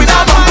instructions.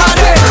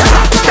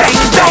 Bang,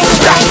 bang,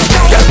 bang.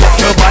 Girl, walk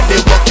your body,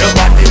 walk your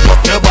body,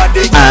 walk your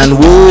body. And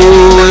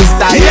woo.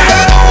 Style,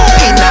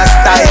 in a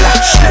style.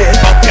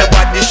 Walk your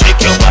body,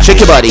 shake your body. Shake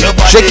your body,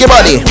 shake your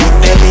body.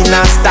 In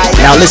a style.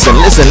 Now listen,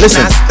 listen,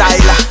 listen.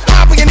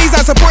 Up on your knees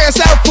and support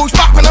yourself. Push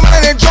back on the man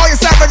and enjoy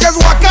yourself. And just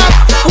walk up,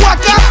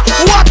 walk up,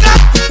 walk up,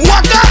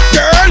 walk up,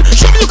 girl.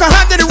 Show me you can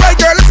handle the right,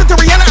 girl. Listen to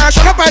Rihanna and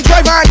shut up and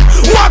drive on.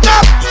 Walk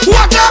up,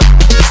 walk up.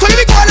 So let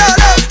me go low,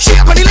 low. She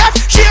up on the left,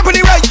 she up on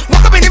the right.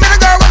 Walk up in the middle,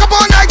 girl. Walk up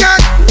all night, girl.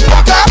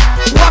 Walk up,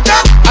 walk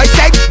up. I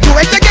said, do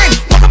it again.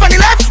 Walk up on the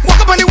left, walk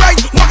up on the right.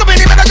 Walk up in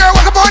the middle, girl.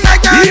 Walk up all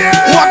night, girl.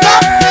 Walk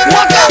up,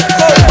 walk up.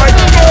 Oh my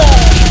God.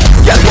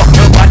 Girl, walk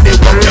your body,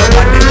 walk your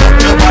body, walk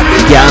your body.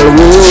 Girl,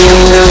 woo.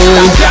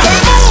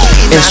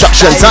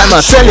 Instruction time, I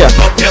tell ya.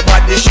 Walk your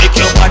body, shake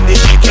your body,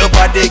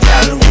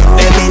 girl.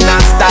 Then in a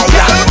style,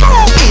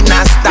 in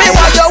a style. Me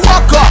while you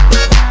walk up,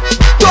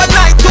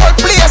 tonight all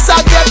place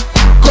I get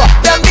cut.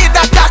 Them need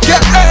attack you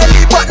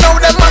early, but now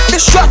them have to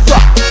shut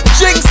up.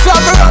 Drink some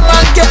rum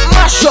and get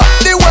mashed up.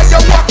 The way you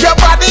walk your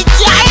body,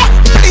 yeah.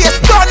 Please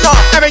turn up.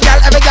 Every gal,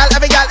 every gal,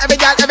 every gal, every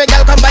gal, every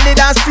gal come on the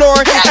dance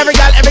floor. Every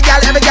gal, every gal,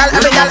 every gal,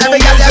 every gal,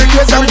 every gal, just do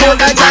some good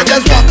and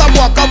just walk up,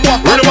 walk up, walk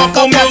up, walk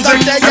up, walk up,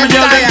 till you're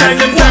tired.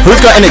 Who's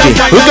got energy?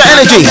 Who's got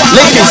energy?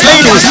 Ladies,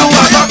 ladies. You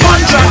have a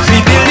contract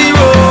with the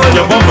road.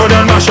 Your bumper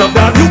done mash up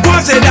that. You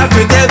can't say that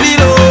with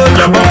every load.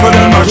 Your bumper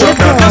done mash up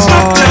that. The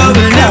structure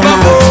will never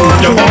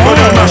fold. Your bumper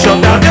done mash up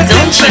that.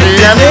 Don't you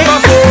love it?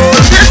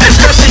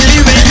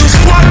 Especially when you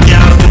squat,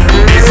 girl.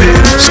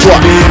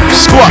 Squat,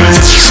 squat,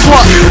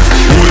 squat.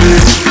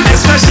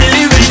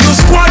 Especially when you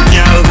squat,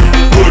 girl.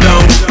 Go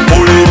down,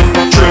 hold it,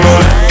 trim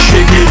on,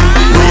 shake it,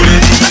 roll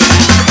it.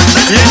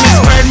 Let me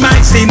spread my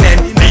cement.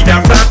 Need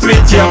a flat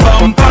with your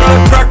bumper.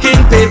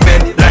 Rocking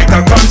pavement like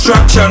a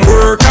construction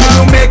worker.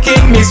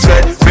 Making me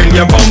sweat. Bring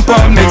your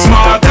bumper, make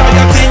smarter.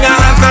 Your thing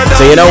has a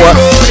So you know what?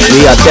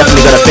 We are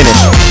definitely gonna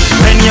finish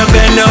when you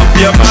bend up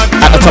your back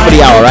at the top of the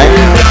hour, right?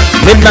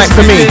 Midnight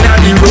for me.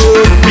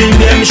 Bring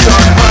them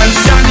short hands.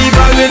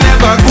 Carnival will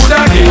never good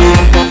again.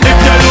 If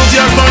you lose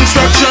your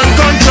construction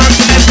contract,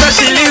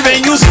 especially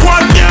when you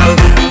squat, girl.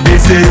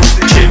 This is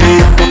Jimmy,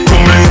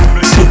 come in,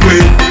 soup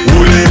it,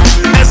 roll it.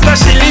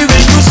 Especially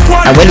when you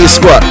squat. And when you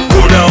squat,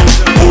 Go down,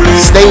 hold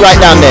it. stay right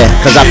down there,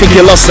 cause I think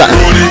you lost something.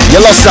 You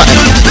lost something.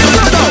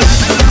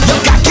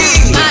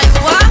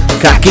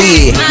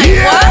 Kaki.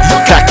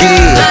 Kaki.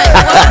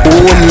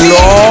 Oh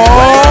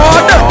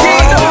Lord.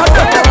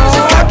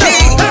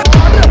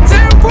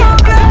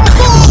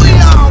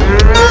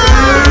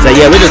 So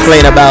yeah, we're just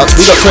playing about.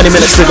 We got 20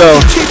 minutes to go.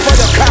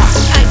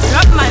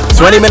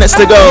 20 minutes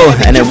to go,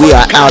 and then we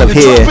are out of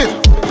here.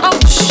 Oh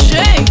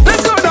shit.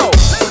 Let's go now.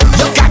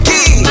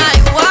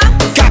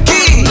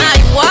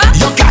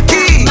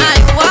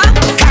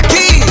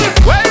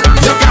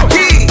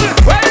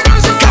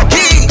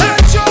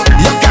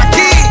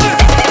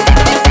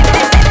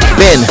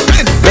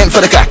 Ben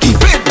for the khaki.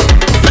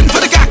 Ben for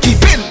the khaki.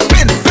 Ben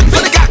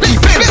for the khaki.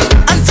 Ben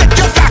and take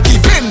your khaki.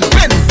 Ben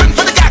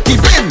for the khaki.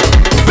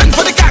 Ben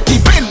for the khaki.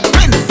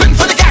 Ben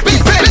for the khaki.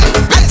 Ben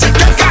and take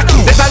your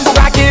khaki.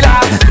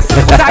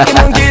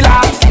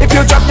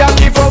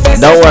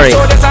 Don't worry,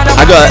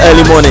 I got an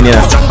early morning, you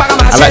know.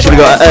 I've actually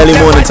got an early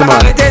morning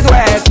tomorrow.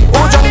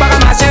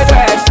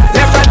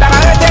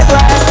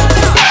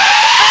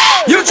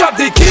 You drop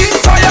the key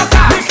for your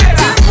car.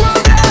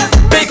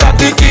 Pick up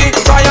the key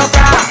for your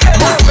car.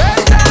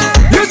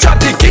 You drop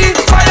the key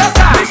for your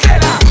car.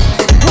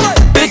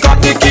 Pick up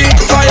the key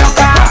for your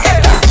car.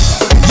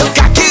 Your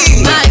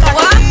khaki.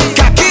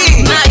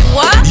 Khaki.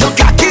 Your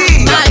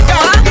khaki.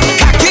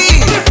 Khaki.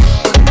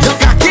 Your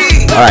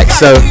khaki. All right,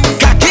 so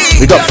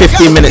we got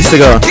 15 minutes to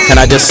go. Can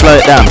I just slow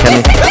it down?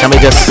 Can we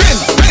just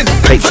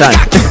take time?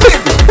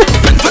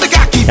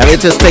 Can we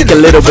just take a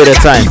little bit of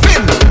time?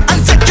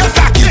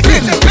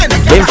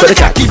 Ben for the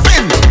khaki.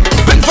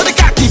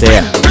 So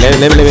yeah, let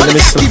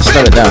me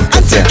slow it down.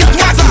 Yeah.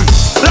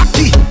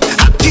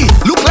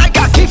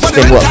 It's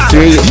been what,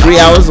 three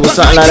hours or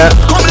something like that?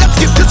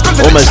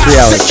 Almost 3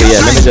 hours. So yeah,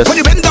 let me just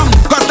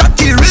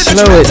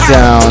slow it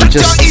down.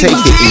 Just take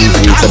it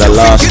easy for the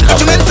last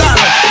couple.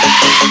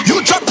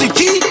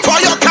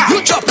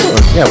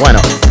 Yeah, why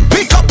not?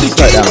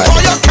 Slow it down like that.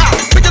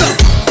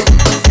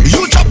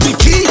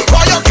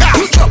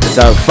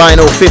 So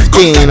final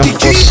 15 or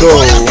so.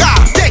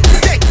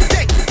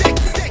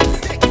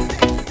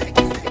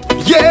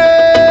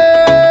 Yeah.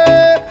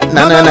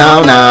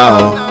 No.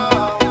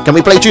 Can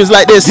we play tunes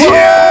like this?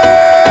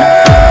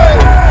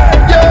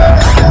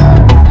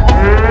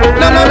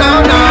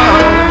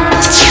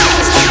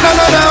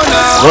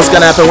 What's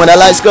gonna happen when the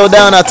lights go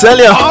down? I'll tell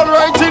you.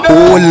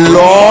 Oh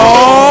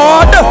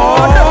Lord.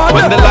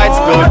 When the lights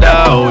go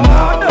down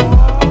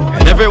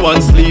and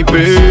everyone's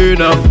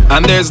sleeping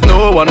and there's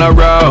no one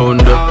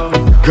around,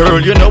 girl,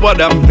 you know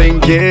what I'm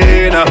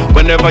thinking.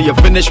 Whenever you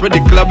finish with the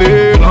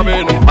clubbing,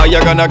 are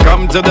you gonna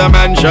come to the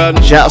mansion?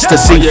 Shouts to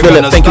C.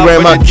 Philip, thank you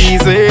very much.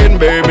 Teasing,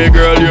 baby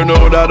girl, you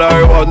know that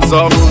I want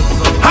some.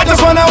 I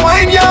just wanna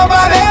wind your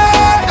body.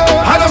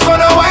 I just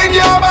wanna wind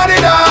your body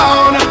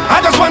down.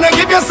 I just wanna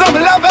give you some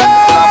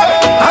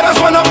loving.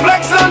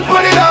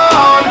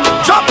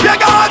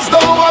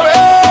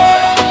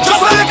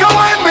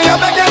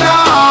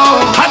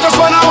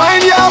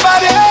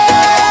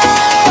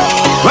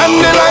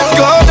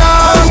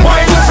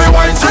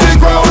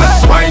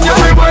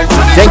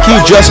 you,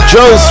 Just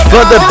Joes,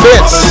 for the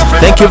bits.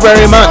 Thank you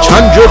very much.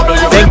 100.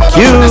 Thank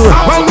you.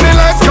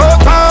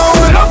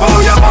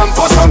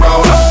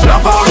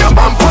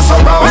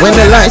 When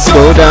the lights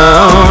go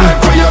down.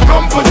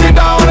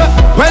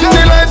 When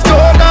the lights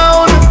go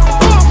down.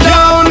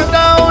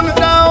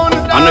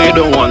 I know you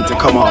don't want to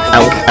come off.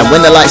 And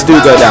when the lights do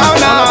go down,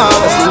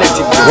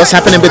 what's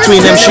happening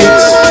between them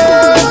shoots?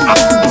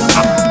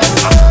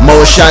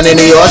 Motion in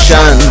the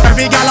ocean.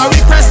 Every gal a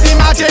request the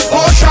magic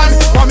potion.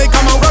 Want me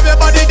come and rub your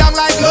body down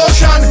like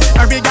lotion.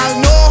 Every gal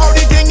know how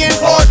the thing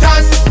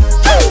important.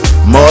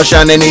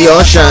 Motion in the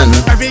ocean.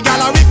 Every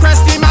gal a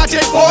request the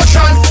magic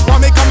potion.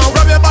 Want me come and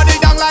rub your body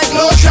down like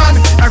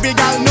lotion. Every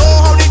gal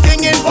know how the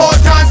thing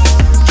important.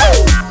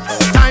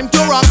 Time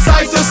to rock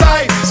side to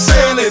side.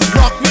 Sail it,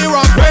 rock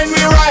when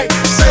we ride.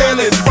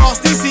 Sail it, cross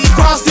the sea,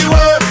 cross the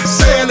world.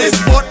 Sail it,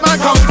 boat man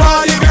come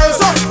for the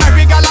girls. So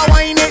every gal a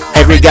whine it.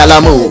 Every gal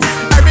a move.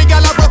 Every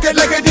gal a broke it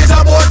like it is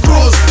a boat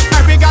cruise.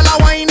 Every gal a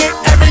whine it.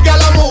 Every gal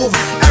a move.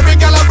 Every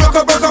gal a broke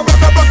up.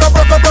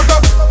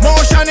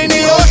 Motion in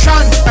the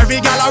ocean. Every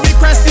gal a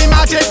request the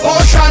magic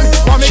potion.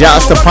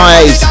 Shouts to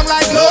Pies.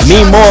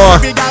 Me more.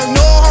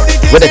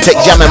 With the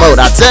tech jamming mode,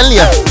 I tell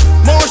ya.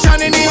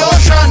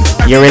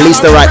 You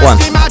released the right one.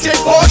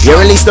 You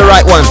released the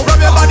right one.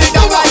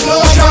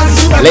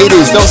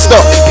 Ladies, don't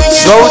stop.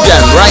 Slow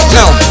jam right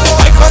now.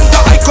 I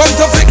come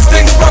to fix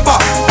things proper.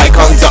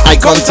 I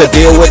come to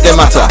deal with the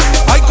matter.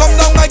 I come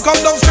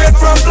down straight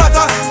from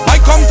platter. I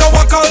come to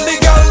walk all the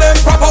girl in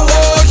proper.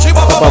 Whoa, she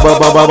bubbling.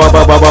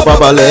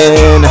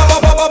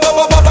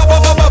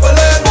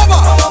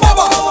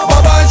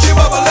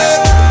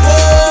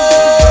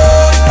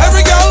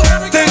 Every girl,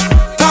 tick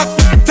tock,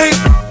 tick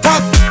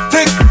tock,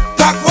 tick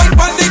tock. One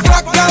on the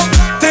clock, girl.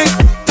 Tick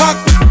tock,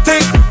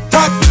 tick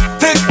tock,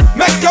 tick.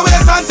 Make your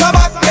waist answer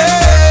back,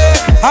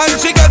 yeah. And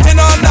she getting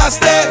on that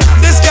stay.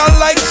 This girl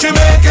like she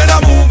making a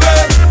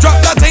movie. Drop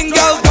that thing,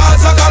 girl,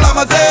 pass a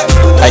calamity.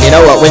 And you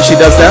know what? When she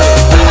does that,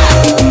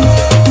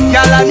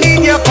 Girl, I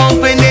need your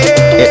company.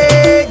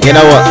 you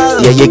know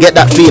what? Yeah, you get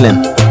that feeling.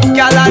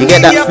 You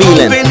get that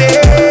feeling.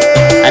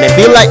 And it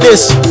feel like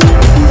this.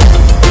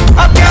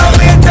 I can't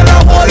wait till I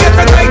hold you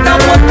tonight. I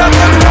want that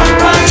one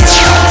on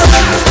you.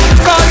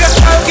 Call your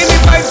girl, give me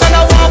vibes and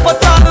I want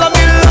put all of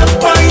me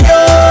love on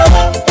you.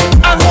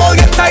 I hold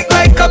you tight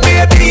like a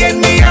baby in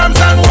me arms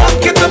and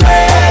walk you to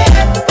bed.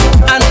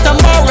 And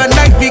tomorrow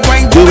night we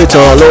going to Do it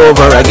all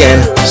over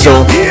again.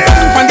 So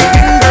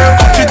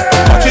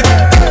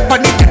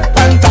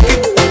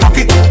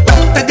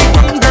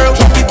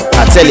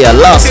I tell you,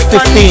 last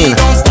 15,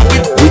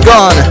 we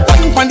gone.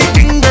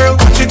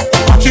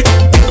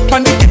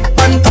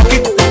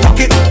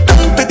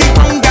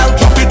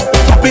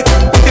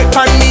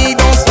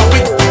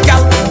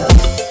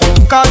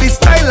 Call the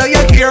style of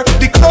your hair,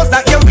 the clothes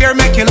that you wear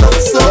make you look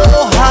so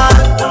hot.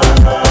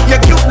 Your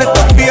cute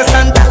little face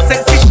and that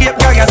sexy shape,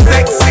 girl, you're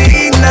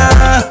sexy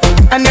now.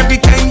 And every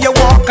time you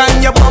walk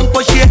and your bumper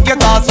shake, you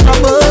cause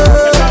trouble.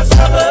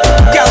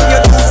 Girl,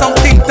 you do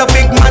something to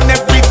big man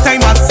every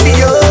time I see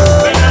you.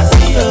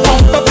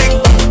 Bumper big,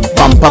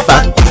 bumper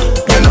fat.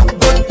 You look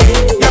good,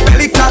 your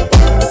belly flat.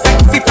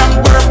 Sexy from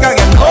birth, girl,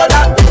 you know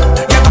that.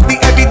 You got the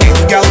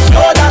evidence, girl,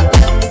 show that.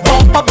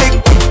 Bumper big,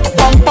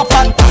 bumper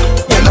fat.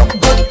 You look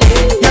good,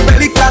 your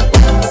belly flat.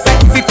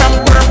 Sexy from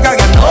birth, girl,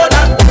 you know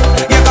that.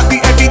 You got the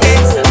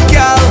evidence,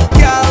 girl.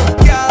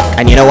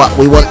 And you know what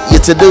we want you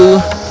to do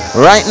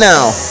right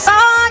now?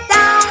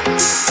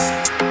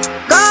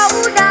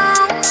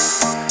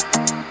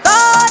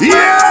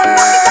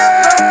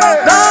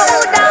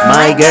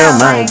 My girl,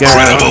 my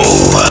girl.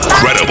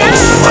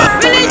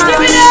 Credible.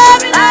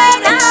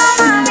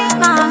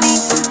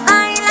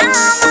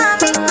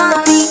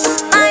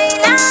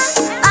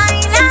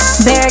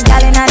 Bear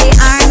gal inna the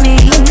army.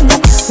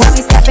 When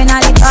we step inna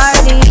the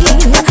party,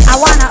 I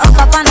wanna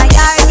up on a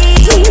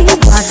yardie.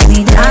 Watch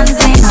me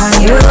dancing on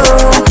you.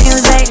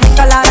 Music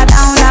a lot of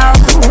down low.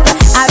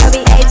 I will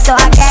be ape so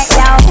I get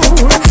you.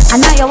 I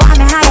know you want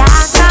me higher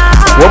actor.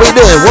 What we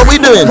doing? What we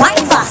doing?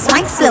 Wine fast,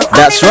 wine slow.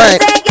 That's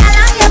right.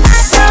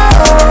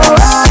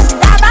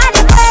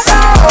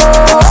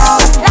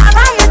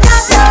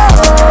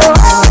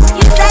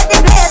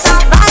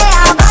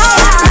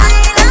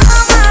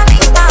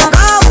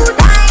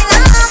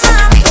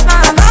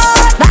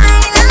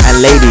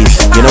 Ladies,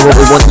 you know what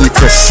we want you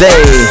to say.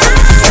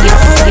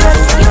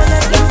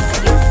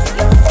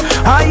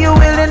 Are you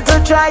willing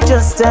to try?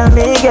 Just tell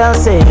me, girl.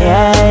 Say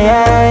yeah.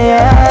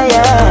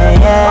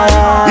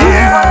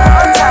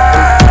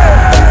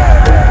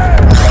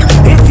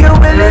 If you're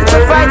willing to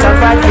fight, I'll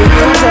fight for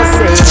you. Just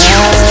say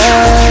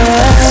yeah.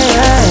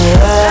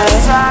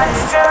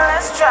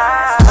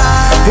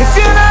 If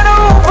you're not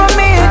over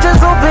me,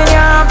 just open your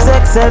arms,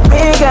 accept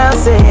me, girl.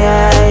 Say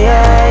yeah.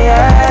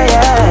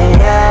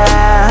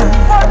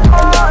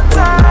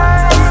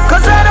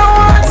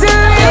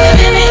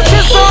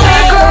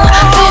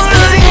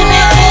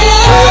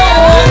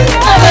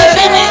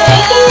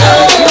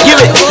 Give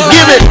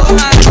it.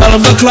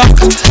 12 o'clock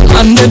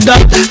and you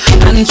that?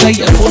 Answer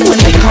your phone when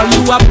they call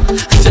you up.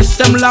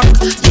 System lock,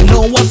 you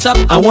know what's up.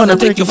 I wanna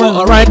take you for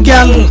a ride,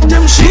 girl.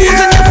 Them shoes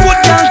and your foot,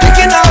 girl,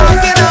 take it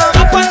off.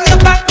 Up on your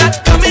back,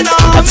 that coming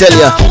off. I tell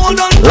ya,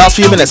 last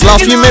few minutes.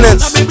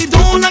 Baby,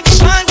 don't act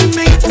shy with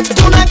me.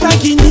 Don't act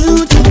like you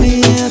new to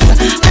this.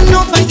 I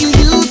know that you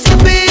used to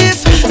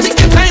this. Take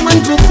your time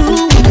and go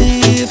through with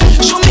this.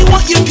 Show me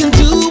what you can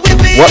do with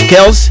it. What,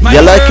 girls?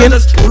 You lurking?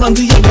 Hold on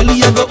to your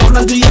belly, I go hold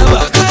on to your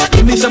back.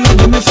 Give me some.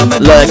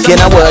 Lurking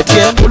and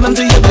working. Hold on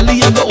to your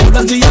belly, I go hold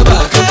on to your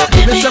back.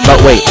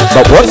 But wait,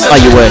 but what are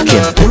you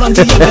working? Hold on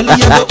to your belly,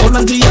 I go hold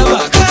on to your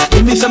back.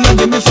 Give me some.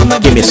 Give me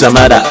some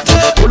of that.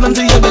 Hold on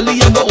to your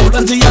belly, I go hold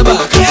on to your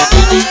back.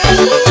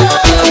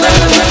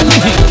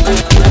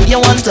 You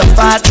want to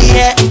party,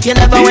 yeah? You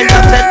never went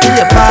up to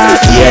your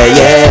party,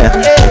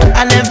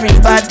 yeah. And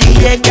everybody,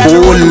 yeah, got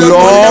oh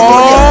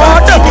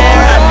Lord.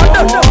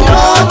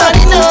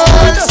 Nobody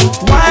knows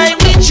why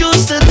we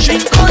choose to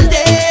drink all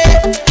day.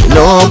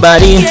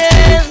 Nobody.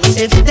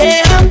 If they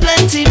have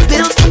plenty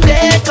bills to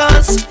pay,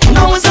 cause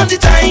now is not the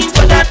time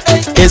for that.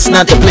 It's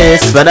not the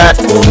place for that.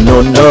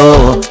 Oh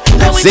no.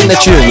 Sing the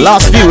tune.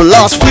 Last few.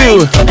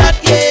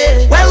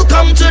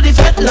 Welcome to the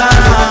Fetland.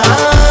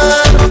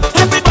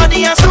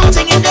 Everybody has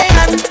something in their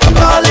hand.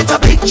 Call it a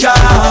big jam.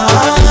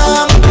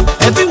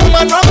 Every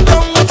woman run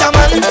down with a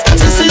man.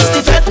 This is the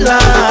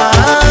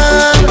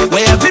Fetland,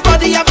 where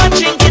everybody have a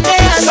drink in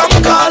their hand. Some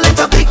call it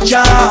a big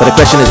jam. But the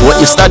question is, what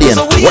you studying?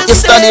 What you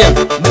studying?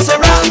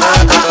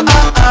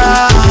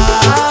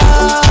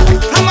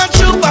 I'm a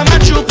trooper.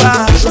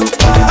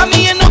 I'm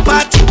in no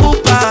party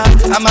pooper.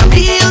 I'm a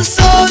real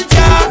soldier.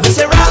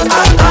 Too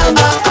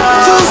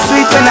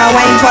sweet when I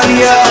wine for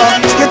you.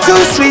 You're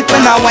too sweet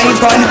when I wine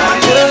for you.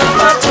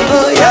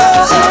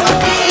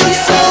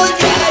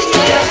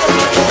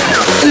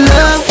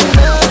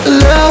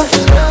 Love.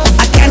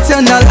 I can't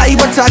tell no lie,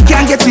 but I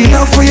can't get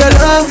enough for your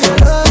love.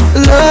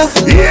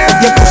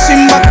 You're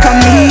pushing back on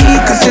me,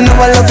 cause you know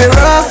I love it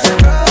rough.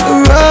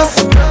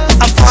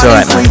 I'm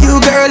falling for you,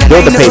 girl, and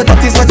Build the I know paper.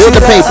 that is what Build you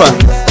the paper.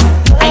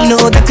 love. I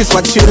know that is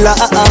what you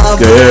love,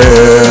 girl.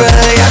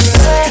 Yes.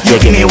 You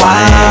give me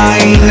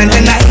wine and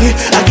then I give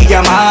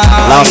you mine.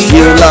 Last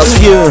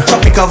few.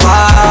 Tropical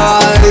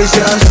vibes,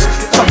 just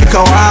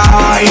tropical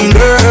wine,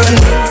 girl.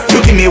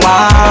 You give me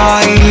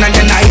wine and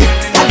then I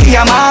give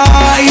you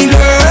mine,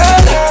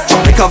 girl.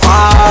 Tropical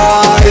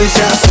vibes,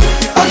 just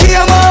give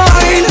you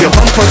mine. Your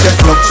bumper just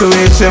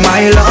fluctuates in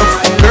my love,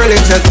 girl.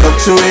 It just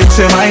fluctuates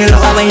in my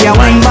love. When you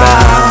wine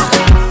back,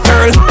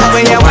 girl,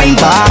 when you wine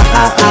back,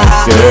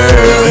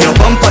 girl. Your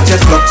bumper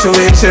just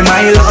fluctuates in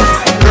my love,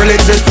 girl. It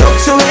just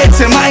fluctuates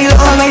in my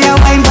love. When you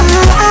wine back,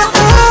 yeah.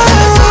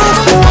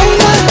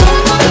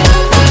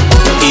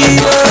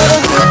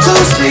 Too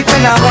sweet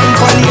when I wine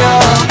for you.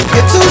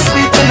 You're too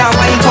sweet when I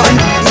wine for you.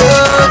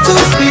 Too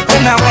sweet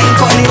when I wine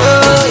for you.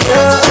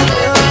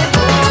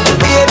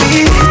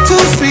 Baby,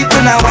 too sweet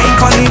when I wine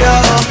for you.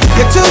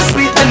 You're too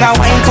sweet when I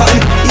wine for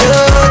you.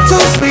 Too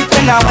sweet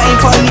when I wine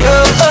for you.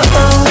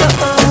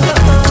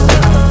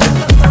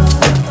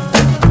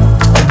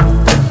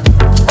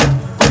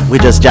 We're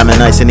just jamming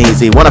nice and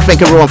easy. Want to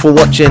thank everyone for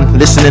watching,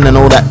 listening and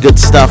all that good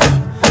stuff.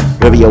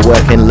 Whether you're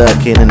working,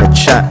 lurking in the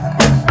chat.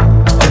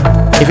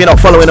 If you're not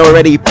following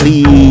already,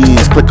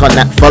 please click on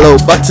that follow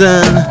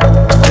button.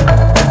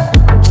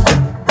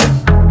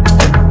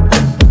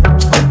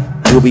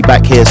 We'll be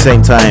back here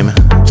same time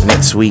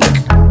next week,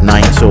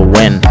 9 till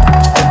when?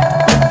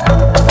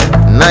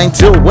 9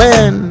 till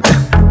when?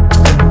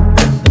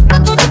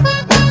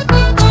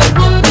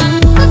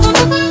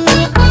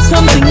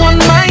 Something on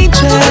my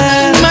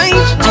chest,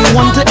 I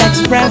want to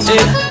express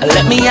it.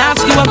 Let me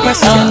ask you a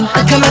question.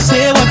 Can I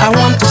say what I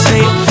want to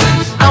say?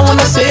 I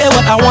wanna say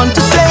what I want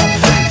to say.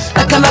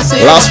 Can I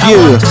say last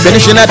few,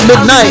 finishing at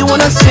midnight.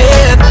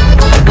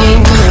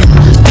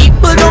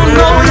 People don't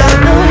know you,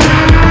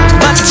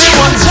 but they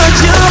want to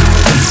touch you.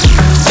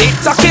 They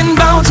talking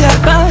about you.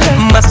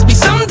 Must be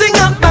something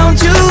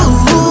about you.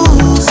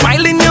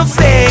 Smile in your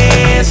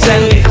face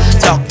and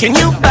talking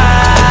you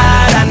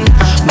bad and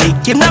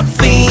making up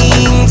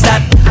things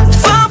that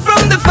far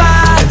from the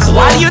facts.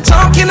 Why you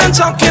talking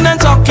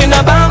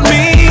about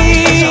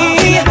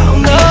me?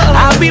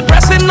 I'll be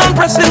pressing on,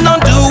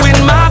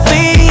 doing my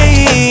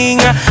thing.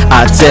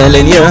 I'm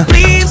telling you,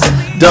 please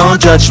don't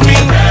judge me.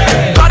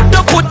 God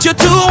don't put you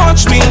to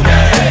watch me.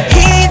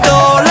 He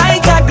don't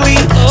like ugly,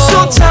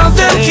 so tell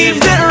them keep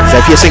their So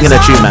if you're singing a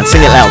tune, man,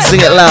 sing it loud,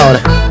 sing it loud.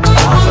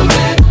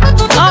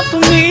 Offer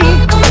me.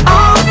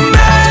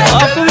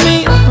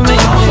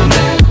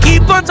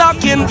 Keep on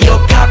talking. You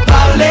got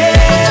ballet.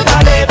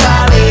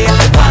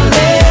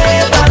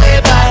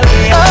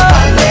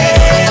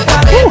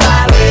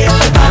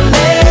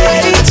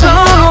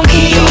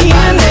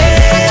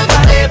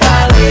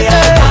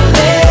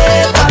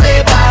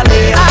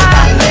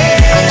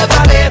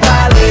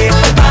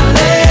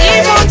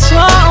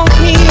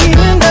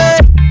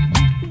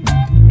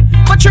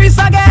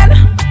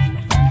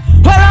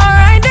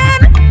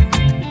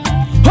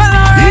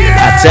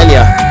 Tell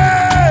ya,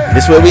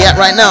 this is where we at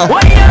right now.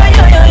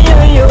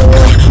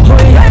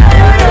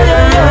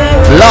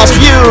 last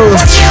few.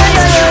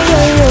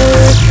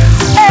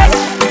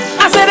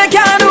 I said I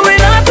can't do it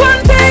not one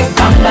thing.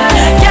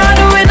 Can't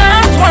do it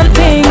not one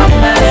thing.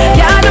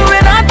 Can't do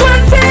it not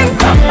one thing.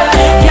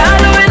 Can't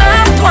do it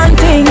not one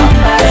thing.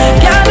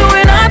 Can't do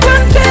it not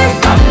one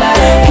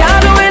thing.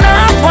 Can't do it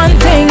not one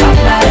thing.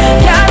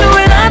 Can't do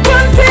it not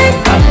one thing.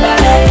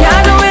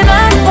 Can't do it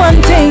not one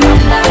thing.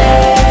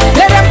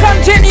 Let them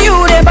continue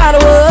their bad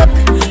work.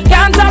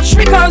 Can't touch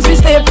me cause we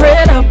stay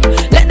prayed up.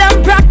 Let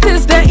them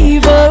practice their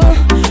evil.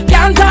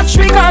 Can't touch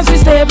me cause we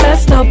stay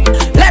blessed up.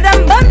 Let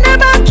them burn their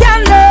back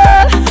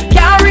candle.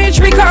 Can't reach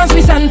me cause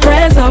we send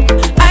prayers up.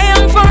 I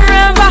am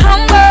forever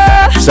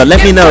humble. So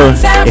let me know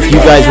if you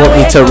guys want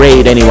me to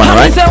raid anyone,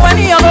 alright?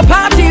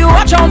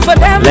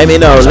 Let me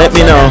know, let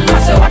me know.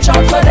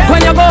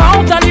 When you go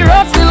out on the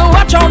road, still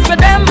watch out for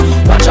them.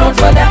 Watch out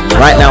for them.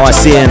 Right now I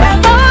see him.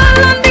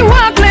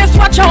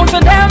 Watch out for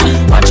them.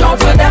 Watch out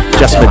for them.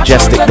 Just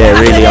Majestic there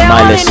really on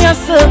my list.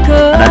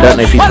 And I don't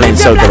know if he's playing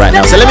soca right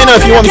now. So let me know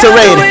if you want me to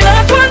raid.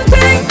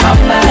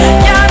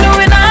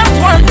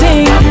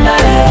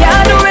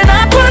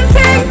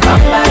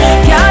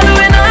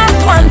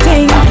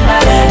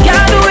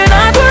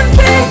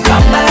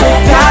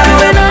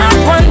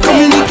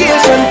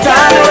 Communication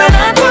time,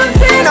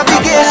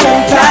 navigation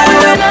time.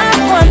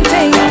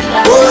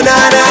 Oh na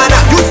na na,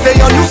 you stay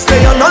on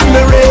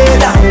the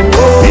radar.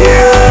 Oh,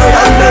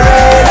 yeah, on the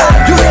radar.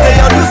 You stay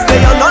on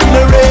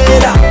the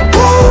radar.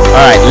 Oh,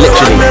 alright,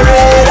 literally.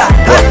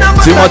 What?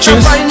 Two more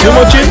tunes?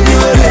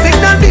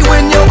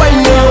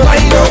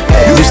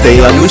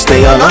 You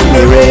stay on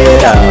the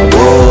radar.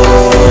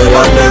 Oh,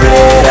 on the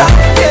radar.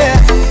 Yeah.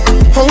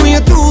 How you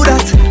do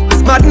that?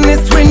 It's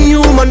madness when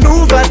you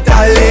maneuver,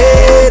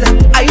 darling.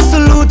 I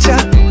salute ya.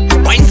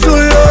 Wine so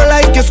low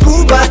like your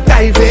scuba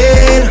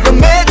diving.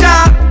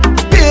 Major,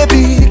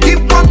 baby, keep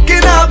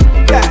walking up.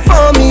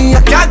 For me,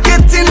 I can't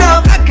get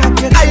enough.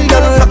 I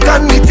don't look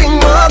on me thing,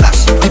 oh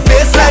gosh. The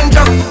baseline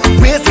drop,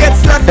 waist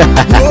gets slack.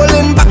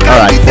 Rolling back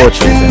on the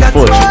Fortunes.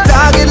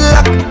 target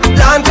lock.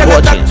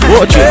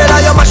 Fortunes.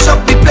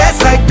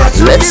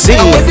 Let's see.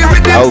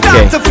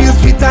 Okay. To feel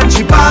sweet and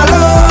she ball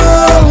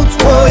out.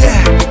 Oh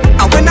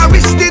yeah. And when I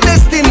reach the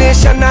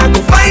destination, I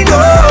go find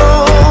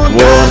out.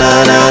 Whoa,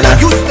 na na na.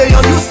 You stay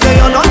on the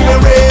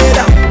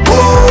radar.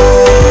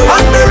 Oh,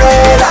 on the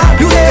radar.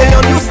 You stay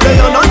on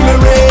the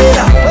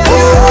radar.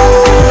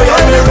 Oh,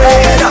 on the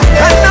radar.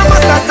 And I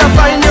must have to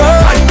find you.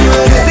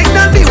 You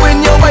signal me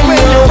when you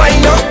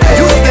wind up.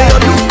 You stay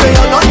on the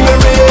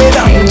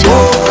radar.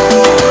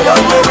 Oh,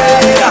 on the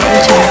radar.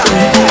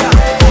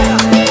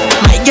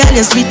 My girl,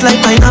 you're sweet like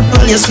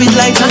pineapple, you're sweet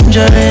like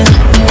tangerine.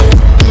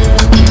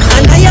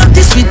 And I have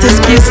the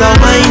sweetest piece of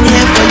wine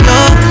here for you.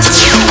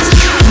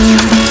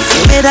 The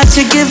way that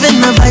you're giving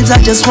my vibes, I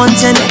just want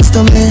you next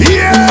to me.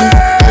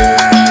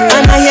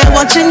 And I hear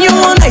watching you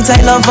all night, I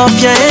love off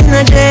your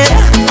energy.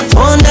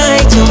 All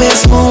night your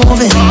waist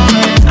moving,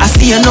 I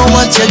see you know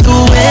what you're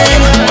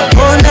doing.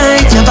 All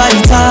night your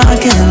body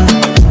talking,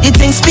 you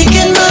think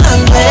speaking my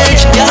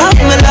language. You have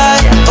me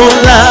like, oh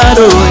Lord,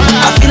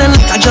 oh. I feeling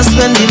like I just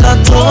went the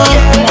lotto.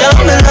 You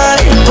have me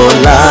like, oh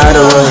Lord,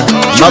 oh.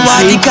 You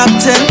are the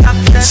captain,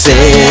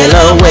 sail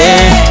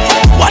away.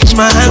 Watch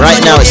my hands.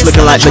 Right now it's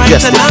looking like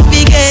Majestic.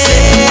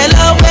 Sail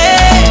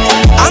away.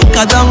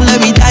 Anchor down, let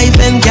me dive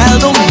in, girl,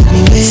 don't make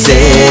me wait.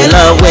 Sail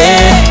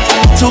away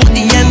to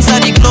the ends of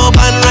the globe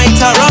and right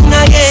around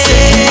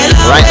again.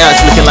 Right now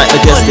it's looking like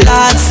Majestic. Oh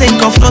Lord,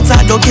 sink or float,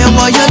 I don't care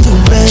what you're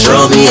doing.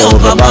 Throw me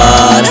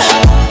overboard.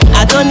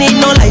 I don't need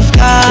no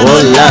lifeguard.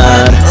 Oh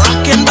Lord.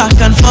 Rocking back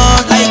and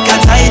forth like a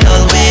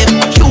tidal wave.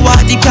 You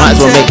are the captain. Might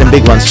as well make them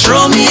big ones.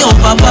 Throw me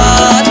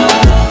overboard.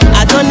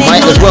 I don't need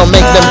Might no as well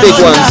make them big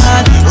lifeguard.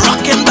 ones.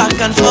 Rocking back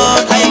and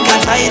forth like a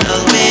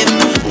tidal wave.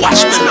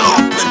 Watch me now.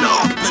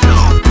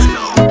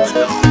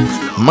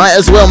 Might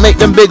as well make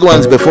them big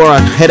ones before I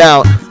head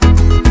out.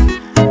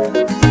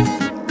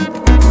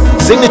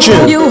 Sing the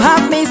tune. You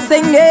have me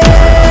singing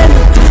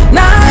 911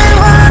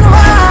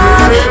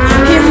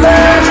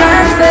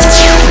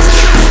 emergency.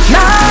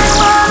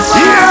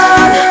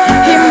 911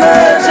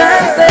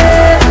 emergency.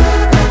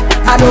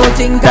 I don't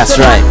think that's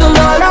right.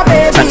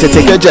 Time to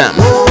take a jam.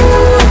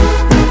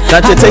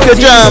 Time to take a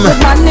jam.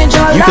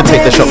 You can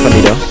take the shot for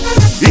me though.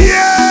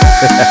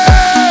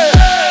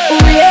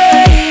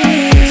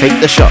 Take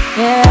the shot.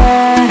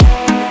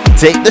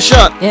 Take the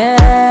shot.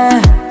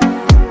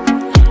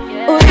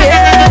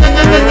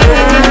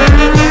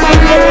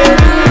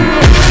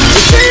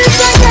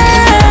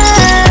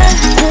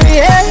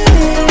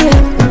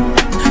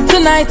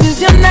 Tonight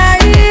is your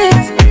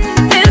night,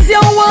 is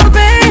your world,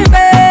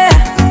 baby.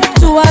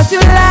 Do as you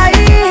like,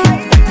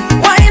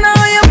 why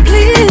now you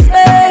please,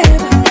 babe.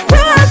 Do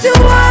as you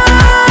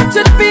want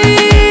to be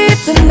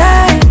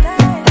tonight.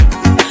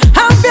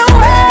 Have your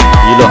way.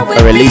 You lot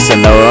are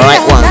releasing the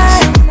right ones.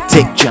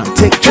 Tick jump,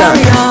 tick jump.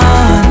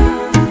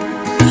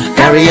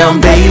 Carry on,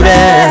 baby.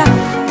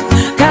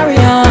 Carry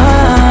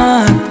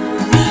on.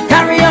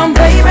 Carry on,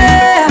 baby.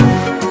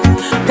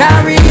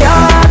 Carry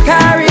on,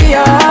 carry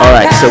on.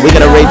 Alright, so we're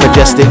gonna raid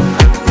Majestic.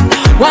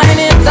 Wind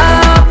it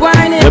up,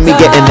 wind it When when we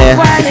get in there,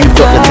 if you've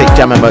got the tick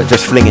jamming boat,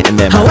 just fling it in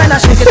there, man. When I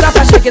shake it up,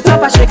 I shake it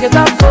up, I shake it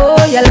up.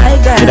 Oh, you like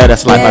that? You know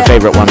that's like my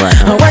favorite one right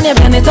now. When you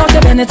bend it up, you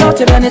bend it up,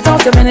 you bend it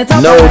up, you bend it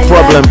up. No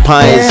problem,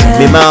 pies,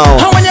 me mouth.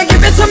 When you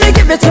give it to me,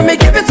 give it to me,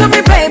 give it to me,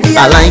 baby.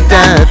 I like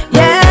that.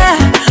 Yeah.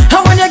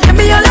 When you give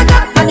me all I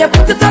got and you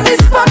put it on the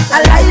spot,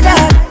 I like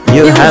that.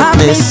 You have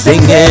me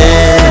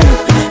singing.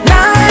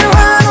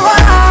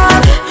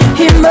 911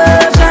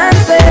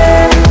 emergency.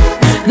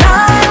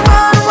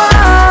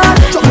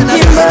 911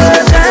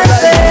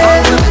 emergency.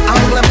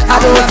 I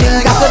don't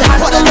think I could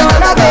handle the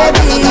dollar,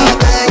 baby.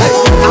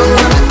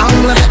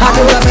 I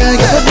don't think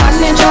I could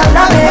manage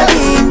dollar,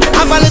 baby.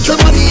 I've a little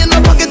money in my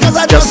pocket 'cause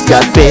I Just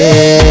got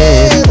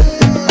paid.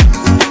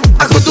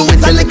 I could do it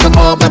a little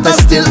more, but I'm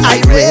still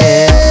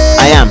irate.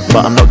 I am,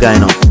 but I'm not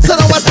going on. So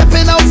now I'm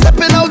stepping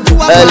out to a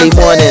Early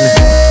morning.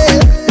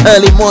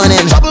 Early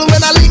morning. Trouble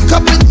when I link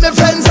up with my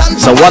friends and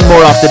So one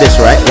more after this,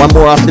 right? One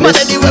more after but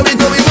this. anywhere we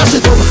go, we mash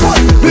it up.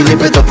 We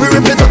rip it up, we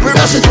rip it up, we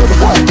mash it up.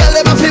 Girl,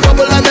 them a fi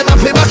bubble and them a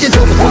fi back it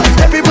up.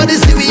 Everybody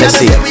see we Let's and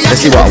see. they say we Let's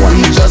see what I want.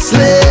 We just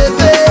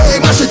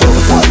living, mash it up.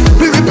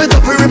 We rip it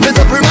up, we rip it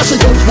up, we mash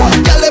it up.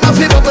 Girl, them a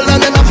fi bubble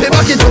and them a fi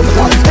back it up.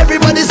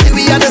 Everybody see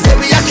we and they say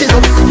we act it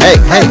up. Hey,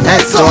 hey,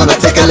 hey. So I'm gonna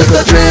take a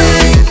little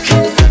drink,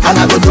 and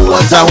I go do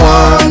what I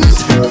want,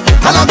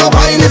 and I go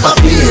wine if I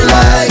feel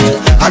like,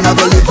 and I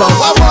go live how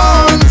I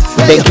want.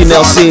 Thank you,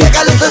 Nelsie. Take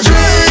a little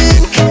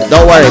drink.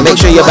 Don't worry, make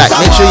sure you're back.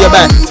 Make sure you're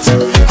back.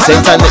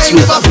 Same time next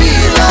week.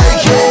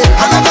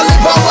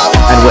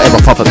 And whatever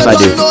pop-ups I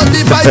do. Work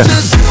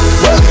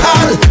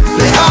hard,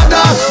 play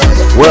harder.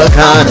 Work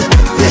hard.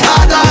 Play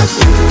harder.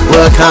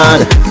 Work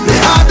hard. Play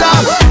harder.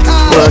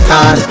 Work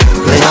hard.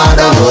 Play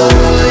harder.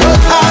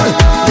 Work hard,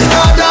 play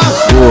harder.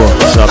 Ooh,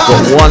 so I've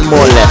got one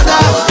more left.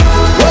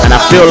 And I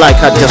feel like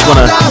I just want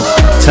to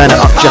turn it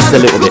up just a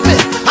little bit.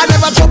 I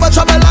never trouble and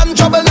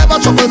trouble never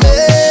trouble me.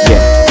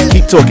 Yeah,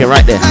 keep talking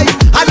right there. I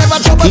never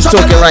trouble Keep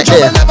talking right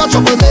there. never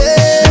trouble me.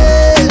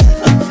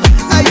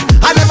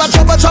 I never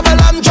trouble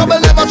and trouble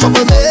never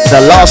trouble me.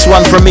 The last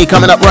one from me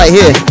coming up right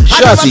here.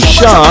 Shazzy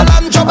Shah.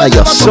 Oh,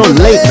 you're so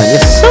late, man.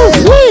 You're so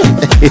late.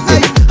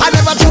 I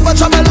never trouble and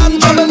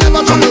trouble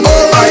never trouble me.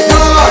 Oh my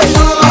gosh.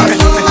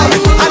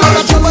 I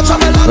never trouble.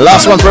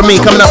 Last one from me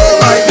coming up.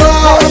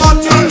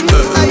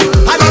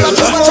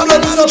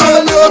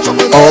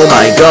 Oh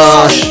my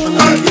gosh. Oh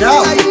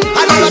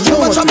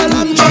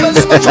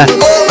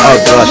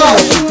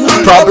gosh.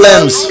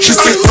 Problems. She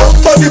sit up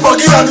on the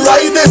buggy and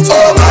ride it.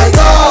 Oh my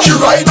god. She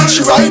ride it,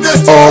 she ride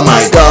it. Oh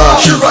my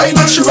gosh. She ride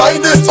it, she ride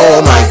it.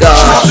 Oh my She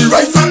gosh. have the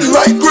right foot, the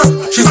right grip.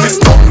 She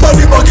sit up on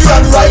the buggy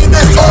and ride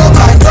it. Oh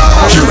my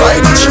god. She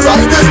ride it, she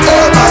ride it.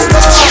 Oh my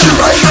god. She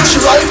ride it, she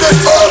ride it.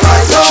 Oh my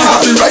god. She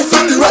have the right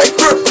foot, the right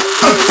grip.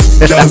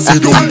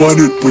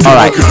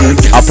 Alright,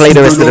 I'll play the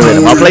rest of the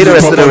rhythm. I'll play the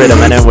rest of the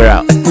rhythm and then we're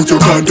out.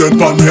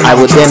 I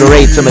would then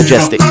rate to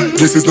Majestic.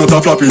 This is not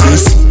a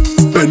floppiness.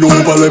 Bend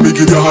over, let me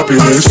give you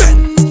happiness.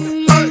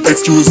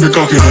 Excuse the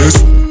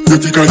cockiness. You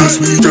think I just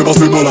sweet, you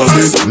must be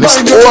molasses. Miss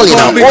All, you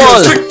know,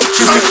 all.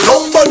 She sit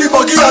down on the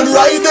buggy and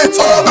ride it.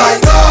 Oh my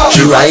god.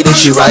 She ride it,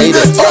 she ride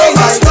it. Oh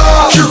my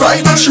god. She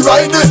ride it, she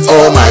ride it.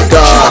 Oh my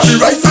gosh. She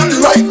right foot,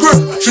 the right grip.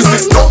 She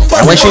sit down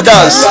on And when she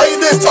does, ride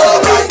it. Oh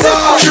my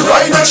god. She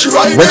ride it, she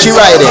ride it. when she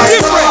riding,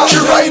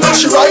 She ride it,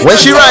 she ride it. when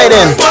she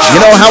riding, you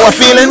know how I'm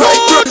feeling?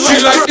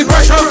 She like the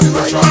pressure.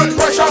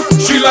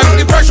 She like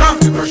the pressure.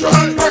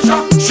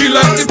 She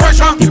like the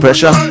pressure. The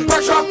pressure,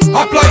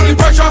 Apply the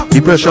pressure.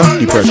 the pressure,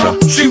 the pressure.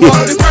 She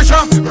want the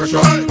pressure.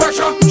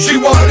 She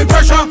want the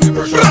pressure.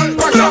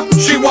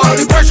 She want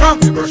the pressure.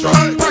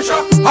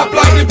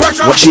 Apply the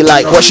pressure. What she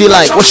like, what she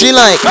like, what she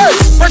like. Hey,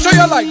 pressure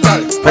you like,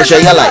 girl. Pressure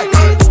you like.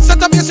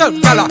 Set up yourself,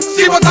 gala.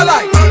 See what I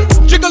like.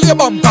 Jiggle your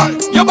bumper,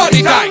 your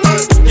body tight.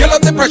 You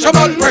love the pressure,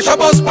 but pressure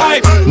bust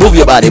pipe. Move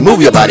your body,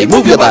 move your body,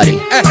 move your body.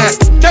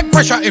 Take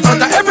pressure in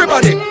front of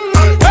everybody.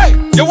 Hey,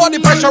 you want the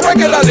pressure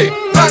regularly.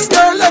 That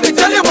girl, let me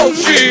tell you about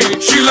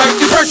she like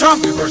the pressure.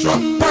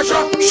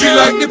 She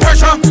like the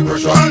pressure.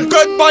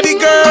 Good body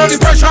girl, the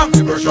pressure.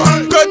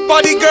 Good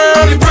body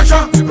girl, the pressure.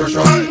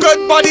 Good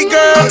body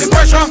girl, the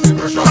pressure.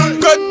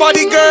 Good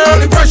body girl,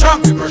 the pressure.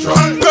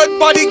 Good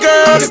body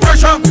girl, the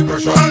pressure. Good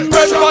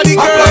body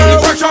girl, the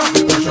pressure.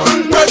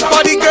 Good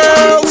body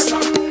girl.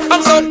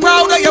 I'm so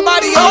proud of your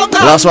body, oh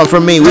God. Last one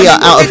from me, we are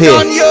out of here.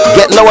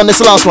 Get low on this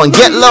last one,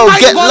 get low,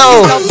 get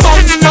low.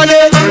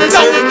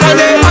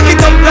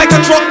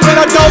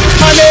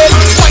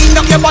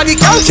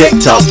 Tick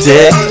tock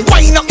tick.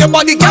 Wind up your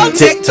body, girl.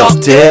 Tick tock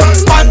tick.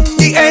 On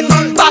the end,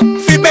 back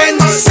fi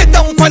bend. Sit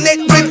down on it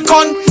with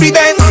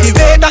confidence. The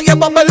way that you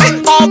bubble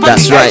it up.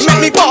 That's and the right. edge make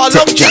me ball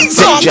up. Tick jam, Cheese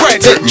on tick jam,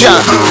 bread. tick jam.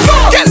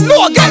 Get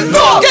low, get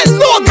low, get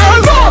low,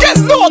 girl. Get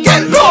low,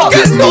 get low,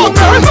 get low,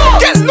 girl.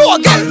 Get low,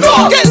 get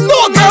low, get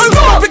low,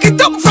 girl. Pick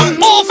it up from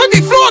off of the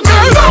floor,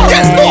 girl.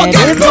 Get low,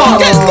 get low,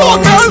 get low,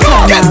 girl.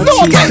 Get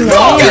low, get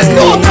low, get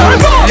low, girl.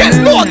 Get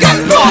low, get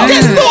low,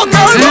 get low,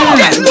 girl.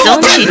 Get low,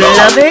 Don't get she low.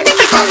 love it?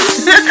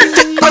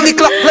 On the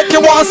clock like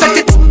you want set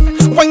it.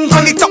 Wine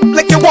on the top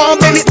like you want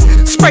bend it.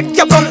 spread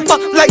your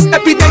bumper like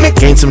epidemic.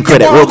 Gain some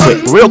credit, real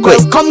quick, real quick.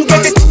 Come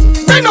get it.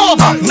 Bend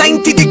over,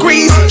 90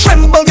 degrees.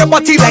 Tremble your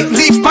body like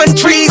leaf pan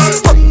trees.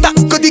 Put that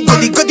goody pan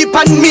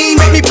me.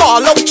 Make me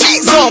ball out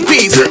cheese on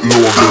peas. Get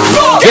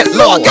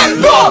low, girl. Get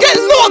low, get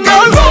low,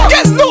 girl.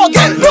 Get low,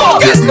 get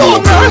low, get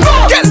low, girl.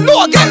 Get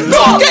low, get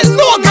low, get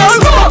low, girl.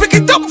 Pick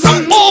it up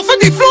from off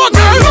of the floor,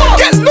 girl.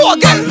 Get low,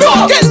 get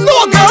low, get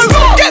low, girl.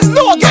 Get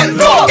low, get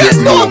low, get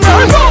low,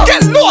 girl.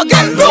 Get low,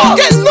 get low,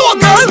 get low,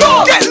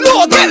 girl. Get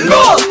low, get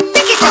low.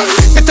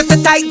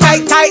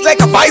 Tight like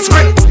a vice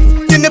grip.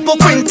 Your nipple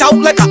print out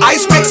like an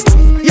ice pick.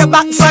 Your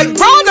backside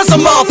broad as a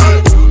muff.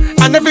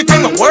 And every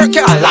time I work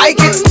it, I like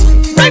it.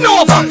 Bend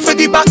over for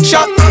the back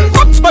shot.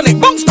 Bounce on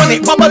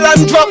it, bubble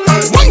and drop.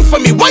 Wine for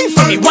me, wine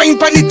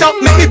pan it up.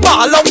 Make me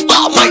ball up,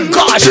 oh my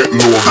gosh.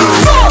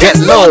 Get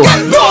low.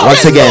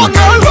 Once again.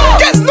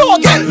 Get low,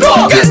 get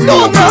low, get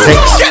low, girl.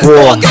 Thanks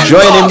for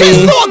joining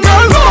me.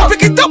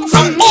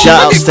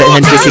 Shout outs to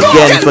Hendrik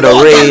again for the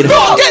raid.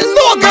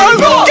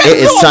 It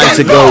is time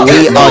to go.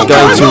 We are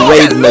going to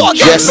raid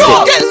Majestic.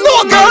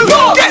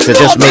 So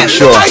just make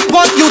sure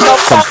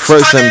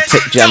throw some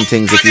tick jam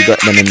things if you got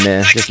them in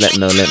there. Just let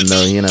them know,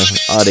 you know,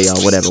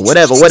 RDR, whatever.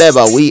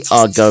 We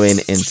are going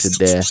into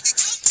there.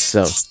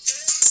 So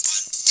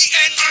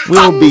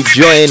we'll be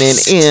joining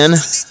in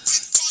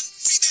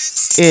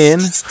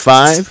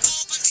 5,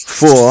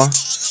 4,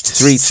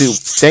 3, 2.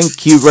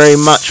 Thank you very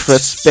much for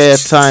spare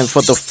time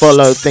for the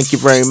follow. Thank you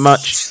very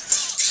much.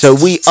 So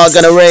we are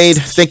gonna raid.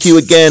 Thank you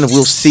again.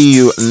 We'll see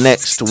you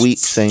next week,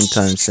 same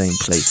time, same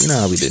place. You know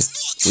how we do.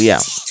 We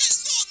out.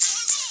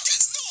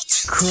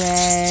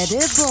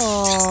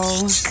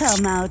 Credible,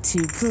 come out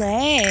to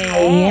play.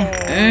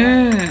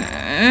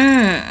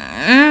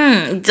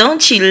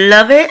 Don't you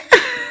love it?